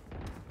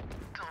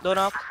 दो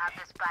नॉक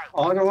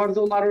और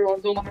दो मारो।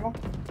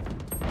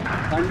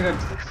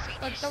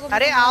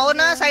 अरे आओ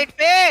ना साइड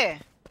पे।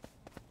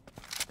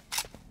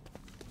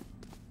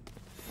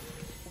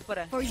 ऊपर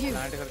है।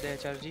 प्लांट कर दे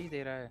चार्ज ही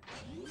दे रहा है।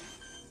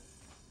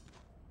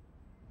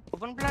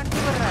 ओपन प्लांट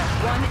क्यों कर रहा है?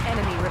 One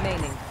enemy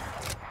remaining.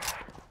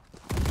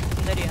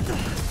 इधर ही है।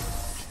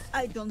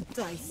 I don't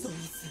die so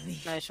easily.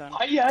 Nice one.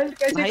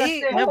 भाई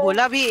मैं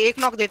बोला भी एक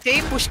नॉक देते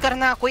ही पुश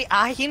करना। कोई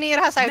आ ही नहीं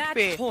रहा साइड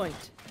पे।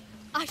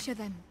 usher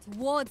them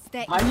towards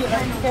their भाई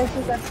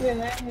कैसे करते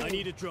हैं? I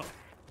need a drop.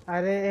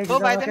 अरे एक वो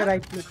दबा बाय के देना।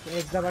 राइट क्लिक,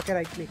 एक दबा के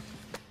राइट क्लिक।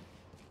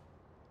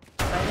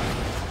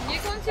 ये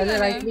कौन सी अरे गन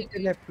राइट है? Click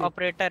left click.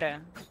 ऑपरेटर है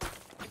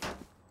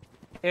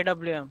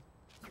AWM।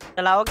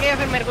 चलाओगे या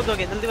फिर मेरे को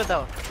दोगे? जल्दी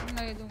बताओ।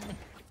 नहीं दूंगा।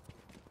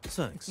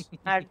 Thanks.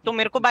 हाँ तो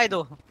मेरे को बाय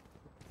दो।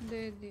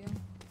 दे दिया।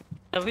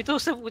 तभी तो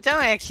उससे पूछा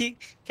मैं कि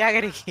क्या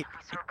करेगी।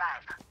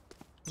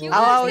 क्यों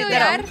आओ हंसते हो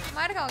इधर यार? आओ।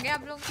 मार खाओगे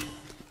आप लोग।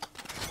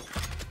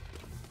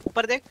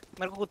 ऊपर देख,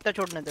 मेरे को कुत्ता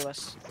छोड़ने दे बस।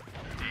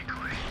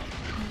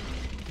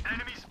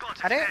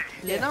 अरे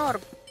लेना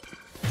और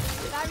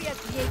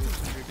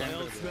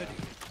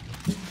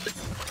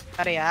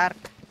अरे यार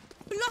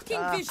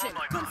Blocking vision.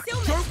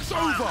 Concealment. Joke's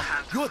over.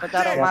 You're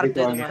बता रहा हूँ, Yeah, मार big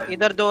दे one. दूंगा।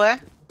 इधर 2 है।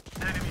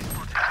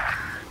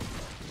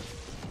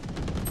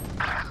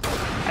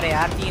 अरे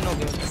यार 3 हो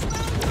गए।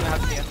 मैं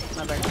भाग गया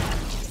ना बैठ।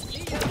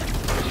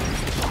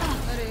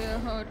 अरे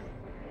यार।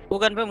 वो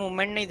गन पे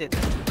मूवमेंट नहीं देते।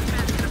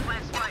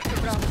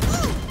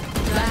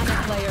 Last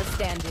player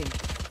standing.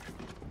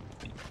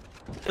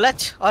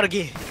 क्लच और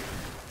गे,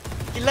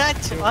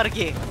 क्लच और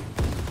गे।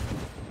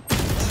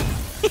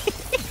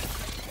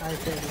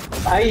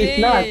 भाई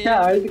इतना अच्छा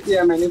अल्ट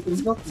किया मैंने, तुम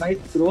लोग भाई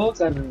थ्रो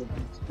कर रहे हो।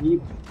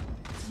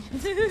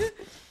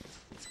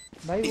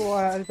 भाई वो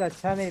अल्ट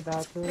अच्छा नहीं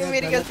था तो ये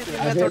मेरी गलती थी, मैं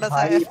अबे थोड़ा सा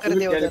भाई, एफ कर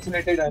दिया उधर।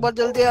 calculated है। बहुत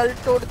जल्दी अल्ट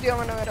तोड़ दिया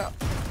मैंने मेरा।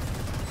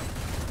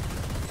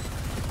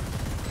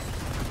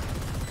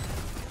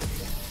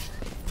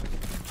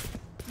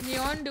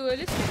 Neon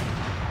duelist.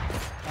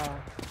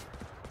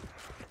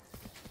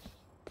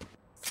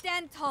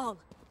 Stand tall.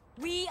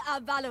 We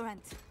are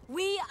Valorant.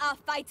 We are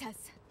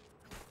fighters.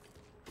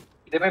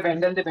 दे भाई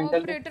पेंडल दे, पेंडल दे।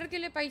 ऑपरेटर के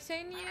लिए पैसा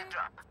ही नहीं है।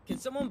 Can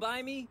someone buy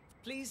me,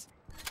 please?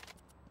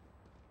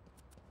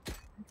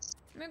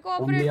 मेरे को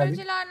ऑपरेटर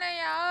चलाना है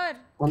यार।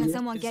 Can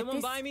someone Can get someone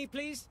this? buy me,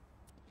 please?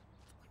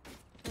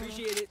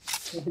 Appreciate it.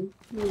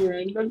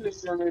 Pandal ले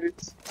लिया मेरे।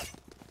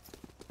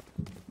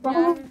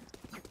 यार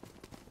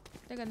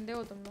इतने गंदे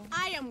हो तुम लोग।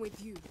 I am with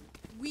you.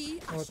 We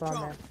are वो तो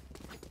strong. मैं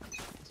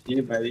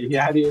ये भाई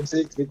यार ये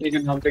से क्रिटिक के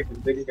नाम पे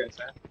खेलते नहीं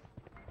कैसा है।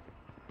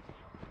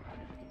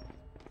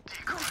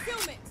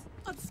 Concealment.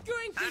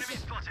 Obscuring vision.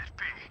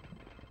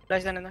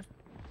 फ्लैश देने ना।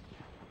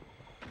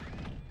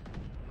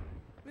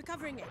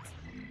 Recovering it.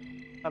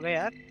 अबे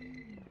यार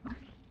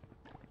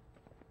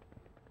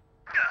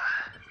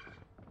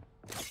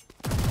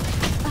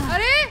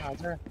अरे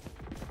आजा।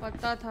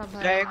 पता था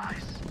भाई। ब्रेक।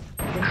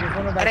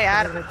 अरे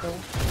यार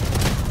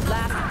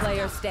Last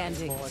player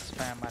standing. बहुत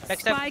स्पैम आ रहा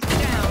Next step. Spike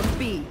down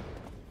B.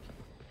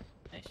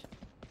 है।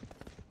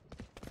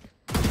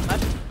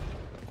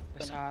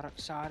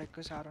 सारे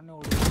के सारों ने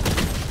उड़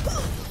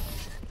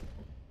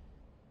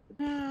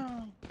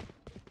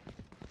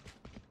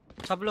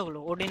सब लोग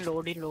लो, ओडिन लो,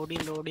 ओडिन लो,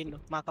 ओडिन लो, ओडिन लो।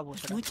 माँ का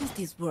भूसड़ा। Much as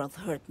this world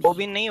hurt me,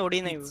 ओबिन नहीं,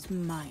 ओडिन नहीं। it's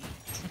mine,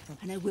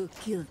 and I will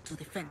kill to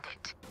defend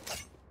it.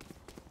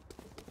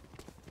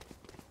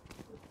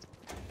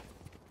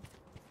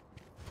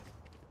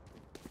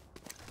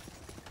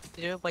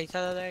 तुझे पैसा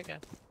ज़्यादा है क्या?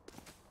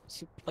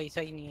 सिर्फ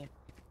पैसा ही नहीं है।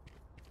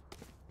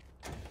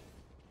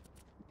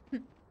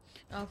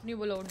 आपने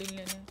बोला ओडिन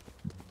लेने,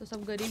 तो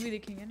सब गरीब ही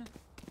दिखेंगे ना।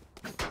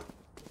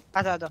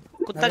 आजा आजा,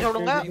 कुत्ता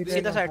छोड़ूंगा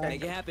सीधा side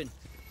Make it happen.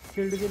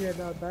 Shield भी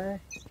लेना होता है।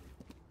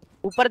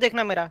 ऊपर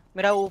देखना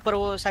मेरा ऊपर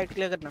वो साइड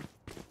क्लियर करना।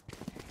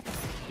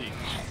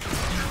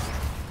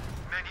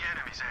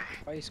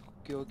 भाई इसको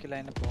क्यों की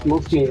लाइन अप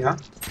मुफ्त नहीं है।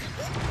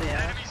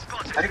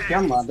 अरे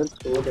क्या मादर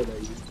तोड़ है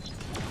भाई।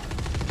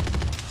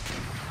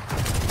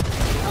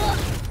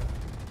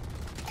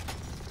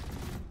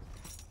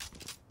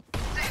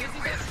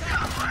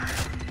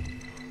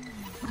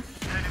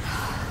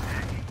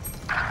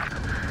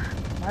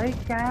 भाई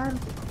can.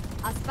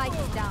 Our spike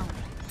is down.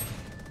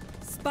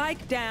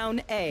 Spike down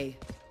A.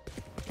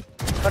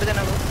 कर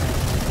देना वो।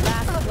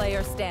 Last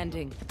player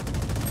standing.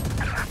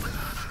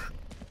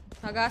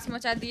 हगास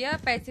मचा दिया,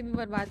 पैसे भी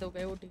बर्बाद हो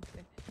गए वो ठीक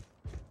से।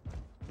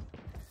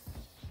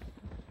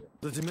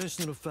 The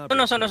dimensional fabric.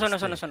 सुनो सुनो सुनो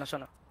सुनो सुनो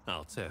सुनो।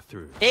 I'll tear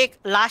through. एक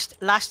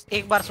लास्ट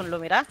एक बार सुन लो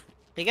मेरा,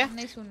 ठीक है?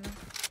 नहीं सुनना।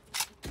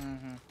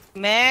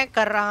 मैं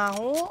कर रहा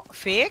हूँ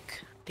फेक,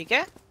 ठीक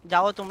है?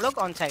 जाओ तुम लोग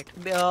ऑन साइट,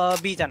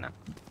 बी जाना।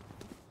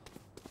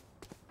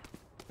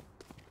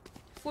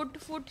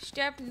 Foot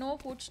step, no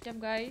foot step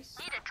guys.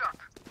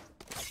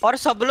 और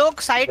सब लोग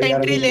साइट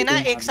एंट्री लेना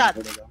एक साथ,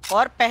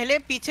 और पहले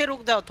पीछे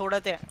रुक जाओ थोड़ा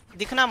देर,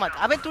 दिखना मत।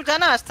 अबे तू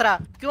जाना अस्त्रा,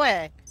 क्यों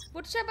है?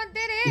 फुट स्टेप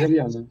बनते रे। इधर ही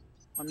आ जा।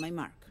 On my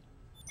mark.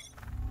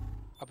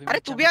 अरे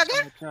तू भी आ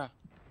गया?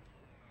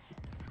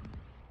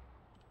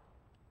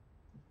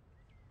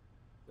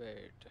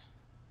 वेट,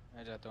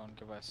 मैं जाता हूँ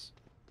उनके पास।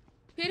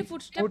 फिर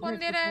फुट स्टेप कौन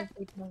दे रहा है?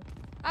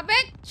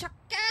 अबे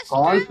छक्का।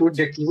 कौन फुट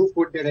दे, क्यों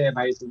फुट दे रहे हैं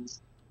भाई तुम?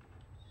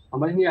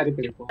 समझ नहीं आ रही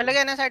तेरे को। चले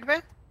गए ना साइड पे?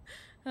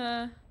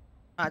 हाँ।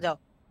 आ जाओ,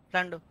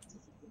 प्लान दो।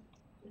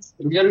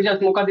 रुक जा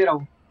स्मोका दे रहा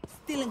हूँ।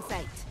 Still in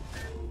sight.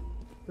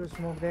 तू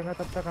स्मोक देगा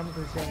तब तक हम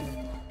घुस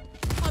जाएंगे।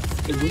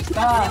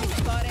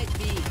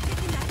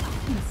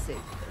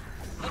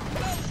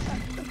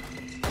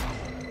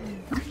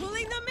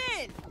 Pulling them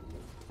in.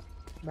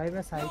 भाई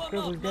मैं साइड पे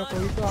घुस गया,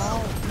 कोई तो आओ।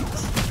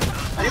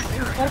 अरे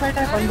ऊपर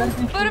बैठा है बंदर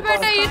की ऊपर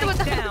बैठा है, ये तो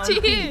बता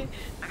चाहिए।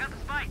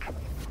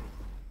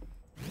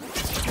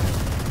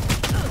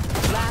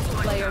 Last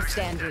player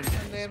standing.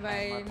 अबे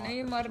भाई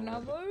नहीं मरना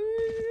भाई,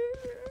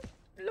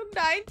 लोग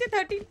 9 से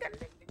 13 कर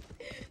लेंगे।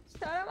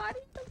 सारा मारी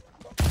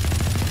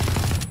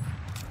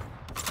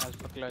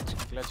अल्फा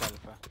क्लच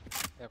अल्फा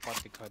एक और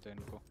दिखा दो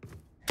इनको।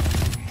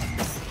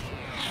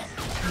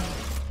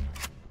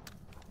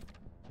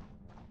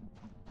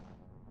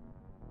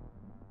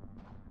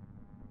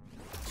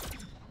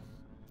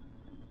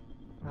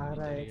 आ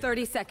रहा है।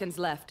 30 seconds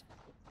left.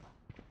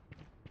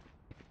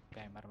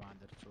 टाइमर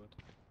मादर चोद।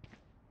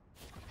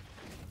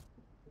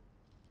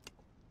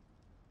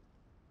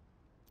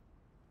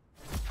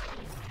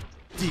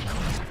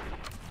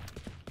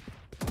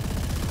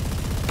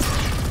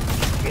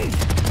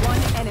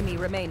 One enemy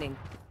remaining.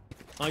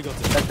 I got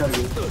it.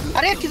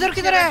 अरे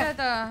किधर है?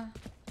 था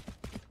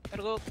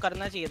मेरे को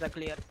करना चाहिए था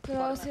क्लियर।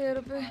 क्रॉस हेयर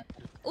पे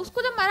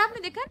उसको जब मारा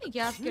आपने देखा नहीं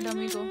क्या आपके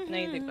डमी को?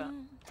 नहीं देखा।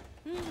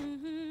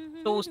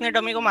 तो उसने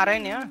डमी को मारा ही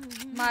नहीं?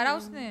 मारा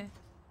उसने?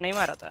 नहीं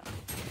मारा था,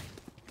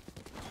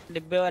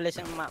 डिब्बे वाले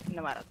से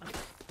ने मारा था।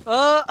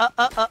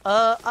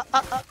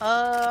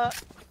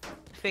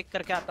 फेक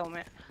करके आता हूँ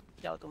मैं,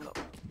 जाओ तुम लोग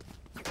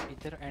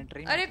इधर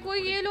एंट्री। अरे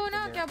कोई ये लो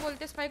ना, क्या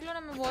बोलते हैं, स्पाइक लो ना,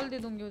 मैं वॉल दे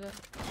दूंगी उधर।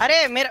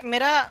 अरे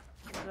मेरा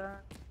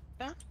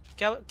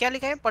क्या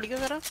लिखा है, पढ़ियो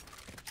जरा।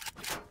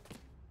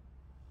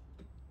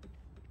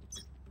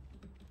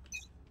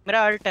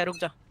 मेरा अल्ट है, रुक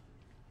जा,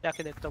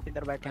 जाके देखता हूँ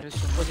किधर बैठा है।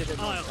 मुझे दे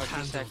दो।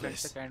 30 सेकंड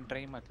तक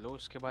एंट्री मत लो,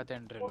 उसके बाद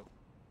एंट्री लो।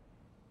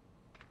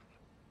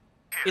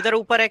 इधर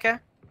ऊपर है क्या?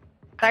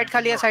 साइड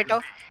खाली है, साइड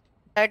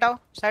आओ,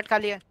 साइड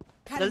खाली है,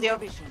 जल्दी आओ।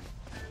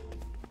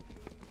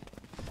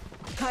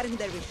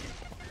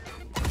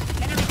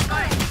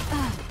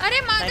 अरे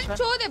मादर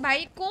चोद है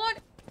भाई, कौन?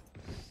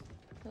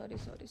 सॉरी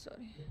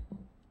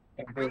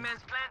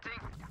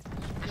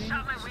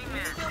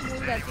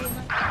भूल जाती हूँ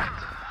मैं।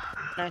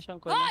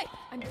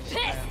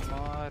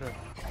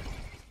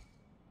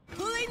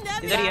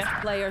 इधर ही है।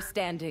 Player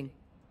standing.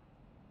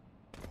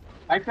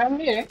 साइड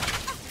खाली है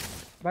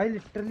भाई,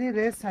 लिटरली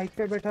रेस साइड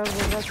पे बैठा और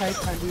बोल रहा साइड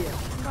खाली है।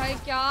 भाई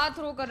क्या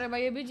थ्रो कर रहे हैं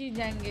भाई, ये भी जीत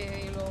जाएंगे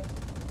ये लोग।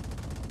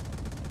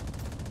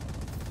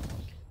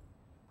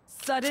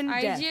 Sudden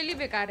death. आईजीएल ही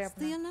बेकार है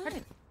अपना।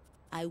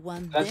 I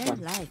want their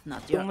life,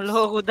 not yours. तुम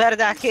लोग उधर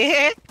जाके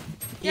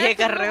ये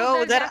कर रहे हो,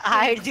 उधर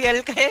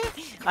आईजीएल के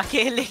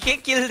अकेले के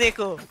किल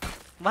देखो,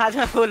 बाद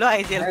में बोलो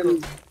आईजीएल को।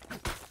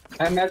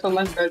 मैं तो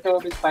मस्त बैठा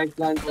हूँ इस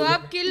पाइपलाइन को। तो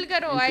आप किल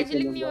करो,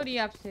 आईजीएल नहीं हो रही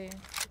आपसे।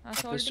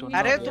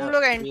 अरे तुम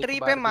लोग एंट्री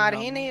पे मार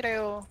ही नहीं रहे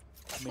हो।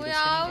 कोई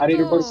आओ अरे तो।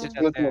 रुको,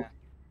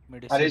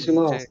 अरे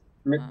सुनो,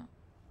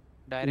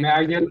 मैं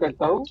आईजीएल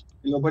करता हूँ,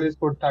 ग्लोबल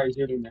स्पोर्ट था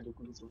आईजीएल में।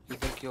 रुको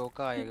इधर क्यों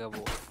का आएगा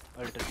वो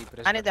अल्टर की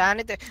प्रेस।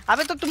 आने दे।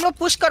 अबे तो तुम लोग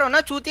पुश करो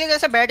ना, चूतिया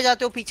जैसे बैठ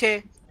जाते हो पीछे।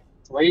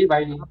 वही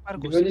भाई,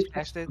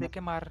 फ्लैश दे के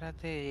मार रहे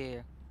थे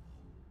ये।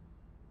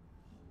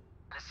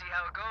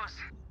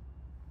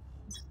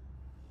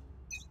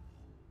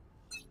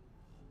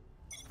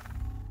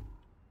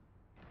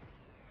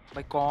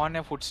 भाई कौन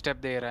है फुटस्टेप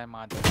दे रहा है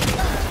मादर?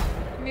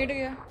 मिड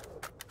गया।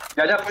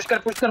 जा पुश कर,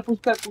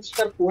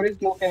 पूरे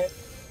स्मोक है।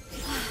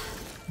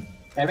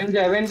 हेवन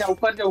जा,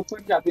 ऊपर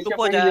जा, पीछे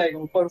पड़ जाएगा,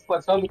 ऊपर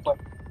सब ऊपर।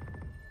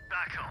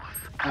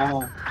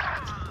 हां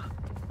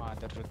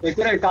मादर एक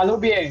मिनट, कालो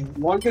भी है,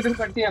 वॉल के थ्रू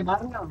करती है,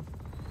 मारना।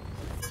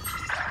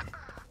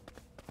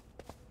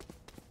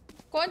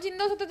 कौन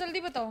जिंदा हो सकता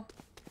जल्दी बताओ।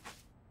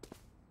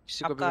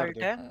 किसी को भी अल्ट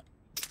है।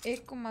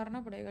 एक को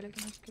मारना पड़ेगा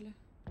लेकिन उसके लिए।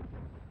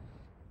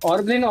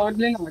 और ब्लेन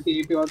आती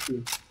है पे और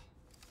प्लेन।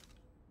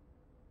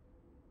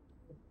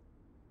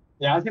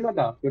 यहाँ से मत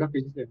आ, पूरा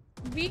पीछे से।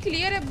 बी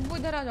क्लियर है, वो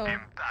इधर आ जाओ।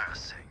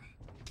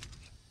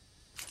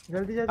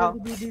 जल्दी जा,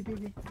 जल्दी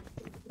बी।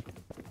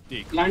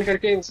 प्लांट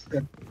करके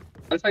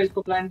अल्फा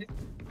इसको प्लांट दे।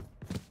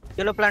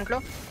 ये लो प्लांट दो।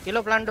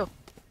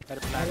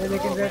 अरे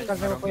लेकिन रेड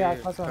करने को कोई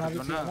आसपास होना भी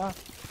चाहिए ना।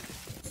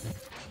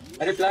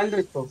 अरे प्लांट दो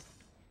इसको।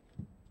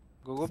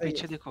 गोगो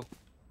पीछे देखो।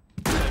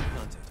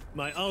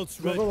 My ult's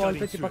red. Gogo wall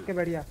पे चिपक के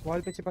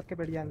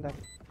बढ़िया, अंदर।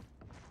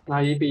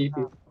 हाँ ये पे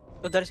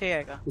उधर से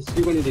आएगा,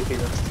 किसी को नहीं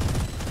दिखेगा।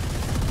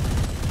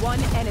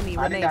 One enemy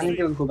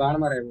remaining. उनको गाड़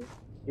मारा है वो,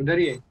 उधर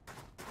ही है।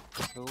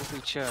 वो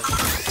पीछे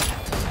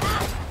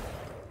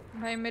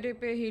भाई मेरे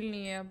पे हील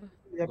नहीं है अब।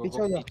 या पीछे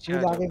हो जा,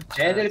 हील आगे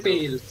है इधर पे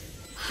heal.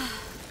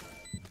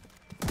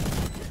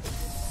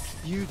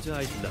 You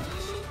died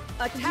last.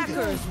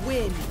 Attackers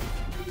win.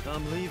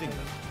 I'm leaving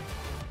them.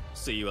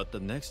 See you at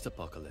the next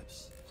apocalypse.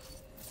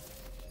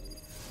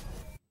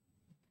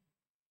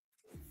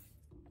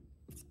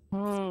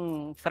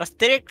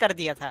 Frustrate कर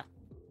दिया था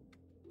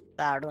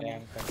ताड़ो ने।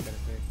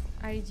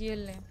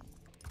 आईजीएल ने।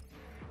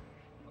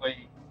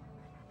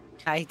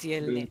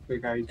 आईजीएल ने।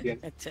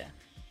 अच्छा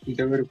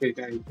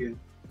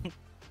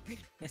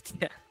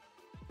अच्छा,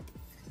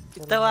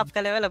 कितना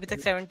आपका लेवल अभी तक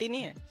 70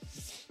 नहीं है?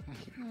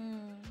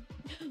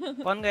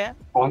 कौन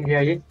गया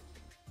ये?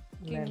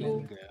 किंगू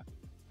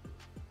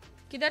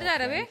किधर जा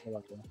रहा है?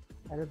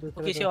 अरे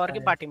किसी और की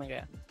पार्टी में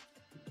गया।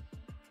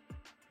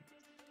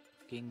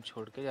 किंग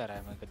छोड़ के जा रहा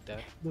है मैं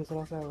गद्दार।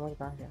 दूसरा सर्वर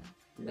कहाँ गया?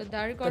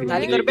 गद्दारी कर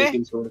गद्दारी दे। कर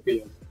बे।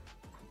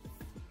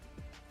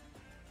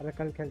 अरे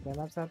कल खेलते हैं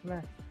ना साथ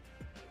में।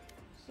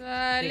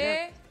 साले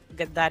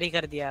गद्दारी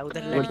कर दिया,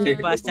 उधर लड़की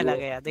के पास चला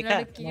गया, देखा?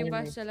 लड़की के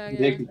पास चला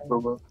देख गया।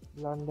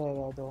 लौंडे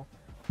है तो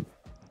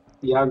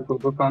यार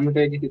को काम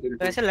करेगी किधर?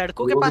 तो ऐसे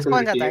लड़कों के पास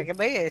कौन जाता है कि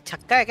भाई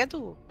छक्का है क्या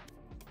तू?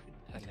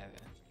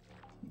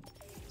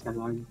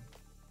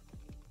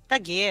 क्या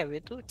गे है बे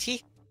तू? छी।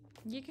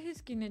 ये कैसी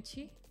स्किन है?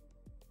 अच्छी।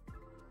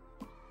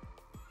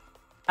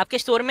 आपके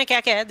स्टोर में क्या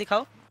क्या है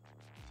दिखाओ,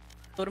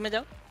 स्टोर में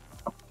जाओ।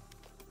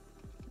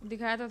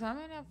 दिखाया तो था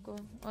मैंने आपको,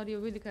 और ये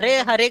भी दिखाया अरे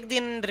था। हर एक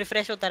दिन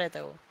रिफ्रेश होता रहता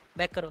है वो।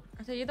 बैक करो,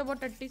 अच्छा ये तो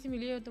बहुत टट्टी सी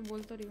मिली है, तो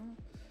बोल तो रही हूँ।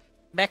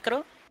 बैक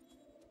करो,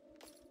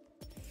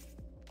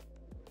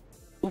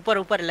 ऊपर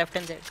ऊपर लेफ्ट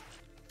हैंड साइड।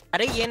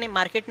 अरे ये नहीं,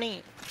 मार्केट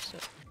नहीं,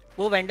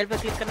 वो वेंडल पे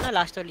क्लिक करना,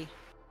 लास्ट वाली।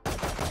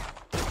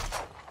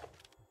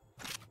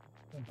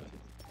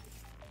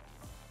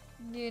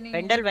 ये नहीं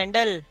वेंडल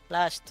वेंडल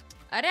लास्ट।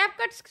 अरे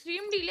आपका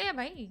स्ट्रीम डिले है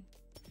भाई।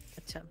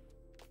 अच्छा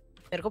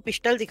मेरे को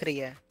पिस्टल दिख रही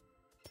है।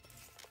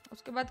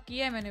 उसके बाद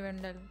किया है मैंने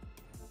वेंडल।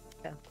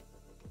 क्या?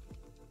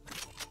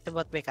 तो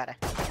बहुत बेकार है।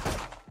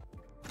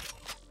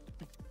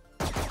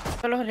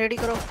 चलो रेडी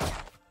करो,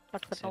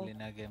 कट करता हूं।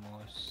 सेलिना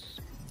गेमोस।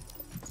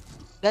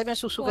 गाइस मैं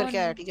सुसु करके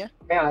आया, ठीक है?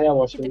 मैं आया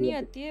वॉशरूम। कितनी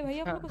आती है भाई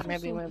आप लोगों को? मैं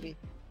भी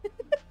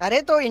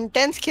अरे तो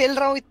इंटेंस खेल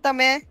रहा हूँ इतना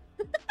मैं।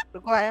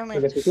 रुको आया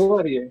मैं। सुसु हो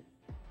रही है।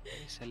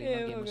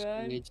 सेलिना गेमोस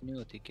की एज नहीं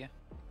होती क्या?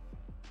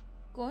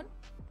 कौन?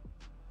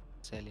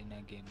 सेलिना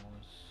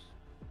गेमोस।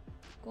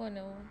 कौन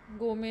है वो?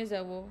 गोमेज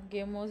है वो,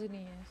 गेमोस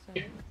नहीं है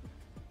साले।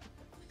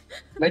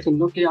 भाई तुम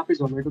लोग के यहाँ पे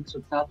ज़ोमैटो पे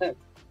सुट्टा आता है?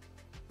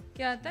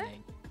 क्या आता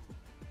है?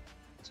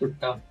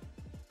 सुट्टा।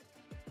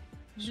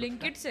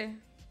 ब्लिंकिट से?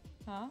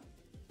 हाँ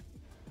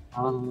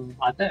हाँ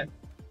आता है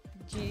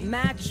जी।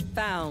 Match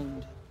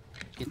found.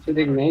 कितने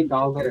देख नहीं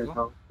गाँव में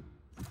रहता हूँ।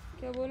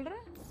 क्या बोल रहा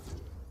है?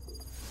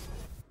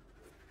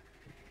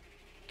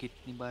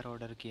 कितनी बार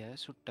ऑर्डर किया है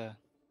सुट्टा?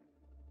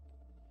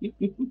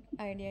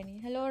 आइडिया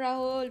नहीं। Hello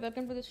Rahul,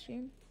 welcome to the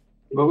stream.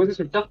 Gogo से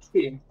सुट्टा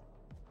किसकी है?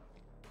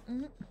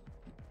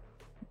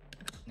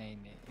 नहीं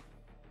नहीं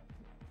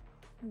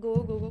गो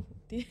गो गो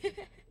फुकती है।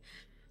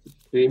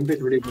 स्ट्रीम पे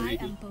थोड़ी I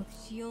बोलेगी। am both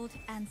shield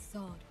and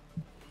sword.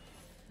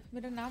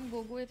 मेरा नाम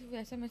गोगो है तो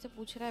वैसे मेरे से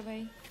पूछ रहा है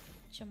भाई,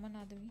 चमन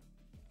आदमी।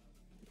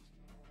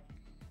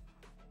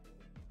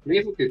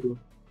 नहीं फुकती तू?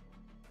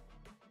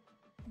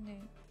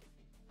 नहीं।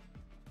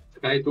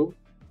 काय तो?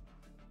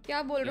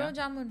 क्या बोल रहे हो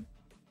जामुन?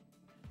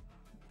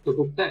 तो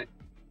फुकता है?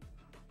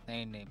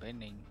 नहीं नहीं भाई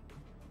नहीं।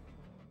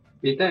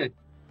 पीता है?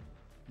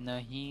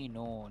 नहीं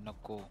नो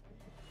नको।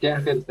 क्या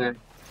करता है?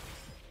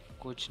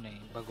 कुछ नहीं,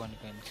 भगवान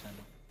का इंसान।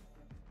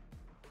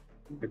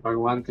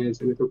 भगवान का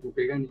इंसान तो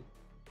फूकेगा नहीं।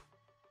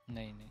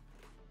 नहीं नहीं,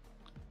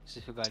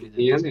 सिर्फ गाली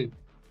दिया देता है। नहीं।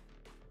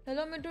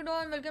 Hello Mittu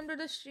don, welcome to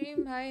the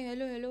stream. Hi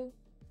hello hello.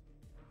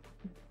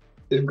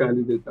 सिर्फ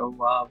गाली देता हूँ।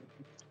 वाह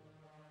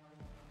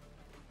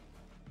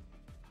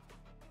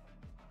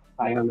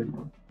आया मैं।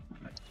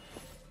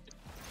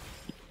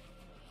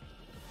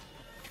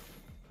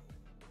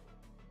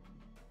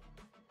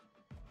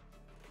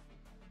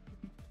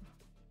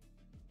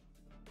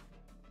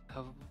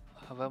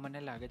 હવે મને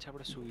લાગે છે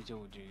આપણે સૂઈ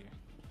જવું જોઈએ।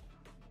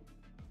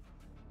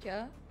 क्या?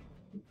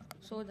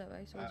 सो जा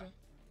भाई, सो जा।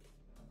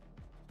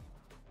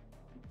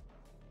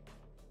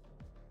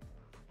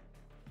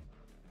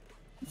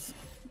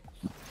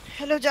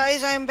 Hello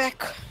guys, I am back.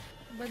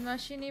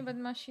 बदमाशी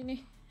नहीं।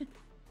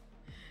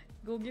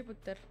 गोगी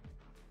पुत्र।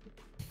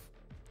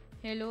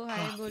 हेलो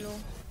हाय बोलो।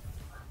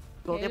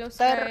 गोगी हेलो पुत्र।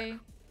 स्काई।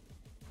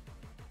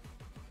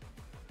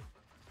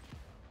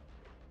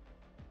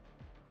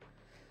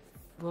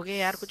 गोगे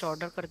यार कुछ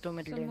ऑर्डर कर दो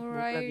मेरे लिए, भूख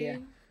लगी है।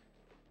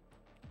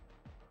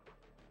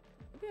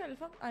 अभी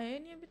अल्फा आया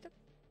नहीं अभी तक।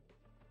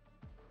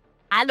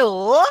 हेलो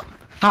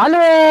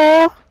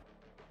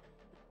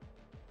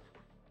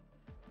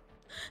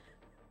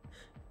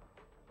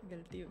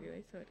गलती हो गई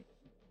भाई, सॉरी।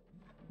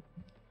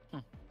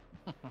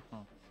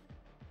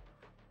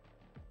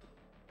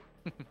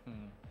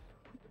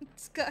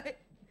 स्काई।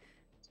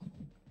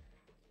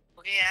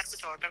 ओके यार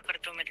कुछ ऑर्डर कर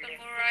दो मेरे लिए।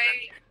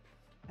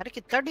 अरे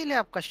कितना डील है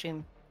आपका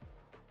स्ट्रीम?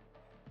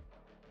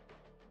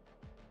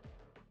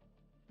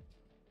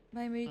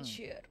 भाई मेरी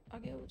चेयर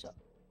आगे हो जा।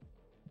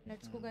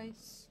 Let's go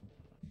guys.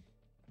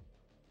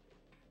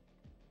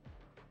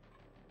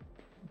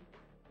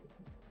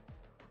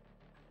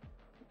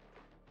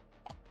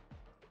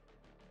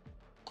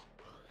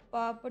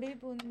 पापड़ी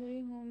भून रही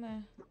हूँ मैं।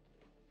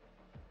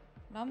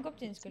 नाम कब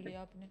चेंज कर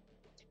लिया आपने?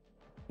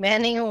 मैं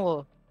नहीं हूँ वो।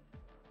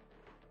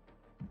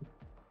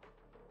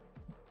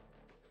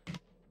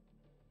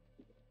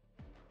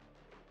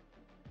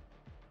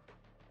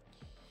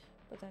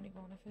 पता नहीं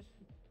कौन है फिर।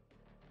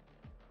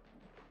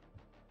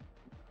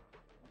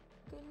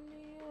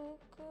 कलियों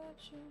का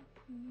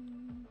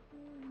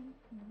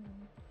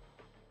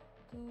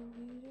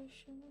कबीर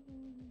शाह।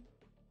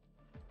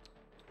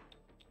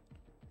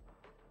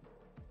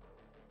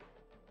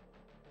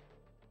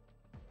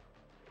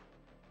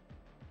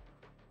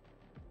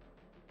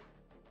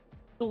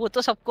 तो वो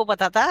तो सबको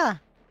पता था,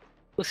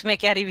 उसमें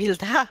क्या रिवील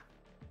था?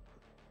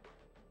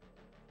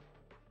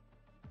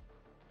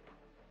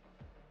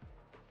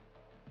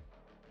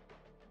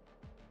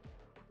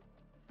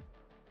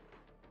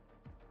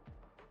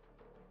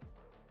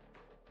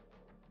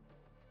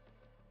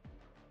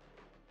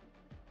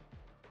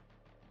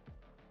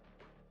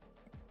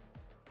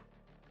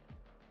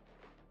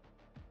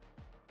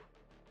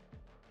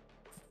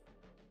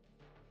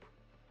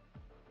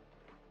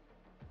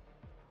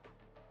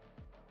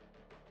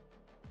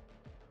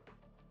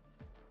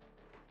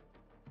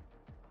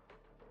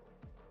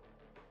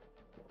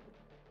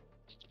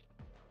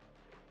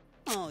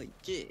 Oh,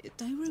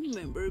 Jet, I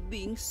remember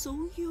being so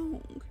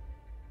young.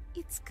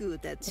 It's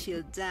good that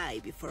she'll die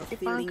before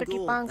feeling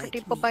old like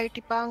me.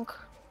 Tipang.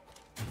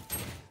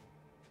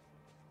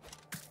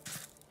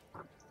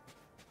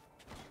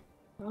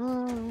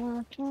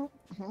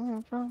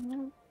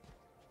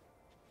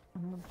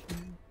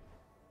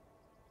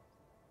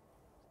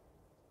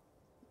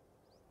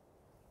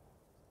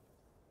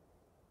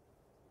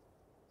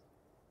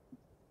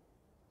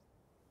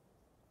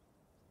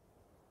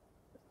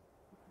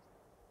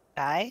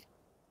 काय?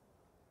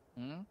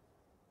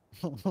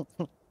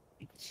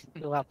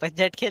 तू वापस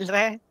जेट खेल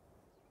रहा है?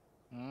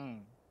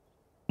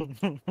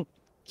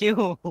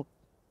 क्यों?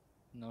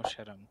 नो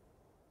शर्म।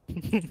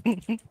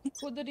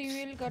 खुद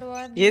रिवील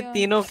करवा ये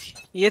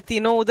दिया।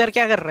 तीनों उधर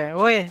क्या कर रहे हैं?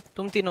 ओए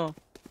तुम तीनों।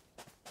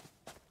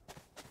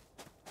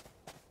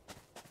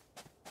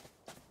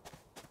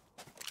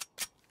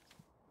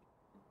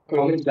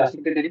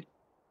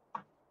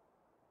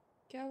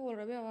 क्या बोल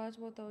रहा है? आवाज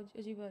बहुत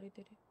अजीब आ रही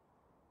तेरी।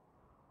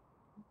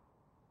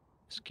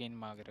 स्किन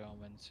मांग रहे हो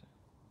मन से।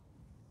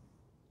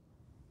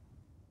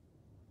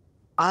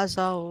 आ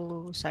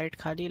जाओ, साइट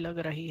खाली लग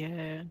रही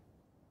है।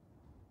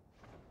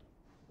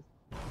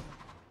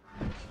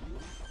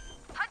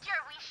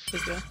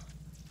 ठीक है।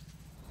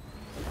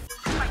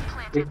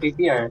 एक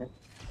टीपी आया है।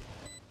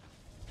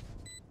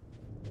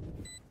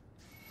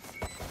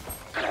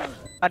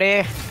 अरे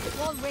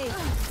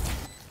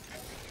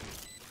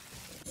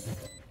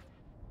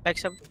एक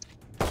सब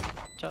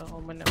चलो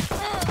मैंने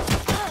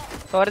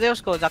छोड़ दे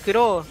उसको।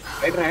 जाकिरो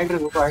हाइड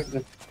रुको हाइड।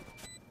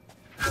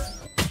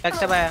 एक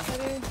सब आया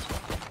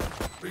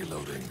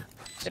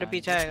तेरे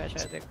पीछे आएगा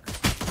शायद एक।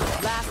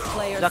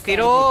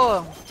 जाकिरो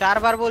 4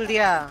 बार बोल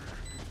दिया।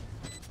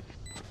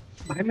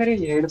 भाई मेरे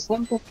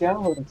हेडफोन को क्या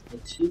हो रहा है?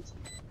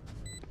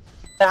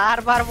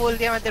 4 बार बोल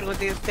दिया मैं तेरे को।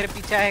 तेरे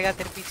पीछे आएगा,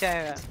 तेरे पीछे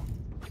आएगा।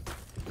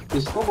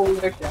 किसको बोल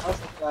रहा है? क्या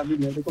पता अभी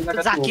मेरे को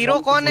लगा जाकिरो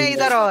कौन है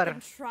इधर? और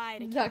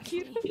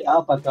जाकिरो क्या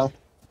पता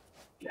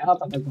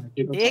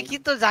जाकिरो एक ही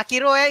तो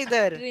जाकिरो है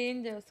इधर।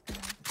 रेंज है उसका।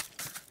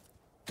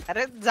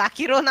 अरे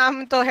जाकिरो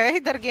नाम तो है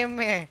इधर गेम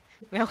में।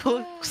 मैं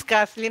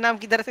उसका असली नाम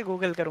किधर से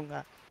गूगल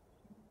करूंगा?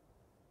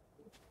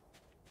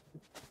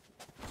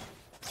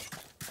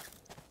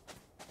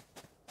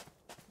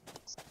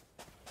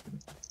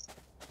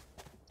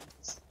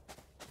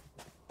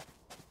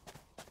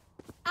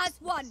 As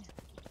one.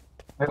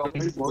 मैं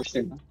ऑलरेडी पोस्ट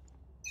है ना।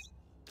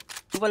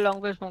 सुपर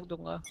लॉन्ग पे स्मोक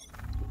दूंगा।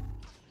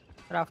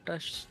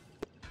 राफ्टर्स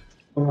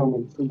तो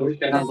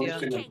पोस्ट है ना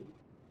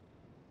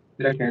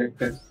तेरा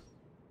कैरेक्टर।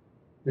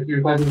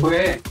 तेरे पास वो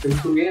है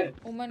बिल्कुल है।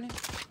 ओमन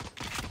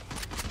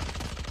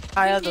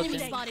आया दो Enemy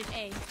spotted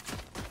A.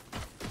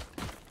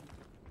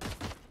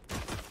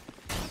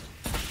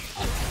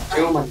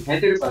 क्यों मन है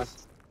तेरे पास?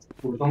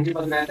 फूलों के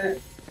पास रहता है।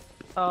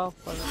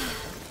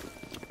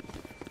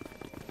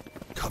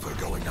 Cover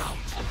going out.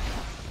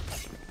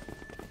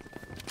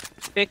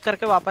 पेक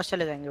करके वापस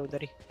चले जाएंगे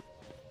उधर ही।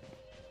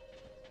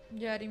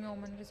 जा रही मैं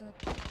ओमन के साथ।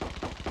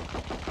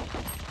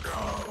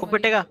 वो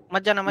पिटेगा।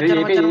 मत जाना मत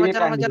जाना मत जाना मत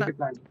जाना मत जाना।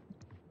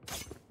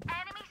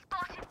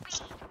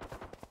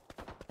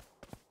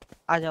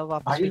 आ जाओ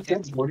वापस पीछे।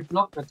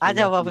 आ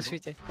जाओ वापस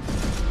पीछे।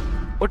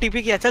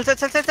 ओटीपी किया। चल चल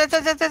चल चल चल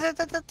चल चल चल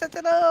चल चल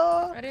चलो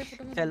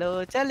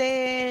चलो चले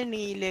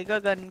नीले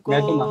गगन को।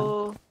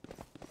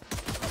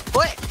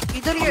 ओए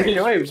इधर ही है। हिल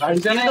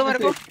दो मेरे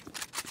को।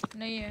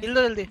 नहीं है। हिल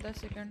दो जल्दी। 10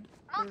 सेकंड।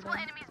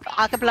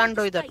 आके प्लांट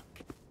दो इधर।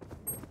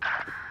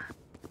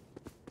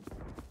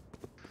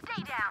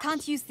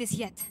 Can't use this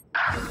yet.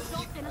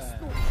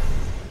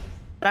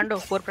 Plant दो।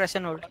 4 प्रेस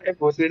एंड होल्ड।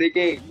 भोसड़ी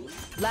के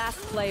Last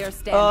player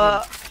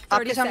standing.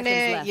 आपके सामने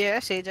ये है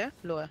सेज है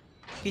लो है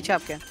पीछे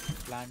आपके।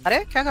 अरे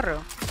क्या कर रहे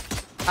हो?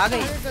 आ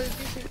गई।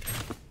 गलती से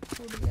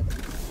छूट गया था।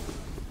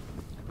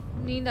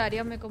 नींद आ रही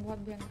है मेरे को बहुत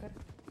भयंकर।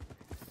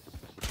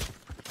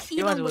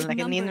 ये मत बोलना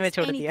कि नींद में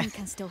छोड़ दिया।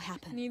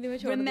 नींद में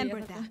छोड़ दिया।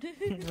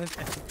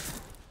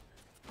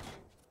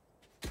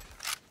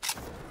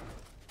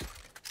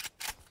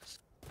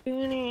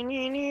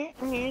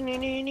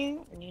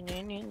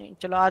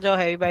 चलो आ जाओ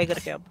हैवी बाई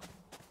करके। अब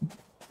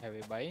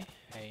हैवी बाई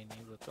है ही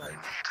नहीं वो तो।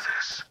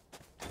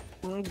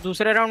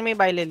 दूसरे राउंड में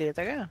बाई ले लिया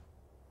था क्या?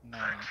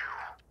 नहीं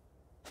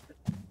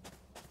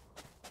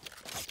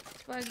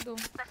स्पाइक दो।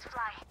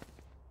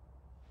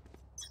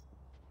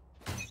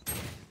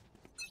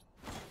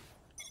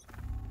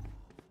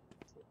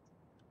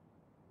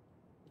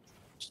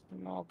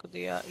 स्मोक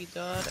दिया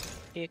इधर,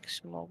 एक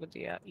स्मोक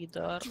दिया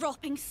इधर।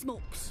 Dropping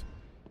smokes.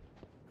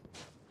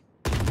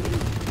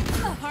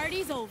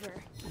 Party's over.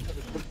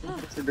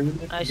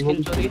 Nice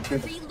kill, sorry.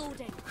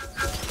 Reloading.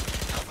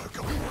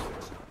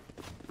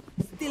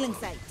 Still in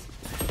sight.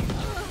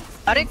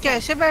 अरे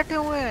कैसे बैठे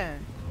हुए हैं?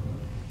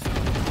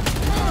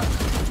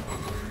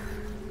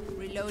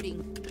 Reloading.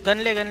 गन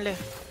ले।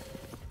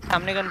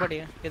 सामने गन पड़ी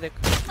है, ये देख।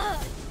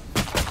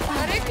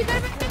 अरे किधर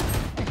बैठे?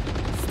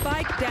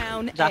 Spike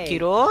down A.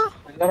 जाकिरो।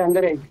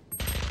 अंदर एक।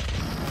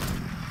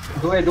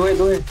 दो है।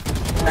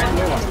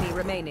 One enemy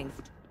remaining.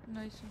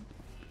 Nice.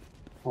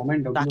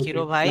 Moment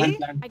जाकिरो भाई। I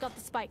got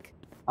the spike.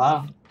 हाँ।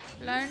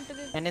 Plant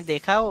दे। मैंने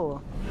देखा वो।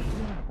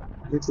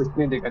 अरे कुछ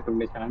नहीं देखा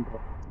तुमने, शांत रहो।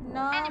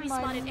 ना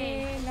मरने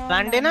ना।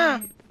 प्लांट है ना?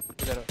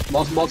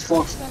 बॉक्स।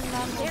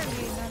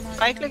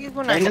 स्पाइक लगी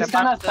को ना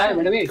spike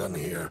madam.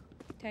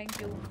 Thank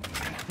you.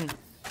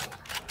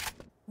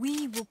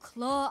 We will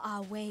claw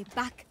our way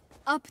back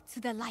up to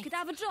the light. Could I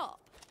have a drop?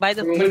 By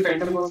the way,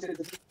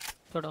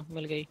 छोड़ो,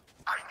 मिल गई।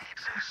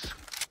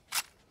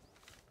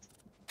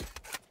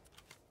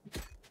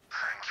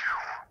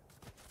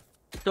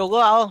 टोगो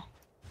आओ।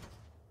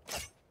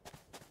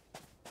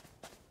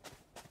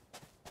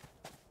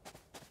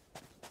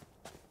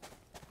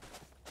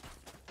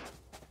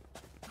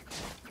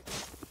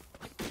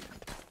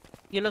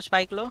 ये लो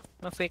स्पाइक लो,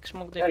 मैं फेक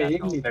स्मोक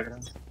दिखाता हूँ।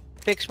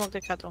 फेक स्मोक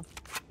दिखाता हूँ।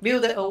 भी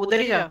उधर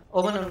ही जा,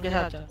 ओवन उनके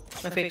साथ जा।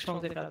 मैं फेक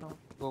स्मोक दिखाता हूँ।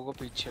 गोगो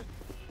पीछे।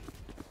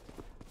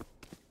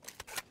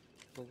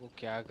 गोगो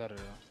क्या कर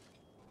रहे हो?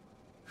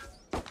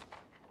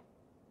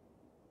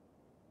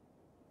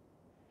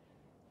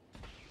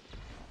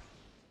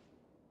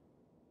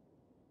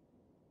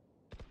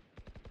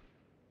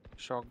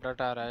 शॉक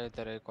डट आ रहा है,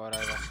 इधर एक और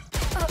आएगा।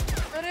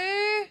 अरे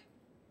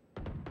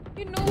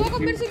ये नोवा को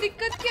मेरे से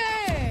दिक्कत क्या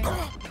है?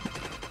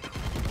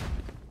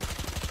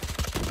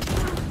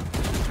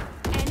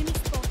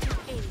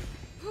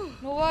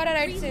 नोवा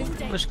राइट से।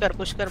 पुश कर।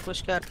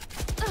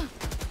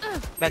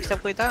 बैक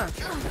स्टेप कोई था?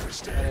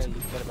 अरे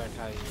इधर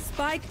बैठा है।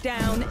 Spike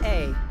down A.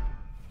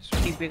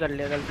 टीपी कर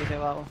लिया गलती से।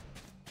 वाओ।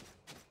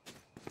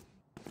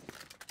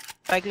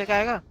 स्पाइक लेके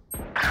आएगा?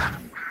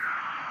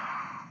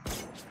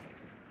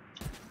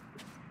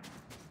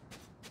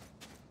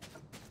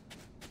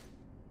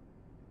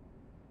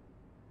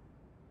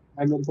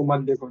 मेरे को मत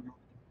देखो।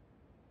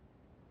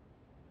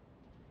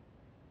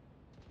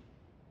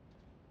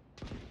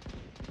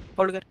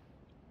 होल्ड कर।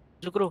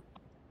 जुकरो।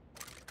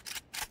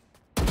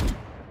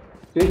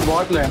 पिक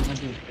बहुत ले।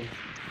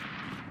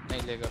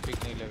 नहीं लेगा,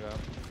 पिक नहीं लेगा।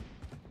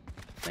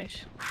 Nice.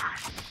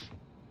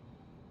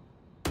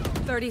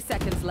 30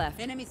 seconds left.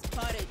 Enemy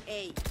spotted A.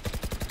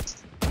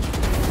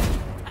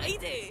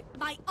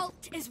 My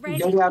ult is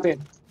ready. यहाँ पे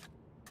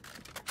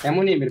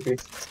एमो नहीं मेरे पे।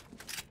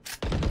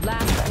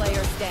 Last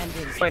player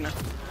standing. कोई ना।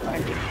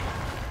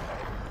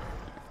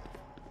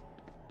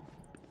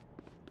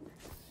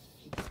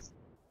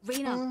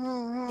 Reina,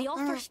 the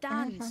offer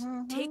stands.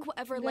 Take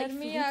whatever life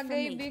गर्मी you आ need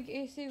गई, from me. big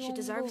AC She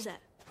deserves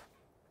it.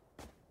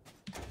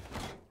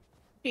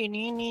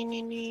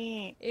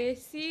 Knee.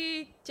 AC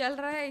चल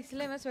रहा है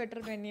इसलिए मैं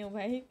स्वेटर पहनी हूँ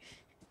भाई।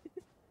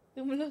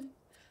 तुम लोग।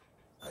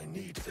 I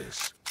need this.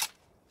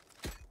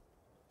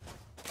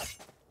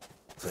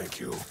 Thank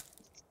you.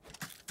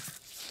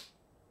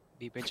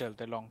 B पे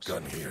चलते लॉन्ग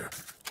Gun here.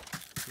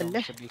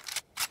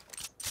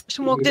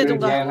 स्मोक दे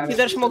दूंगा।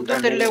 इधर स्मोक दो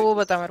तेरे लिए, वो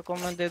बता मेरे को,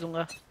 मैं दे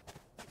दूंगा।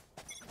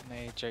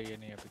 नहीं चाहिए,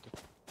 नहीं अभी तो।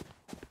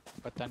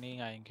 पता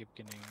नहीं आएंगे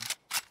कि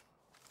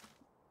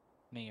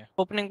नहीं है।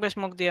 ओपनिंग पे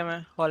स्मोक दिया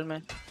मैं हॉल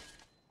में।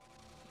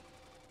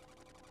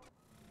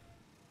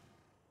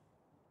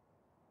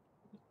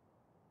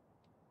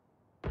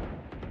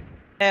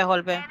 है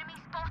हॉल पे।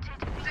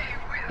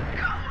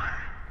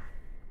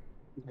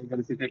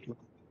 गलती से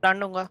प्लान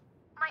दूंगा।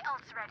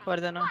 कर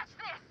देना।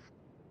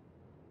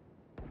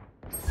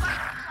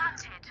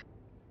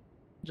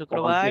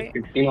 जुकरो भाई।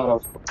 15 और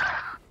उसको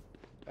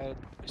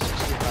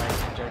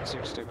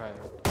 65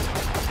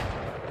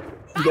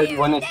 Just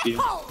 1 HP.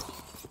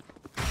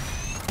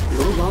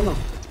 लो जाओ ना।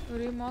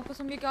 अरे माँ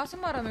कसम, ये क्या से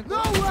मारा मेरे को?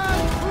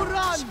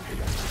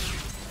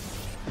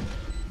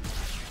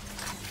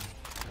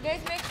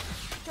 Guys, make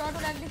sure to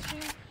like this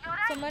stream.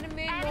 Summer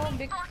में no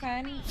big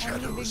fan,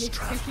 only big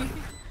stream.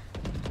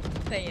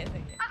 सही है।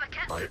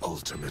 My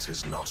ultimate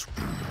is not.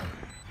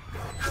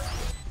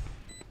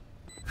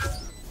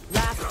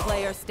 Last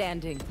player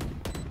standing.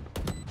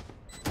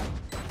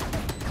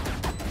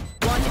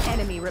 One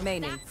enemy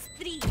remaining. That's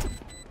 3.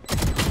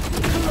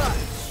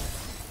 Clutch.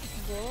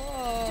 Do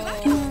I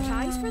get a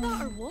prize for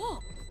that or what?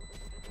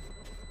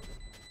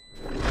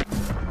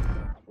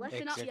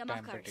 Listen up, you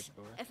muckers.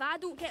 If I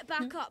don't get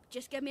back up,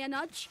 just give me a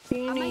nudge. I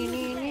might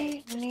be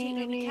dead. Just take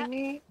a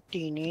wee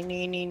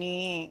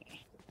tip.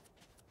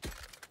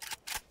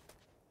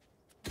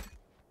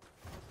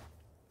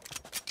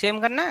 Same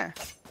करना है।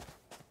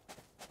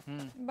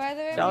 By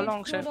the way,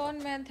 put on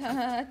मैं था।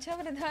 अच्छा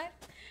brother.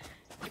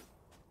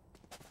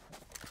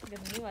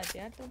 गंदी बात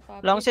यार,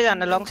 तो long से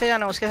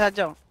जाना, उसके साथ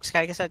जाओ,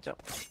 स्काई के साथ जाओ।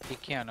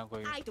 ठीक है ना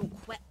कोई।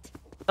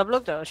 सब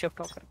लोग जाओ शिफ्ट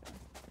होकर।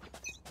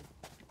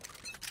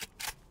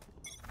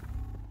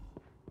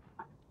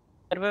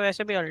 तेरे पे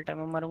वैसे भी अल्ट है,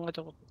 मैं मरूंगा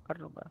तो कर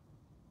लूंगा।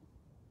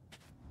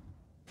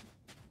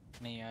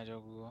 नहीं आ जाओ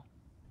वो।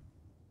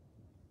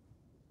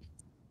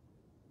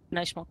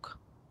 नाइस स्मोक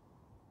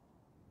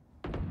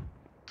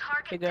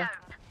इधर।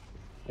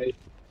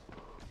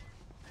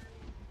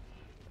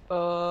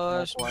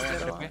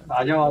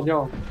 आ जाओ आ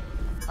जाओ।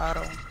 आ रहा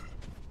हूँ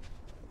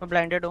मैं,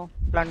 ब्लाइंडेड हूँ,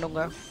 प्लान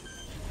दूंगा।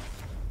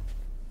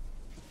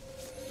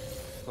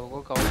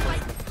 गोगो कवर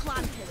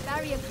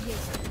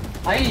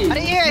भाई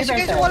अरे ये ऐसे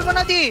कैसे वॉल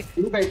बना दी?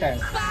 तू बैठा है।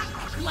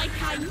 Like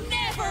I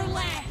never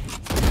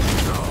left.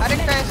 अरे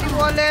कैसी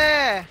वॉल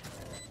है?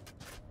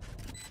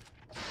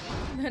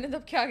 मैंने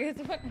तब क्या गया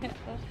था बनाया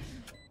था।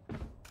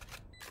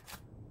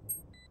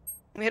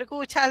 मेरे को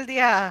उछाल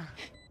दिया।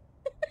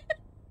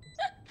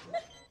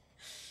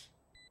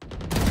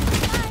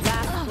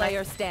 Last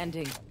player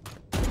standing.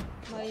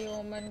 भाई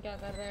ओमन क्या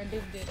कर रहा है?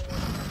 डिप दे रहा है।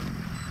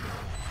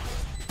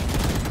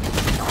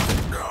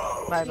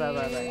 Bye bye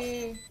bye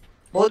bye.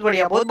 बहुत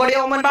बढ़िया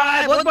ओमन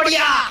भाई, बहुत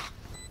बढ़िया।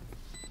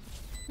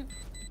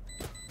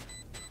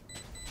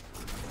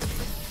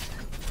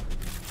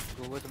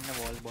 गोगो तुमने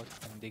वॉल बहुत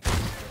गंदी की।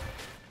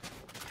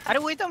 अरे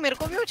वही तो मेरे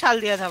को भी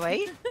उछाल दिया था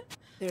भाई।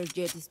 Their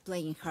jet is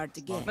playing hard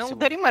to get. मैं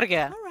उधर ही मर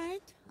गया। All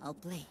right, I'll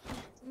play.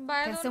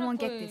 Can someone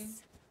get this?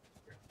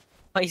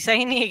 पैसा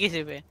ही नहीं है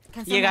किसी पे।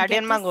 ये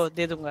गार्डियन मांगो,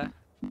 दे दूंगा।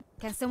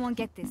 Can someone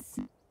get this?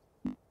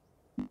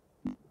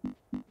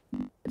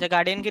 अच्छा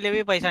गार्डियन के लिए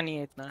भी पैसा नहीं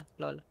है इतना,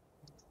 लॉल।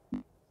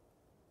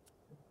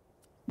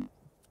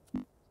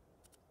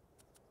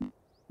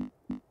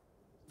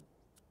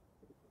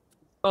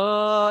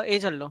 ये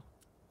चल लो।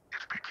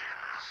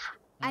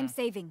 I'm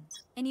saving.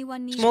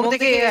 Anyone need? Smoke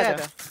देखे ये आया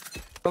था।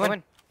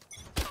 कमन।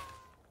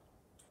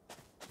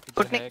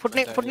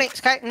 फुटने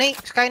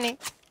स्काई नहीं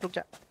रुक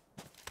जा।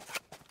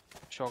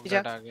 शॉक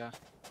डाट आ गया।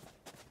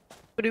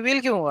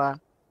 रिवील क्यों हुआ?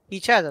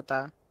 पीछे आ जाता।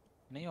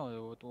 नहीं हो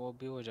वो तो वो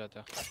भी हो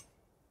जाता।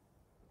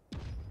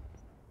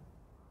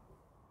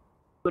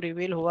 तो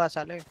रिवील हुआ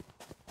साले।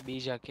 बी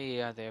जाके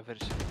ये आता है फिर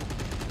से।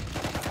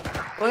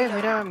 ओए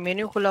मेरा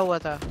मेन्यू खुला हुआ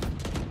था।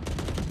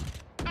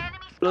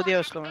 लो दिया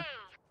उसको मैं।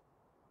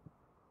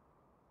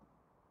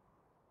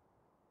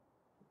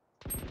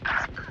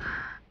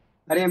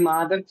 अरे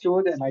मादर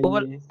चोद है भाई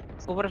ये।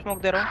 ऊपर स्मोक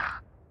दे रहा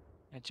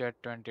हूँ। जेट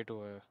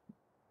 22 है।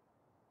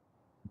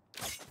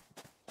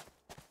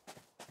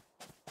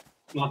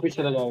 वापस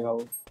चला जाएगा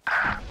वो।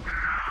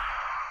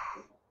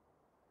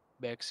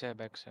 बैक से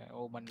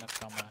वो बनना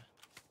काम है।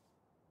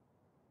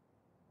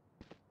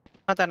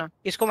 पता ना,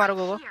 इसको मारो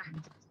गोगो।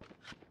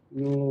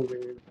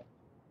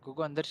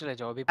 गोगो अंदर चले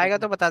जाओ अभी। आएगा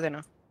तो बता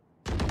देना।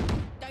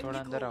 थोड़ा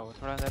अंदर आओ,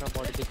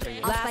 बॉडी दिख रही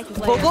है।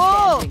 Gogo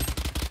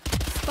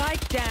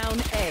Spike down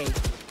A.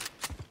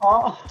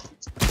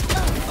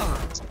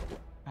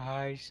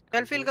 हाय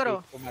चल फील करो।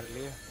 मार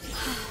लिया।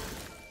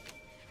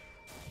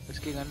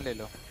 उसकी गन ले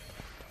लो।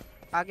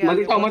 आगे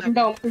मत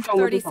उठाओ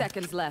 30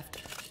 seconds left.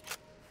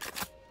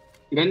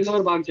 गन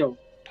और भाग जाओ।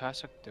 उठा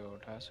सकते हो।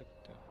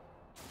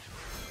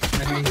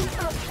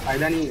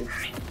 फायदा नहीं है।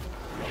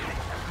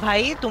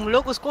 भाई तुम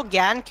लोग उसको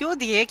ज्ञान क्यों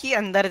दिए कि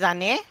अंदर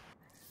जाने?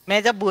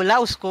 मैं जब बोला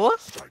उसको।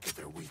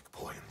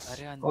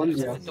 अरे अंदर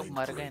से तो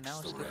मर गए ना,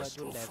 उसके बाद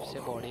जो लैब से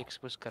बॉडी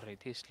एक्सपोज कर रही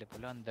थी इसलिए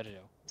बोला अंदर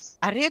जाओ।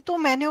 अरे तो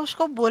मैंने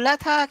उसको बोला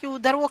था कि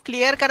उधर वो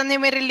क्लियर करने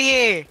मेरे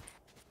लिए।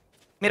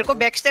 मेरे को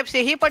बैक स्टेप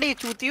से ही पड़ी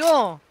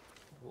चूतियों।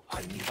 वो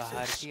आधी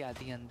बाहर की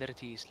आधी अंदर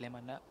थी इसलिए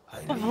मना।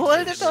 तो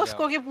बोल दे तो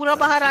उसको कि पूरा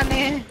बाहर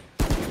आने।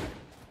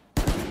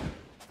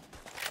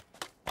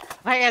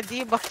 भाई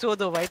अजीब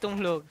बकचोद हो भाई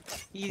तुम लोग।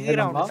 Easy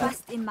round.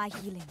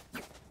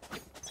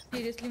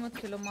 सीरियसली मत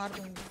खेलो, मार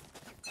दूंगी।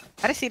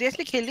 अरे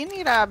सीरियसली खेल ही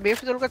नहीं रहा,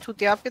 बेफिजूल का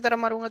छुतिया आपकी तरह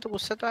मारूंगा तो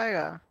गुस्सा तो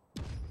आएगा।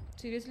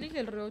 सीरियसली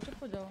खेल रहे हो?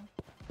 चुप हो जाओ।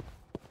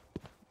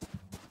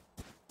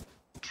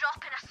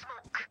 Drop in a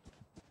smoke.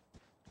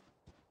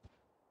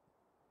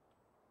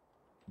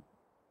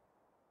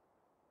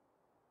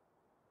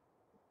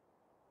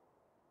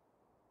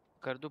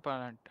 कर दो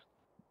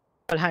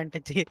प्लांट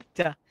जी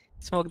जा।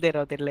 स्मोक दे रहा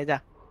हूँ तेरे लिए, जा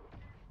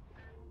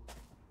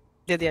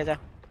दे दिया, जा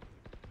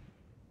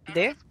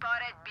दे।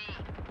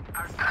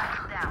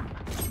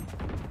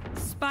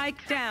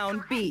 Spike down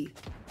B.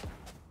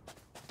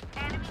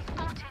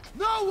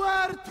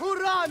 Nowhere to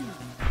run.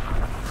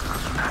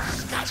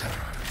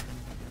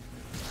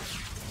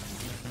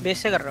 Base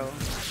से कर रहा हूँ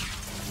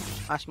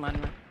आसमान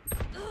में।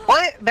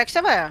 ओए बैक से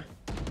आया।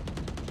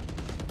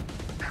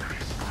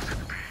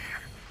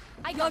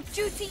 Your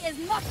duty is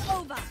not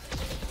over.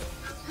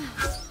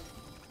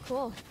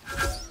 Cool.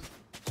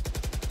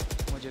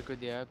 मुझे को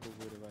दिया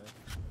कुकुर वाला।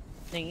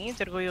 नहीं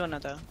तेरे को ही होना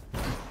था।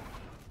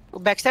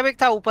 बैक से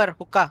एक था ऊपर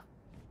हुक्का।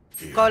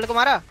 हुक्का वाले को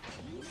मारा।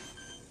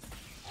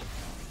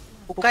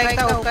 हुक्का एक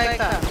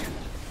था।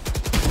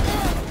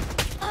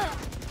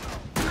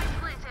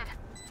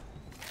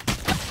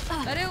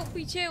 अरे वो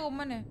पीछे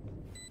ओमन है।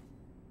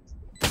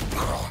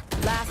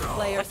 Last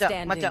player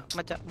standing.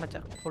 मचा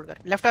होल्ड कर।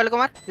 लेफ्ट वाले को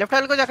मार, लेफ्ट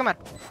वाले को जाके मार।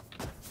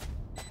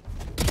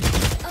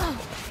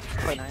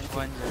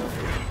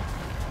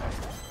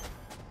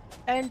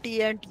 एंटी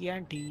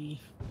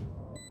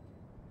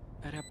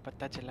अरे अब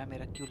पता चला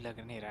मेरा क्यों लग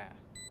नहीं रहा है।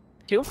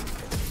 क्यों?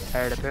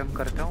 हेड पे हम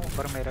करता हूँ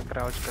पर मेरा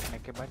क्राउच करने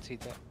के बाद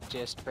सीधा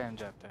चेस्ट पे हम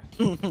जाता है।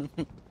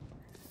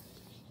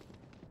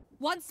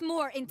 Once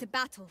more into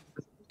battle.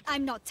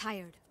 I'm not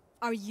tired.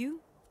 Are you?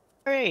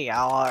 अरे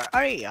यार।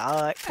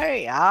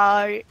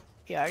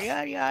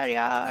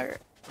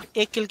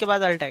 एक किल के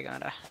बाद अल्ट आएगा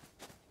मेरा।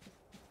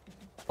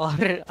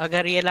 और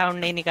अगर ये राउंड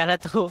नहीं निकाला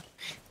तो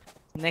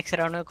नेक्स्ट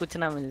राउंड में कुछ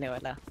ना मिलने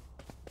वाला।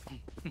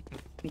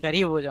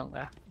 गरीब हो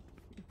जाऊंगा।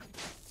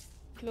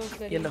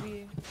 ये लो।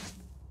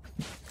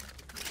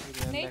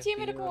 नहीं चाहिए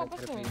मेरे को वापस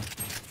दो।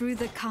 Through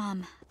the calm,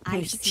 I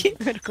see.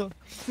 मेरे को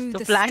तो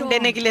प्लान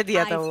देने के लिए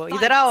दिया था वो।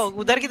 इधर आओ।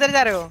 उधर किधर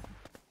जा रहे हो?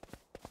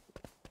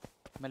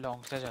 मैं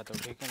लॉन्ग से जाता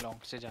हूँ, ठीक है?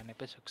 लॉन्ग से जाने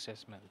पे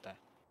सक्सेस मिलता है।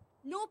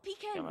 No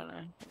peeking. क्या मैंने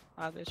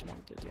आगे स्मोक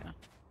दे दिया।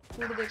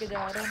 फूड दे के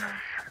जा रहा हूँ मैं।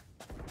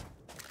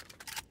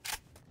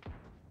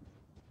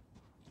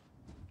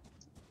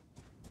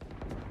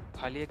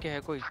 खाली है क्या है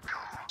कोई?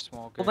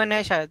 स्मोक ओपन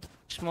है शायद।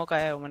 स्मोक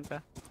आया है ओपन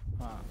का।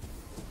 हाँ।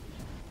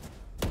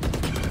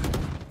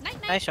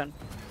 Nice one.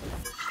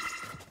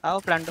 आओ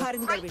प्लांट दो।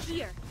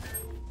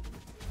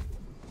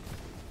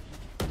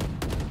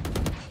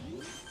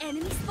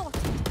 Enemy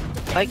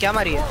spotted. भाई क्या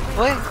मारी है?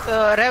 ओए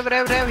रेव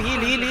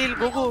हील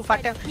गोगो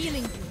फाटा।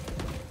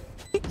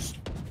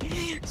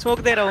 स्मोक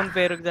दे रहा हूं उन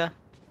पे, रुक जा।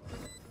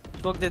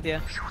 स्मोक दे दिया।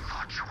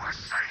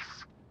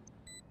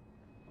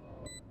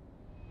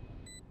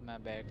 मैं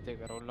बैक दे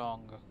कर रहा हूं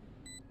लॉन्ग।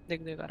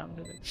 देख आराम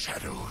से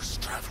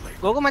देख।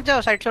 गोगो मत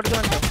जाओ, साइड शॉट के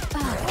मत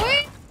जाओ। ओए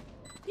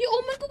ये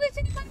ओमन को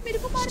कैसे नहीं मार? मेरे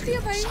को मार दिया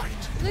भाई।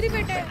 उधर ही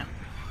बैठा है।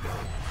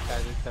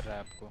 टारगेट कर रहा है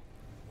आपको।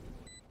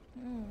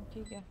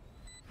 ठीक है।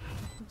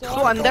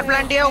 तो अंदर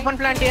प्लांट है, ओपन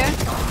प्लांट है।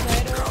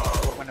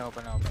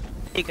 ओपन है।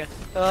 ठीक है।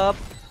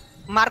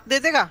 मार्क दे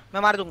देगा?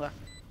 मैं मार दूंगा।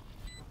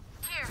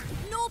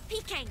 No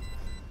peeking.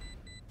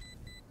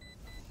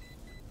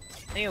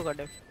 नहीं होगा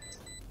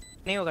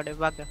डेव,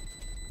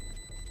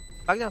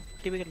 भाग जाओ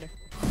टीवी कर ले।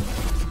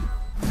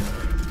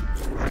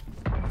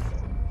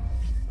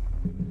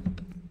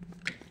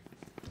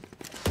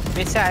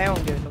 वैसे आए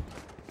होंगे लोग।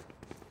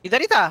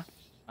 इधर ही था।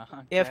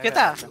 AFK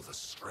था।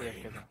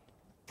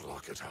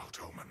 Block it out,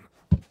 Omen.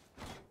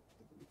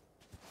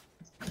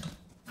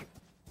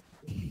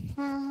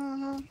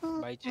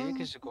 भाई चाहिए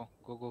किसी को?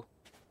 गोगो।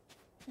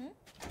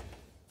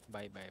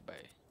 बाय।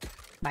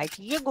 भाई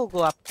चाहिए गोगो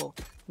आपको?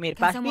 मेरे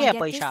पास भी है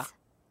पैसा।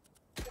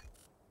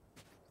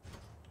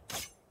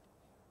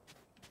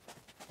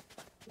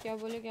 क्या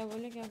बोले?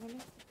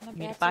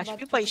 मेरे पास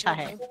भी पैसा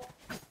है।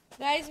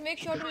 Guys, make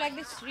sure to like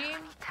the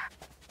stream.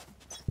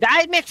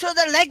 Guys, make sure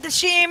to like the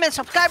stream and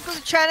subscribe to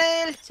the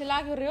channel.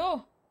 चिल्ला क्यों रहे हो?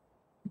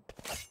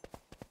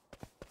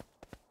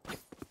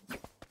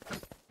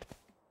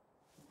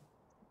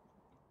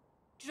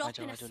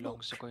 जो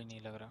लॉन्ग से कोई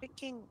नहीं लग रहा।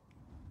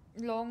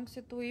 लॉन्ग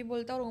से तो ही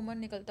बोलता और ओमन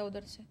निकलता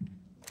उधर से।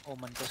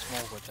 ओमन का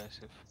स्मोक होता है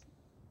सिर्फ।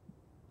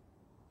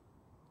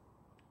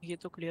 ये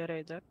तो क्लियर है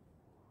इधर।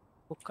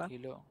 हुक्का।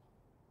 किलो।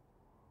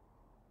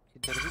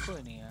 इधर भी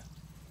कोई नहीं है।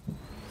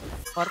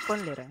 और कौन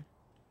ले रहा है?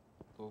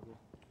 गोगो।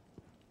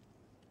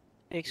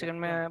 एक सेकंड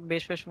में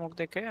बेस पे स्मोक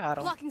देख के आ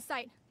रहा हूँ। Blocking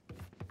sight.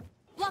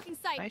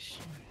 नाइस।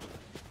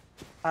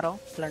 आ रहा हूँ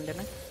प्लांट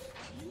में।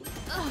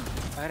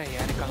 अरे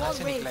यार कहाँ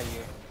से निकला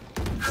ये?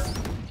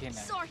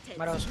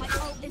 मरा उसको। My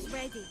ult is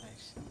ready.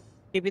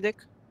 TP देख।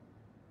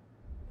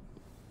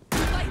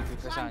 टीपी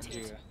पे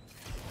सांजी है।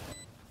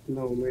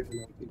 नो वेट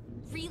ना।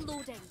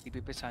 Reloading.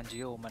 टीपी पे सांजी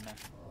है, ओमन है।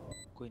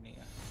 कोई नहीं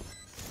है।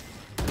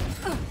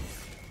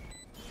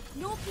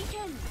 No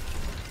peeking.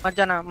 मत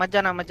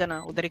जाना।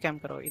 उधर ही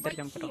कैंप करो, इधर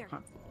कैंप करो।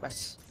 हाँ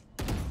बस।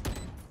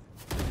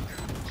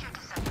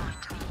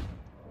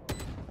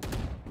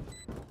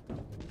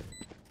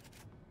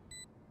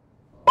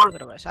 होल्ड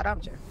करो बस आराम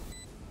से।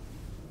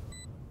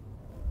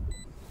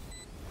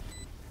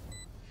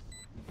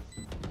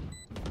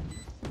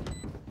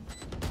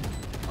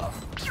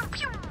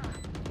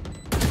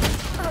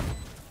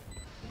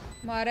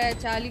 मारा है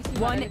 40।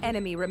 One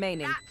enemy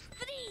remaining.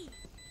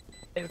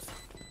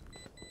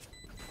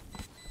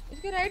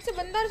 इसके राइट से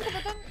बंदा है, इसको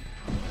पता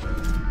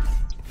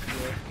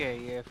ये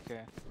AFK।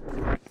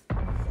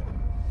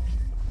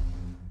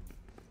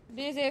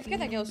 डेज AFK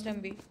था क्या उस टाइम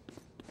भी?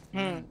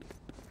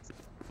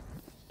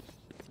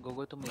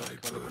 गोगो तुम लोग वाले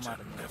को मार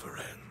दो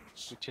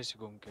पीछे से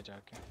घूम के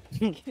जाके।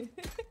 ठीक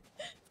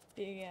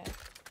है।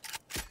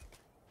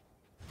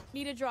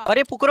 Need a drop.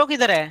 अरे पुकरो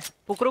किधर है?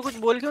 पुकरो कुछ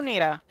बोल क्यों नहीं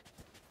रहा?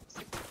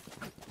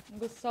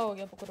 गुस्सा हो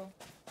गया पुकरो।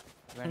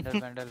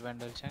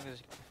 वेंडल चाहिए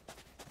किसी?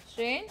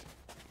 स्ट्रेन?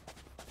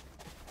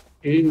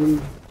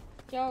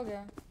 क्या हो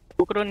गया?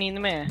 पुकरो नींद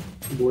में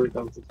है। बोल्ट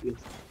आउट किया।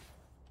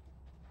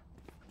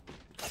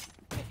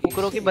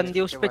 पुकरो की बंदी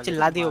उस पे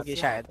चिल्ला दी होगी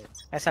शायद,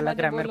 ऐसा लग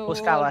रहा है मेरे को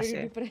उसका आवाज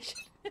से।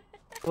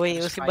 वही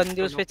उसी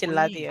बंदी उस पे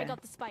चिल्ला दी है।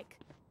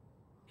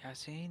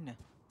 यासीन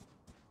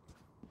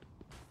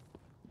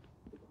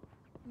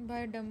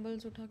भाई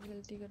डंबल्स उठा के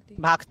गलती कर दी।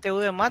 भागते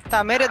हुए मत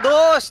था मेरे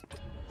दोस्त।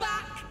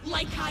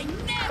 Like I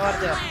never और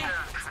दे।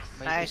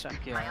 left. नाइस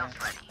क्या है?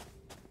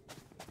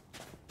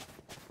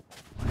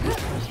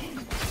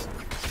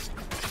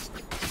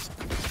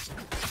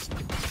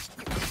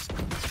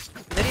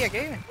 है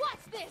क्या ये?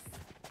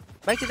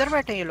 भाई किधर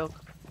बैठे हैं ये लोग?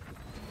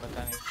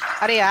 पता नहीं।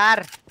 अरे यार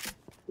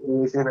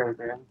ऐसे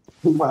बैठे हैं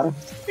मारो।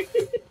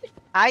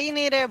 आ ही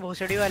नहीं रहे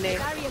भोसड़ी वाले।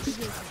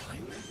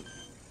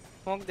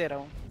 स्मोक दे रहा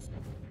हूँ।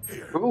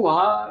 वो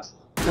वहाँ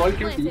वॉल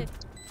क्यों थी?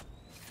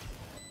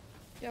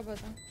 क्या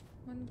पता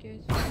मन के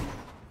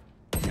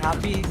आप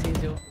ही से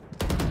जो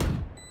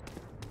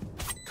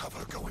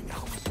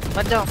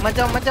मत जाओ मत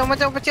जाओ मत जाओ मत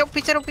जाओ बच्चों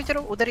पीछे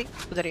रहो उधर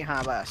ही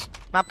हाँ बस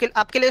मैं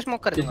आपके लिए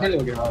स्मोक कर दूंगा।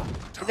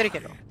 इधर ही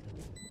खेलो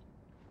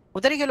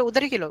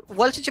उधर ही खेलो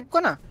वॉल से चिपको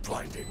ना।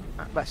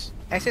 हाँ बस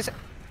ऐसे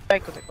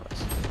स्ट्राइक को देखो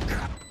बस।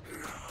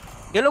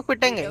 ये लोग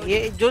पिटेंगे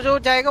ये जो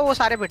जाएगा वो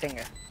सारे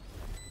पिटेंगे।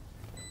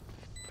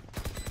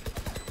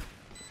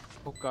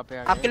 हुक्का पे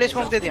आपके लिए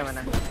स्मोक दे दिया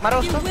मैंने। मारो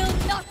उसको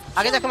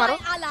आगे जाके मारो।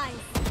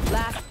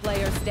 Last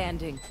player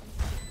standing.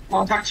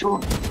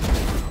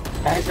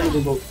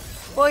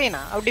 कोई ना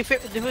अब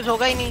डिफ्यूज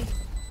होगा ही नहीं।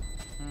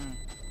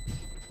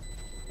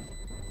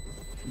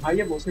 भाई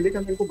ये भोसड़ी का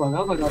मेरे को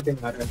भगा के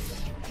मार रहा है।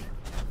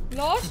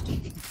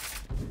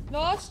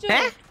 Lost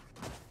है?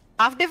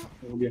 हाफ डिफ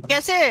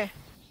कैसे?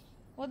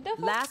 What the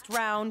fuck? Last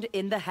round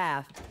in the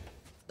half.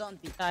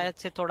 शायद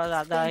से थोड़ा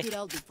ज्यादा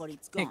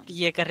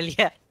ये कर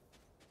लिया।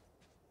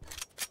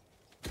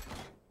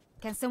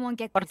 Can someone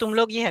get और तुम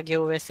लोग ये हगे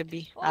हो वैसे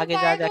भी आगे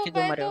जाके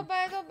जो मरे हो।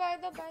 बाय दो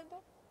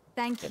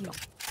Thank you.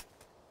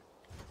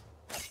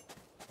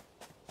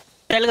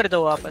 टेल कर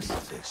दो वापस।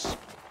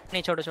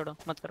 नहीं छोड़ो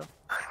मत करो।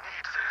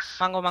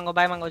 मांगो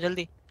बाय मांगो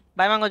जल्दी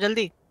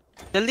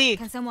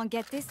Can someone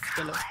get this?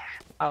 चलो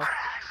आओ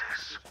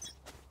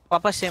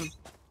वापस सेम।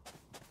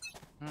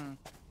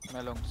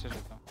 मैं लॉन्ग से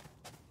लेता हूँ।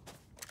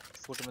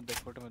 फुट मत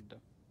दो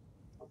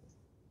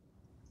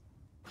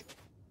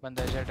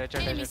बंदा चढ़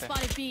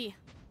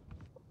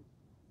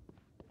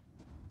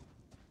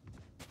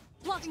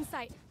Blocking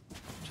sight.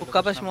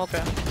 हुक्का पे स्मोक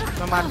है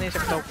मैं मार नहीं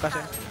सकता हुक्का से।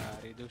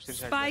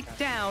 Spike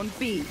down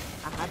B.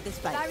 I have the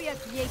spike.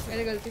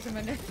 मेरी गलती से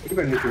मैंने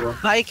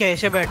भाई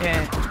कैसे बैठे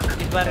हैं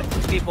इस बार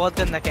भी बहुत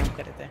गंदा कैंप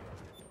करे थे।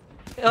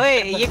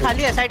 ओए ये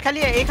खाली है साइड खाली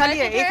है एक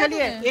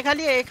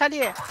खाली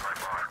है।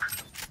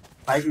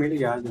 बाइक मिल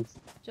गया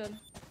चल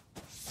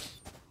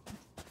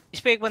इस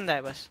पे एक बंदा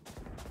है बस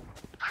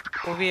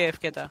वो भी एफ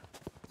के था।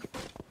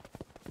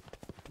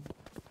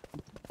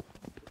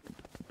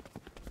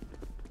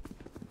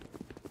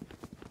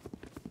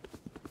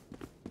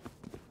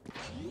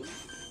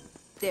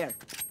 There.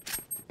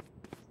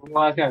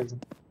 वहाँ से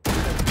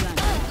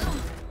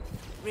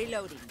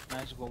Reloading.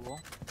 Nice go.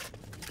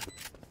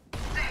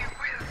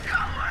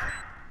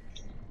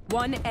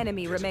 One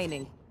enemy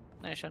remaining.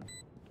 Nice.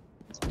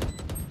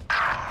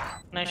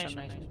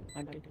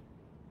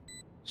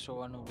 So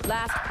one over.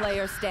 Last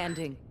player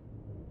standing.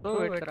 तो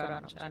वेट करा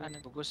आने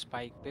तो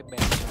स्पाइक पे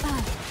बैठ।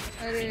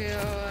 अरे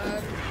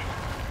यार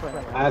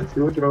आज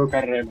क्यों थ्रो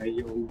कर रहे हैं भाई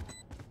ये?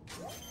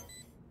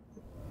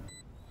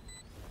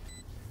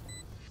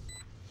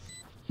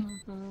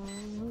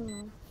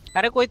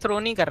 अरे कोई थ्रो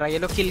नहीं कर रहा ये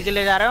लोग किल के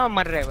ले जा रहे हैं और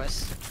मर रहे हैं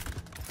बस।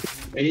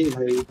 भाई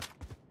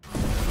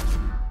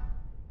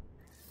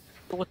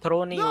तो वो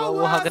थ्रो नहीं हुआ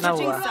वो हगना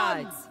हुआ।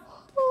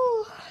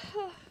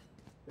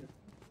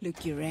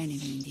 Look your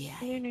enemy in the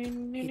eye.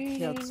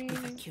 It helps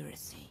with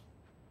accuracy.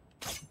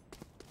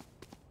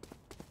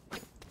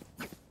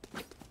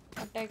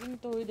 Attacking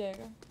तो ही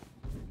जाएगा।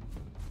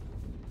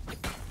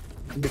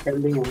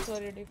 Defending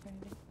sorry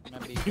defending. मैं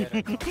बी पे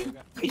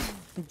रहूँगा।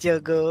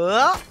 जगो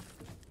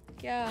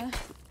क्या?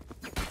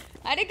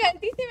 अरे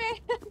गलती से मैं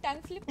टंग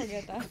स्लिप हो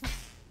गया था।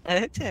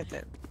 अच्छा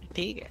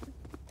ठीक है।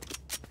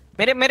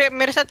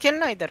 मेरे साथ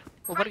खेलना इधर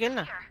ऊपर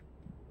खेलना।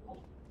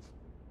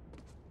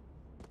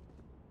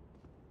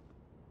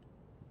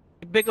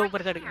 डिब्बे के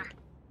ऊपर करके।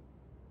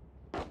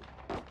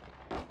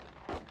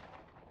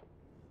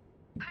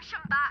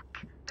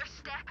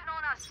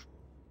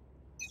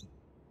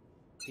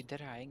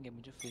 इधर आएंगे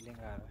मुझे फीलिंग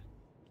आ रहा है।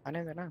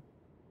 आने देना।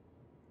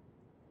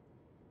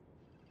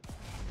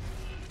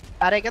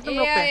 आ रहे क्या तुम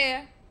लोग पे?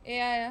 ए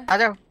आया। आ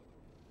जाओ।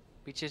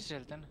 पीछे से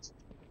चलते ना।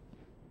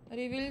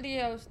 रिवील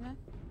दिया उसने।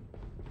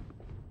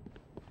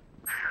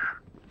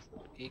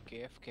 एक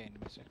एफ के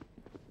इनमें से।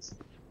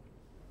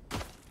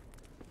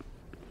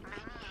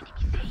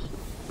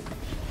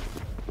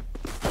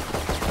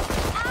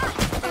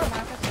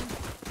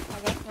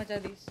 मचा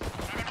दी।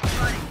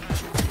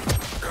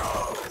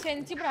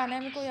 सेंसी बनाना है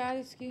मेरे को यार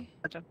इसकी।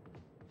 अच्छा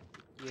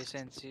ये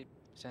सेंसी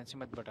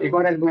मत बता। एक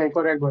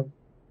और एक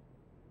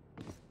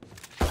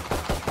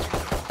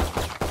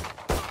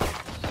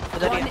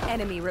One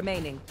enemy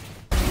remaining.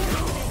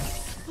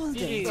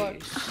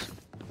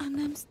 And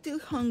I'm still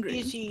hungry.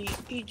 Easy.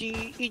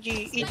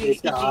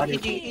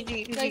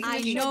 I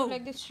know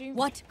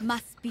what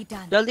must be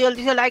done.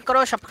 जल्दी से लाइक करो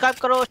सब्सक्राइब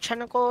करो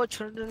चैनल को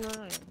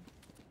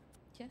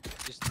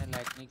जिसने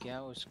लाइक नहीं किया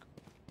उसको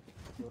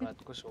वो रात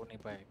को सो नहीं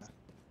पाएगा।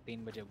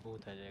 3 बजे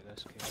भूत आ जाएगा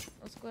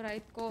उसको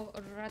रात को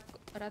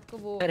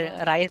वो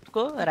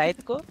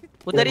रात को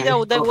उधर ही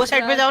जाओ उधर वो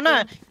साइड पे जाओ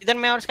ना। इधर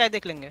मैं और स्काई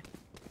देख लेंगे।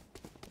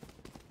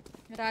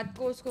 रात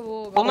को उसको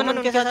वो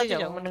उनके साथ ही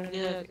जाओ।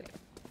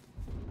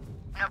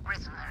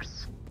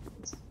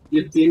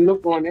 ये 3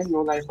 लोग कौन है?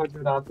 नो लाइफ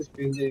जो रात को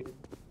स्ट्रीम देखेंगे।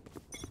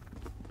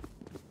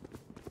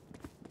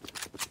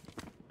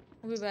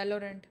 अभी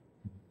वैलोरेंट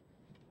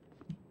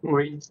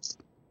वही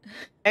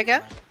है क्या?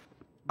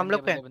 हम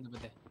लोग पे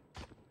बंदे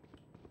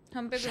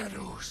हम पे कोई नहीं आ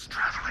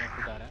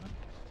रहा है ना,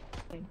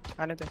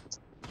 आने दे।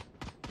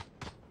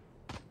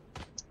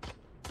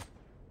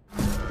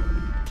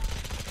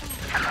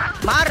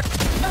 मार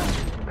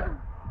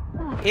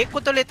एक को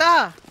तो लेता।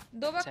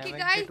 2 बाकी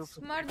गाइस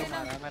मार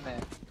देना। मैंने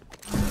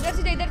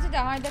इधर से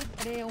जा हाँ इधर।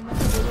 अरे उमर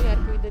से बोलो यार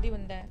कोई इधर ही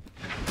बंदा है।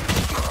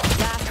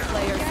 Last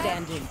player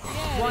standing.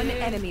 One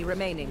enemy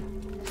remaining.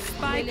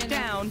 Spike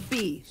down B.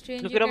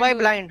 रुको भाई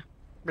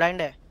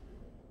ब्लाइंड है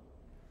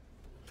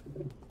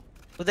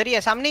उधर ही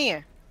है, सामने ही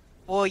है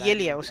वो। ये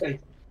लिया उसने,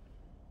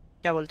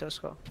 क्या बोलते हैं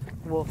उसको,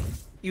 वो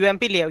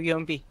यूएमपी लिया,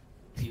 यूएमपी।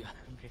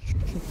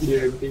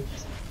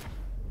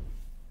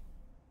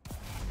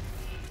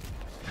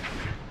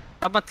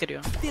 अब मत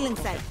करियो,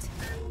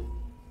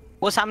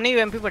 वो सामने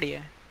यूएमपी पड़ी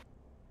है।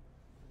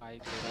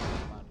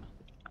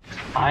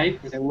 आई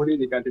वो नहीं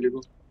दिखा तेरे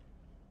को।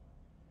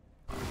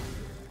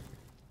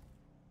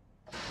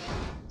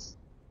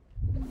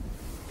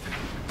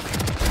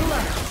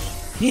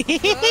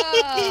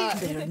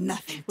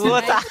 वो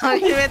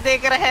सामने में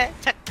देख रहा है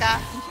छक्का।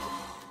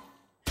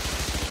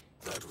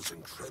 That was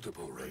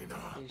incredible,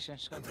 Reina.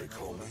 And they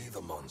call me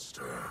the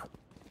monster.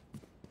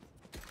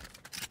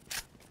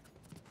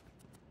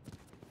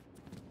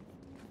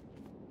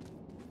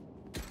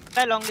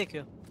 क्या लॉन्ग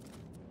देखियो।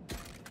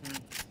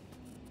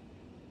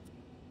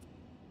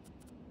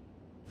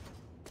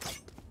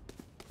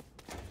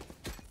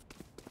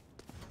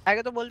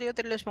 आगे तो बोल दिया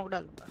तेरे लिए स्मोक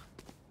डाल दूंगा।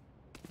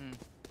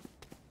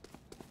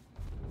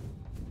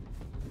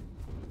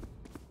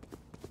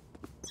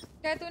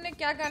 क्या तूने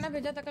क्या गाना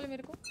भेजा था कल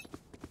मेरे को?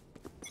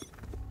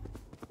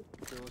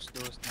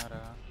 दोस्त ना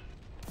रहा।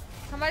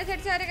 हमारी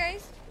साइड से आ रहे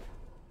गाइस।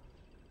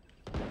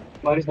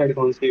 हमारी साइड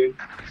कौन सी है?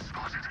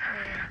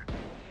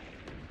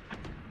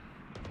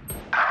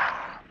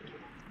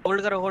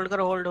 होल्ड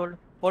करो होल्ड।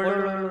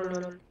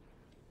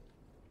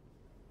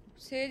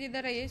 सेज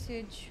इधर है, ये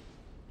सेज।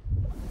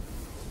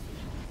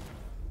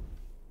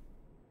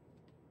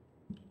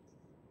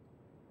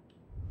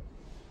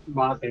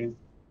 बात है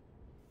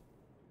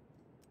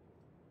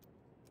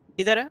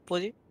इधर है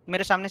पोजी,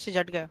 मेरे सामने से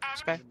झट गया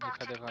इसका।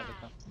 देखा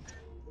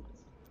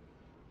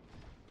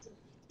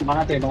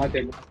बात है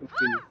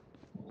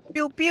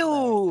प्यू प्यू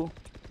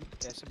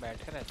कैसे बैठ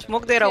कर रहता है।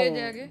 स्मोक दे रहा हूँ।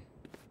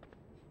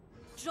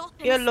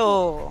 ये लो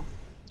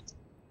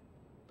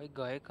भाई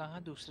गए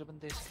कहाँ दूसरे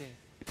बंदे इसके?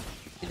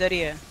 इधर ही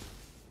है।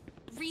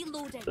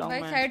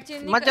 भाई साइड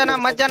चेंज मत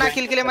जाना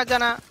किल के लिए मत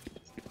जाना।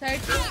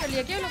 साइड चेंज कर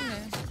लिया क्या लोग ने?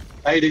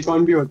 भाई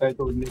रिकॉन भी होता है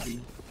तोड़ने के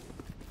लिए।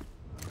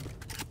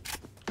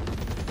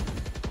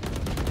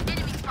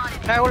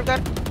 ट्राई होल्ड कर।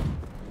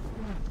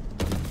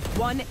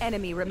 One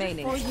enemy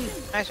remaining.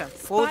 ऐसा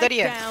वो उधर ही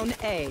है,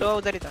 तो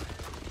उधर ही था।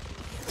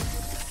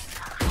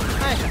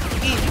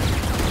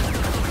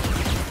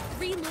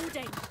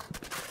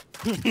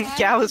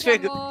 क्या उस पे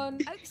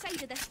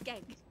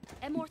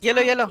ये लो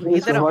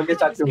इधर आओ,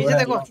 नीचे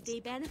देखो।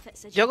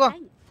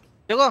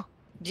 जगो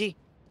जी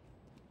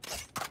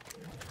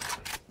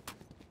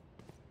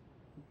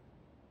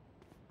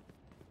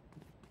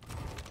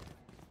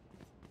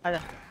आजा।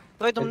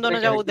 तो तुम दोनों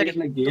जाओ उधर ही,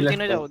 तुम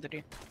तीनों जाओ उधर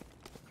ही।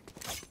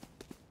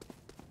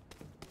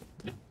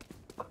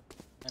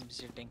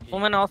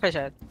 वुमन ऑफ है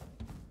शायद।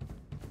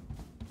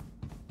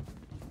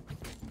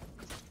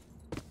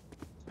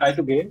 Try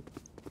to game.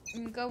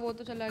 इनका वो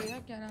तो चला गया,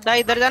 क्या नाम है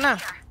इधर जाना।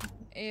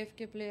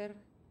 AFK प्लेयर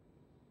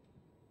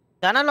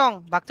जाना लॉन्ग,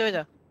 भागते हुए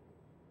जा।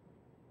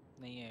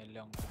 नहीं है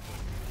लॉन्ग।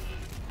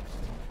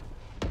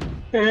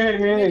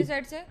 मेरी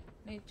साइड से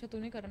नहीं, अच्छा तू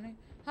नहीं कर रहा। नहीं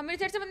हाँ मेरी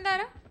साइड से बंदा आ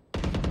रहा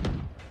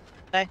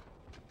है।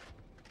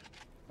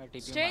 मैं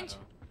टीपी स्ट्रेंज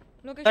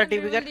टीपी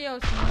लोकेशन कर दिया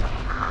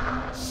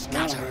उसने।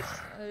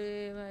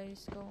 अरे भाई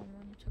इसका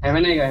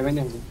हेवन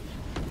है।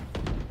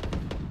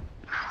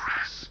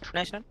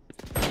 Nice one.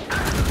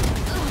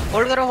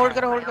 होल्ड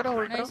करो।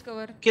 Nice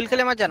cover. किल के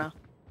लिए मत जाना।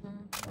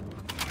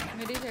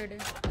 मेरी साइड है।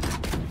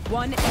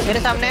 मेरे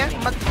सामने है।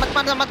 मत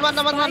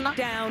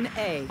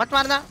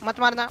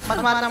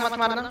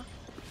मारना।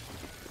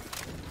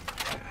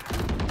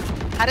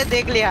 अरे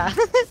देख लिया।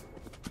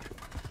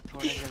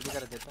 थोड़ा जल्दी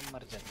कर दे तुम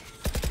मर जाए।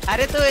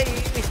 अरे तो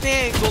इसने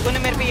गोगो ने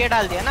मेरे पे ये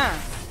डाल दिया ना,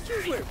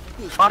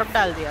 ऑर्ब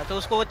डाल दिया, तो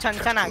उसको वो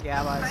छन आ गया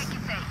आवाज।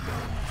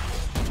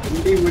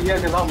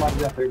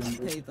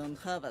 They don't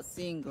have a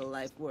single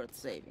life worth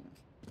saving.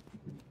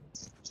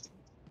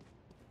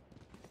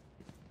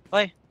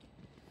 ओए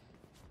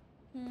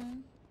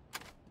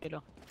चलो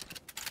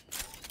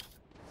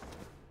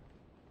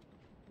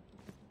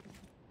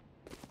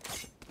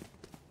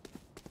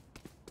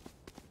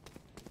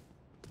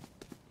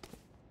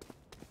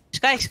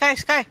स्काई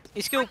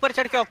इसके ऊपर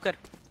चढ़ के ऑफ कर।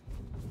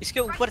 इसके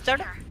ऊपर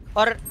चढ़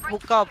और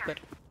हुक का ऑफ कर।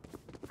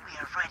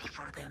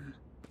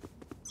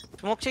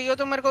 स्मोक चाहिए हो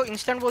तो मेरे को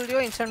इंस्टेंट बोल दियो,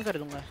 इंस्टेंट कर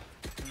दूंगा।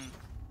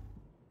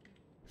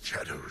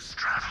 Shadows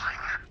traveling.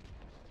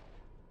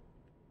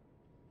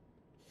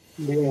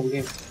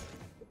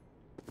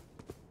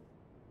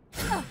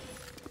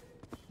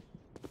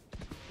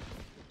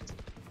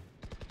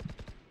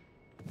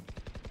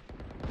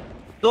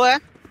 दो है।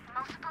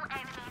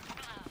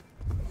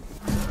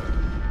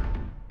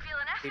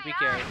 टीपी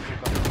क्या है?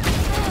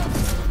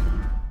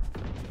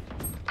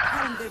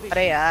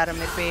 अरे यार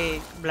मेरे पे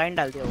ब्लाइंड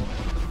डाल दिया वो।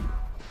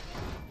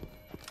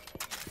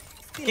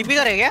 टीपी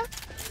करे क्या?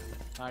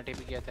 हाँ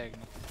टीपी किया था एक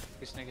ने।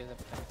 किसने किया था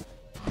पता नहीं।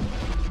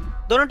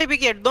 दोनों टीपी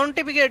किए, दोनों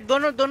टीपी किए,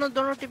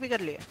 दोनों टीपी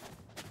कर लिए।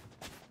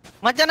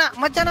 मत जाना,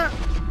 मत जाना।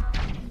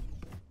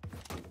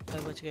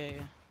 बच गए।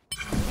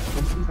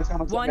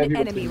 One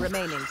enemy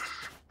remaining.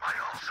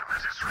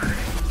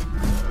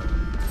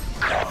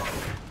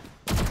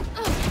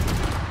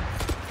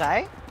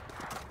 काय?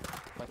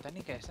 पता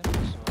नहीं कैसे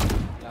मिस हुआ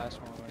लास्ट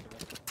मोमेंट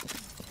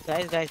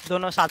में। गाइस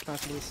दोनों साथ में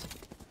प्लीज।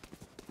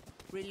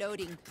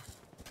 Reloading.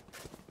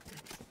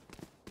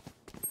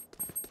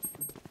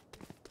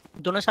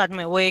 दोनों साथ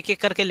में, वो एक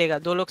एक करके लेगा,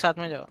 दो लोग साथ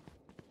में जाओ।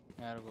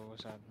 यार वो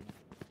साथ में।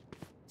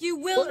 You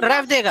will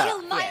रैप not देगा।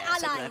 kill my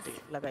allies.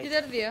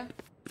 किधर दिया?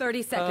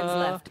 30 seconds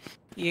left.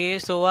 ये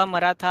सोवा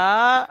मरा था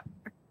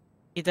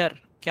इधर,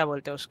 क्या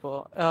बोलते हैं उसको,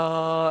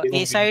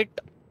 ए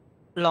साइड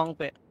लॉन्ग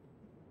पे।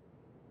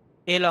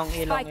 A long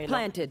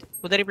planted.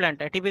 उधर ही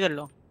प्लांट है। टीपी कर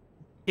लो,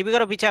 टीपी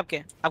करो पीछे,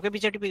 आपके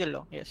पीछे टीपी कर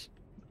लो। Yes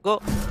go.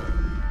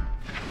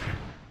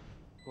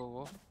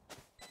 वो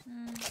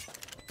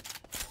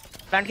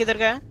प्लांट किधर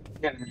का है?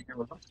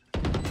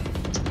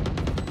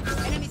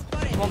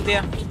 स्मोक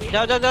दिया।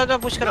 जाओ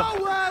पुश करो,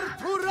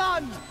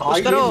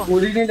 पुश करो,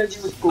 गोली नहीं लगी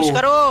उसको। पुश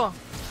करो।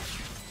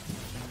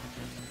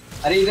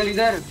 अरे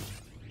इधर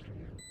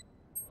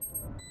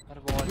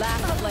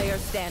Last player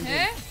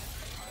standing.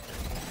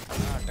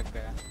 अटक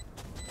गया।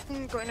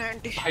 कोई ना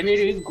आंटी। भाई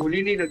मेरी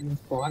गोली नहीं लगी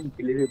उसको। हाँ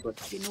निकले हुए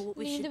बस।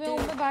 नींद में हूँ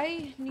मैं भाई,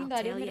 नींद आ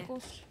रही है मेरे को।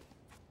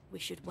 We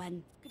should win.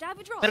 Could I have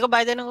a drop? मेरे को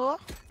बाय देने को।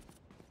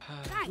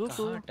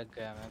 कहाँ अटक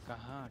गया मैं?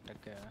 कहाँ अटक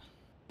गया?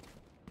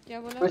 क्या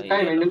बोला? बस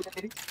टाइम हैंडल कर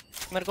तेरी।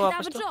 मेरे को Could I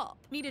have वापस a दो। drop?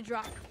 Need a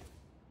drop.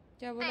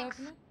 क्या बोला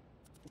आपने?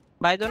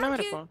 बाय दो ना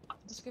मेरे को।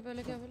 उसके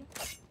पहले क्या बोला?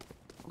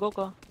 गो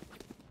को।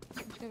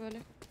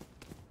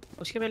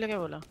 उसके पहले क्या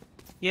बोला?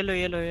 ये लो।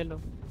 ये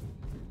लोग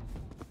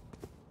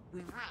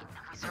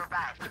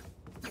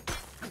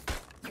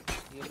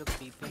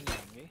बी पे ही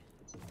आएंगे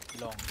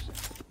लॉन्ग से।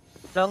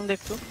 लॉन्ग देख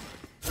तू।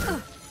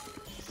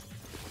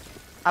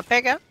 आप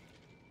पे क्या?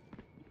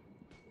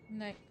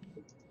 नहीं।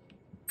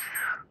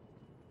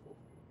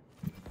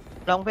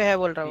 लॉन्ग पे है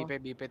बोल रहा हूँ।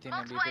 बी पे तीन है।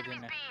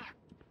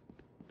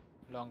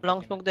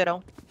 लॉन्ग स्मोक दे रहा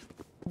हूँ।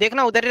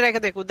 देखना उधर ही रह के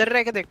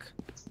देख।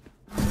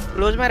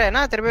 क्लोज में रहे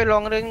ना, तेरे पे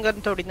लॉन्ग रेंज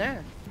गन थोड़ी ना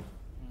है।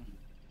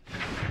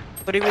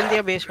 रिवील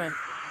दिया बेस में।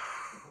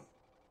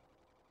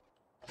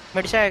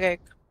 मिड से आएगा एक।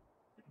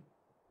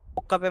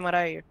 हुक्का पे मरा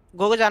है ये।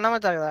 गो जाना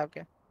मत आएगा आपके।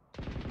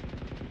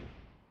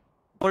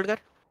 होल्ड कर।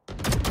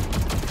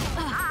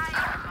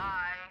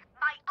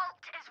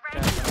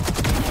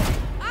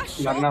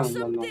 मरना।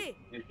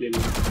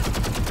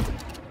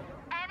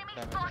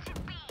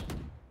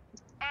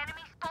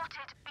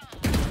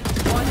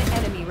 One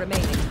enemy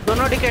remaining.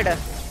 दोनों डिकेड है।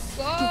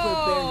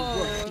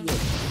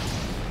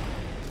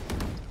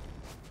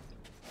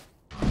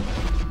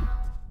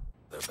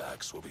 Their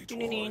backs will be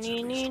knee knee towards knee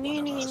at knee least knee one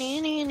of knee us.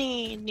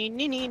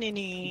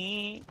 Knee.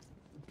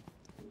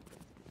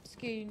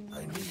 Skin.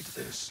 I need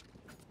this.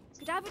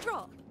 Could I have a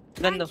drop?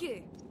 Gun दो। Thank you.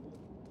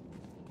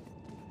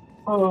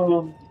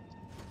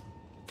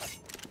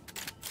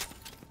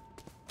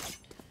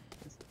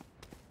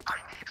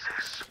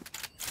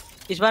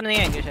 इस बार नहीं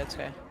आएंगे शायद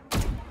से।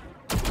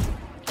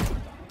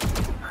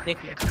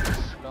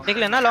 देख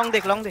ले ना, लॉन्ग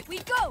देख। We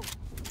go.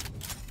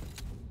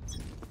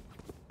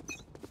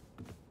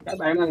 क्या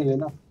बैठना नहीं है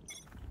ना।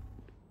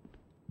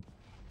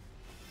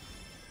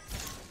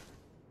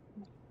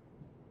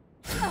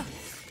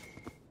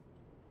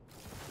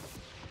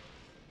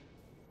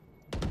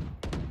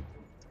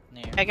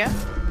 नहीं है क्या?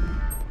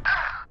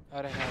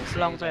 अरे हाँ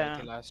लॉन्ग पे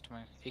है। लास्ट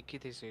में एक ही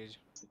थी सेज,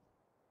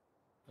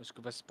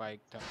 उसके पास स्पाइक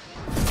था।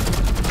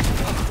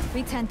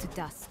 Return to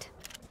dust.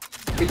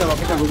 पीछा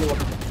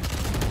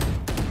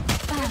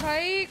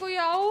भाई कोई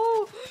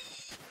आओ।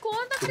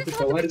 कौन था मेरे साथ?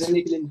 कवर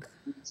करने के लिए।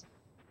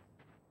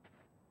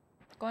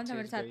 कौन था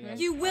मेरे साथ में?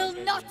 You will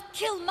not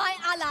kill my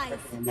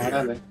allies. मारा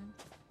है।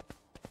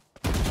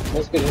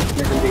 बस कर मैं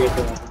जल्दी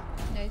करता हूँ।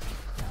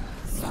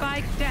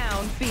 Spike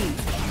down B.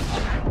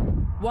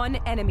 One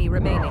enemy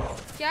remaining.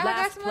 क्या Last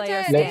आकाश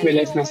player मचा है?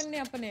 Let's मोहन ने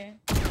अपने।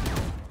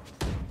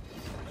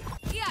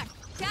 Yeah,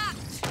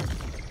 catch.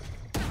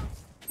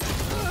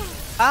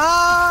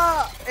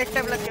 एक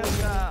टाइम लग गया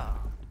उसका।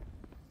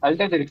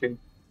 अल्टा तेरे पे।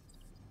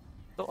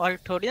 तो और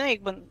थोड़ी ना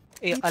एक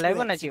अलाइव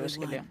होना चाहिए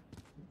उसके लिए।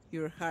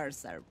 Your hearts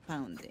are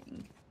pounding.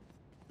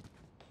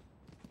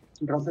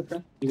 Drop करता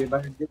है। ये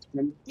बार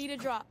Need a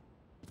drop.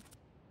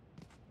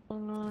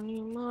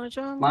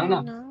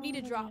 मांगना। Need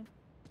a drop.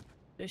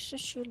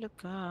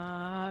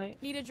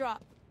 Need a drop.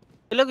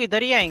 ये लोग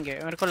इधर ही आएंगे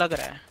मेरे को लग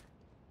रहा है।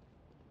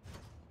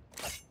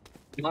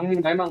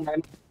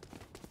 मांग।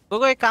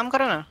 वो एक काम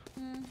करो ना।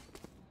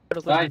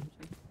 भाई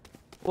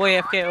वो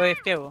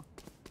AFK वो।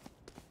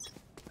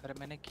 अरे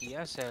मैंने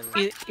किया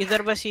सेल।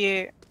 इधर बस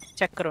ये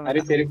चेक करो।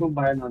 अरे तेरे को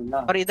बाहर मांगना।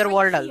 और इधर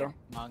वॉल डाल दो।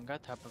 मांगा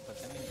था पर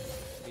पता नहीं।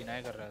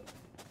 डिनाई कर रहा था।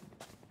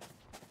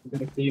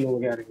 इधर 3 हो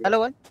गया रे। हेलो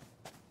वन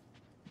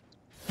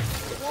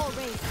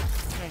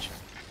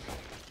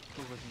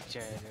तू वो नीचे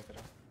आया जा कर।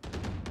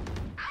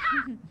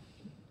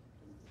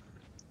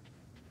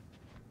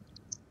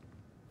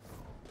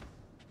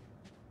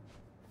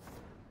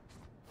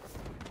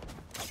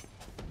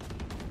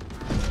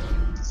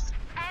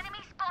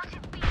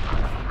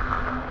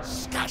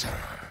 Scatter.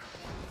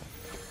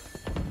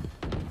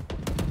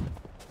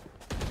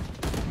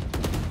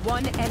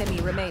 One enemy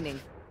remaining.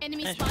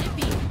 Enemy spotted B.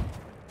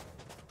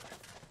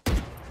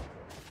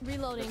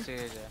 Reloading.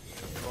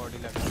 Body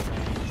लग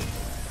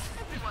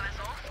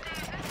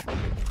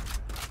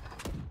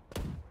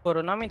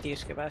कोरोना में थी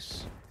इसके पास।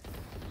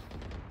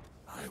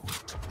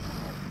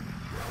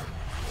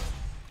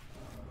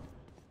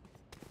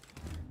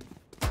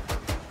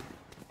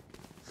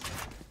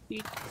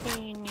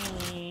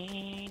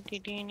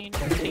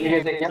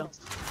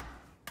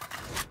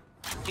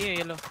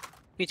 ये लो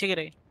पीछे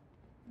गिरे।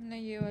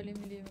 नहीं ये वाली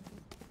मिली है मेरे को।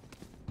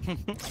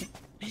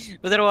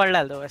 उधर वॉल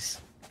डाल दो बस।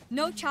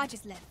 No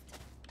charges left.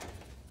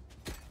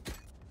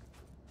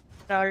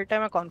 अल्टा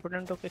मैं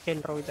कॉन्फिडेंट होके खेल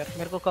रहा हूँ इधर।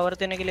 मेरे को कवर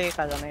देने के लिए एक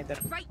आ जाना इधर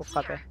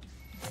हुक्का पे।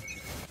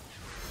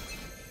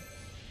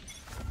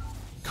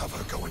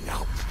 Cover going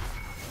out.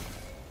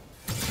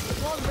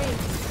 Wall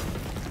raised.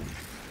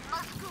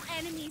 Multiple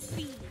enemies B.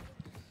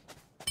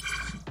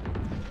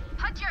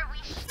 Punch your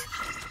wish.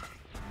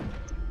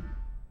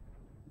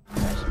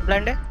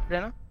 Blind है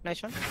रहना। Nice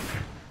one.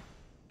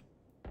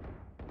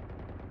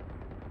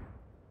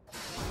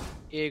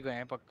 ये गए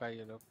हैं पक्का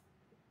ये लोग।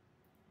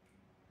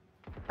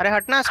 अरे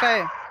हटना इसका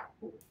है।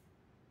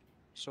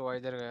 सो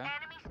इधर गया।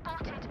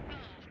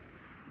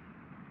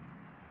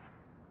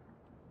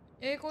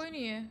 ए कोई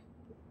नहीं है।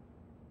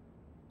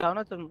 आओ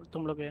ना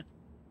तुम लोग ये।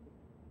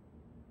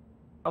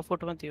 अब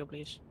फुट मत दियो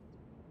प्लीज।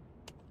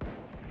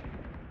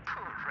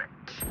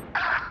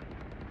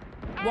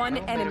 One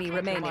enemy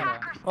remaining.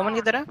 ओमन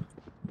किधर है?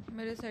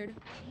 मेरे साइड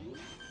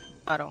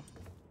आ रहा हूँ।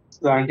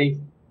 Aunty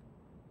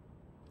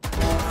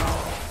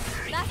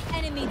Last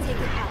enemy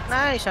taken out.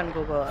 Nice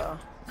अनको को।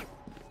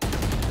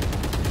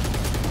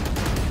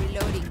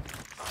 Reloading.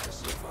 I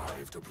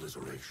survived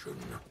obliteration.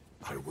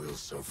 I will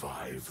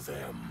survive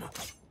them.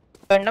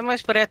 Random में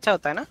स्प्रे अच्छा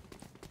होता है ना?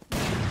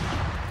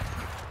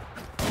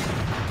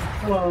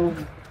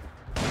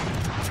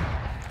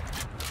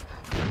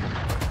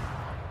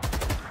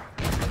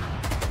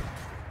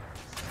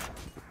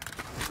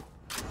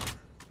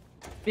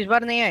 इस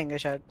बार नहीं आएंगे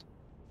शायद।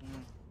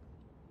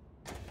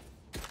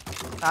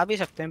 आ भी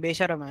सकते हैं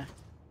बेशर्म है।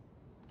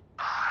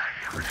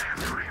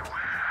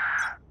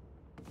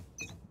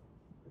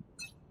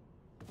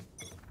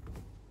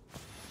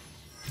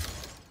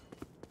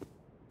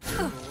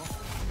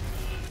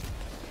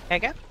 है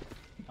क्या?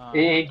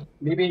 ए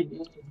बीबी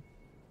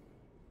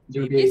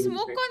जो ये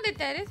स्मोक कौन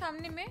देता है रे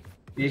सामने में?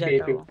 ये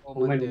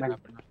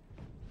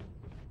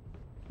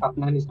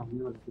अपना नहीं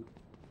सामने वाला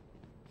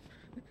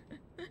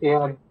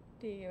यार।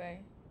 ठीक है भाई।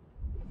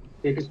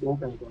 एक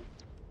स्मोक है तो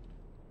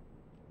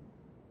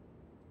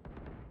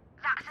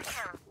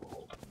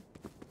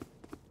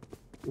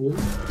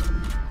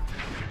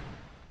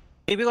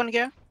बीबी कौन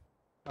क्या?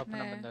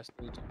 अपना बंदा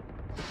स्टेज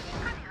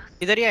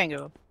इधर ही आएंगे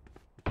वो।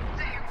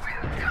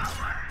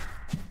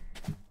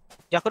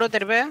 जकरो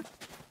तेरे पे।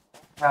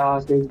 हां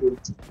स्टेज पे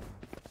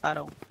आ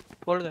रहा हूँ।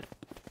 होल्ड कर।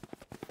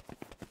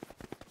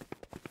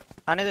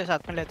 आने दे साथ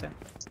में लेते हैं।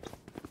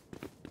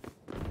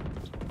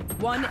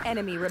 One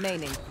enemy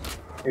remaining.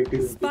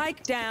 Spike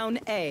down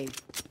A.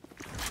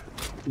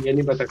 ये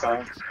नहीं पता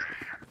कहाँ।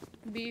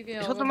 बी गया।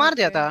 इसको तो मार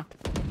दिया था।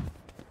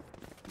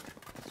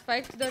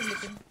 स्पाइक इधर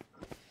लेकिन।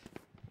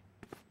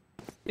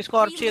 इसको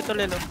और चाहिए तो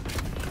ले लो।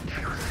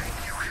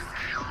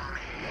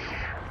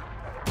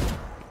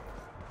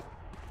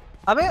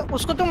 अबे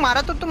उसको तुम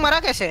मारा तो तुम मरा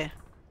कैसे?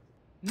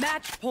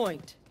 Match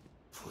point.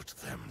 Put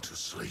them to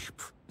sleep.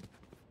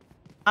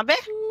 अबे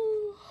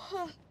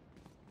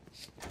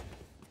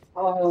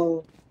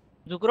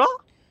जुकरो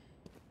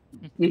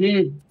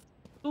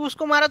तू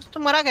उसको मारा तो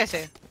तुम मरा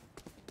कैसे?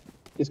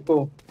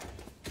 किसको?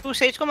 तू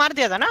सेज को मार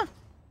दिया था ना?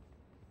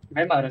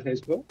 मैं मारा था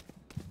इसको।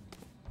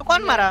 तो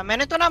कौन मारा?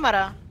 मैंने तो ना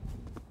मारा।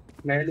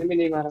 मैंने भी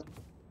नहीं मारा।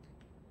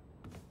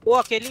 वो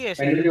अकेली है।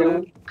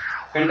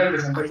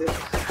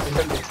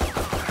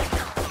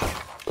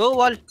 दो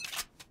वॉल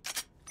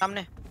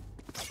सामने।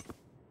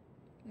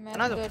 मैं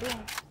ना दो।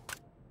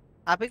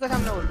 आप ही को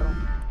सामने बोल रहा हूँ।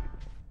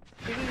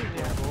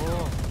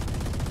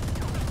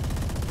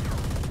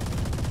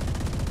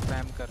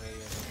 स्पैम कर रही है।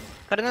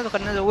 करने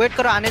दो वेट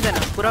करो। आने देना।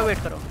 पूरा वेट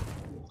करो।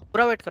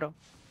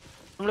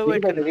 तुम लोग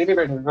वेट करो। ये भी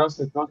बैठो। क्रॉस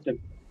चल।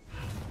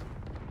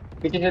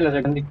 पीछे चल रहा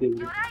है गंदी दिखती है।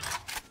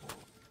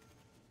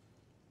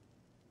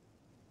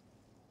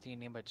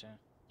 3 ही बचे हैं।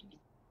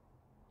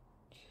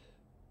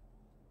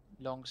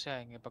 लॉन्ग से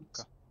आएंगे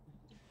पक्का।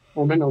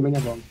 ओमेन है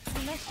बॉम्ब।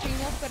 मैं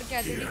स्ट्रीम ऑफ करके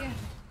आती ठीक है?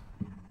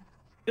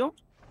 क्यों?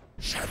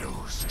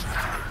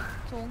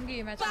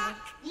 सोंगी मैं चल।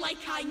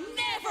 Like I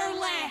never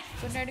left.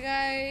 Good night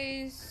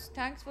guys.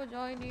 Thanks for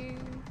joining.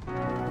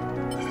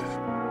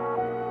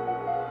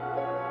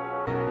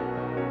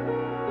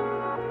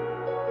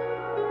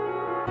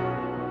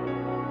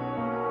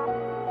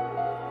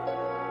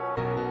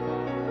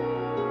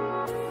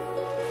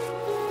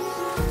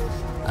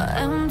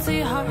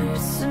 empty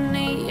hearts and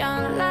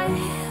neon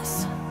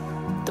lights.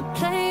 They're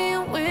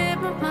playing with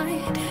my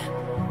mind.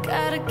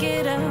 Gotta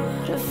get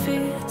out of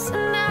here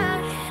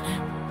tonight.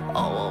 Oh,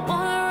 I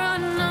wanna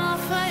run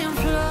off and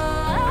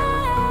fly.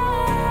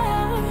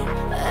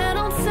 And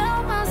I'll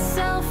tell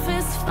myself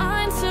it's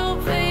fine to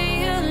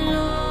be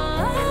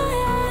alone,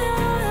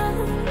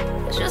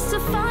 just to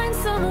find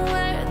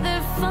somewhere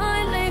that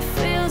finally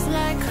feels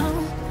like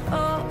home.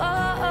 Oh,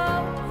 oh,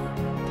 oh.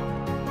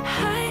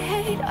 I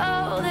hate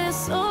all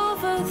this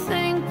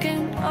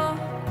overthinking. Oh,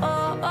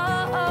 oh,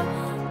 oh, oh.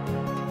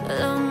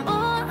 The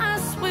more I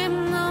swim,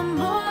 the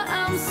more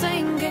I'm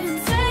sinking.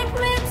 Take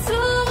me to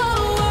a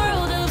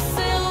world of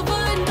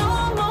silver. No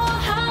more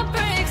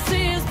heartbreaks,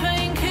 tears,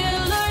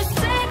 painkillers.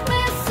 Take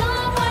me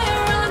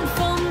somewhere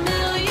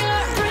unfamiliar.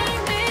 Bring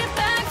me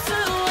back to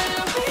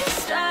where we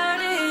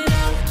started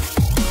out.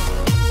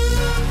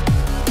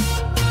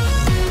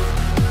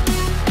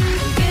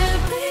 Get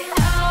me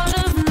out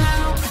of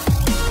now.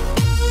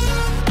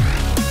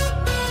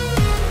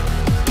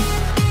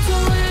 To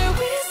where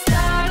we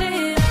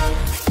started out.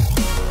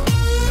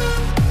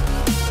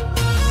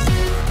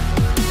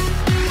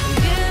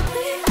 Get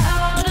me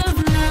out of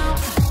now.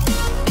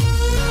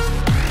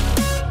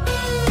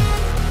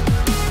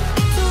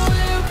 To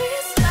where we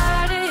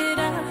started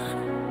out.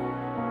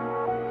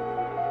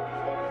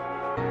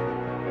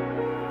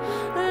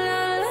 La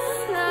la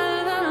la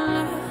la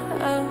la.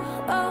 Oh,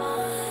 oh.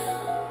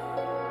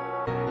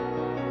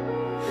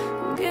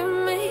 Get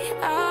me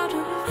out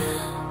of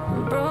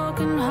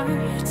broken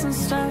hearts and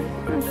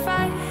starting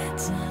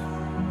fights,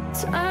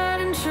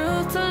 turning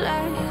truth to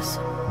lies.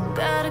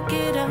 Gotta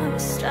get up,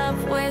 stop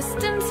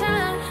wasting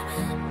time.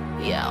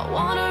 Yeah, I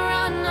wanna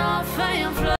run off and fly.